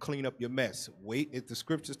back and clean up your mess. Wait, if the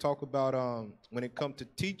scriptures talk about when it comes to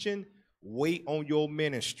teaching, wait on your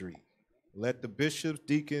ministry. Let the bishops,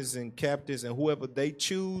 deacons, and captains, and whoever they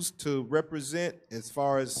choose to represent as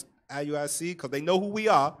far as IUIC, because they know who we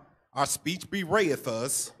are. Our speech bewrayeth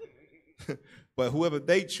us. But whoever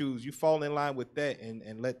they choose, you fall in line with that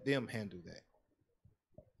and let them handle that.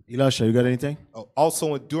 Elisha, you got anything?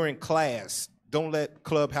 Also, during class, don't let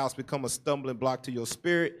Clubhouse become a stumbling block to your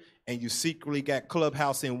spirit, and you secretly got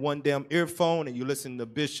Clubhouse in one damn earphone and you listen to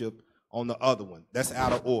Bishop on the other one. That's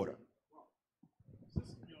out of order.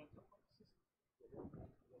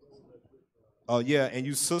 Yeah, and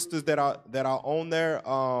you sisters that are on there,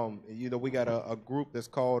 you know, we got a group that's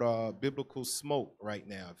called Biblical Smoke right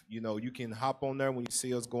now. You know, you can hop on there when you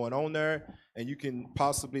see us going on there, and you can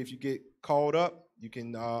possibly, if you get called up, you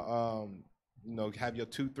can you know, have your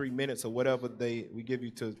 2-3 minutes or whatever we give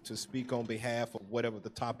you to speak on behalf of whatever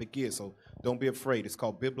the topic is. So don't be afraid. It's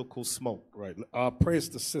called Biblical Smoke. Right. Praise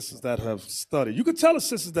the sisters that have studied. You can tell the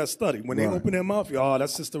sisters that study when they open their mouth. Oh,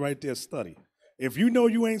 that sister right there study. If you know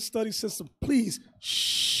you ain't studied, sister, please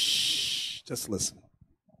shh. Just listen.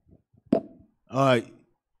 All right.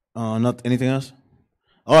 Not anything else?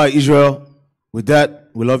 All right, Israel. With that,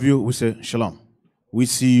 we love you. We say shalom. We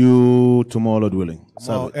see you tomorrow, Lord willing.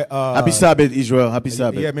 Happy Sabbath, Israel. Happy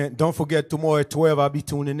Sabbath. Yeah, man. Don't forget tomorrow at 12. I'll be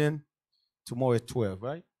tuning in. Tomorrow at 12,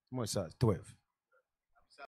 right? Tomorrow at 12.